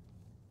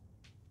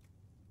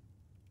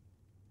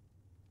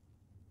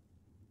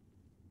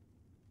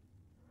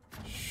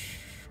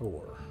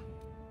 Sure.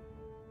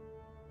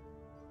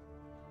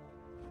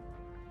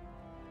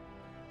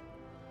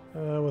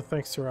 Well,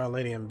 thanks to our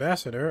Lady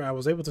Ambassador, I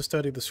was able to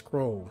study the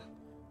scroll.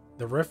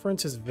 The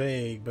reference is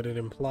vague, but it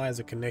implies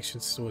a connection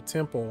to a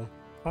temple,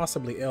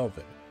 possibly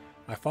Elven.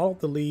 I followed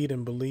the lead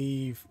and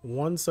believe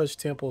one such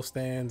temple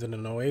stands in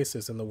an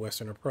oasis in the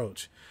western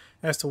approach.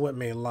 As to what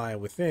may lie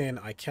within,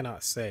 I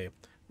cannot say.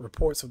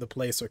 Reports of the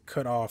place are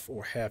cut off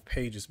or have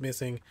pages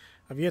missing.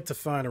 I've yet to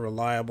find a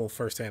reliable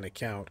first-hand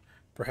account.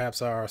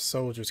 Perhaps our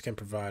soldiers can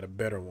provide a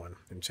better one.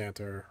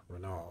 Enchanter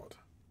Renaud.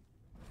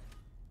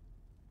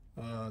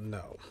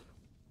 No.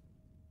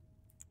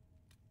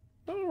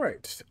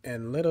 Alright,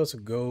 and let us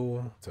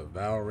go to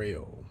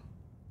Valreo.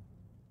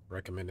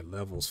 Recommended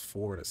levels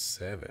 4 to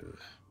 7.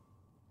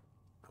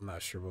 I'm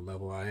not sure what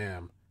level I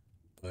am,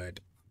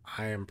 but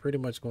I am pretty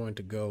much going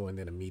to go and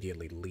then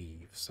immediately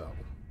leave, so.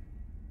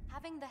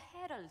 Having the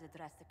Herald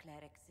address the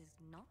clerics is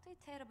not a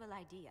terrible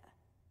idea.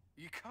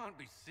 You can't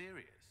be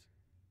serious.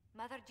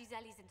 Mother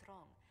Giselle isn't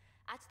wrong.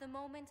 At the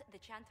moment, the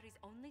Chantry's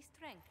only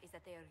strength is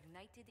that they are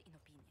united in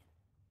opinion.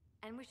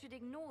 And we should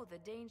ignore the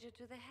danger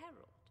to the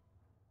Herald.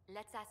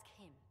 Let's ask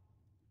him.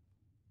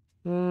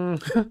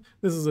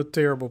 This is a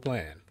terrible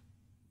plan.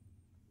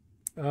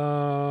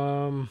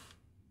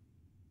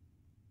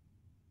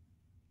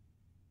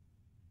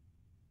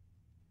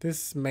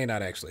 This may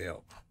not actually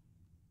help.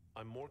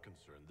 I'm more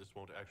concerned this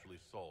won't actually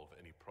solve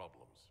any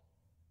problems.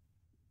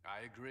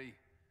 I agree.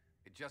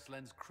 It just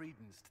lends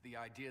credence to the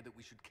idea that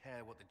we should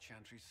care what the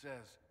Chantry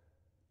says.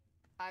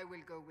 I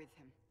will go with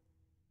him.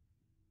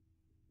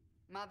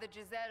 Mother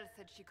Giselle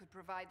said she could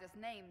provide us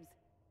names.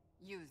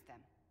 Use them.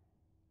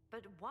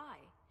 But why?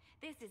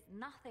 This is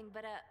nothing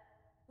but a...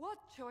 What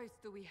choice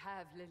do we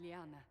have,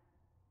 Liliana?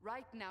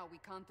 Right now, we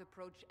can't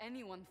approach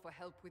anyone for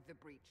help with the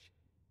breach.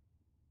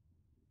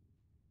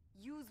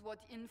 Use what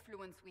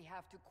influence we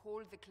have to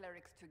call the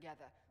clerics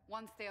together.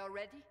 Once they are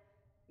ready,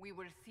 we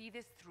will see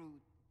this through.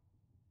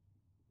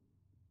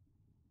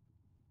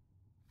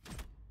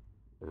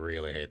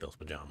 Really hate those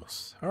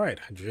pajamas. Alright,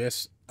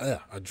 address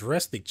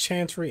the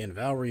Chantry and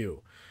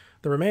Valriu.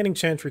 The remaining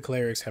Chantry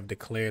clerics have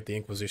declared the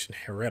Inquisition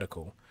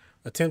heretical.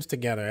 Attempts to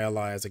gather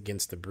allies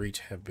against the breach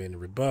have been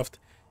rebuffed,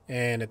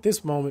 and at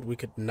this moment we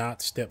could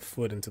not step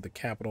foot into the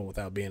capital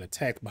without being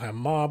attacked by a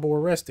mob or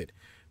arrested.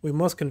 We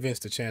must convince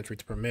the Chantry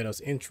to permit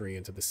us entry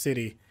into the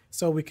city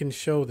so we can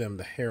show them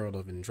the Herald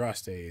of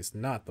Andraste is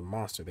not the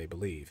monster they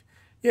believe.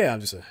 Yeah, I'm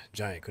just a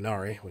giant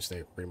Kunari, which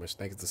they pretty much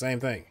think is the same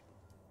thing.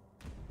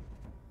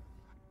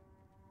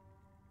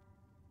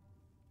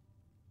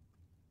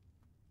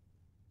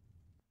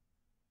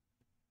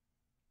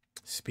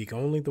 Speak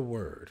only the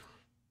word.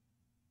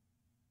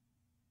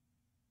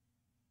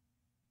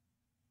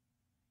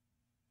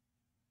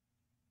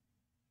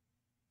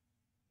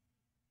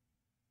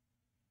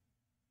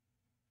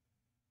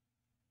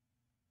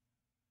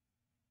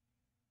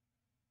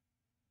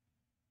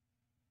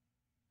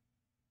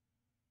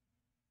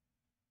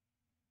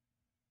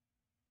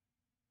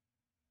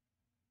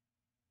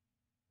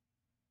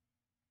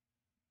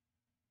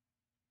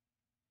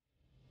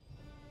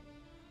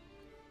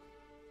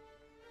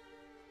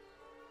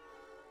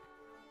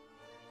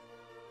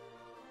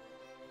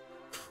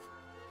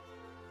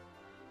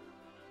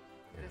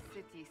 The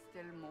city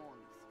still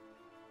mourns.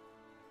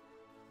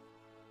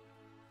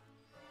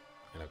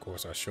 And of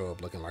course I show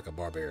up looking like a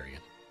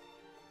barbarian.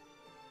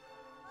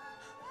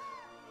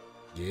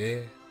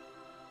 Yeah.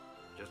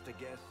 Just a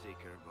guess,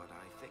 Seeker, but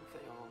I think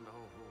they all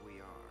know who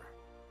we are.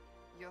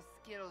 Your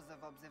skills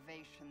of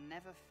observation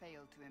never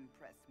fail to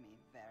impress me,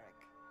 Varric.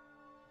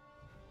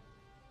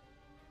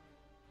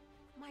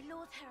 My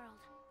Lord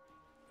Herald.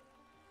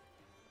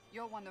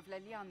 You're one of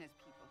Leliana's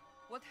people.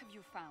 What have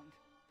you found?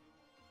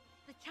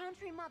 The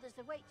Chantry mothers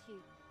await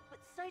you, but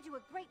so do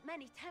a great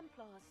many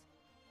Templars.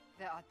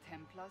 There are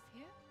Templars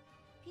here?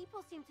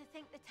 People seem to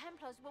think the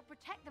Templars will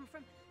protect them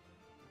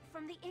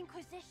from the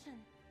Inquisition.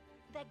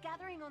 They're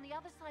gathering on the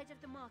other side of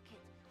the market.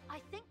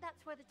 I think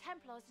that's where the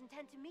Templars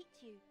intend to meet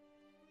you.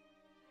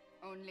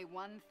 Only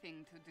one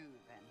thing to do,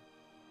 then.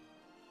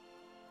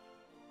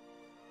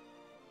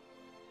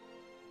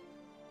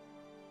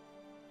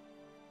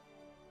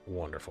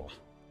 Wonderful.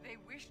 They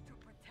wish to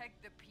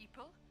protect the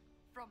people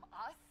from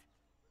us?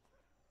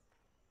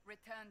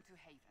 Return to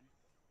Haven.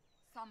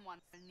 Someone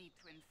will need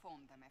to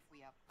inform them if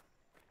we are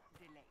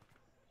delayed.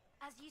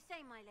 As you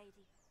say, my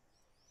lady.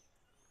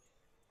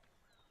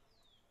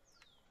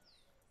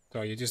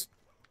 So you just...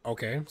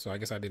 Okay, so I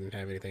guess I didn't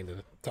have anything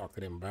to talk to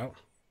them about.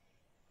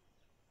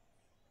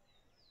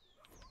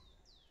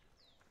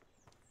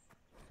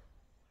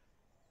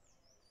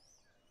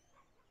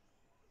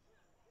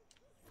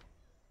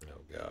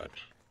 Oh, God.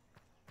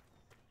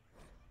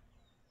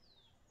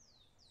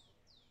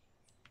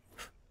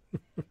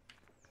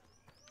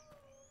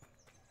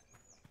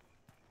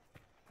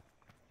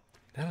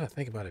 Now that I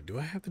think about it, do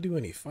I have to do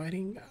any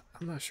fighting?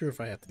 I'm not sure if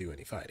I have to do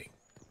any fighting.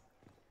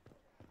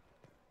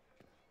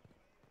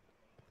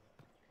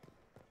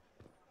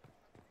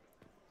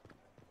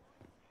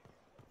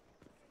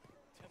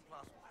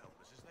 Templars will help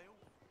us, as they all.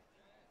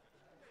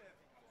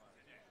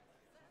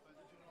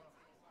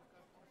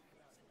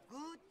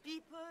 Good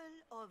people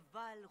of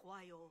Val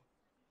Royal,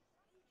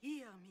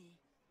 hear me.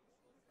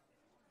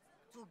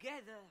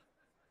 Together,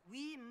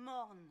 we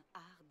mourn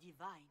our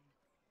divine.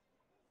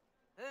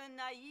 A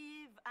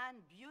naive and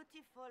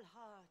beautiful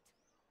heart,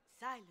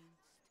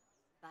 silenced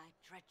by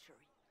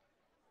treachery.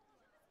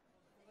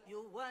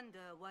 You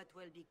wonder what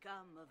will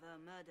become of a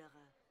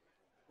murderer.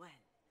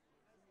 Well,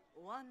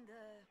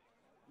 wonder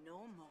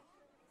no more.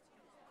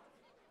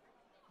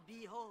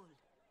 Behold,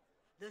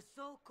 the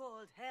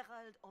so-called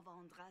Herald of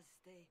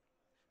Andraste,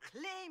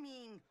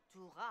 claiming to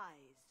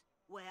rise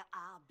where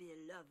our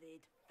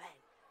beloved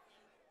fell.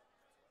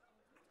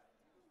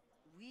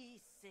 We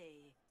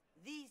say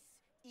this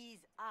is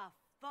a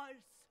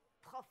false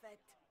prophet,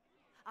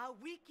 a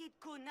wicked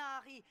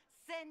Kunari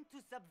sent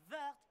to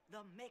subvert the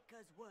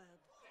Maker's word.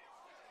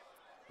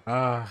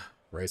 Ah,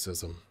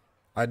 racism.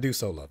 I do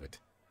so love it.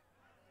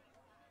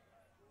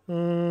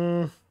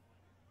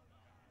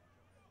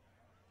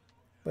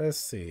 Let's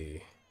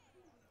see.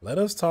 Let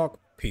us talk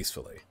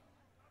peacefully.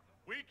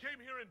 We came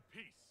here in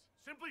peace,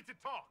 simply to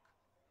talk.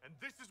 And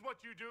this is what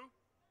you do?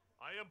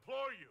 I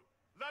implore you,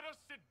 let us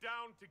sit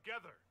down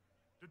together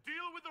to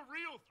deal with the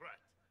real threat.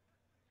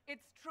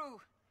 It's true.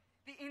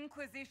 The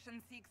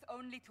Inquisition seeks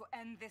only to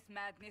end this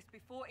madness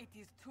before it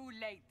is too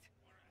late.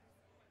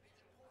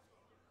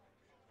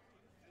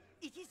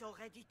 It is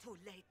already too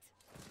late.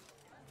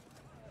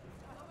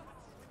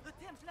 The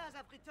Templars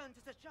have returned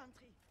to the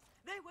Chantry.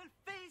 They will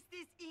face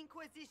this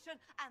Inquisition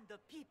and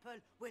the people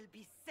will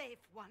be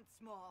safe once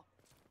more.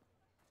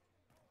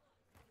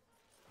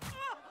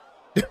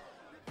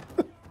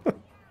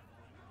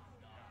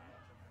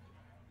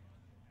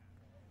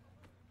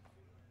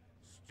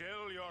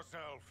 Still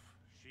yourself.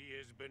 She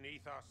is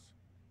beneath us.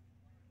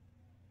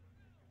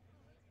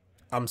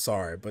 I'm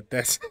sorry, but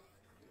that's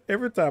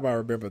every time I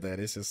remember that,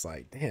 it's just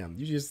like, damn,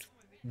 you just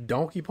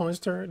donkey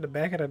punched her in the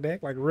back of the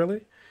neck, like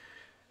really?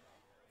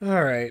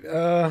 All right,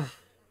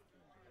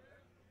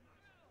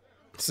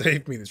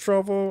 save me the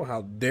trouble.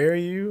 How dare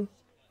you?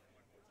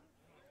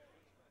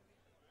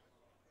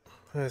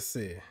 Let's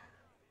see.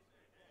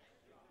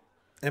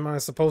 Am I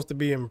supposed to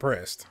be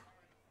impressed?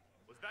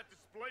 Was that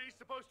display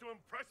supposed to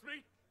impress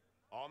me?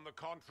 On the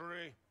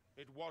contrary,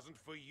 it wasn't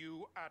for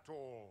you at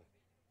all.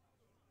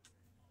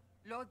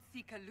 Lord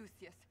Seeker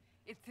Lucius,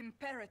 it's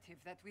imperative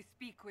that we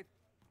speak with...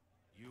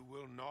 You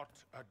will not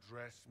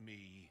address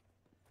me.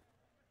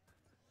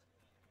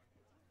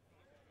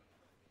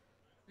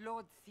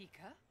 Lord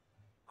Seeker?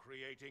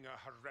 Creating a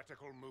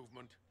heretical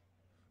movement.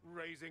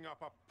 Raising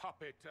up a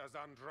puppet as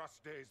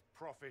Andraste's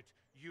prophet.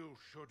 You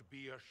should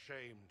be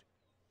ashamed.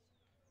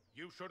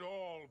 You should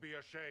all be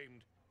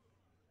ashamed.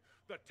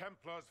 The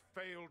Templars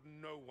failed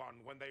no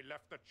one when they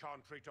left the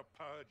Chantry to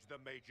purge the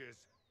mages.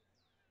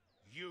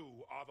 You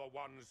are the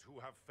ones who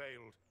have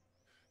failed.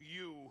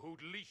 You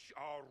who'd leash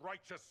our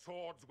righteous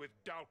swords with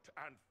doubt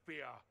and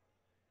fear.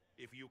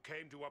 If you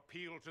came to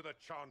appeal to the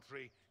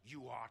Chantry,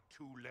 you are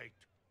too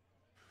late.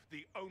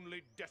 The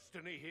only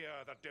destiny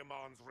here that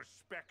demands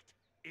respect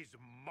is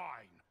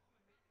mine.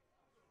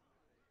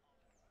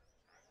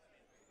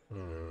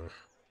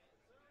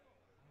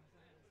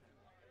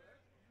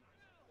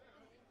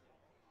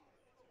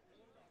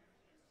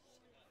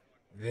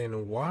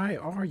 Then why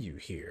are you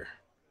here?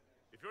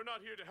 If you're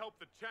not here to help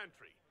the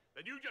Chantry,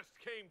 then you just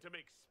came to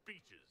make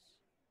speeches.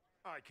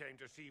 I came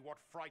to see what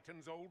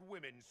frightens old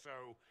women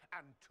so,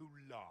 and to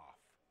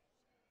laugh.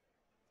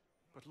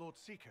 But Lord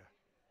Seeker,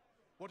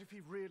 what if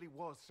he really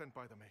was sent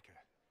by the Maker?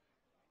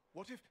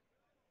 What if...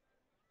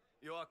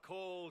 You are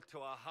called to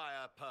a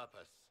higher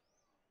purpose.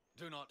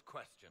 Do not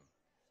question.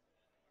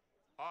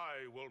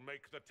 I will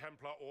make the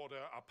Templar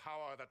Order a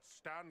power that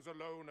stands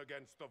alone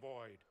against the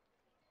Void.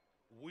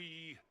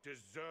 We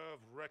deserve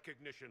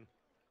recognition.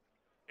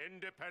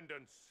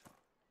 Independence.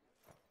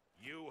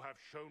 You have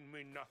shown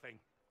me nothing,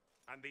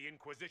 and the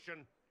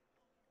Inquisition,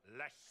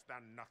 less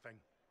than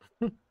nothing.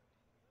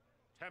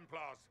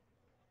 Templars,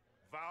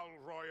 Val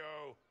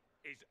Royo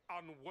is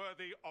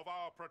unworthy of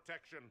our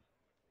protection.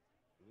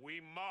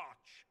 We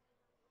march.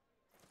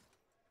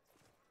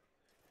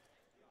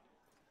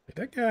 Did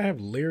that guy have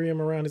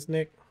lyrium around his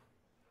neck?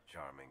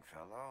 Charming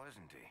fellow,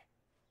 isn't he?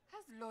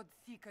 Has Lord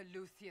Seeker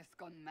Lucius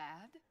gone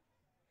mad?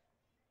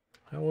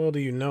 How well do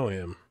you know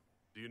him?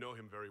 Do you know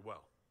him very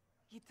well?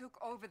 He took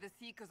over the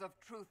Seekers of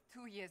Truth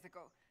 2 years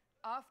ago,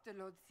 after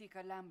Lord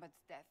Seeker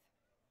Lambert's death.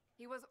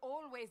 He was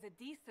always a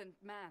decent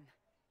man,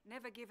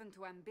 never given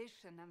to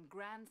ambition and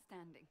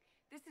grandstanding.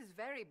 This is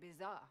very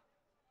bizarre.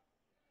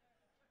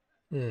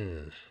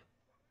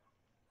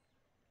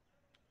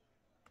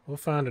 We'll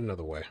find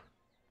another way.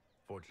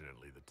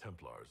 Fortunately, the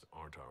Templars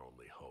aren't our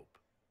only hope.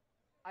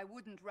 I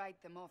wouldn't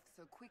write them off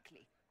so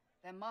quickly.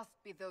 There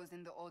must be those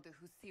in the Order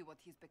who see what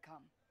he's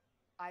become.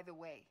 Either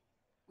way,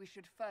 we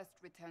should first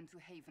return to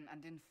Haven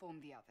and inform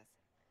the others.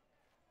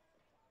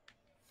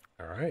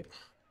 All right.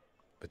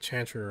 The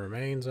Chantry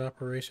remains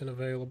operation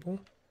available.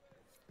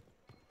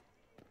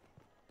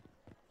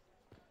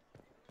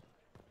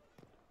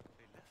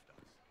 They left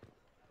us.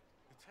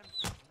 The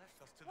Templars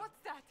left us to... What's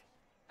that?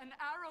 An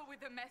arrow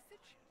with a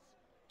message?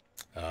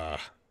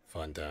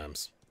 Fun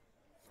times.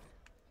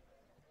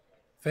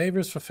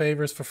 Favors for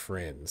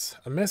friends.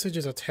 A message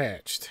is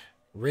attached,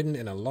 written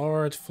in a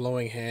large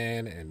flowing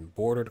hand and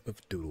bordered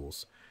with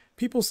doodles.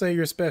 People say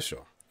you're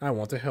special. I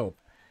want to help,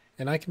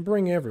 and I can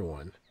bring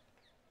everyone.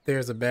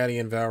 There's a baddie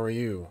in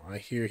Valryu. I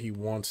hear he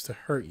wants to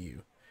hurt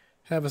you.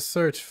 Have a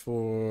search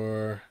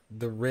for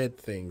the red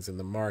things in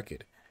the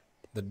market,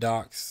 the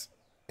docks,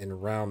 and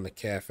around the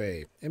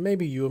cafe, and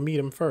maybe you'll meet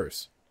him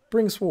first.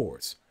 Bring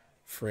swords.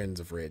 Friends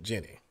of Red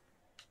Jenny.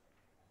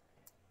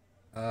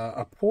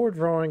 A poor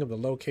drawing of the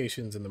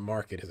locations in the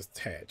market is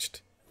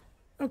attached.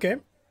 Okay.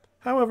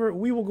 However,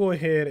 we will go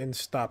ahead and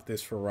stop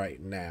this for right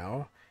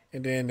now.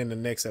 And then in the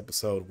next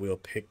episode, we'll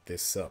pick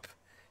this up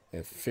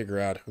and figure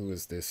out who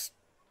is this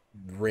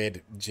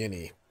Red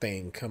Jenny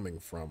thing coming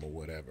from or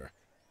whatever.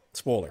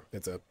 Spoiler,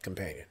 it's a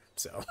companion.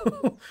 So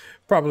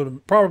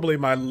probably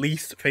my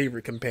least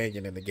favorite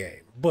companion in the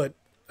game, but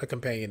a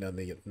companion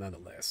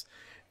nonetheless.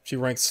 She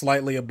ranks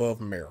slightly above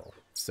Meryl.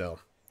 So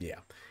yeah.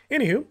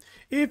 Anywho,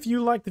 if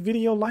you like the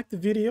video, like the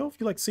video. If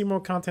you'd like to see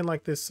more content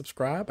like this,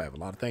 subscribe. I have a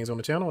lot of things on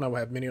the channel, and I will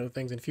have many other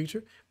things in the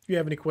future. If you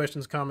have any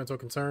questions, comments, or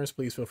concerns,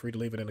 please feel free to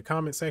leave it in the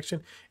comment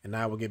section, and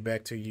I will get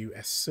back to you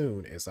as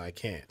soon as I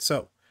can.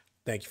 So,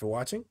 thank you for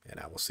watching, and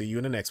I will see you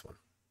in the next one.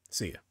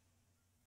 See ya.